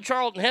 I know that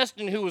Charlton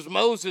Heston, who was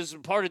Moses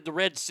and parted the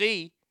Red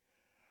Sea,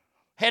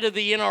 head of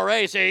the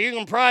NRA, said, you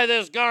can pry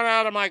this gun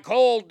out of my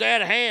cold,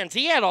 dead hands.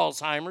 He had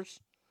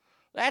Alzheimer's.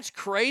 That's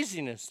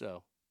craziness,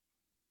 though.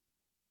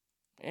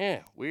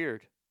 Yeah,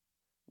 weird.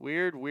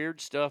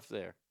 Weird stuff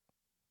there.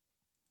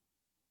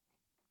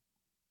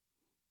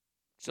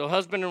 So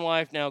husband and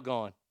wife now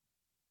gone.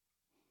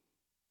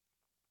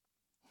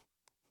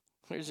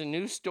 There's a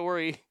new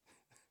story.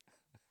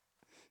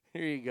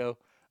 Here you go.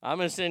 I'm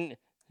going to send...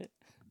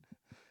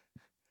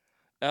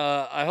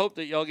 I hope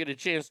that y'all get a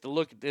chance to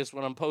look at this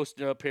when I'm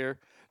posting up here.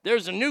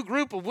 There's a new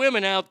group of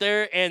women out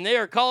there, and they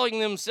are calling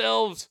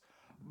themselves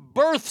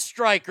birth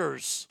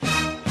strikers.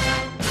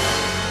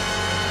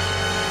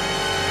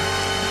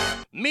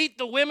 Meet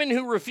the women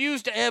who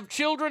refuse to have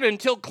children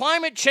until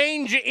climate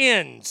change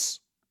ends.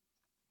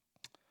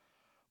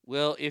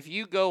 Well, if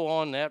you go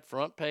on that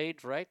front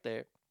page right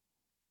there,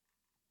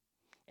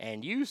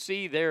 and you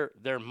see their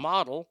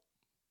model,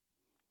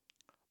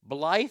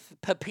 Blythe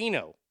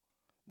Pepino,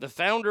 the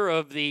founder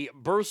of the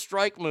birth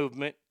strike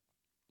movement.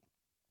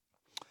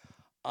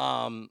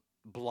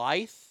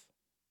 Blythe,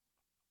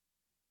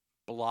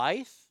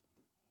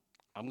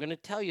 I'm going to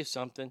tell you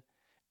something,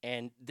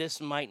 and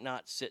this might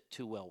not sit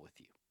too well with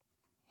you.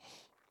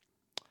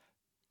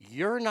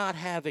 You're not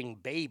having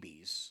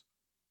babies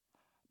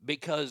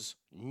because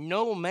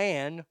no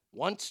man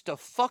wants to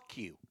fuck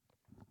you.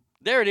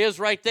 There it is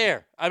right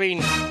there. I mean,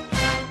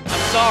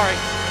 I'm sorry.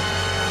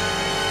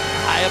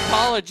 I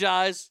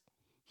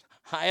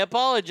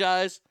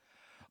apologize.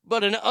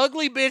 But an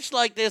ugly bitch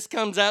like this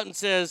comes out and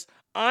says,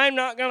 I'm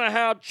not going to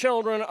have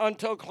children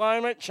until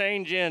climate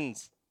change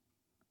ends.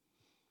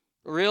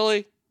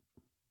 Really?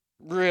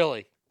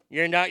 Really?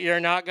 You're not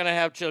going to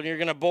have children. You're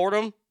going to abort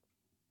them?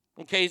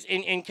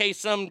 In case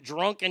some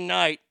drunken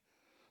night,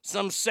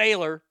 some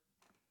sailor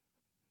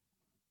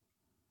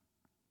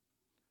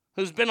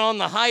who's been on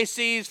the high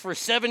seas for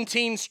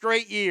 17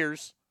 straight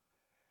years,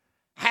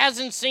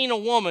 hasn't seen a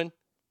woman,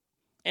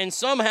 and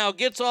somehow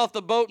gets off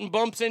the boat and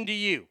bumps into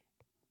you.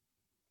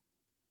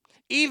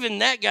 Even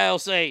that guy will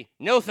say,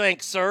 no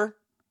thanks, sir.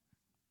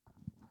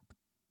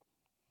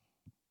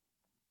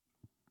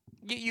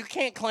 You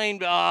can't claim,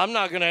 I'm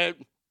not going to,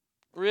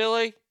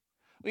 really?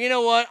 You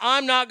know what?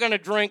 I'm not going to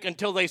drink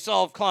until they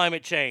solve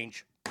climate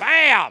change.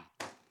 Bam!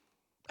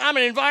 I'm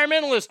an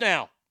environmentalist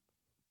now.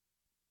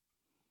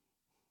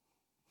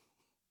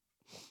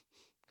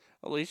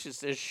 Alicia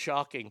says,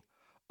 shocking.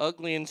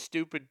 Ugly and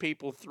stupid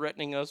people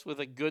threatening us with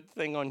a good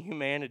thing on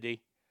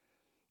humanity.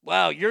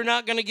 Wow, you're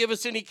not going to give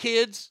us any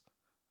kids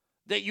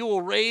that you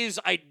will raise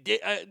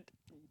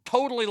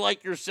totally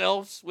like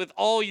yourselves with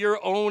all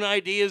your own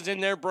ideas in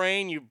their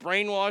brain. You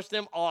brainwash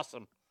them.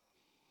 Awesome.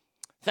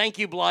 Thank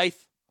you, Blythe.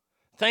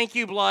 Thank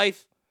you, Blythe.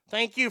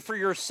 Thank you for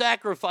your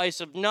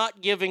sacrifice of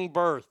not giving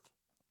birth.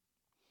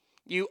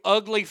 You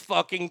ugly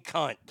fucking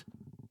cunt.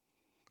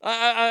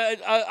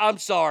 I'm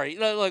sorry.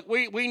 Look,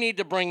 we need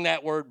to bring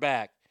that word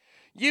back.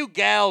 You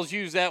gals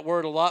use that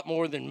word a lot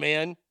more than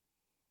men.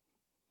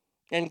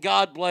 And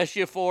God bless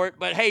you for it.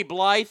 But hey,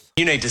 Blythe.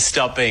 You need to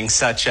stop being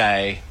such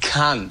a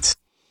cunt.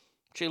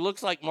 She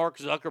looks like Mark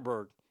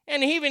Zuckerberg.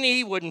 And even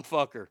he wouldn't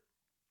fuck her.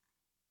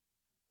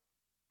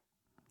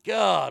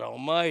 God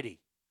almighty.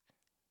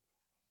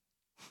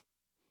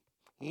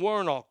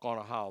 We're not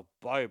going to have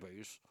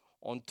babies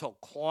until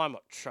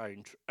climate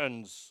change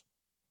ends.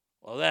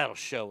 Well, that'll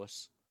show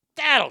us.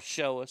 That'll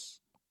show us.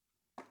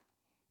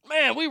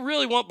 Man, we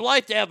really want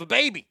Blythe to have a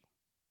baby.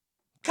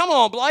 Come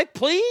on, Blythe,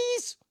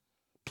 please.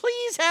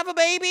 Please have a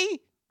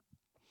baby.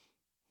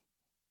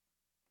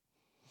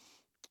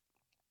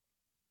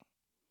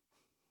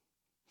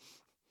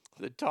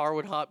 The tar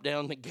would hop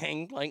down the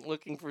gangplank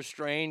looking for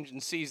Strange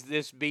and sees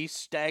this beast,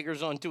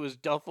 staggers onto his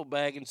duffel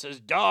bag and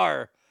says,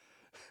 Dar,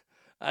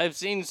 I've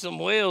seen some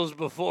whales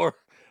before,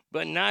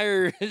 but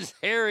neither as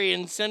hairy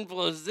and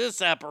sinful as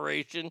this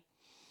apparition.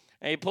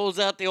 And he pulls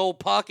out the old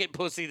pocket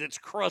pussy that's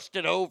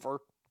crusted over.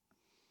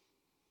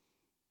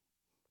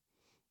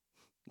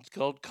 It's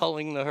called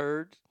culling the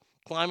herd.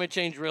 Climate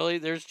change, really?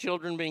 There's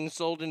children being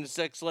sold into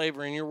sex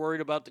slavery and you're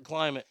worried about the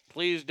climate.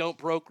 Please don't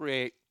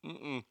procreate.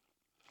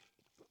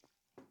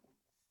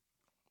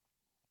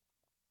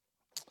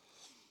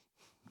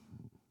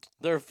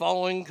 They're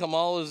following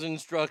Kamala's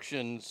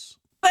instructions.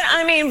 But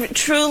I mean,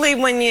 truly,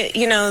 when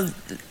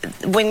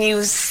when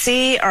you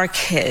see our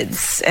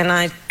kids, and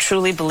I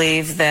truly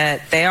believe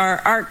that they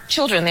are our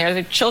children, they are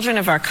the children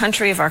of our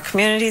country, of our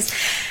communities.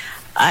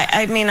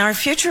 I mean, our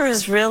future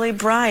is really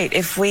bright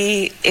if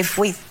we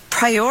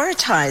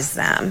prioritize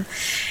them,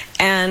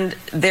 and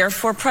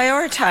therefore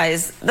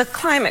prioritize the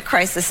climate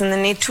crisis and the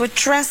need to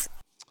address.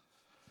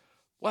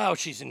 Wow,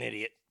 she's an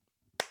idiot.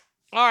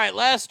 All right,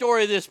 last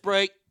story of this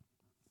break.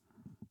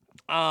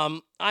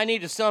 I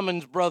need to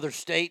summons Brother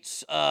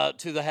States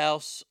to the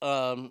house.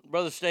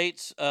 Brother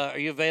States, are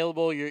you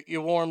available?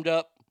 You're warmed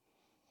up.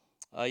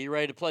 You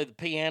ready to play the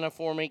piano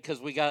for me?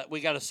 Because we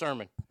got a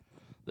sermon.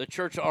 The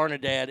Church of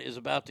Arnie is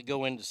about to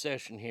go into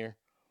session here,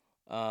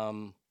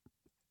 and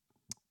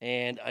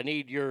I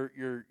need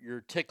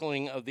your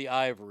tickling of the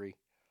ivory,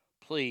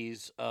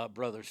 please,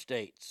 Brother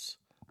States.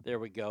 There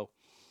we go.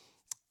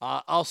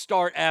 I'll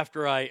start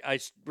after I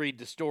read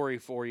the story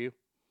for you.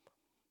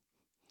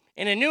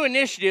 In a new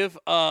initiative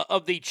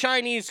of the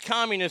Chinese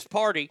Communist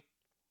Party,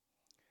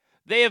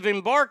 they have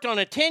embarked on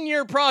a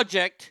 10-year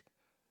project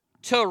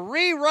to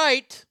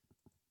rewrite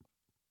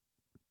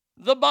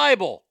the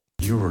Bible.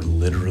 You were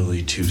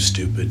literally too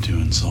stupid to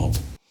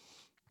insult.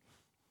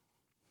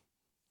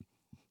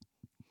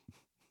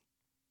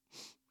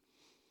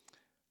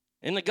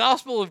 In the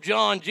Gospel of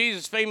John,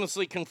 Jesus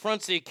famously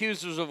confronts the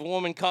accusers of a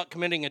woman caught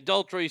committing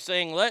adultery,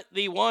 saying, "Let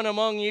the one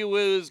among you who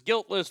is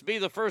guiltless be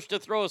the first to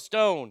throw a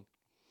stone."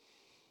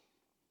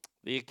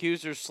 The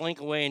accusers slink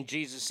away, and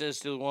Jesus says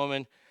to the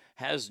woman,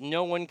 "Has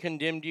no one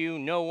condemned you?"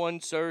 "No one,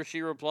 sir,"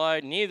 she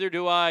replied. "Neither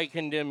do I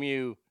condemn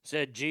you,"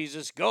 said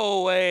Jesus. "Go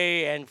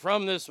away, and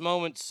from this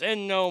moment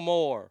sin no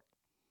more."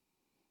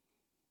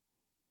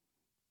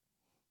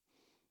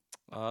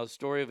 A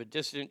story of a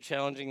dissident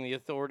challenging the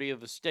authority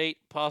of the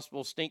state.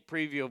 Possible sneak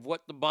preview of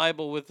what the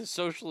Bible with the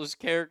socialist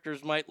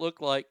characters might look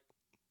like.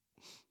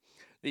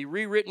 The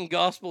rewritten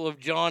Gospel of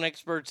John,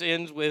 experts,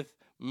 ends with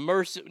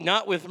mercy,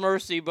 not with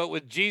mercy, but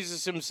with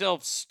Jesus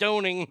himself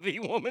stoning the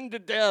woman to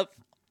death.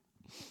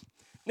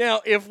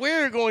 Now, if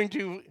we're going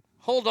to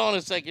hold on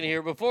a second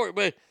here but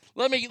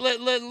let me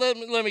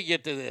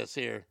get to this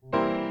here.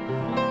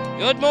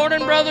 Good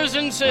morning, brothers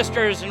and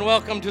sisters, and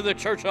welcome to the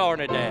Church of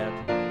Arnie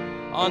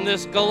on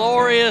this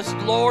glorious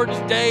Lord's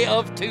Day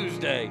of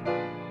Tuesday.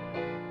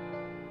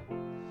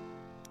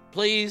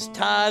 Please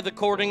tithe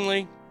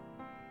accordingly.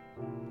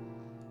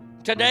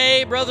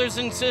 Today, brothers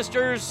and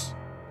sisters,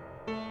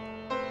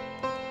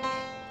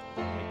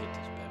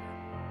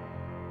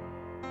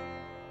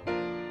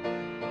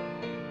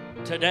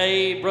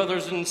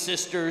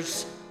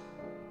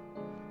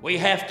 we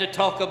have to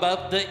talk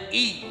about the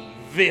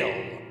evil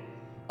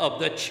of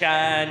the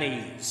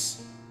Chinese.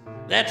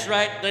 That's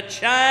right, the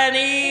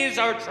Chinese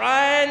are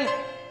trying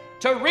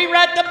to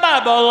rewrite the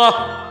Bible.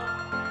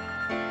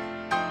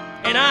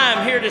 And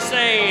I'm here to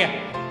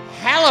say,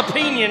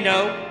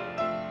 jalapeno,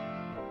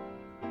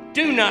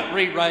 do not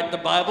rewrite the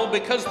Bible,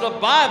 because the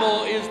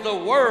Bible is the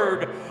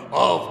Word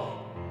of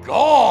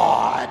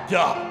God.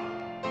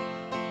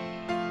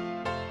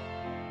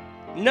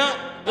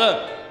 Not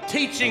the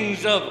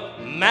teachings of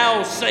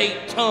Mao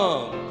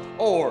Zedong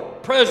or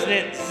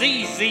President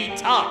ZZ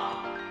Top.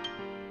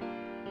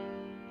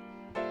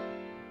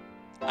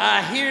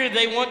 I hear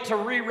they want to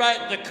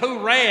rewrite the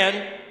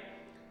Quran.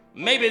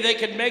 Maybe they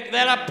could make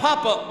that a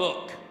pop-up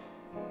book.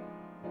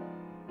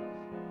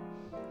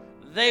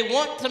 They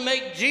want to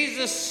make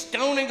Jesus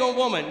stoning a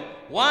woman.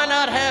 Why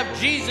not have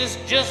Jesus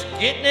just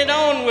getting it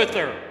on with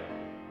her?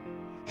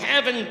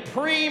 Having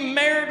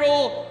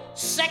premarital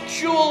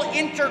sexual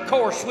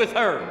intercourse with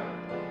her,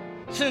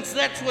 since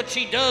that's what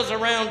she does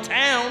around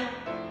town.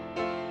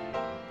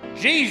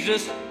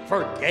 Jesus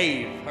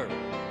forgave her.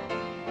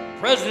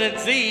 President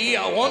Z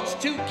wants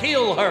to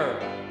kill her.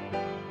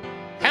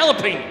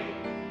 Jalapeno.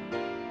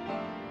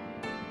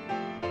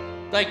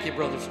 Thank you,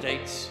 Brother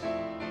States.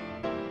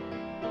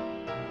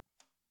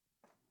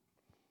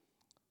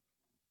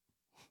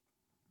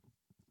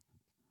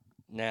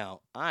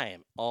 Now, I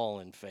am all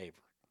in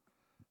favor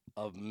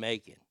of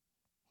making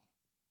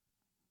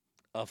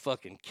a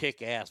fucking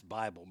kick-ass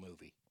Bible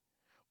movie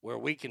where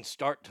we can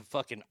start to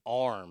fucking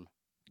arm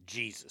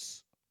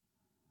Jesus.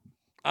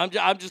 I'm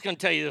just going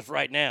to tell you this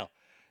right now.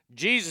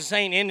 Jesus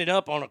ain't ended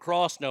up on a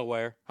cross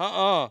nowhere.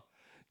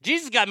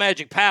 Jesus got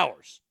magic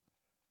powers.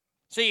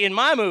 See, in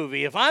my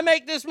movie, if I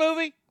make this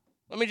movie,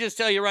 let me just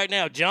tell you right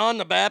now, John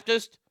the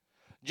Baptist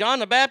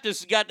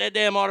has got that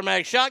damn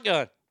automatic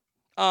shotgun.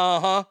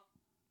 The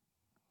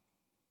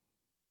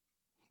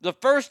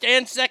 1st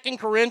and 2nd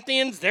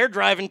Corinthians, they're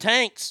driving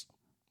tanks.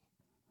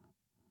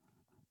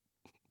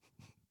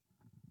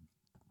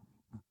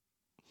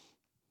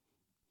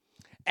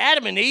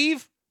 Adam and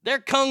Eve, they're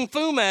kung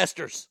fu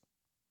masters.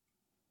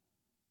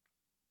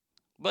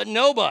 But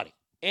nobody,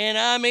 and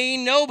I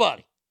mean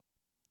nobody,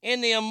 in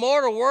the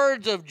immortal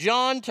words of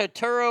John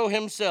Turturro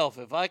himself,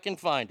 if I can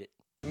find it.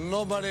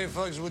 Nobody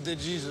fucks with the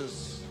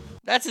Jesus.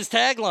 That's his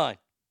tagline.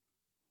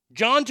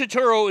 John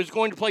Turturro is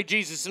going to play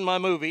Jesus in my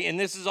movie, and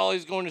this is all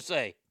he's going to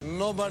say.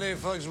 Nobody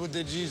fucks with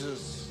the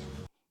Jesus.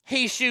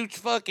 He shoots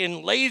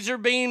fucking laser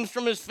beams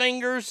from his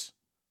fingers.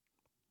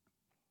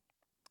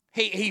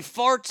 He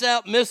farts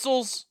out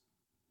missiles.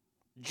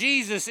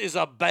 Jesus is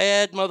a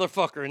bad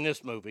motherfucker in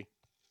this movie.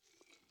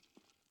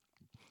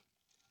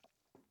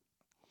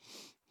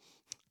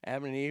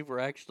 Adam and Eve were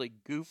actually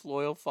goof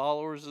loyal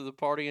followers of the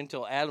party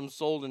until Adam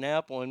sold an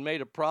apple and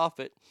made a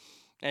profit,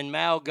 and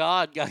Mao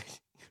God got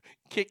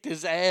kicked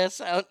his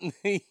ass out in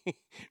the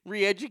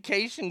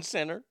re-education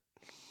center.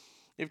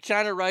 If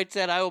China writes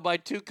that, I will buy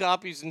 2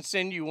 copies and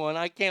send you one.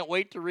 I can't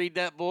wait to read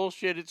that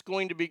bullshit. It's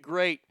going to be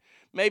great.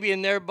 Maybe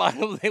in their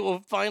Bible they will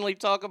finally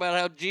talk about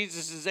how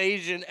Jesus is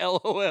Asian,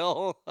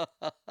 LOL.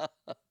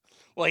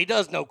 Well, he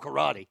does know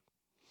karate.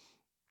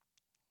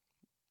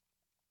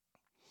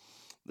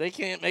 They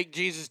can't make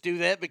Jesus do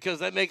that because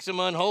that makes him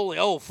unholy.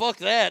 Oh, fuck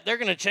that. They're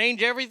going to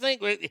change everything?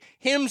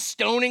 Him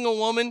stoning a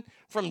woman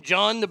from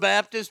John the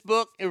Baptist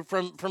book,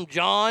 from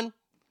John,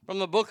 from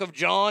the book of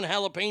John,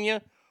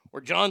 Jalapeno,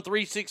 where John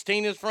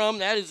 3:16 is from,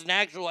 that is an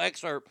actual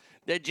excerpt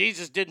that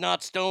Jesus did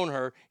not stone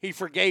her. He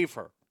forgave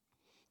her.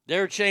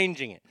 They're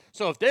changing it.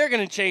 So if they're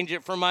going to change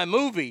it for my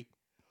movie,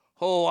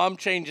 oh, I'm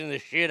changing the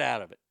shit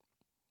out of it.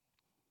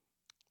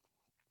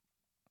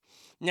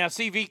 Now,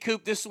 see, V.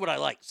 Coop, this is what I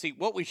like. See,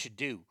 what we should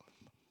do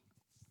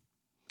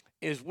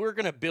is we're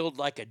going to build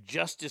like a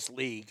Justice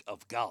League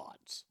of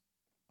gods.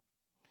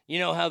 You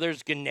know how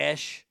there's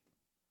Ganesh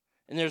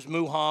and there's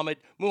Muhammad.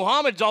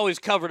 Muhammad's always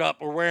covered up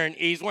or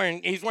he's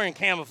wearing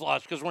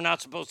camouflage because we're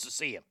not supposed to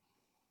see him.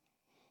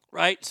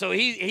 Right? So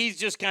he's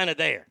just kind of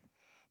there.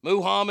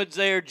 Muhammad's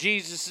there,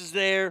 Jesus is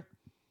there.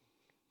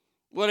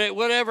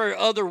 Whatever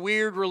other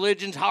weird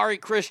religions, Hare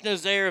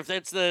Krishna's there if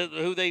that's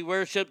who they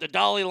worship, the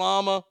Dalai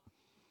Lama,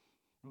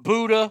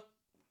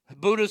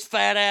 Buddha's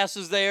fat ass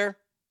is there.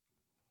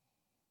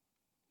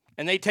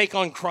 And they take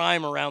on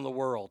crime around the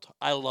world.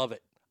 I love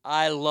it.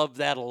 I love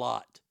that a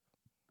lot.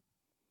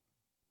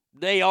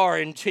 They are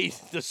indeed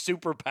the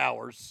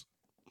superpowers.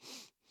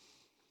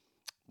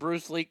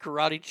 Bruce Lee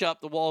karate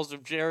chopped the walls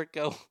of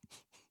Jericho.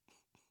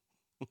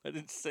 Let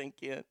it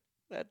sink in.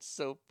 That's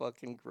so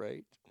fucking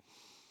great.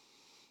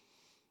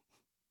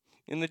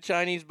 In the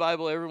Chinese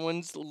Bible,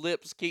 everyone's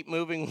lips keep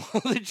moving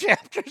while the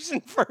chapters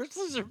and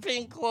verses are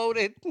being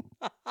quoted.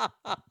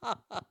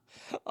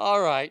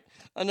 All right,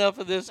 enough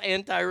of this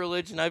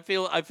anti-religion. I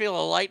feel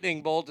a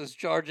lightning bolt is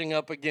charging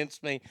up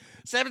against me.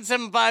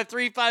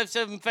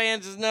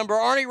 775-357-FANS is the number.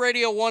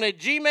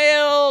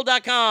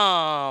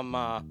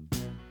 ArnieRadio1@gmail.com.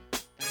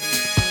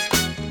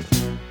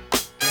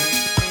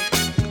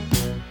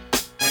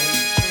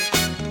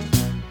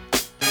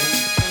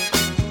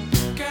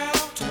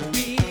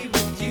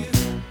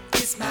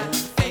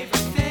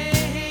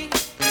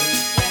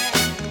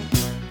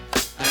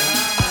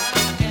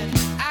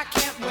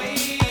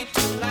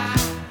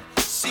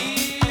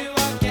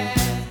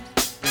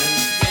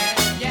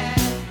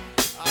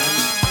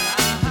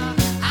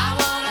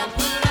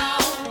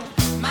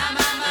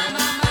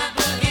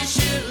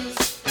 Shoes,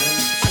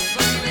 just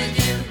believe it.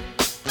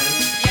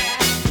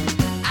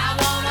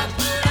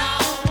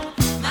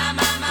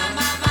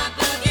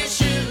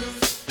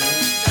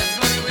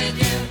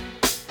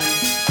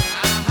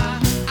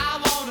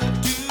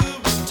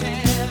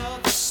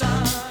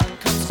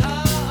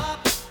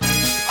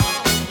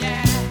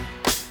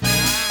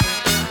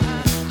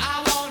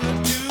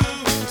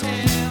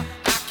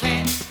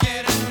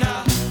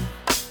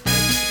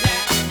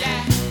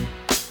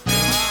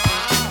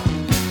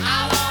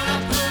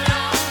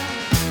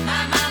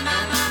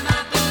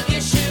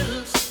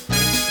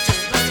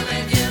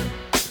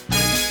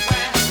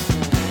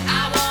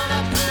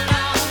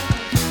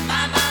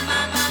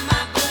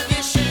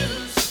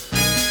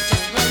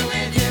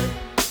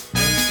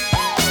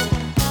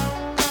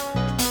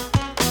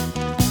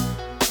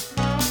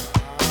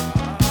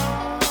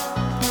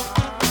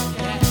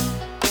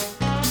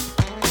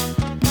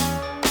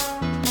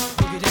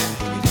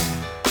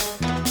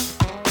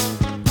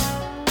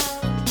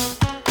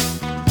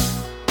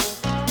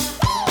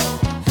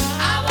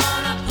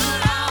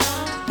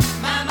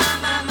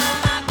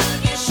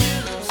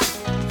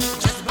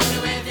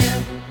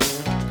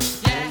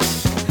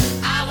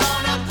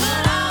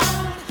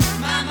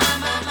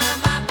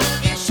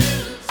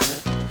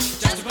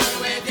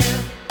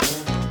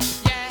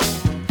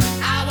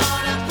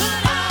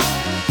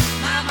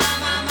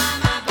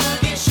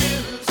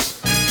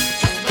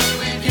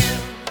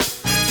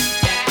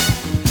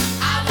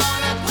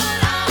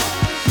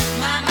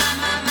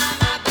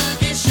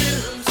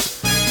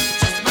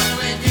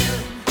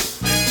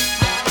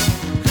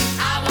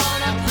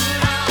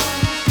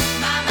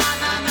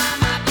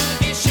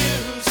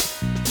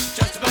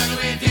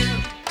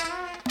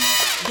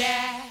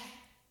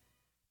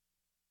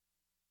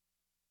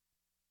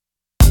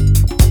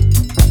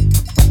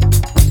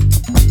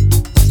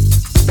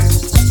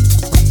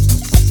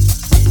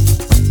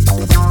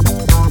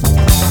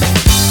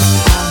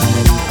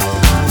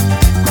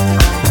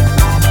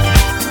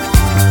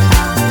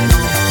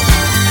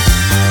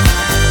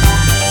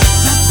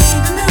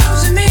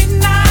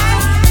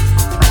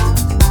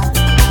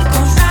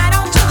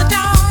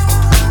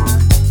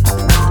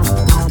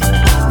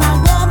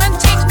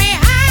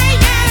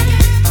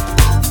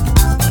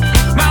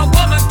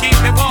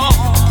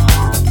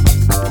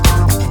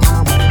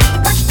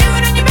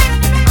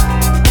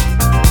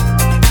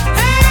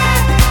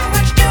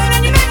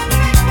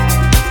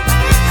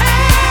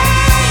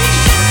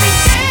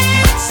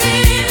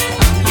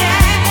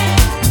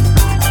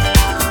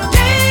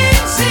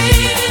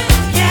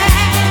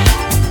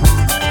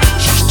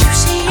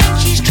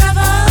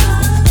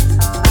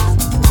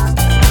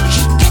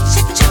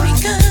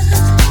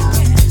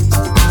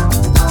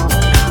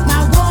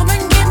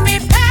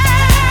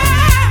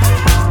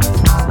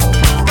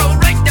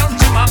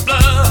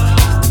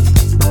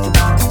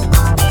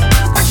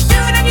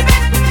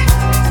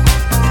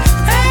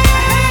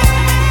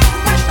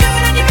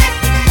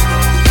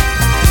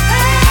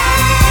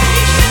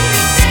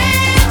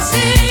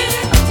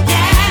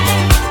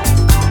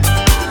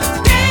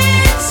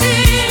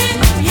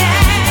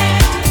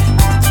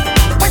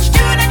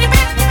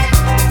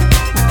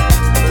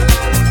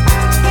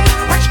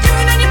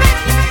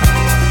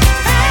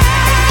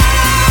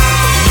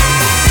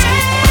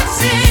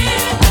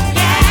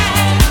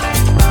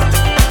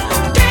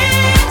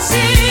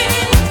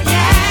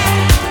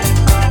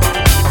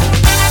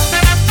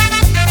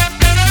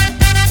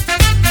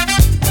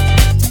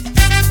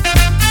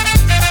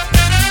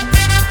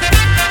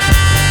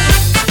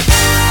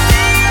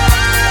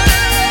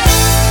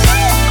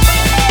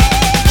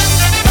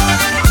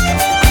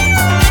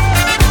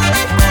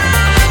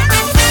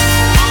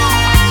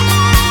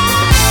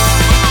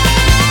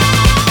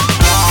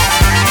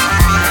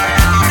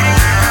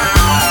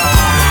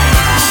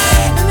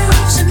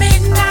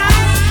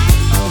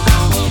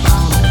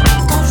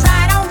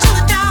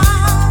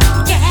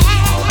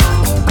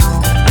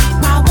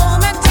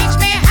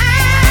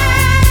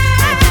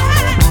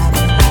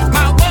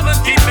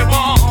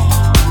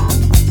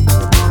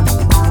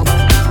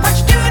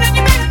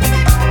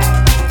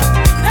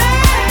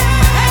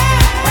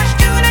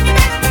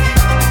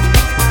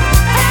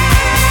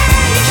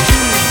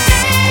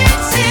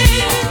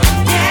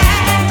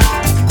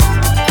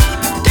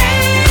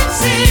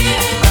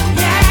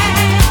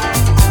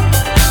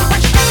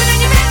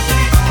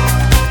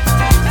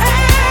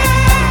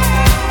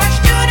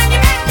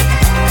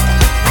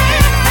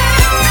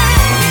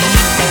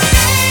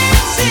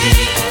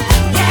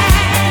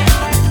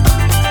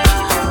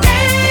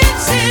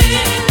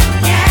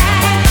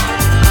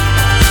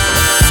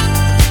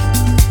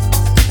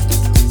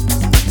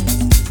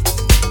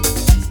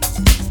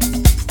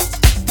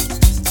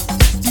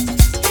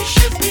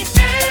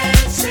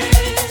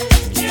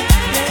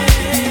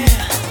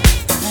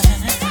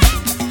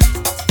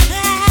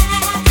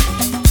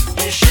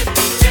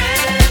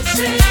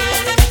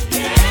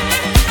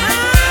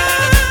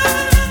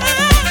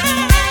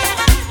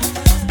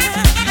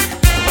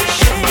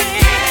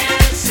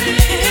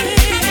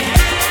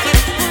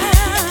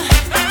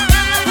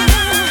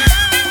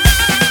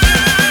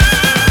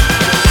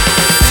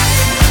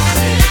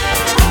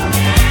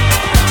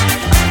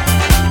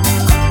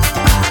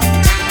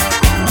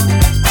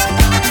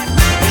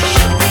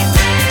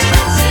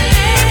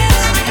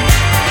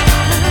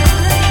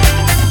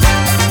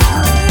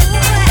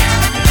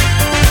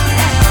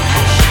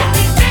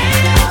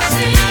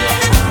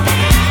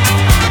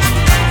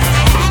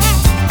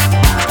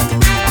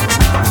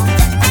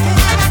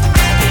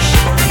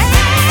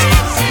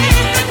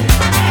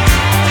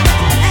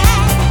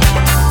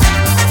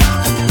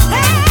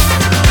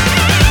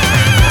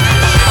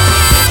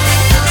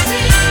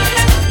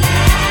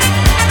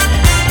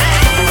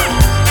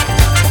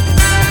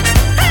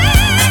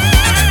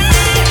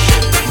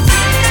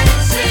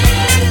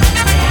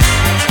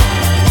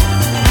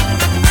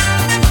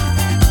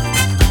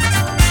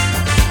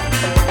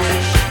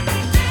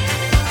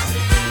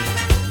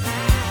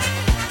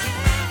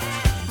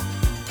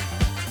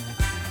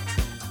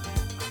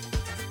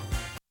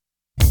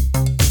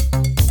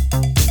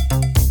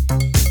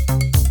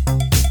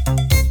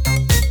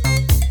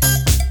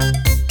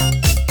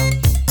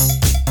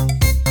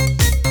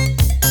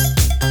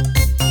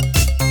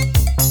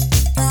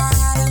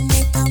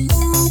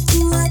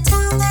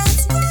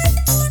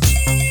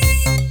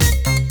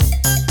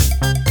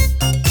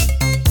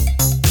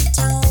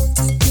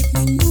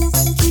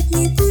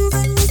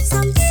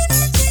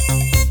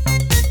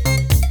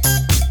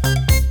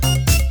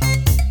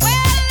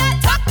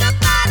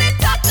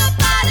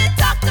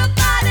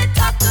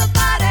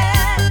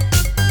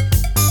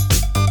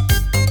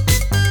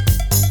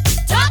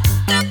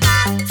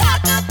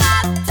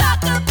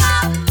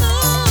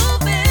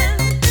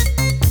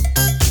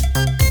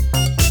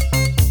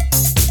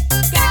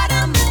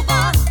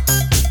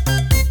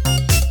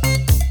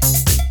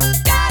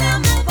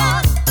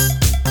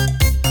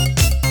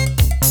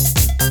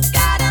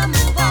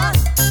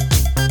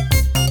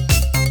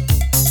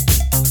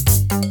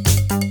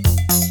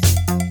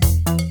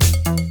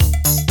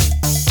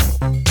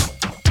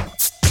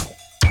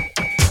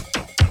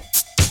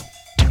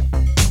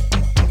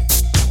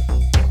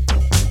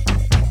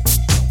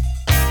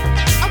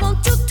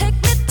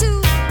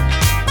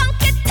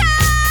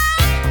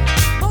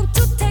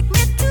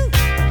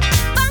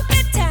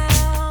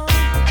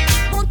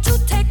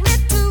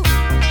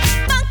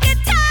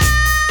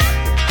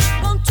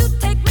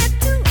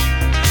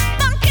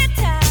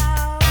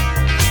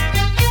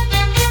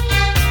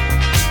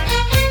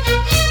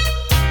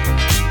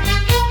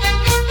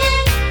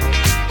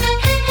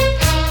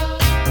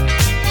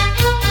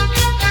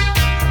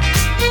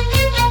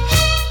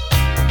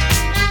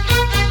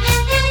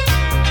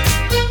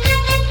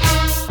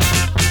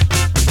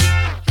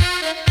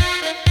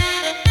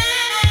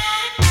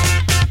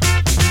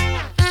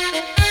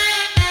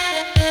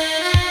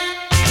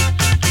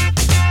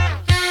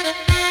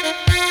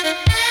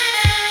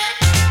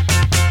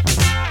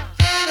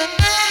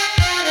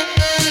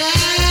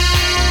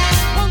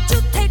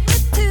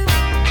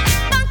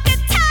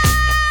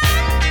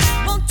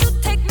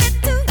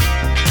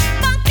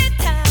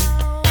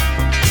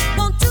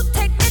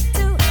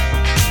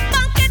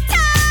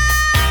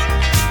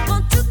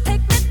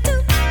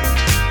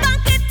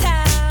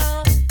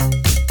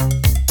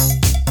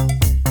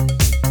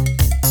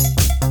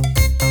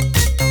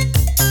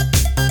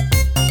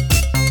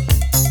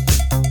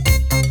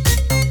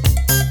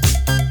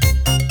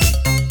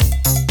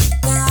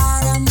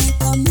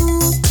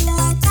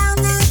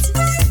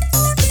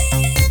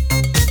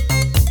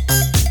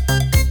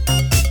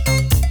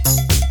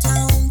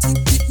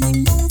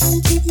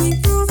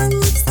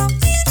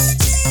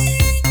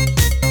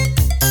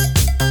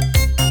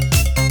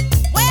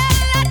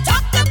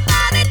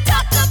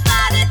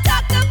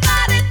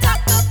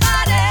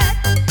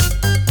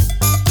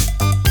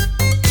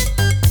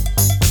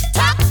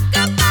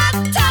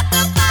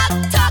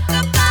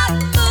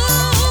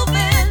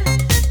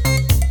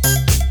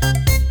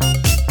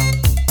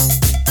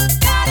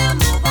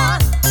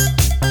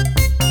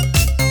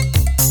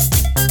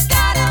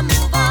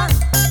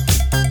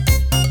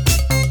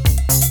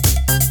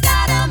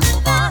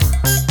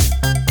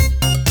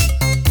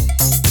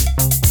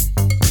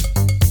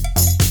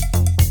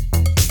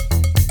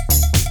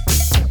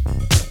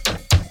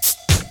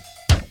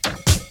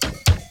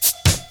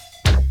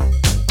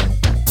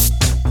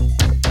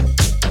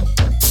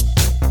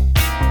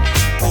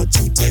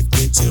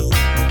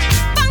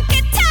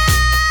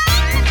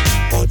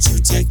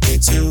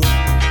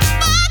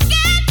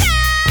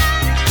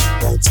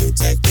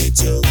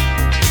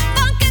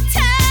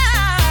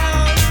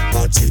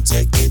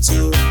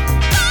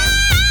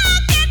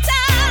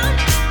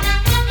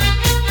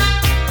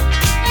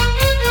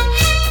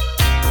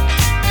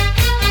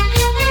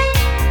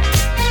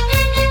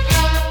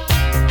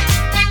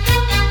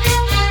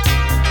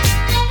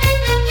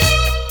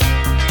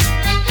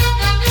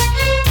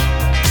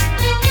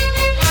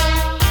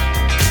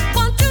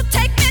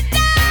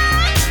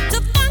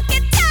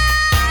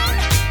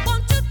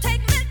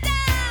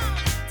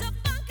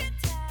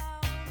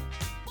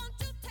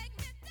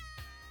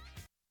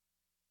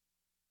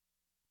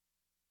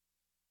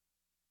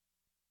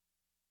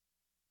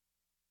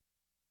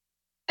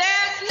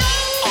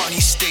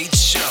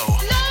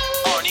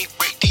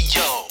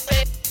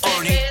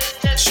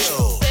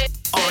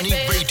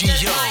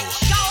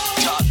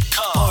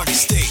 Arnie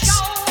States,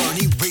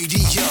 Arnie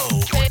Radio.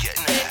 You're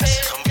getting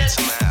ass. Come get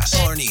some ass.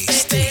 Arnie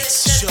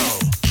States Show.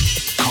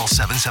 Call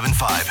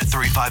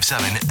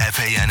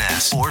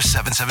 775-357-FANS or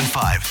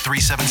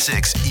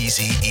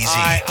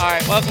 775-376-EASY. All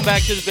right. Welcome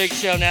back to the big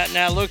show.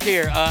 Now look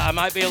here. I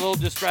might be a little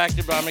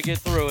distracted, but I'm going to get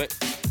through it.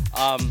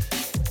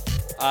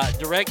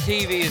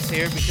 DirecTV is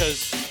here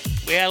because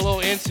we had a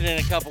little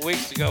incident a couple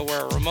weeks ago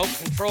where a remote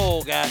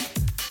control got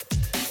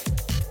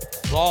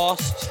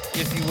lost,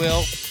 if you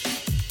will,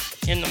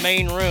 in the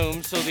main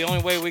room. So the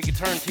only way we could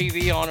turn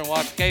TV on and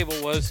watch cable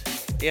was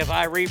if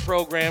I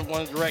reprogrammed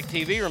one of the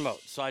DirecTV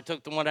remotes. So I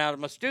took the one out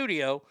of my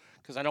studio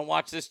because I don't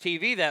watch this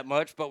TV that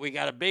much, but we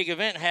got a big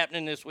event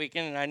happening this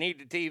weekend and I need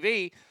the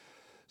TV.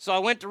 So I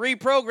went to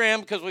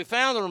reprogram because we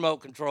found the remote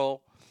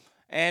control.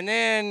 And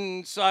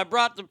then, so I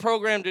brought the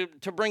program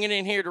to bring it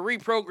in here to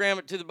reprogram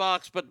it to the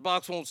box, but the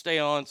box won't stay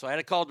on, so I had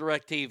to call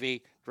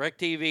DirecTV.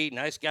 DirecTV,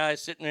 nice guy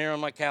sitting there on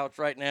my couch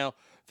right now,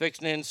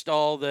 fixing to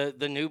install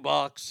the new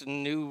box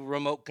and new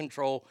remote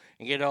control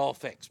and get it all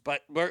fixed.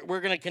 But we're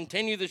going to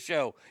continue the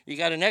show. You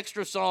got an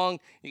extra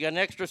song, you got an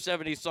extra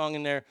 70s song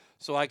in there,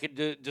 so I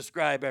could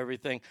describe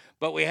everything.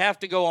 But we have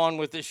to go on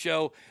with this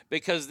show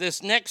because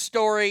this next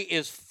story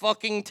is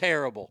fucking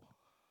terrible.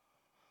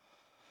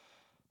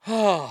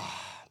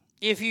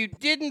 If you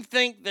didn't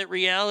think that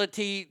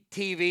reality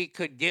TV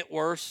could get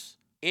worse,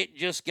 it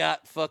just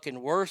got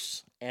fucking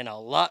worse and a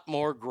lot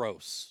more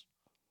gross.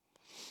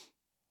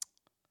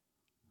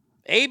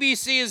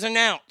 ABC has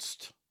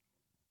announced,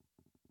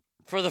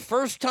 for the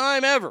first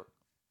time ever,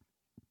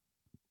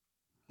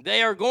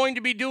 they are going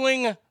to be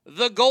doing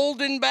The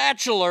Golden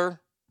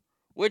Bachelor,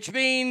 which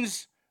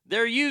means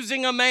they're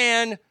using a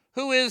man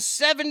who is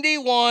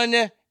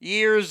 71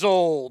 years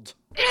old.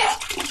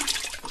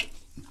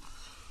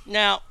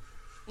 Now,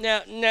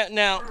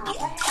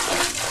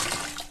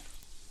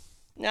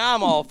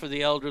 I'm all for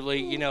the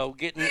elderly,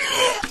 getting...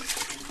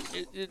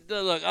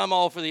 Look, I'm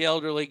all for the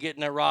elderly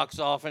getting their rocks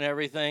off and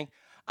everything.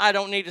 I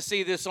don't need to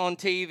see this on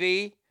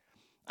TV.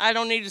 I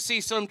don't need to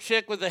see some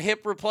chick with a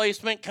hip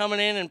replacement coming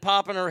in and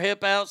popping her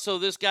hip out so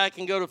this guy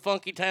can go to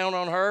Funky Town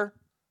on her.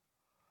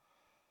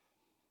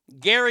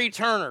 Gary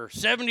Turner,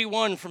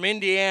 71 from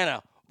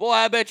Indiana. Boy,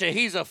 I bet you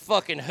he's a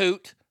fucking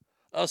hoot.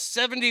 A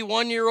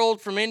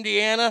 71-year-old from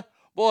Indiana?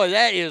 Boy,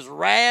 that is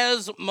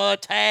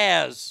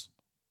razzmatazz.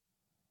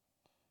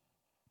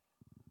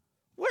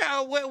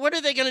 Well, what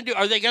are they going to do?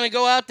 Are they going to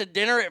go out to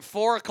dinner at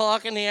 4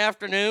 o'clock in the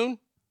afternoon?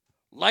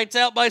 Lights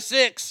out by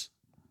 6.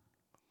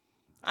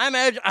 I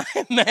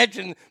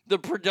imagine the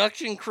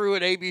production crew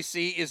at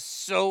ABC is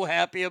so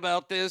happy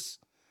about this.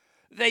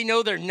 They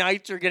know their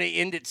nights are going to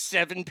end at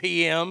 7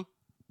 p.m.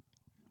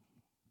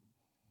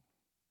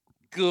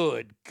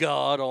 Good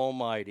God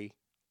Almighty.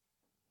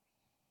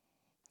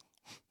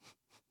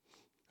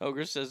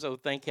 Ogre says, oh,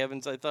 thank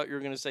heavens, I thought you were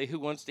going to say, who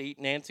wants to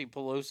eat Nancy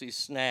Pelosi's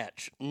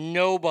snatch?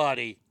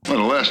 Nobody. Well,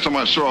 the last time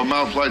I saw a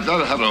mouth like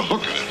that, I had a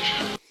hook in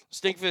it.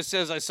 Stinkfist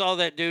says, I saw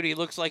that dude. He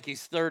looks like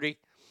he's 30.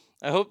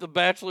 I hope the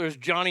Bachelor is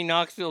Johnny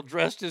Knoxville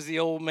dressed as the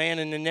old man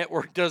and the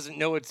network doesn't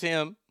know it's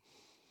him.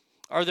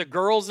 Are the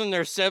girls in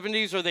their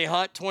 70s or are they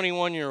hot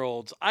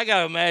 21-year-olds? I got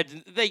to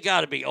imagine they got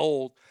to be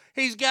old.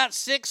 He's got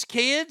 6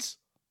 kids?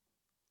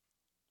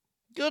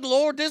 Good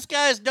Lord, this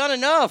guy's done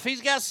enough.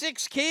 He's got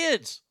 6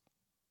 kids.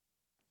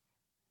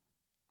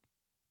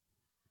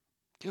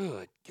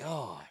 Good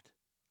God.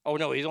 Oh,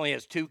 no, he only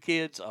has 2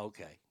 kids?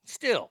 Okay.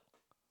 Still.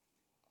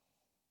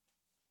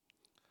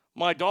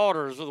 My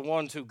daughters are the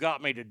ones who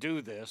got me to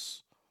do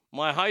this.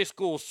 My high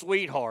school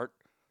sweetheart,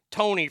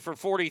 Tony, for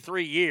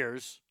 43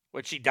 years.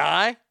 Would she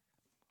die?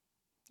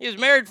 He was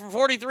married for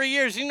 43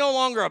 years. He's no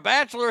longer a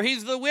bachelor.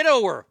 He's the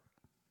widower.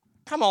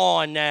 Come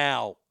on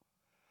now.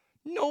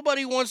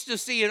 Nobody wants to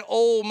see an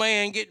old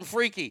man getting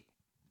freaky.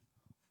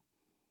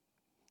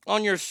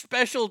 On your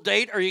special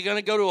date, are you going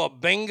to go to a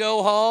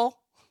bingo hall?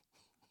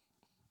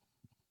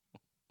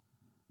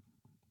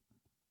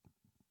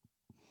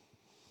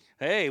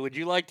 Hey, would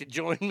you like to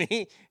join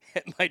me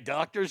at my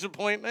doctor's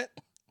appointment?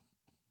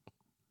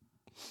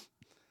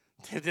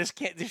 This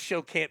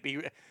show can't be.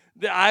 You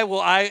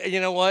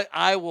know what?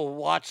 I will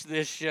watch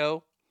this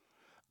show.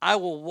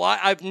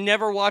 I've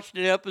never watched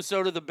an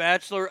episode of The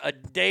Bachelor a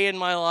day in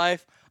my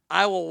life.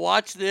 I will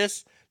watch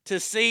this to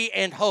see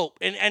and hope.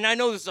 And I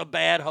know this is a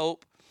bad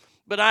hope,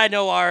 but I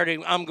know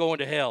I'm going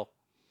to hell.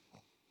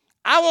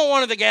 I want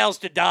one of the gals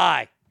to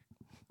die.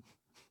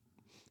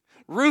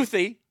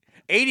 Ruthie.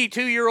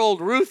 82-year-old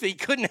Ruthie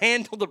couldn't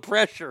handle the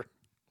pressure.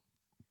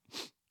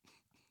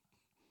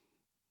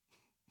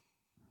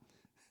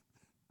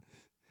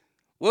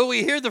 Will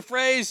we hear the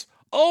phrase,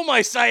 oh,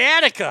 my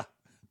sciatica?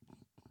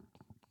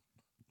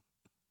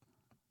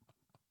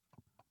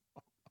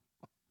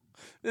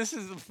 This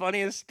is the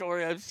funniest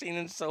story I've seen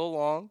in so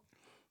long.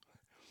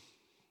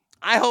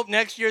 I hope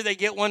next year they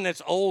get one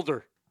that's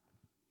older.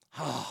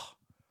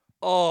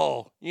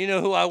 Oh, you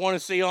know who I want to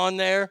see on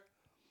there?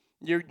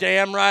 You're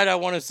damn right I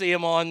want to see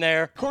him on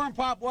there. Corn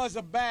Pop was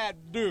a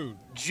bad dude.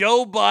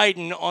 Joe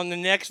Biden on the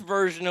next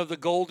version of The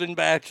Golden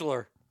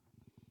Bachelor.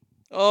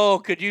 Oh,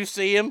 could you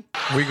see him?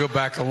 We go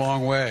back a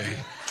long way.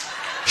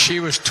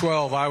 She was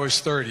 12, I was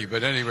 30,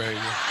 but anyway,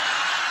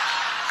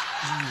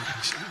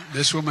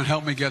 this woman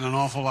helped me get an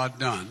awful lot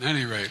done.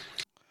 Anyway.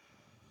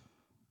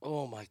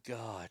 Oh, my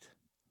God.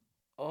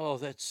 Oh,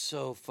 that's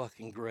so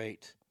fucking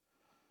great.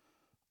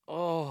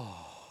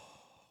 Oh.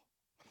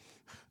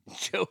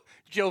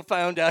 Joe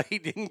found out he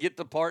didn't get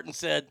the part and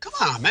said, "Come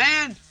on,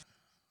 man."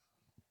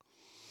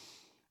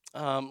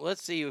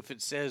 Let's see if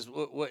it says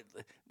what.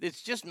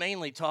 It's just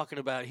mainly talking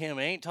about him.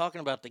 It ain't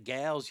talking about the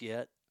gals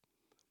yet.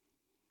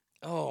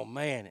 Oh,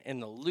 man.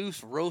 And the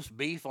loose roast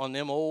beef on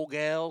them old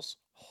gals.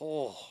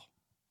 Oh.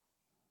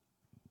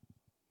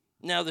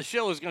 Now, the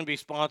show is going to be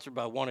sponsored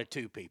by one of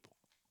two people.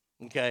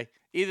 Okay?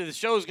 Either the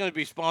show is going to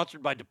be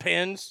sponsored by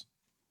Depends,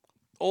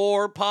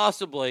 or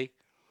possibly,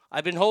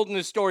 I've been holding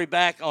this story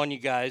back on you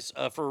guys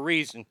for a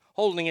reason,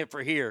 holding it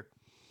for here.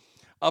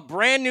 A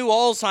brand new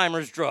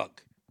Alzheimer's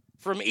drug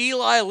from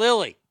Eli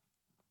Lilly.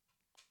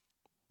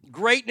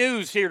 Great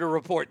news here to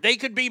report. They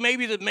could be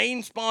maybe the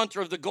main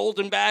sponsor of the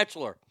Golden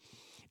Bachelor.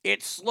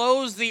 It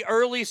slows the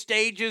early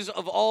stages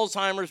of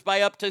Alzheimer's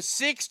by up to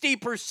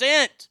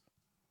 60%.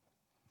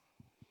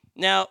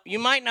 Now, you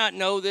might not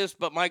know this,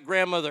 but my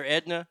grandmother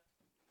Edna,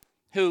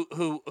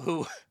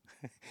 who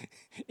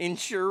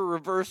insure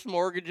reverse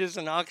mortgages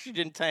and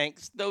oxygen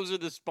tanks, those are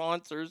the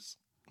sponsors.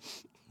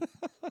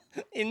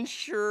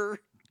 Insure.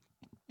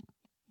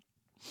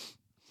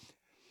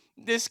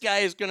 This guy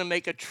is going to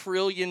make $1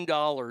 trillion.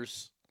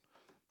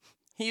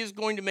 He is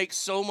going to make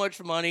so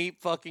much money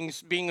fucking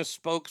being a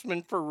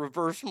spokesman for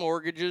reverse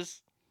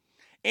mortgages.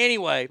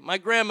 Anyway, my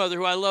grandmother,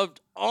 who I loved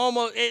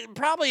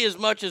probably as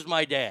much as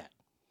my dad,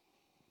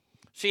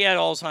 she had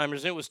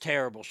Alzheimer's, and it was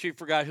terrible. She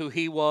forgot who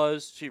he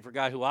was. She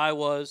forgot who I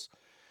was.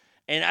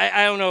 And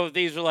I don't know if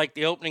these are like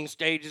the opening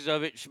stages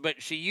of it,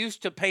 but she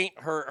used to paint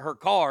her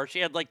car. She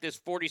had like this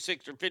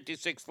 46 or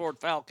 56 Ford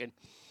Falcon,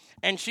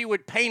 and she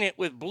would paint it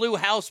with blue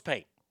house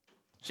paint.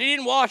 She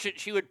didn't wash it.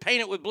 She would paint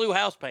it with blue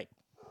house paint,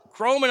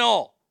 chrome and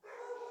all.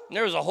 And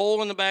there was a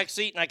hole in the back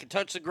seat, and I could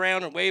touch the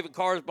ground and wave at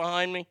cars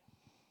behind me.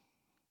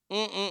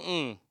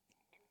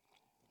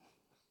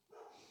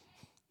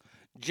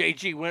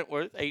 JG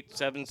Wentworth,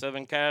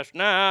 877 cash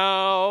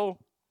now.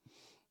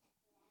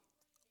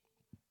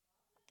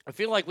 I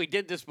feel like we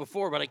did this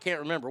before, but I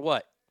can't remember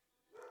what.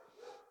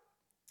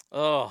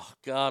 Oh,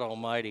 God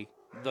almighty.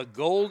 The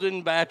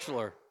Golden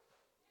Bachelor.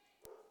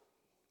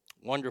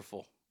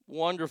 Wonderful.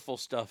 Wonderful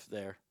stuff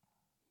there.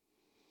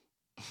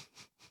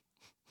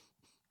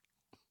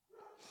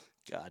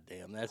 God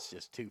damn, that's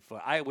just too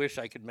fun. I wish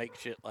I could make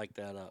shit like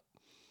that up.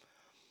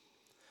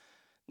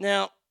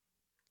 Now,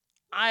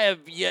 I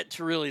have yet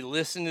to really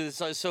listen to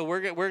this. So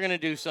we're going to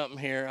do something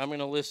here. I'm going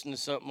to listen to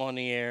something on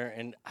the air,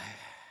 and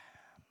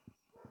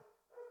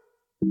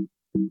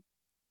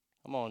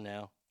come on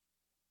now.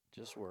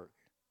 Just work.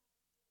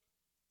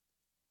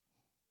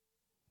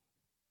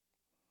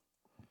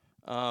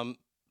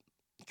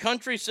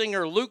 Country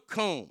singer Luke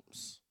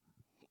Combs.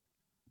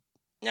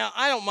 Now,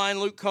 I don't mind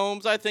Luke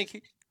Combs. I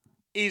think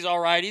he's all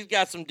right. He's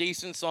got some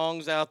decent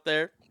songs out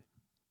there.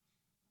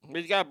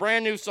 He's got a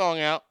brand new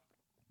song out.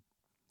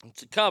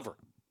 It's a cover.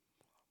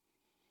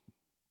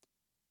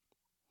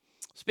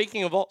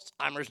 Speaking of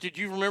Alzheimer's, did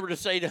you remember to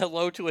say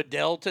hello to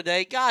Adele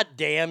today? God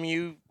damn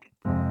you.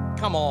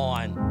 Come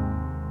on.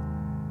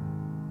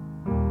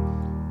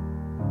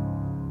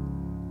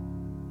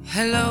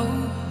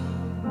 Hello,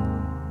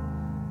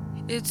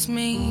 it's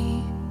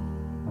me.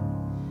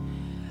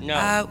 No.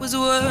 I was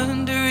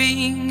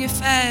wondering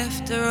if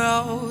after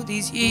all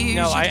these years.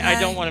 No, I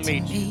don't want to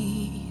meet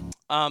you.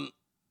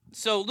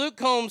 So Luke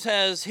Combs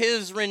has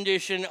his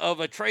rendition of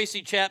a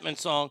Tracy Chapman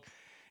song.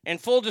 And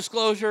full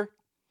disclosure,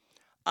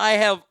 I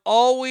have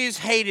always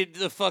hated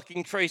the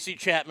fucking Tracy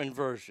Chapman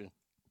version.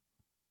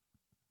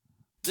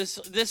 This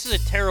is a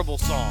terrible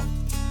song.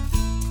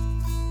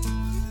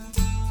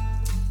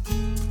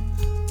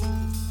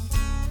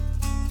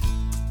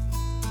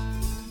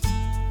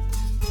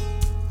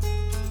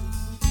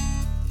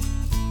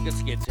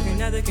 Let's get to it.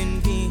 Another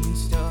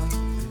convenience store.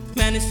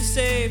 Managed to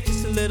save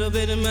just a little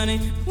bit of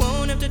money.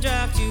 Won't have to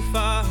drive too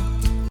far.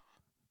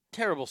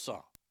 Terrible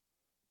song.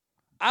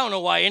 I don't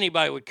know why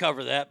anybody would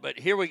cover that, but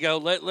here we go.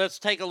 Let's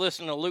take a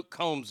listen to Luke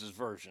Combs'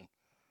 version.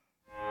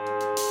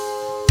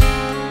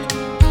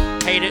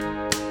 Hate it.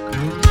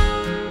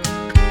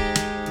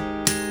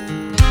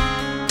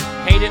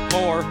 Hate it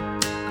more.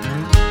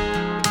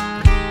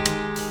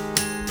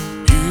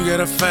 You got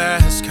a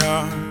fast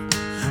car,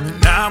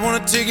 and I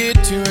want to take it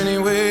to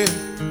anywhere.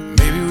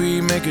 Maybe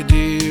we make a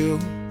deal.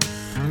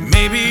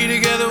 Maybe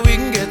together we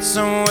can get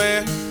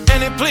somewhere.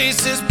 Any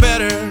place is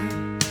better.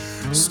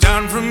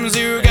 Starting from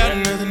zero, got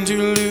nothing to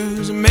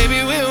lose.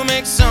 Maybe we'll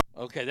make some.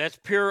 Okay, that's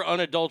pure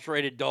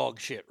unadulterated dog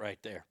shit right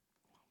there.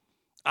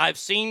 I've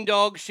seen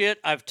dog shit.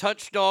 I've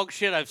touched dog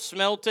shit. I've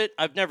smelt it.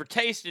 I've never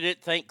tasted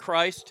it, thank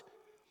Christ.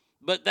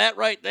 But that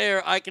right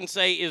there, I can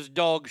say, is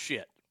dog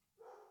shit.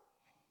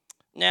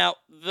 Now,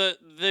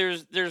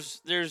 there's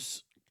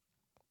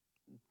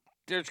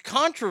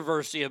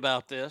controversy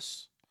about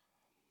this.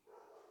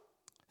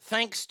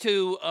 thanks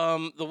to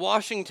the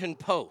Washington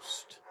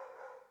Post.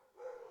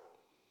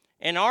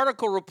 An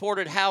article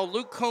reported how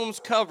Luke Combs'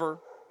 cover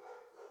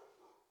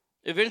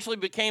eventually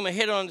became a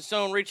hit on its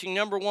own, reaching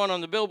number 1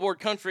 on the Billboard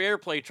Country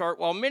Airplay chart.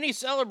 While many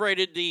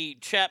celebrated the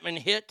Chapman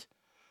hit,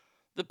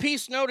 the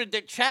piece noted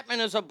that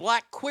Chapman, as a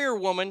black queer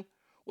woman,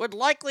 would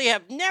likely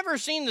have never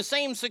seen the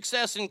same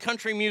success in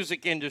country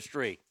music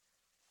industry.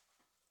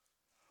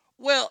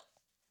 Well.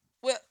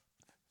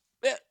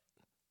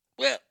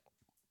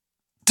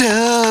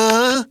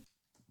 Duh.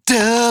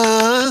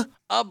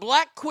 A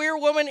black queer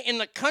woman in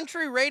the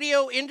country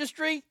radio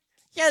industry?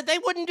 Yeah, they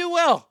wouldn't do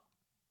well.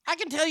 I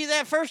can tell you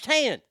that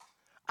firsthand.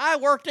 I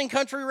worked in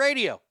country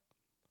radio.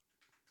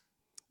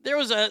 There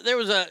was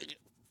a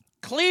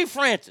Cleve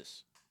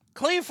Francis.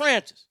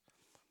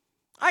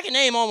 I can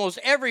name almost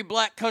every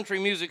black country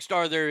music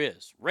star there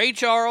is. Ray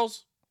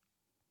Charles.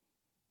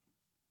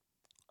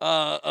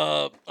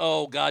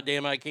 Oh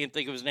goddamn, I can't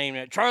think of his name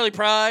now. Charlie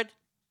Pride.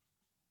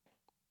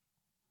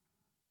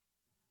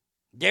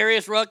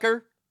 Darius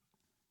Rucker.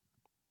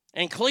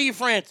 And Cleve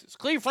Francis.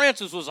 Cleve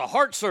Francis was a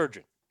heart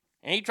surgeon.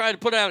 And he tried to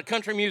put out a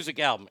country music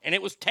album. And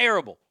it was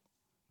terrible.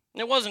 And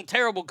it wasn't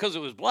terrible because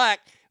it was black.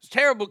 It was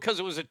terrible because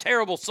it was a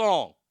terrible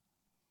song.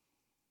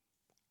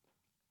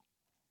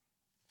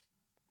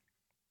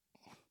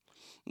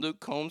 Luke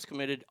Combs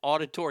committed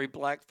auditory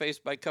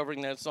blackface by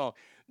covering that song.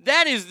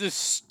 That is the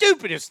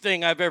stupidest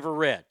thing I've ever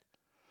read.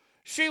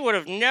 She would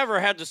have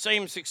never had the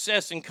same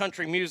success in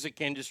country music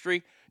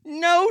industry.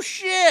 No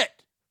shit.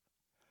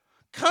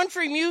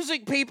 Country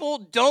music people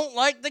don't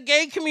like the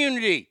gay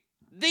community.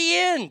 The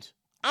end.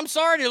 I'm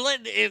sorry to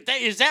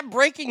is that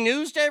breaking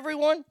news to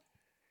everyone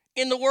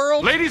in the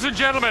world? Ladies and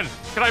gentlemen,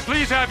 can I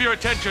please have your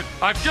attention?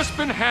 I've just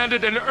been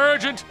handed an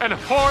urgent and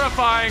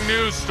horrifying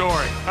news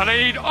story, and I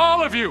need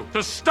all of you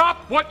to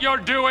stop what you're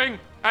doing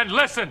and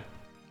listen.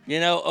 You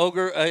know,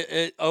 Ogre,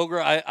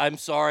 I'm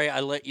sorry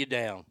I let you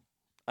down.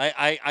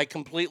 I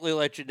completely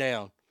let you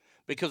down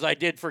because I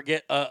did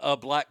forget a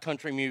black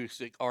country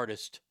music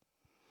artist.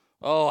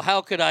 Oh, how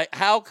could I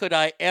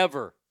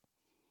ever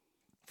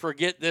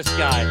forget this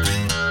guy?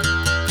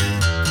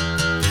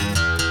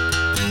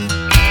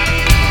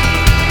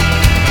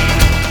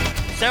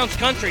 Sounds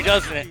country,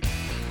 doesn't it?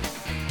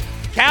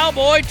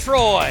 Cowboy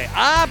Troy,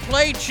 I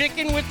play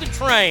chicken with the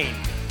train.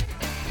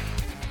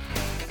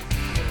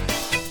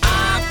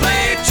 I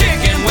play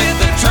chicken with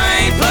the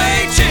train,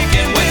 play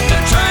chicken with the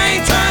train.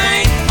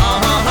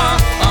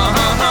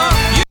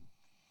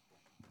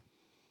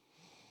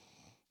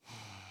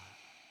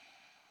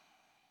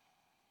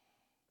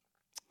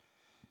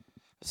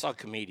 I saw a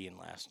comedian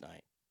last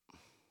night.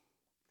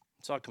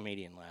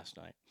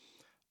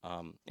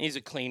 He's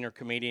a cleaner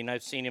comedian.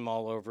 I've seen him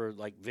all over,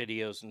 like,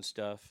 videos and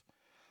stuff.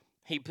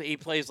 He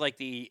plays, like,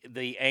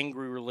 the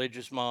angry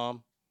religious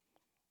mom.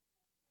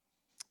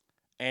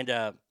 And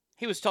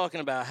he was talking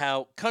about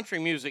how country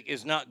music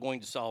is not going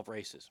to solve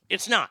racism.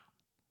 It's not.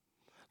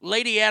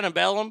 Lady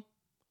Antebellum,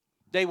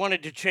 they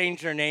wanted to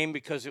change their name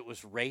because it was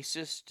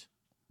racist.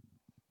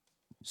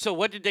 So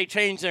what did they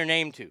change their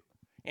name to?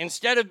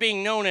 Instead of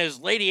being known as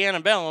Lady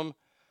Antebellum,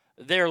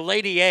 they're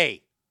Lady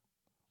A.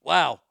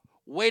 Wow.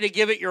 Way to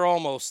give it your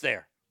almost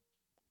there.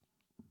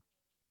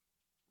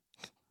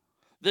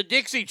 The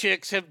Dixie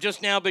Chicks have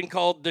just now been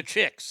called the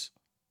Chicks.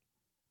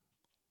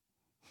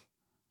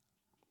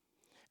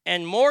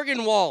 And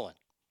Morgan Wallen.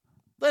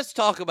 Let's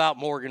talk about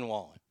Morgan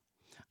Wallen.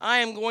 I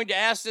am going to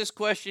ask this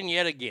question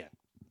yet again.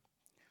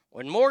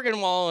 When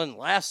Morgan Wallen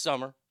last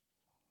summer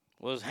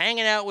was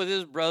hanging out with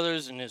his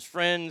brothers and his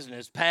friends and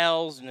his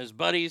pals and his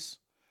buddies,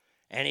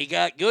 and he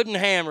got good and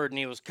hammered, and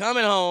he was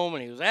coming home,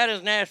 and he was at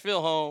his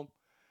Nashville home,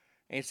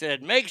 and he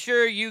said, make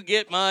sure you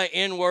get my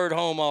N-word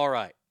home all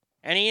right.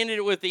 And he ended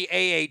it with the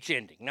AH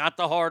ending, not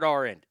the hard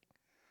R ending.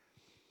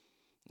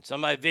 And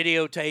somebody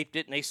videotaped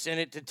it, and they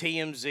sent it to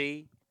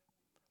TMZ.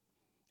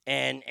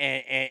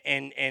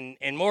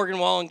 And Morgan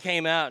Wallen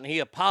came out, and he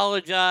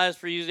apologized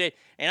for using it.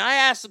 And I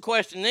asked the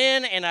question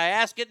then, and I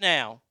ask it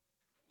now.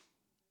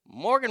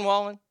 Morgan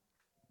Wallen,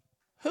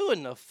 who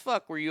in the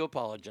fuck were you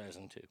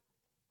apologizing to?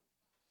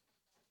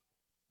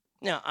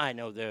 Now, I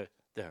know there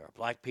are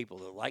black people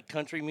that like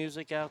country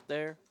music out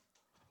there,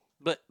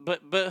 but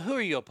who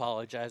are you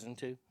apologizing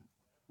to?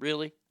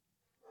 Really?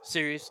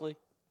 Seriously?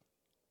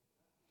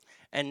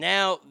 And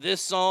now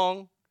this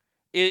song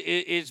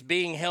is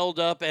being held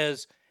up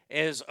as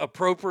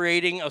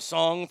appropriating a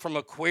song from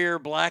a queer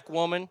black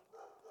woman.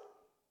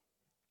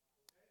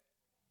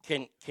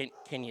 Can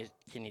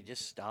you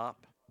just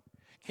stop?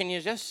 Can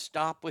you just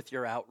stop with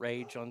your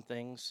outrage on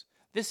things?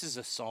 This is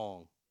a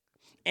song.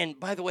 And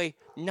by the way,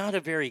 not a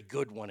very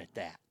good one at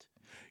that.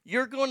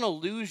 You're going to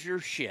lose your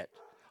shit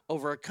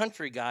over a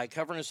country guy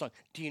covering a song.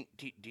 Do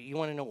you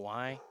want to know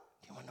why?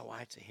 Do you want to know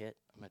why it's a hit?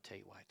 I'm going to tell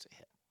you why it's a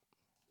hit.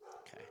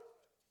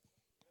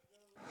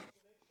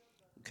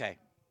 Okay.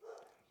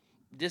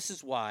 This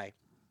is why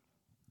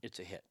it's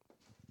a hit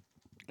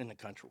in the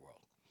country world.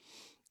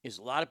 Is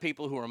a lot of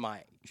people who are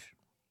my age.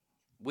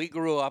 We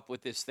grew up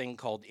with this thing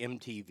called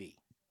MTV.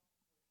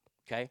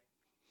 Okay?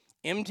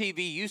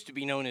 MTV used to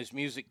be known as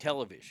music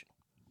television.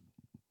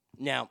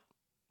 Now,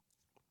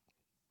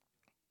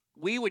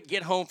 we would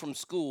get home from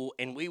school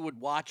and we would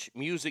watch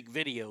music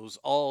videos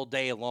all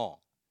day long.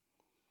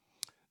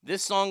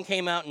 This song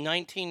came out in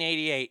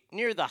 1988,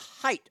 near the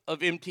height of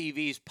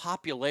MTV's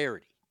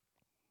popularity,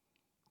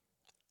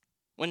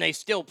 when they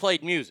still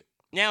played music.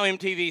 Now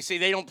MTV, see,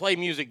 they don't play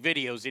music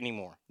videos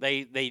anymore.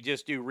 They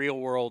just do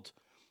real-world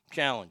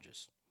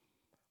challenges.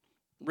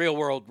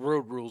 Real-world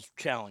road rules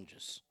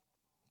challenges.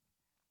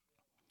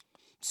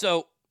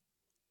 So,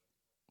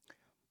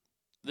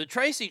 the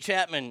Tracy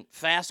Chapman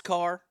Fast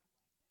Car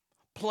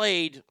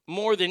played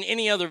more than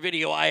any other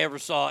video I ever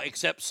saw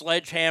except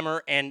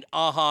Sledgehammer and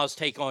a-ha's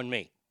Take On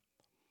Me.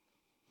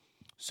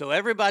 So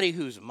everybody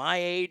who's my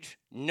age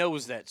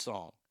knows that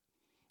song.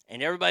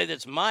 And everybody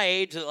that's my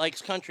age that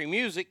likes country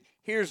music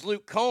hears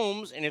Luke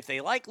Combs, and if they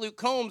like Luke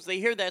Combs, they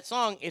hear that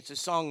song, it's a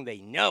song they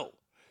know.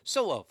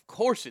 So of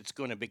course it's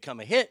going to become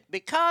a hit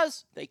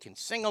because they can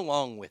sing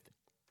along with it.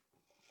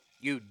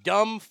 You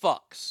dumb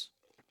fucks.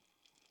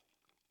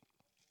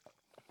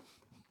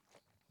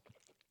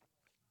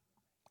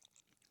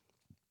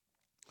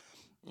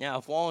 Now,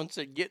 if Wallen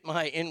said, get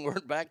my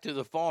N-word back to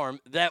the farm,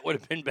 that would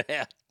have been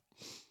bad.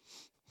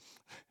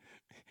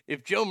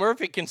 If Joe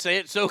Murphy can say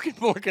it, so can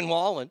Morgan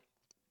Wallen.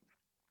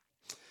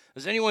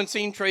 Has anyone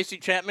seen Tracy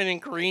Chapman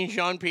and Corinne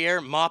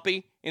Jean-Pierre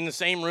Moppy in the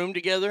same room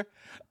together?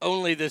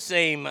 Only the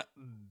same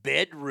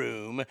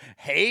bedroom.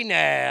 Hey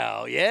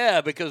now.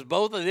 Yeah, because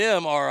both of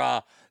them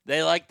are,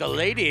 they like the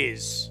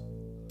ladies.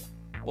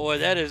 Boy,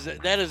 that is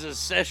a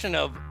session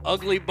of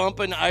ugly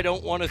bumping I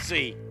don't want to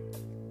see.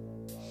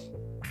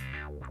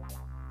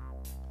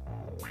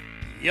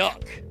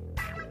 Yuck.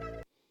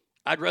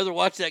 I'd rather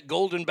watch that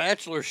Golden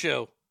Bachelor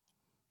show.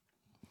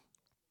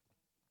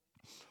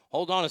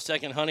 Hold on a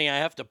second, honey. I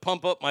have to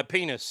pump up my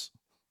penis.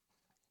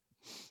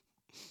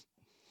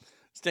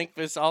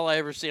 Stinkfist, all I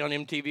ever see on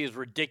MTV is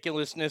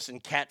ridiculousness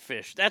and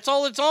catfish. That's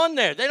all that's on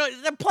there. They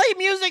play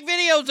music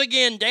videos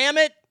again, damn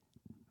it.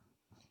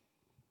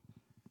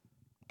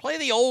 Play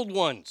the old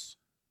ones.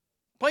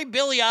 Play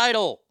Billy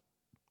Idol.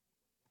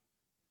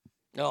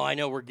 No, I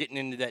know we're getting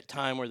into that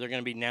time where they're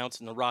going to be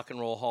announcing the Rock and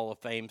Roll Hall of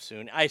Fame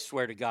soon. I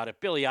swear to God, if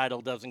Billy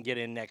Idol doesn't get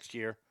in next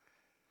year,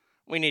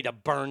 we need to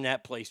burn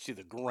that place to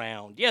the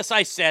ground. Yes,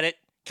 I said it.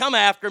 Come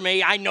after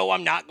me. I know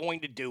I'm not going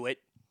to do it.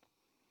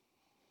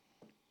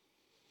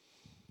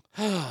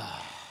 All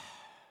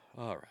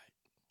right.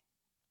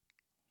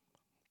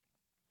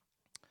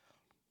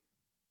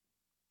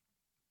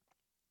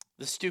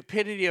 The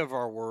stupidity of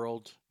our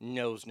world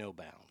knows no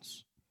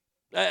bounds.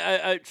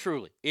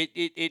 Truly.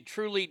 It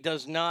truly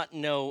does not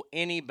know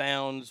any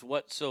bounds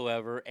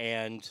whatsoever,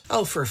 and...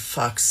 Oh, for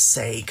fuck's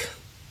sake.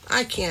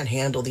 I can't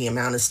handle the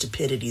amount of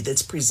stupidity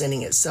that's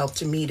presenting itself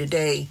to me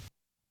today.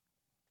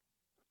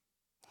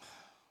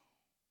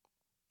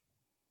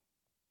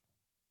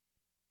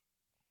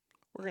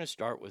 We're going to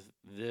start with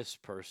this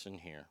person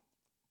here.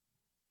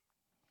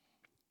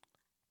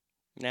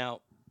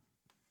 Now,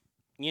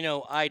 you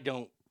know, I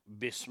don't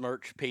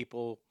besmirch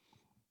people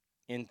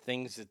in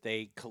things that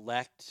they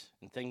collect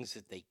and things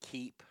that they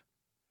keep.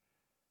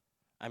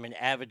 I'm an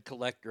avid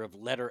collector of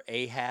letter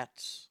A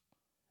hats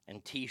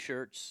and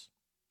T-shirts.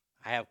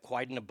 I have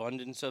quite an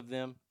abundance of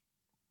them.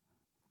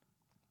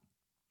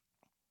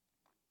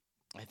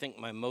 I think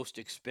my most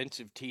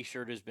expensive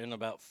T-shirt has been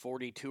about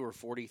 $42 or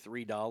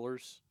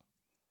 $43.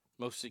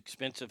 Most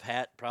expensive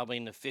hat, probably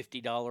in the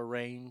 $50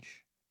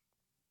 range.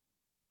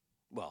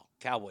 Well,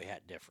 cowboy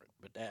hat different,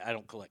 but I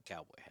don't collect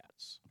cowboy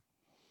hats.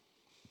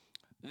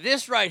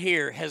 This right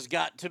here has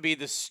got to be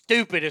the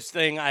stupidest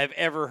thing I've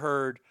ever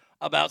heard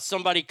about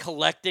somebody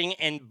collecting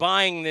and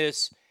buying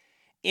this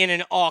in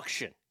an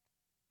auction.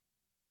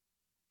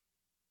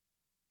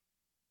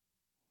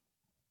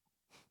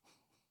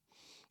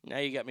 Now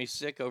you got me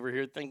sick over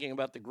here thinking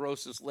about the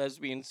grossest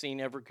lesbian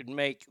scene ever could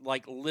make,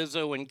 like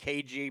Lizzo and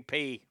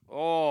KGP.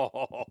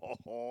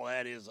 Oh,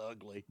 that is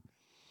ugly.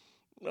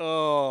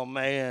 Oh,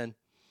 man.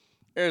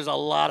 There's a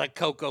lot of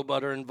cocoa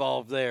butter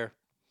involved there.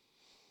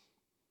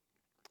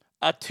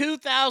 A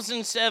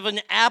 2007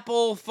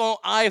 Apple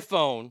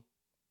iPhone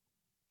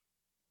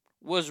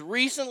was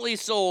recently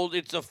sold.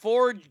 It's a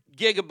 4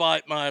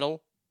 gigabyte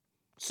model,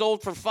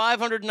 sold for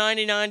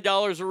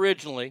 $599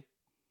 originally.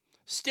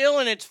 Still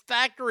in its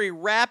factory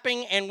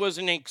wrapping and was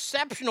in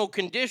exceptional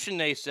condition,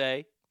 they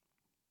say.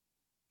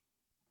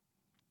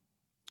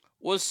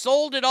 Was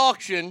sold at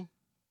auction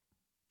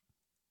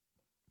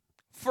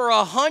for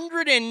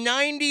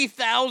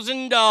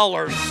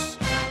 $190,000.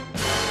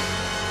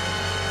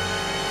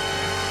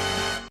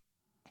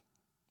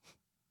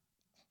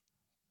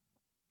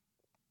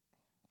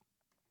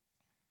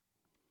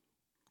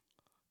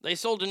 They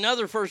sold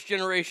another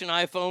first-generation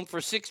iPhone for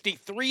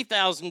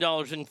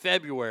 $63,000 in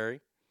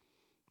February.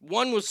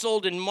 One was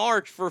sold in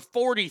March for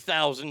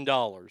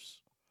 $40,000.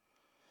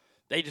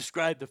 They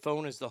described the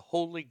phone as the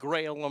holy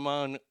grail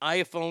among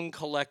iPhone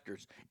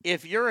collectors.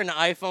 If you're an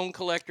iPhone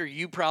collector,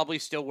 you probably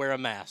still wear a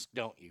mask,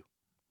 don't you?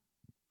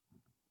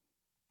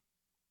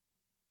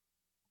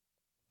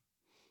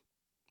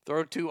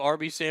 Throw 2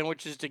 Arby's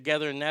sandwiches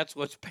together, and that's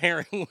what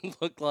pairing would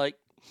look like.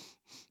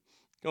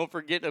 Don't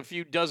forget a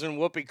few dozen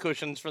whoopee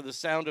cushions for the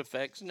sound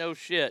effects. No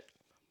shit.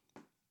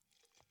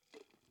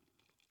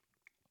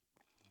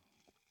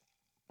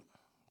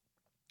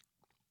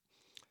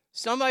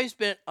 Somebody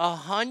spent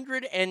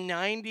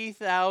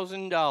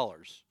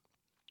 $190,000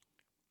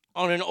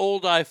 on an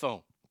old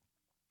iPhone.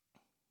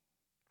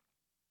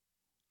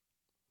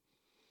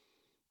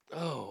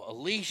 Oh,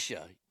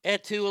 Alicia.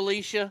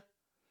 Alicia.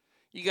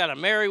 You got to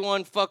marry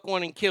one, fuck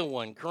one, and kill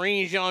one.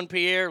 Karine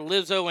Jean-Pierre,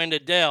 Lizzo, and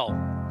Adele.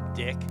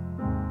 Dick.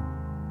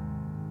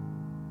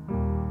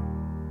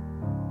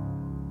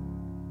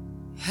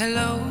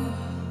 Hello,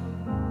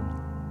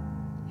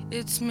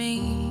 it's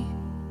me.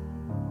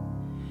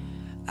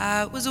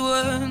 I was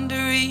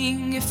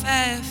wondering if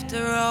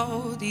after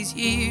all these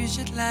years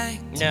you'd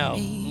like to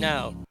meet.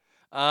 No.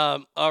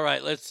 All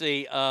right, let's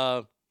see.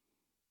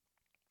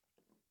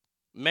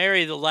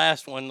 Marry the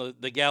last one,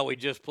 the gal we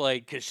just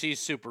played, because she's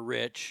super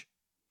rich.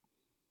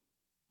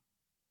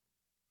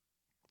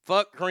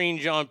 Fuck Karine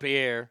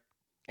Jean-Pierre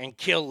and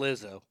kill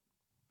Lizzo.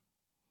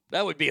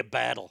 That would be a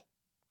battle.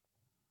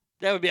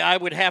 I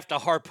would have to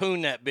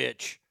harpoon that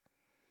bitch.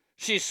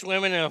 She's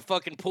swimming in a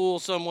fucking pool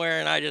somewhere,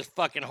 and I just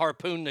fucking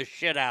harpoon the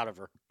shit out of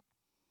her.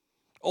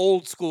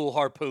 Old school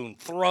harpoon.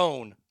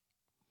 Thrown.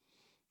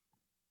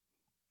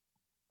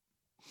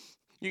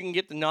 You can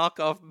get the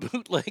knockoff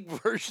bootleg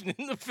version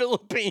in the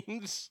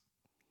Philippines.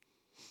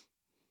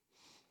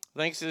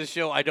 Thanks to the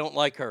show, I don't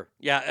like her.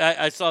 Yeah,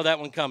 I saw that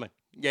one coming.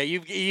 Yeah,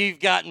 you've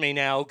gotten me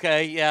now,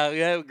 okay?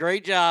 Yeah,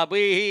 great job.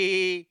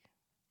 You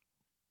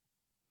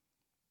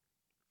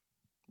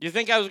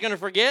think I was going to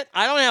forget?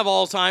 I don't have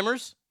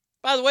Alzheimer's.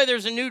 By the way,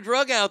 there's a new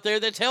drug out there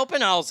that's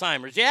helping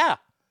Alzheimer's. Yeah,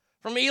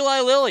 from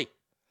Eli Lilly.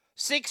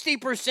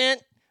 60%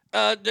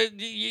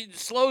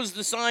 slows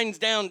the signs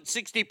down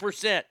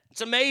 60%.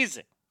 It's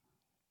amazing.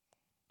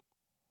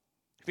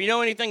 If you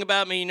know anything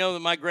about me, you know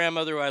that my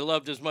grandmother, who I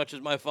loved as much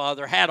as my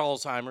father, had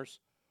Alzheimer's.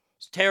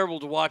 It's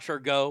terrible to watch her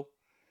go.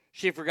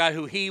 She forgot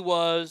who he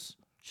was.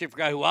 She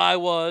forgot who I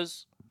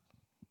was.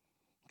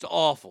 It's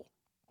awful.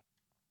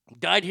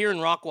 Died here in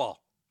Rockwall.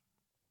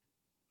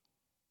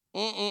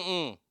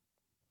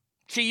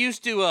 She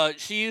used to, I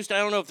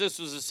don't know if this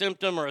was a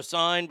symptom or a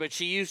sign, but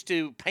she used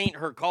to paint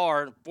her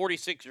car,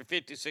 46 or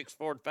 56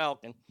 Ford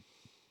Falcon,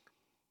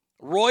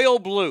 royal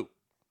blue.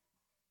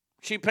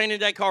 She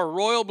painted that car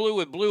royal blue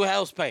with blue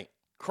house paint,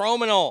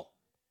 chrome and all.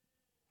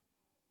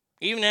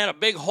 Even had a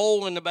big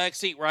hole in the back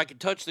seat where I could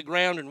touch the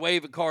ground and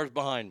wave at cars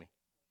behind me.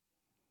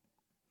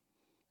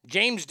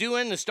 James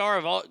Doohan, the star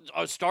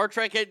of Star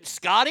Trek,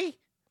 Scotty?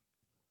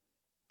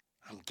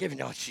 I'm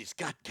giving all she's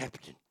got,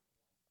 Captain.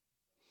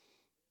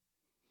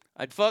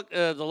 I'd fuck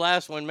the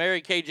last one,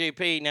 marry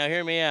KJP. Now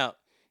hear me out.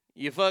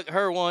 You fuck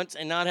her once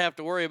and not have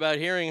to worry about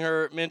hearing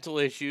her mental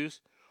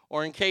issues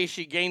or in case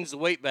she gains the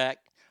weight back.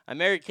 I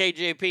married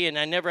KJP and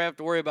I never have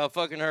to worry about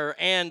fucking her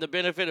and the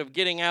benefit of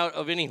getting out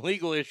of any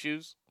legal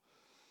issues.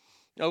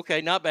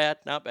 Okay, not bad.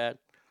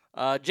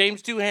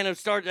 James Doohan of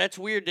Star. That's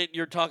weird that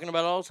you're talking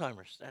about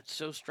Alzheimer's. That's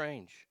so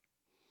strange.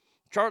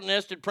 Charlton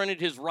Heston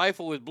printed his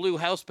rifle with blue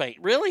house paint.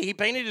 Really? He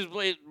painted his...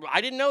 I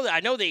didn't know that.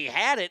 I know that he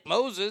had it.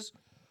 Moses,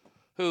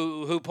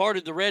 who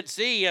parted the Red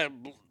Sea,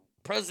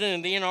 president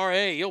of the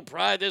NRA, he'll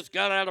pry this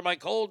gun out of my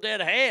cold,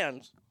 dead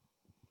hands.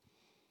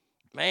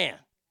 Man.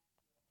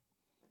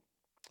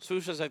 Sue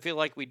says, I feel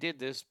like we did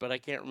this, but I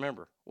can't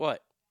remember.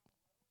 What?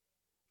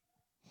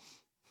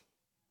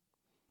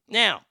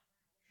 Now,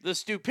 the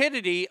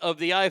stupidity of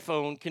the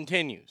iPhone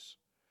continues.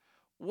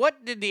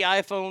 What did the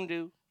iPhone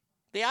do?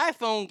 The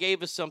iPhone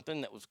gave us something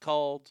that was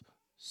called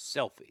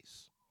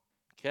selfies.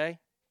 Okay?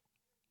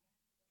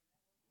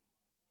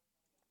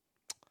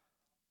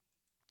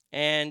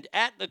 And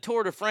at the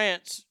Tour de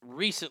France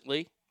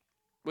recently,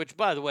 which,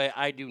 by the way,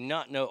 I do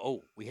not know.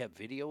 Oh, we have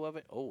video of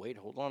it? Oh, wait,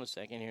 hold on a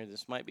second here.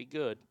 This might be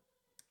good.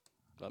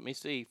 Let me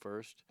see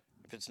first.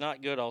 If it's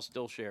not good, I'll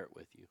still share it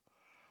with you.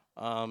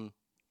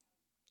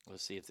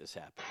 Let's see if this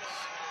happens.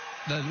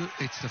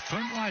 It's the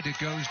front rider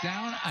goes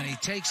down, and he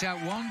takes out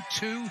 1,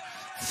 2,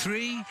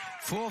 3,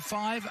 4,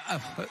 5,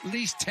 at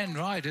least 10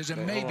 riders,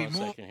 and maybe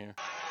more.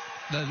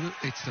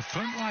 It's the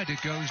front rider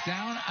goes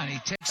down, and he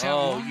takes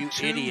out 1,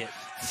 2,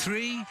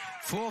 3,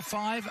 4,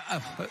 5,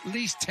 at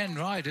least 10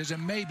 riders,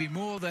 and maybe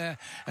more there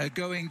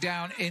going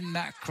down in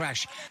that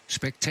crash.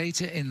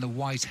 Spectator in the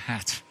white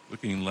hat.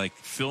 Looking like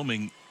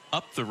filming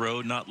up the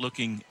road, not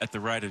looking at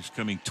the riders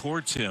coming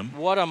towards him.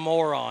 What a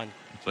moron.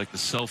 It's like the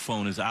cell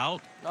phone is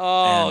out.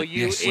 Oh,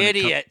 you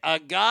idiot. A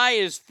guy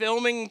is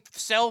filming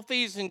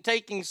selfies and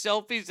taking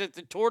selfies at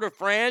the Tour de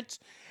France,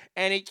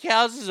 and he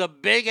causes a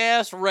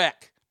big-ass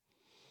wreck.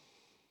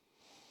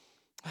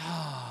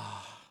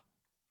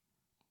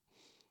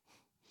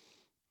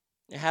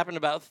 It happened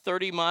about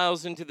 30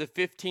 miles into the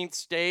 15th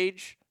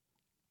stage.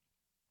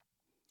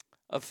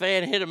 A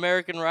fan hit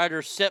American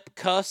rider Sepp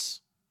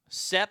Kuss.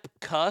 Sepp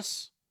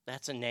Kuss.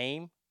 That's a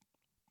name.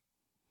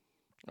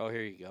 Oh,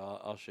 here you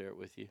go. I'll share it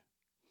with you.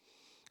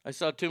 I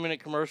saw a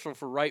 2-minute commercial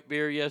for Right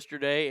Beer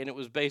yesterday, and it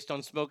was based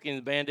on Smokey and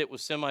the Bandit. It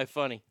was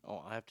semi-funny.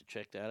 Oh, I have to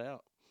check that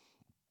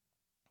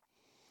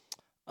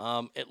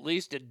At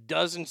least a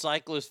dozen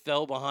cyclists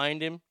fell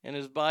behind him and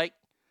his bike.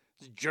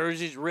 His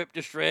jersey's ripped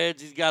to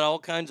shreds. He's got all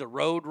kinds of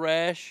road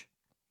rash.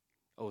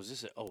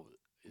 Is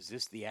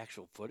this the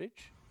actual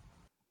footage?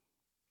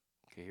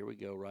 Okay, here we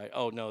go, right?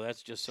 Oh, no,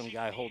 that's just some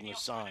guy holding a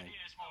sign.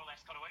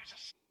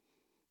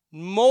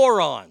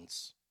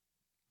 Morons.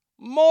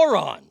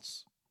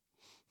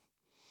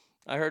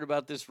 I heard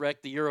about this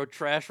wreck. The Euro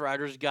trash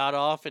riders got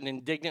off and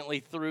indignantly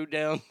threw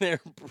down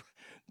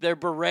their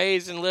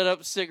berets and lit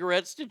up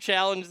cigarettes to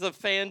challenge the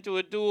fan to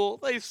a duel.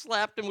 They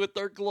slapped him with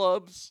their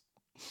gloves.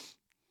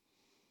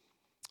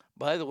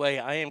 By the way,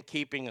 I am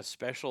keeping a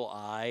special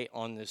eye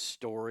on this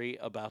story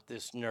about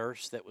this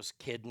nurse that was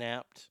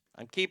kidnapped.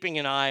 I'm keeping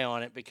an eye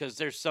on it because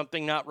there's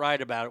something not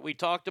right about it. We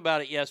talked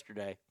about it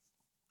yesterday.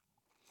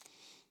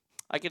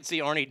 I could see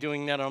Arnie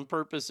doing that on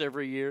purpose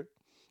every year.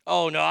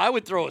 Oh, no, I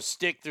would throw a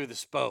stick through the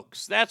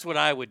spokes. That's what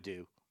I would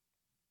do.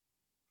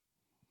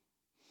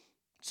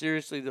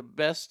 Seriously, the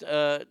best,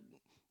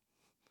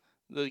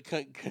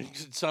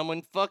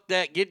 someone, fuck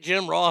that, get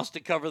Jim Ross to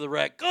cover the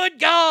wreck. Good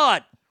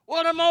God,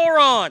 what a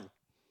moron.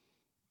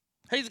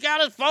 He's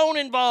got his phone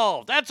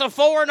involved. That's a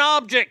foreign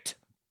object.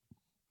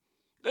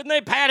 Didn't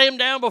they pat him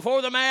down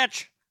before the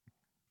match?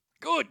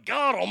 Good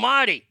God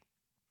almighty.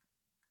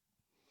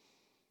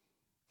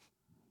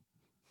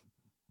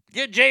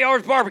 Get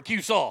JR's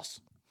barbecue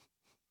sauce.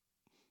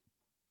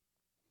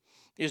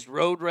 Is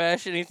road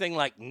rash anything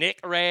like neck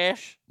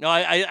rash? No,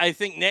 I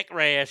think neck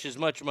rash is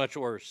much, much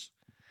worse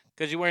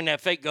because you're wearing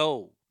that fake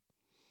gold.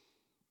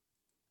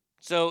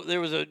 So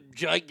there was a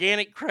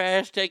gigantic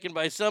crash taken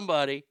by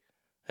somebody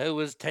who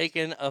was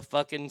taking a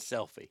fucking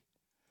selfie.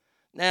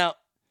 Now,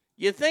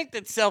 you think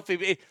that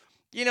selfie...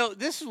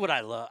 this is what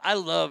I love. I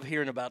love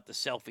hearing about the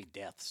selfie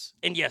deaths.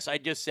 And yes, I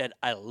just said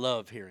I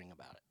love hearing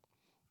about it.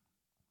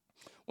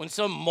 When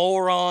some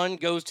moron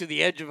goes to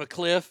the edge of a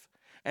cliff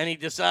and he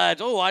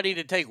decides, I need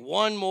to take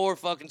one more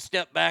fucking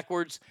step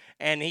backwards,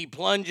 and he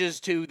plunges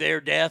to their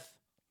death.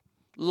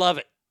 Love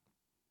it.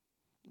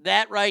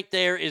 That right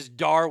there is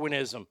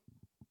Darwinism.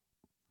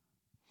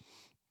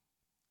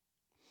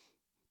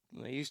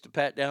 They used to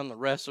pat down the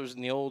wrestlers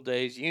in the old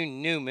days. You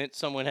knew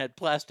someone had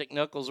plastic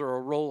knuckles or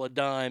a roll of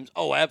dimes.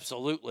 Oh,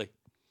 absolutely.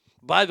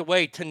 By the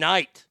way,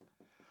 tonight,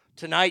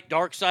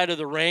 Dark Side of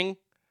the Ring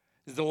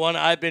is the one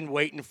I've been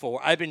waiting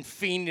for. I've been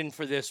fiending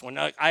for this one.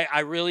 I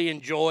really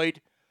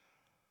enjoyed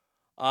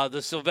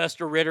the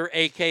Sylvester Ritter,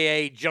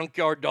 a.k.a.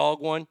 Junkyard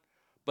Dog one.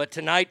 But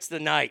tonight's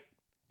the night.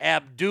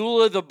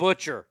 Abdullah the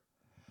Butcher,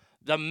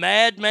 the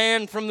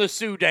madman from the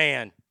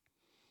Sudan.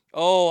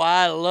 Oh,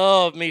 I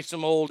love me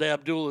some old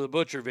Abdullah the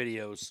Butcher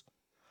videos.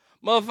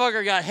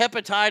 Motherfucker got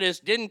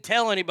hepatitis, didn't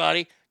tell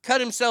anybody,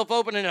 cut himself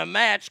open in a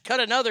match, cut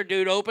another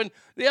dude open.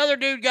 The other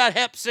dude got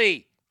hep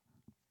C.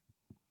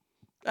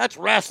 That's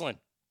wrestling.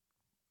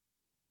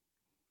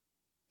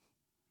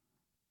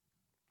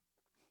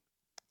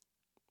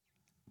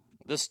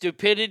 The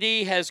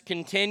stupidity has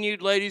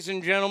continued, ladies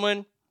and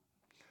gentlemen,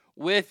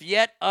 with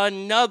yet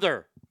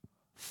another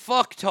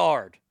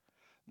fucktard.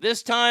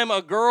 This time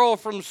a girl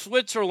from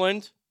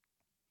Switzerland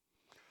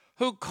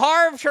who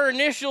carved her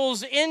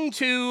initials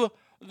into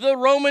the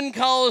Roman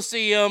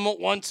Colosseum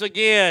once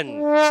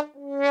again.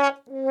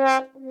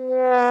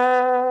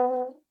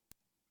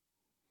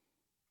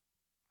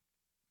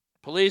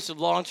 Police have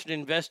launched an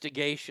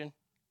investigation.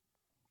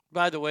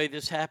 By the way,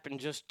 this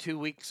happened just 2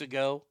 weeks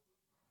ago.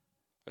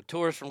 A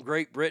tourist from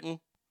Great Britain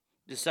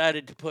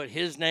decided to put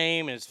his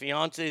name and his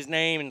fiance's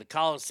name in the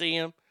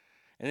Colosseum,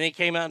 and then he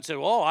came out and said,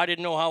 I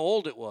didn't know how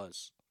old it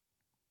was.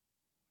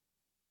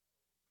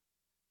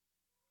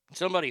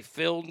 Somebody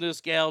filmed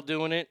this gal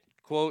doing it.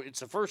 Quote,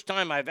 "It's the first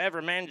time I've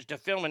ever managed to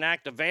film an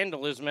act of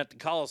vandalism at the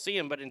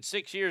Coliseum, but in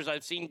 6 years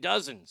I've seen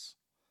dozens,"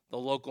 the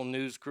local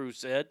news crew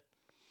said.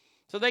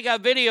 So they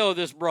got video of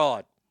this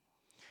broad.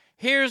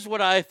 Here's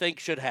what I think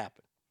should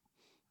happen,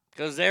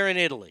 because they're in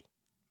Italy,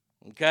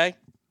 okay?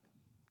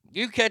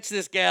 You catch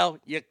this gal,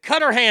 you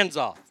cut her hands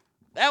off.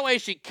 That way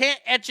she can't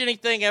etch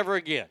anything ever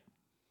again.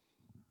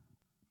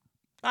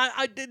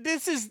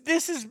 This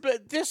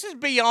is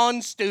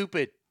beyond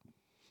stupid.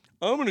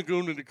 I'm going to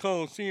go to the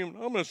Coliseum.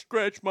 I'm going to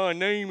scratch my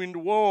name in the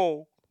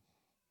wall.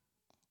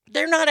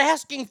 They're not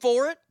asking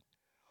for it.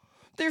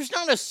 There's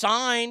not a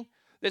sign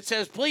that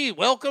says, please,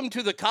 welcome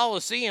to the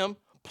Coliseum.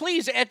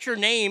 Please etch your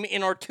name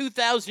in our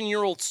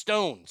 2,000-year-old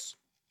stones.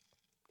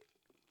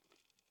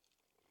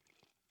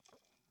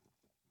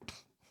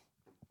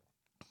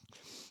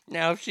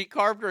 Now, if she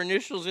carved her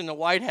initials in the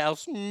White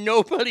House,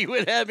 nobody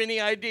would have any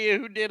idea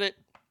who did it.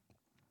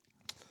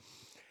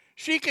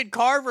 She could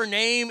carve her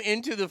name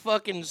into the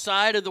fucking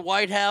side of the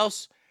White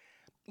House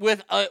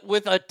with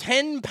a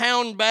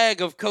 10-pound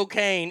bag of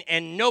cocaine,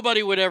 and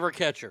nobody would ever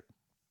catch her.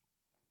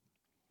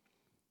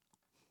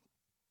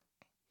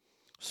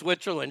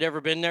 Switzerland,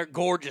 ever been there?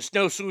 Gorgeous.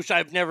 No, swoosh,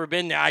 I've never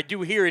been there. I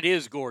do hear it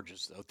is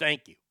gorgeous, though.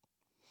 Thank you.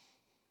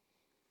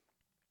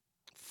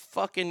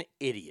 Fucking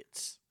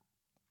idiots.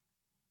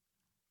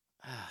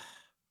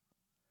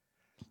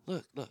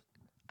 Look,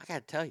 I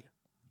gotta tell you.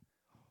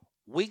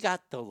 We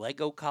got the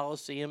Lego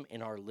Coliseum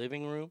in our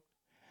living room,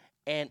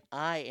 and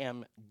I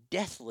am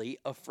deathly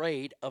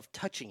afraid of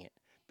touching it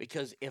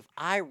because if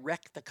I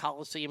wreck the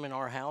Coliseum in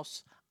our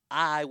house,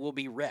 I will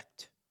be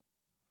wrecked.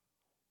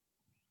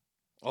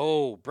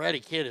 Oh, Brady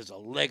Kid is a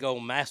Lego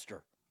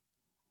master.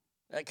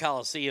 That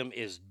Coliseum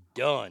is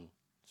done.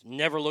 It's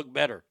never looked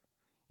better.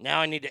 Now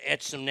I need to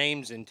etch some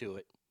names into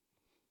it.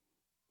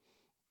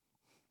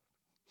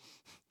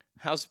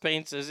 House of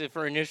Pain says if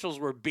her initials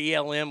were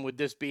BLM, would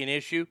this be an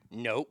issue?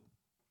 Nope.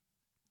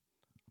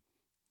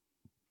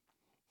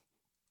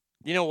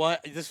 You know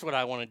what? This is what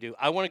I want to do.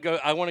 I want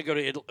to go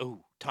to Italy. Ooh,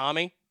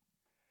 Tommy,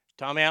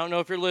 I don't know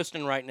if you're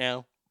listening right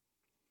now.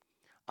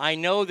 I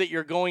know that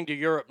you're going to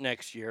Europe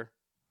next year,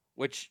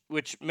 which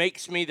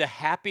makes me the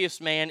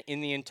happiest man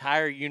in the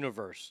entire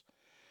universe,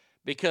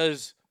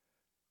 because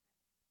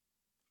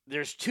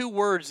there's two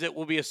words that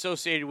will be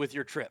associated with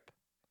your trip: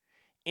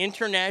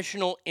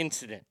 international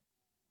incident.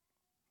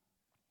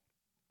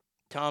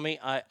 Tommy,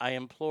 I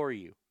implore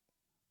you,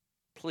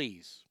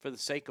 please, for the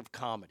sake of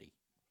comedy,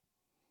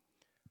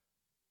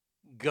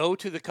 go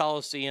to the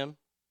Coliseum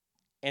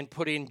and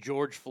put in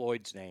George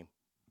Floyd's name.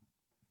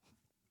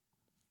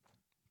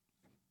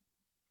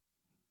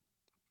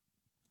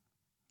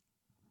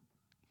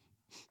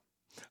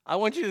 I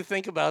want you to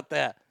think about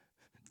that.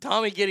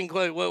 Tommy getting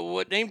close.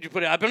 What name did you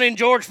put in? I put in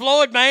George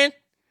Floyd, man.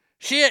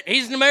 Shit,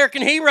 he's an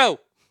American hero.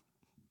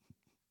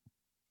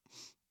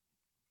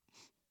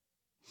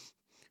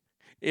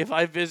 If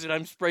I visit,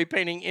 I'm spray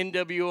painting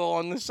NWO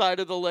on the side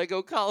of the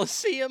Lego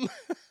Coliseum.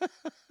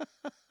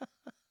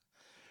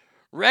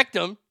 Wrecked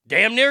him.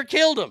 Damn near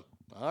killed him.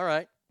 All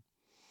right.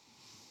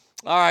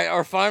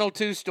 Our final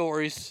two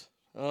stories.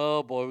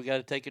 Oh, boy, we got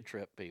to take a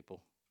trip,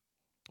 people.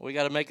 We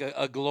got to make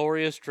a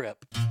glorious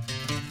trip.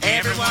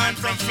 Everyone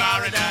from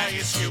Florida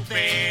is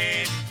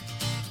stupid.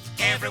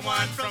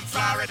 Everyone from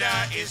Florida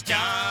is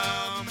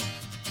dumb.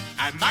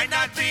 I might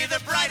not be the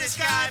brightest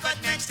guy, but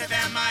next to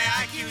them my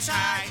IQ's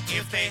high.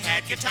 If they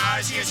had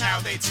guitars, here's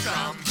how they'd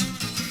strum.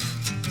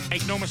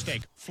 Make no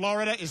mistake,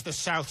 Florida is the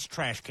South's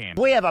trash can.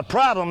 We have a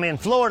problem in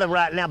Florida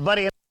right now,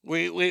 buddy.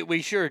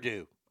 We sure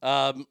do.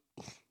 Man,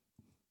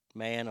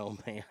 oh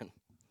man,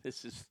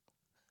 this is.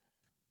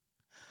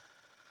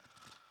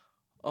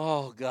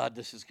 Oh God,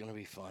 this is gonna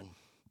be fun.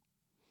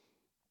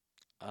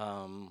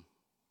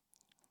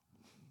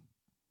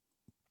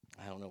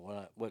 I don't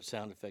know what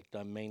sound effect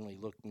I'm mainly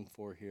looking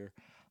for here.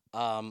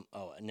 Oh,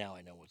 now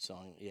I know what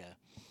song. Yeah.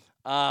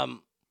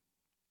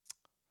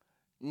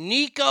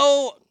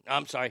 Nico,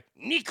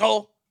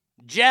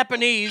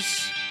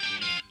 Japanese.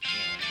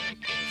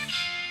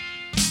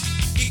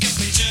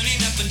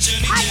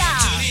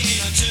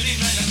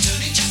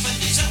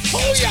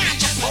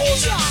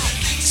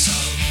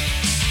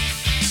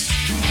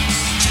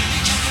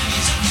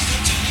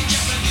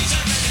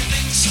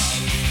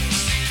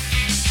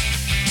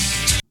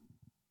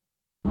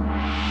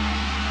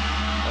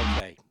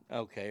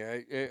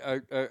 Okay.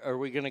 Are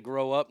we going to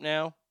grow up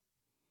now?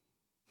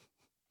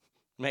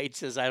 Mate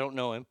says, I don't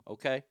know him.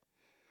 Okay.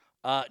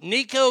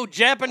 Nico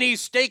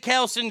Japanese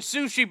Steakhouse and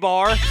Sushi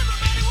Bar.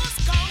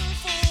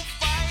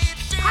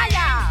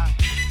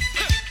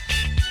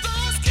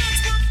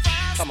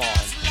 Come on.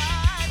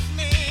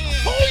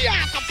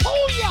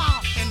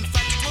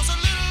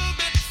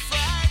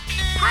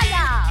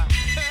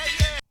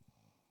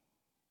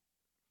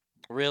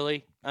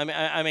 Really?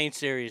 I mean,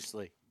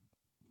 seriously.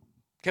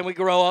 Can we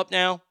grow up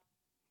now?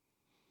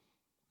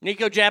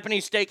 Nico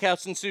Japanese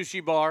Steakhouse and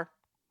Sushi Bar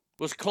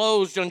was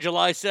closed on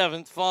July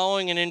 7th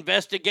following an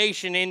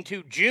investigation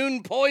into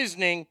June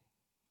poisoning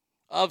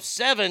of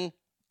 7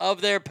 of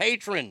their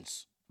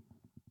patrons.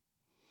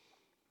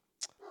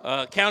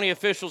 County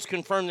officials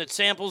confirmed that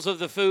samples of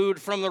the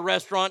food from the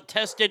restaurant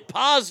tested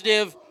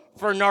positive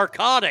for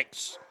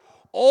narcotics,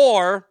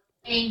 or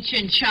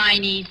ancient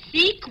Chinese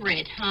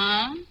secret,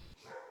 huh?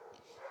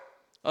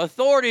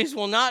 Authorities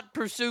will not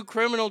pursue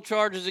criminal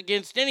charges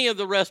against any of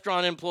the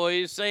restaurant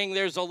employees, saying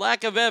there's a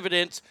lack of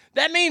evidence.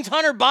 That means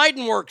Hunter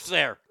Biden works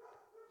there.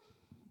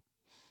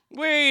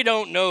 We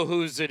don't know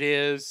whose it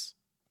is.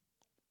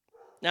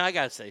 Now, I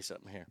got to say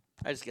something here.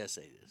 I just got to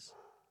say this.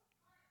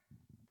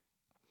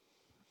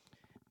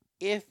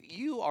 If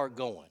you are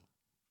going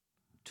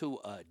to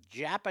a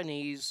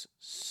Japanese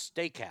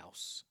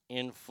steakhouse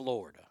in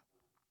Florida,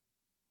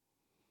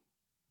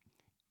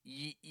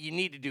 you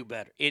need to do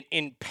better.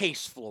 In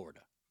Pace,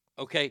 Florida.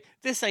 Okay?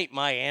 This ain't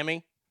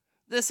Miami.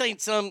 This ain't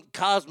some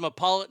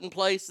cosmopolitan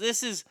place.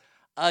 This is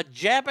a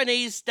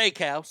Japanese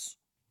steakhouse.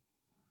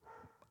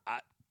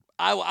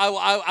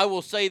 I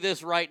will say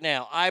this right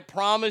now. I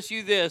promise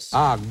you this.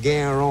 I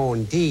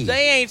guarantee.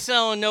 They ain't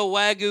selling no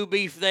Wagyu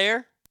beef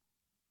there.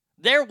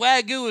 Their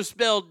Wagyu is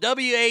spelled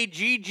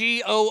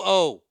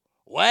Waggoo.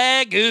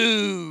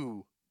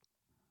 Wagyu.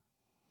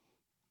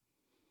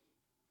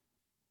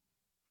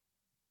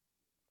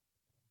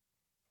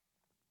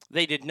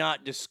 They did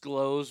not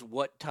disclose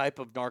what type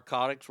of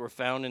narcotics were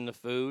found in the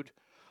food.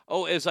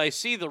 Oh, as I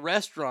see the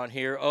restaurant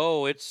here,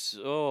 that's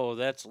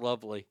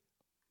lovely.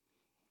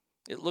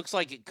 It looks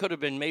like it could have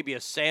been maybe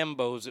a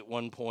Sambo's at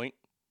one point.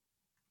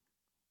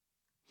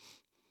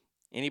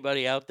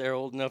 Anybody out there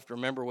old enough to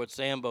remember what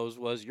Sambo's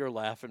was, you're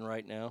laughing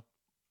right now.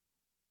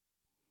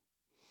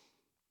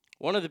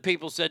 One of the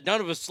people said, none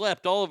of us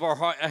slept. All of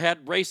our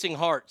had racing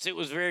hearts. It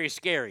was very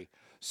scary.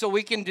 So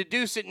we can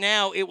deduce it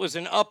now. It was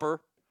an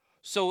upper.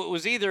 So it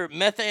was either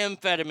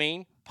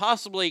methamphetamine,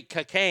 possibly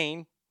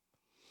cocaine.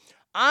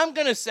 I'm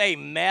going to say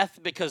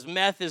meth because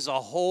meth is a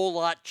whole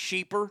lot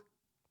cheaper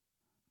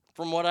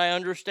from what I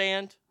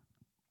understand.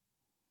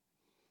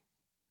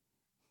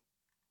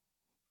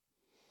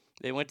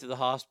 They went to the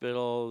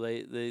hospital.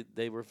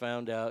 They were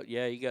found out,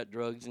 yeah, you got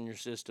drugs in your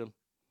system.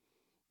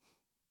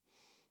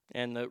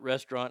 And the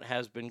restaurant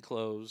has been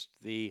closed.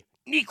 The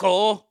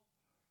Nico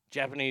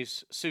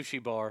Japanese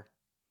sushi bar,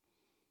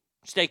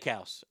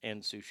 steakhouse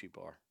and sushi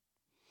bar.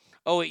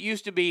 Oh, it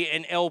used to be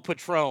an El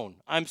Patron.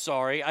 I'm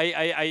sorry.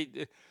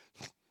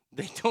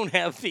 They don't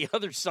have the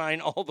other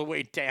sign all the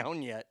way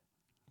down yet.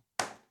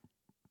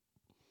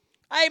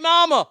 Hey,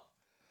 Mama.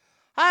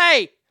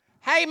 Hey,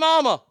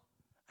 Mama.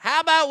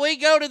 How about we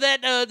go to that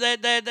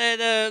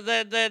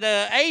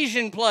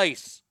Asian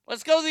place?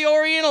 Let's go to the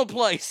Oriental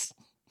place.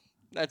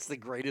 That's the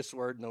greatest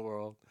word in the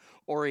world.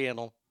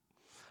 Oriental.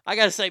 I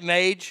got to say,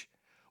 Mage,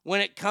 when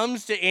it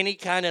comes to any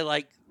kind of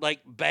like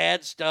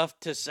bad stuff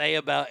to say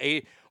about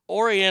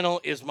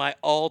Oriental is my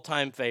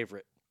all-time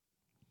favorite.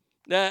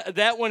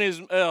 That one is,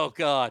 oh,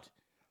 God.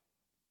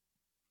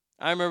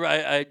 I remember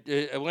I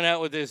went out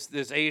with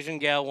this Asian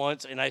gal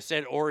once, and I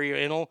said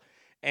Oriental,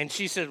 and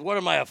she said, what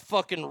am I, a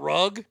fucking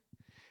rug?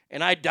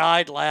 And I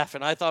died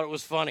laughing. I thought it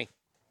was funny.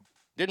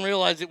 Didn't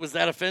realize it was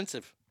that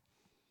offensive.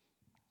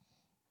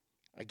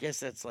 I guess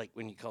that's like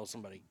when you call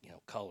somebody,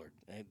 colored.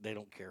 They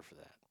don't care for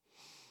that.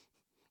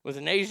 With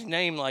an Asian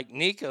name like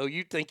Nico,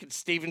 you'd think it's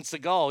Steven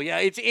Seagal. Yeah,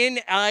 it's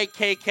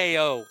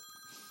Nikko.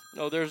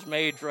 No, there's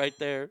Mage right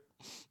there.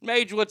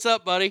 Mage, what's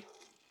up, buddy?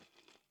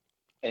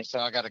 Hey, so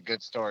I got a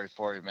good story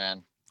for you,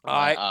 man. All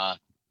right. My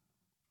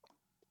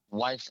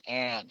wife's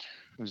aunt,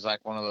 who's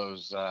like one of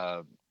those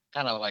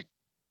kind of like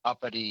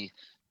uppity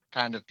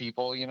kind of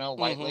people,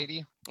 white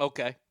lady.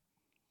 Okay.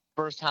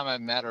 First time I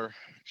met her,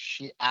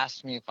 she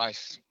asked me if I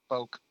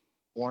spoke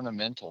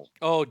ornamental.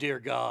 Oh, dear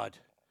God.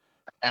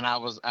 And I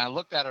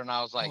looked at her and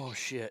I was like, oh,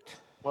 shit.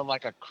 Well,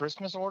 like a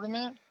Christmas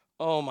ornament?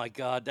 Oh, my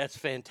God. That's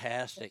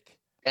fantastic.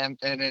 And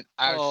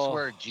I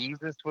swear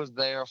Jesus was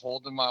there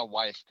holding my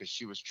wife because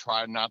she was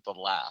trying not to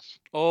laugh.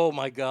 Oh,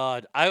 my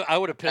God. I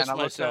would have pissed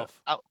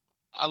myself.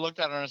 I looked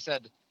at her and I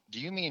said, do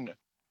you mean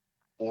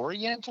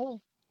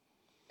Oriental?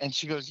 And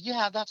she goes,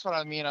 yeah, that's what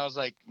I mean. I was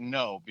like,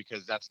 no,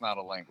 because that's not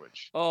a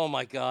language. Oh,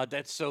 my God.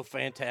 That's so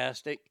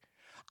fantastic.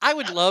 I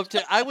would love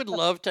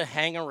to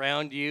hang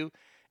around you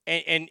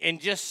and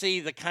just see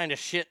the kind of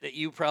shit that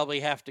you probably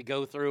have to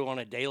go through on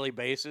a daily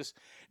basis.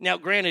 Now,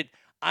 granted,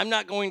 I'm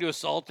not going to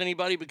assault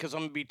anybody because I'm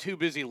going to be too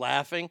busy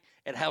laughing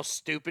at how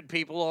stupid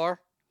people are.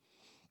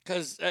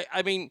 Because,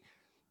 I mean,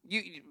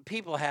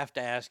 people have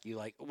to ask you,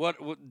 like,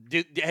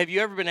 have you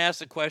ever been asked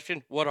the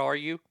question, what are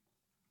you?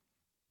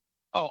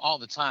 Oh, all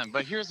the time.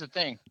 But here's the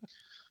thing.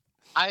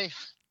 I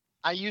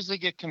usually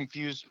get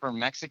confused for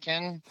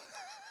Mexican,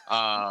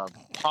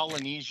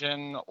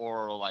 Polynesian,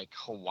 or like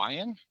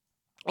Hawaiian.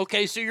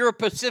 Okay, so you're a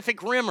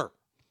Pacific Rimmer.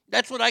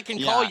 That's what I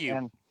can call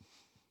you.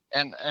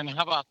 And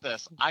how about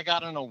this? I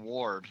got an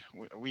award.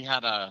 We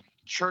had a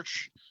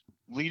church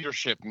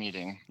leadership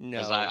meeting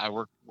because I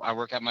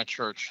work at my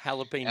church.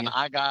 Jalapeno. And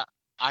I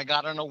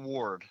got an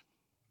award.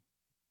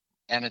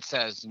 And it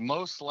says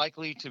most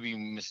likely to be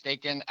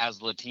mistaken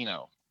as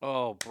Latino.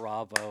 Oh,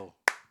 bravo.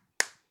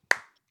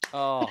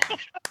 Oh,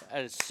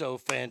 that is so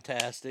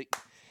fantastic.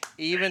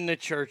 Even the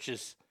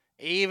churches,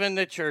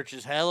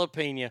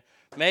 jalapeno.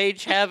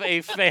 Mage, have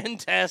a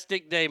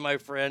fantastic day, my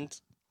friend.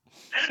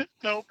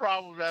 No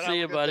problem, man. See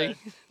you, buddy.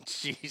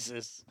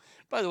 Jesus.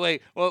 By the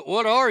way,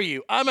 what are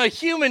you? I'm a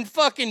human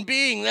fucking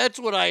being. That's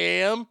what I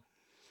am.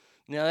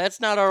 Now, that's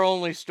not our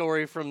only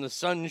story from the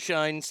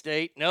Sunshine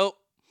State. Nope,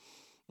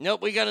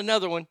 we got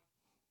another one.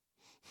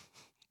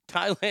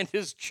 Thailand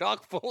is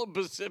chock full of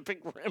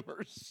Pacific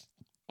Rimmers.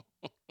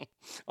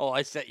 Oh,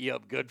 I set you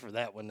up good for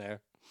that one there.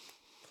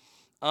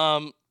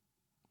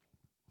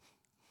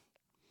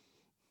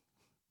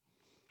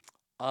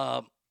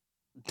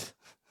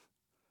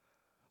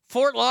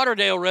 Fort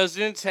Lauderdale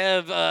residents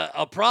have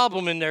a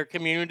problem in their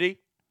community.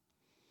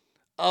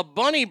 A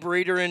bunny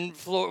breeder in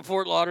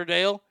Fort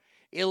Lauderdale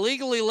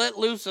illegally let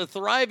loose a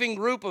thriving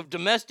group of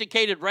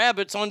domesticated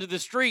rabbits onto the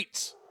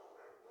streets,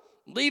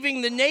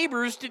 leaving the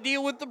neighbors to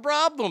deal with the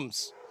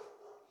problems.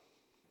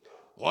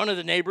 One of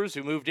the neighbors,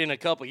 who moved in a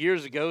couple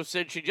years ago,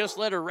 said she just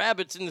let her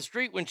rabbits in the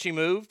street when she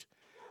moved.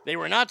 They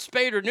were not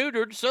spayed or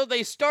neutered, so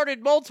they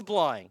started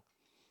multiplying.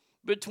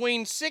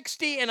 Between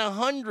 60 and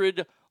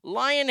 100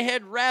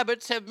 lionhead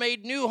rabbits have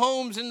made new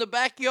homes in the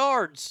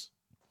backyards.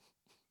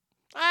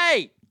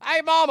 Hey,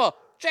 Mama,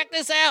 check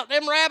this out.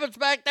 Them rabbits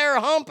back there are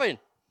humping.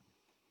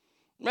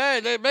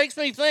 Man, that makes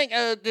me think,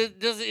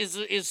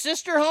 is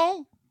Sister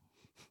home?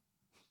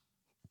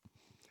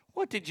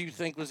 What did you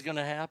think was going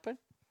to happen?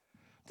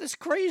 This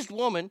crazed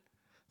woman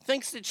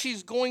thinks that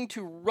she's going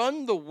to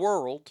run the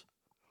world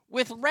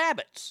with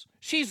rabbits.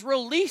 She's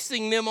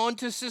releasing them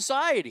onto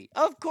society.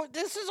 Of course,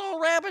 this is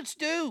all rabbits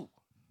do.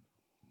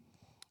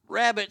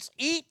 Rabbits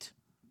eat,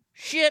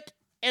 shit,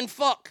 and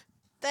fuck.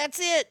 That's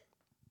it.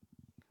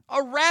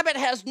 A rabbit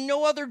has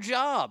no other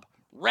job.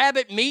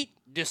 Rabbit meat,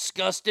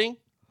 disgusting.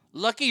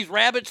 Lucky's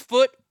rabbit's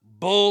foot,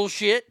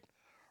 bullshit.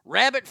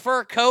 Rabbit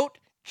fur coat,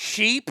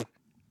 cheap.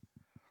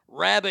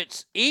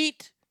 Rabbits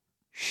eat,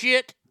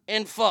 shit,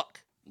 and fuck.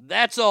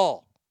 That's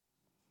all.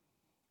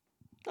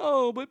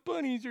 Oh, but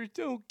bunnies are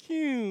so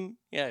cute.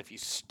 Yeah, if you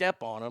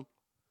step on them.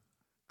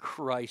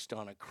 Christ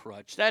on a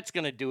crutch. That's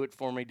going to do it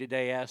for me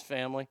today, Ass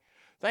Family.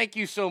 Thank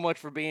you so much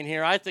for being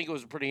here. I think it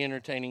was a pretty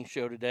entertaining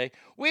show today.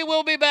 We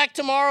will be back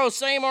tomorrow,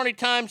 same Arnie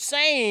time,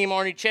 same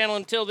Arnie channel.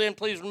 Until then,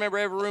 please remember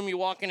every room you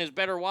walk in is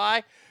better.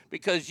 Why?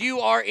 Because you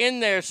are in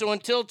there. So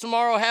until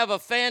tomorrow, have a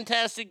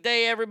fantastic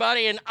day,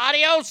 everybody, and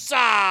adios!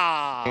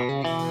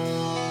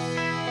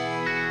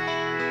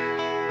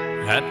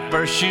 At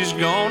first she's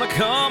gonna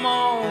come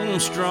on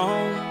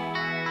strong,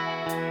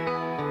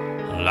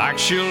 like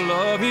she'll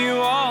love you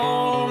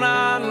all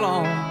night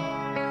long,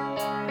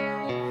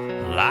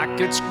 like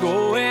it's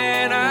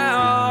going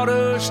out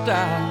of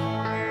style.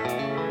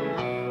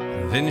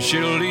 Then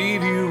she'll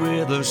leave you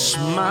with a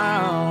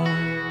smile.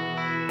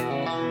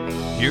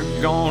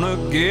 You're gonna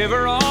give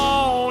her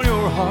all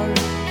your heart,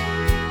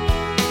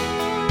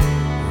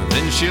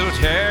 then she'll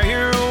tear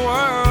your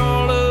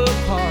world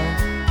apart.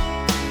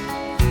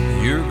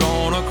 You're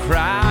gonna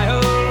cry a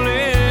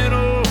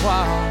little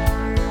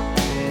while,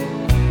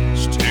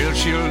 still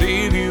she'll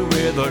leave you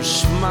with a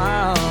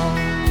smile.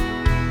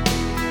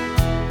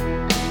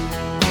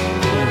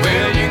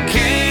 Well, you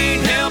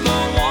can't help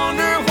but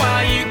wonder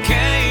why you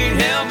can't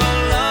help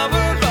but love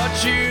her,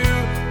 but you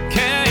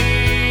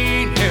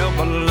can't help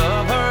but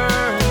love her.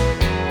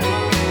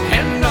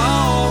 And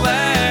all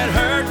that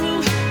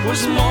hurting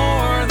was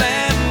more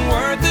than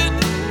worth it.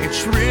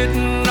 It's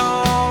written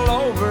all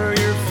over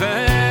your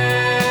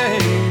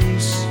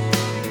face.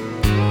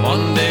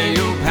 One day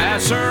you'll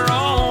pass her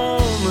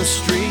on the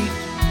street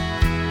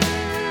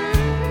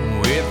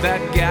with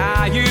that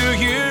guy you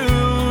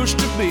used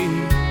to be.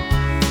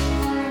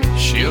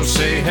 She'll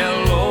say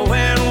hello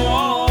and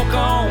walk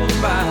on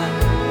by,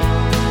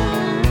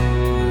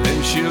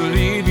 then she'll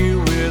leave you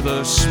with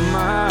a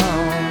smile.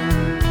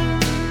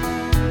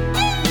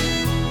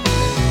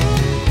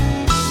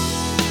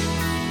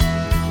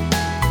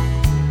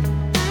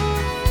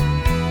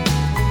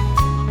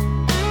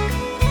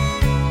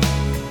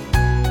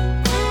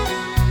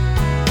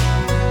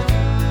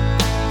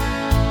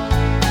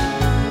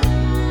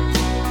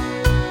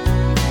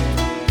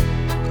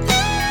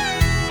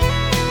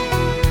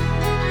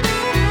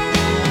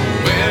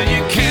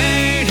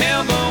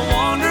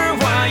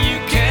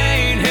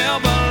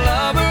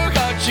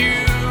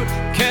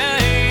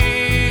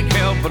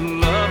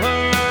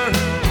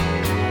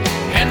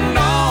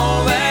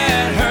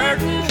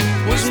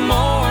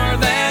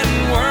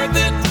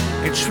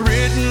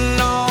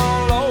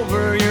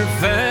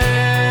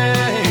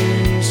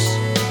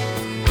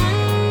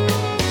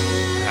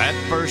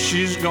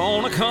 She's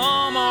gonna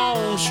come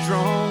on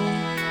strong,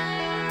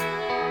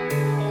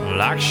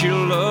 like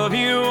she'll love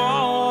you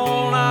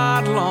all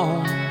night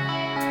long,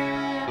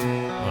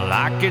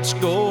 like it's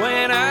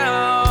going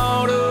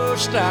out of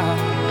style.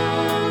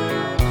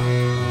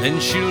 Then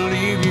she'll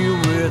leave you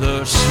with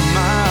a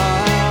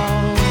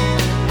smile.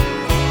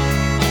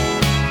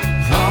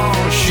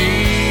 Oh,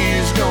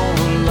 she's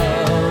gonna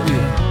love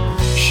you,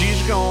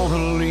 she's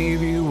gonna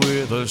leave you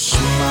with a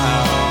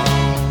smile.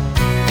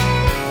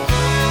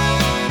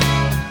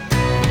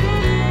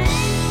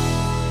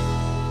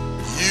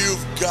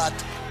 Got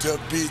to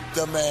beat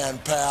the man,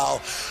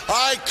 pal.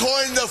 I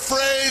coined the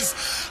phrase,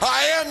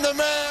 I am the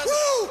man.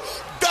 Woo!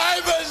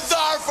 Diamonds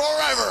are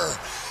forever.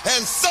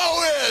 And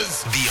so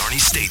is The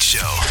Arnie State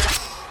Show.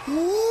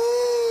 Woo!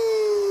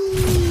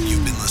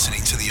 You've been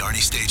listening to The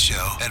Arnie State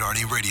Show at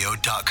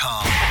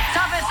ArnieRadio.com.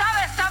 Stop it,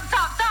 stop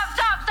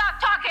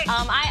talking.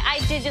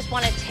 I did just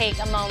want to take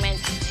a moment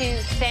to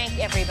thank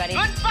everybody.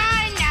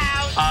 Goodbye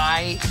now.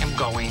 I am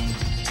going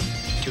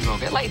to go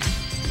get laid.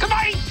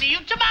 Goodbye. See you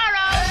tomorrow.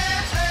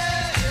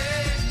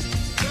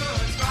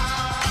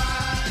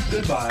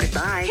 Goodbye.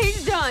 Bye.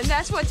 He's done.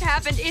 That's what's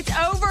happened. It's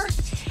over.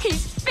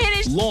 He's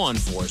finished. Law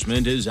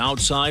enforcement is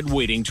outside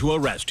waiting to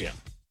arrest him.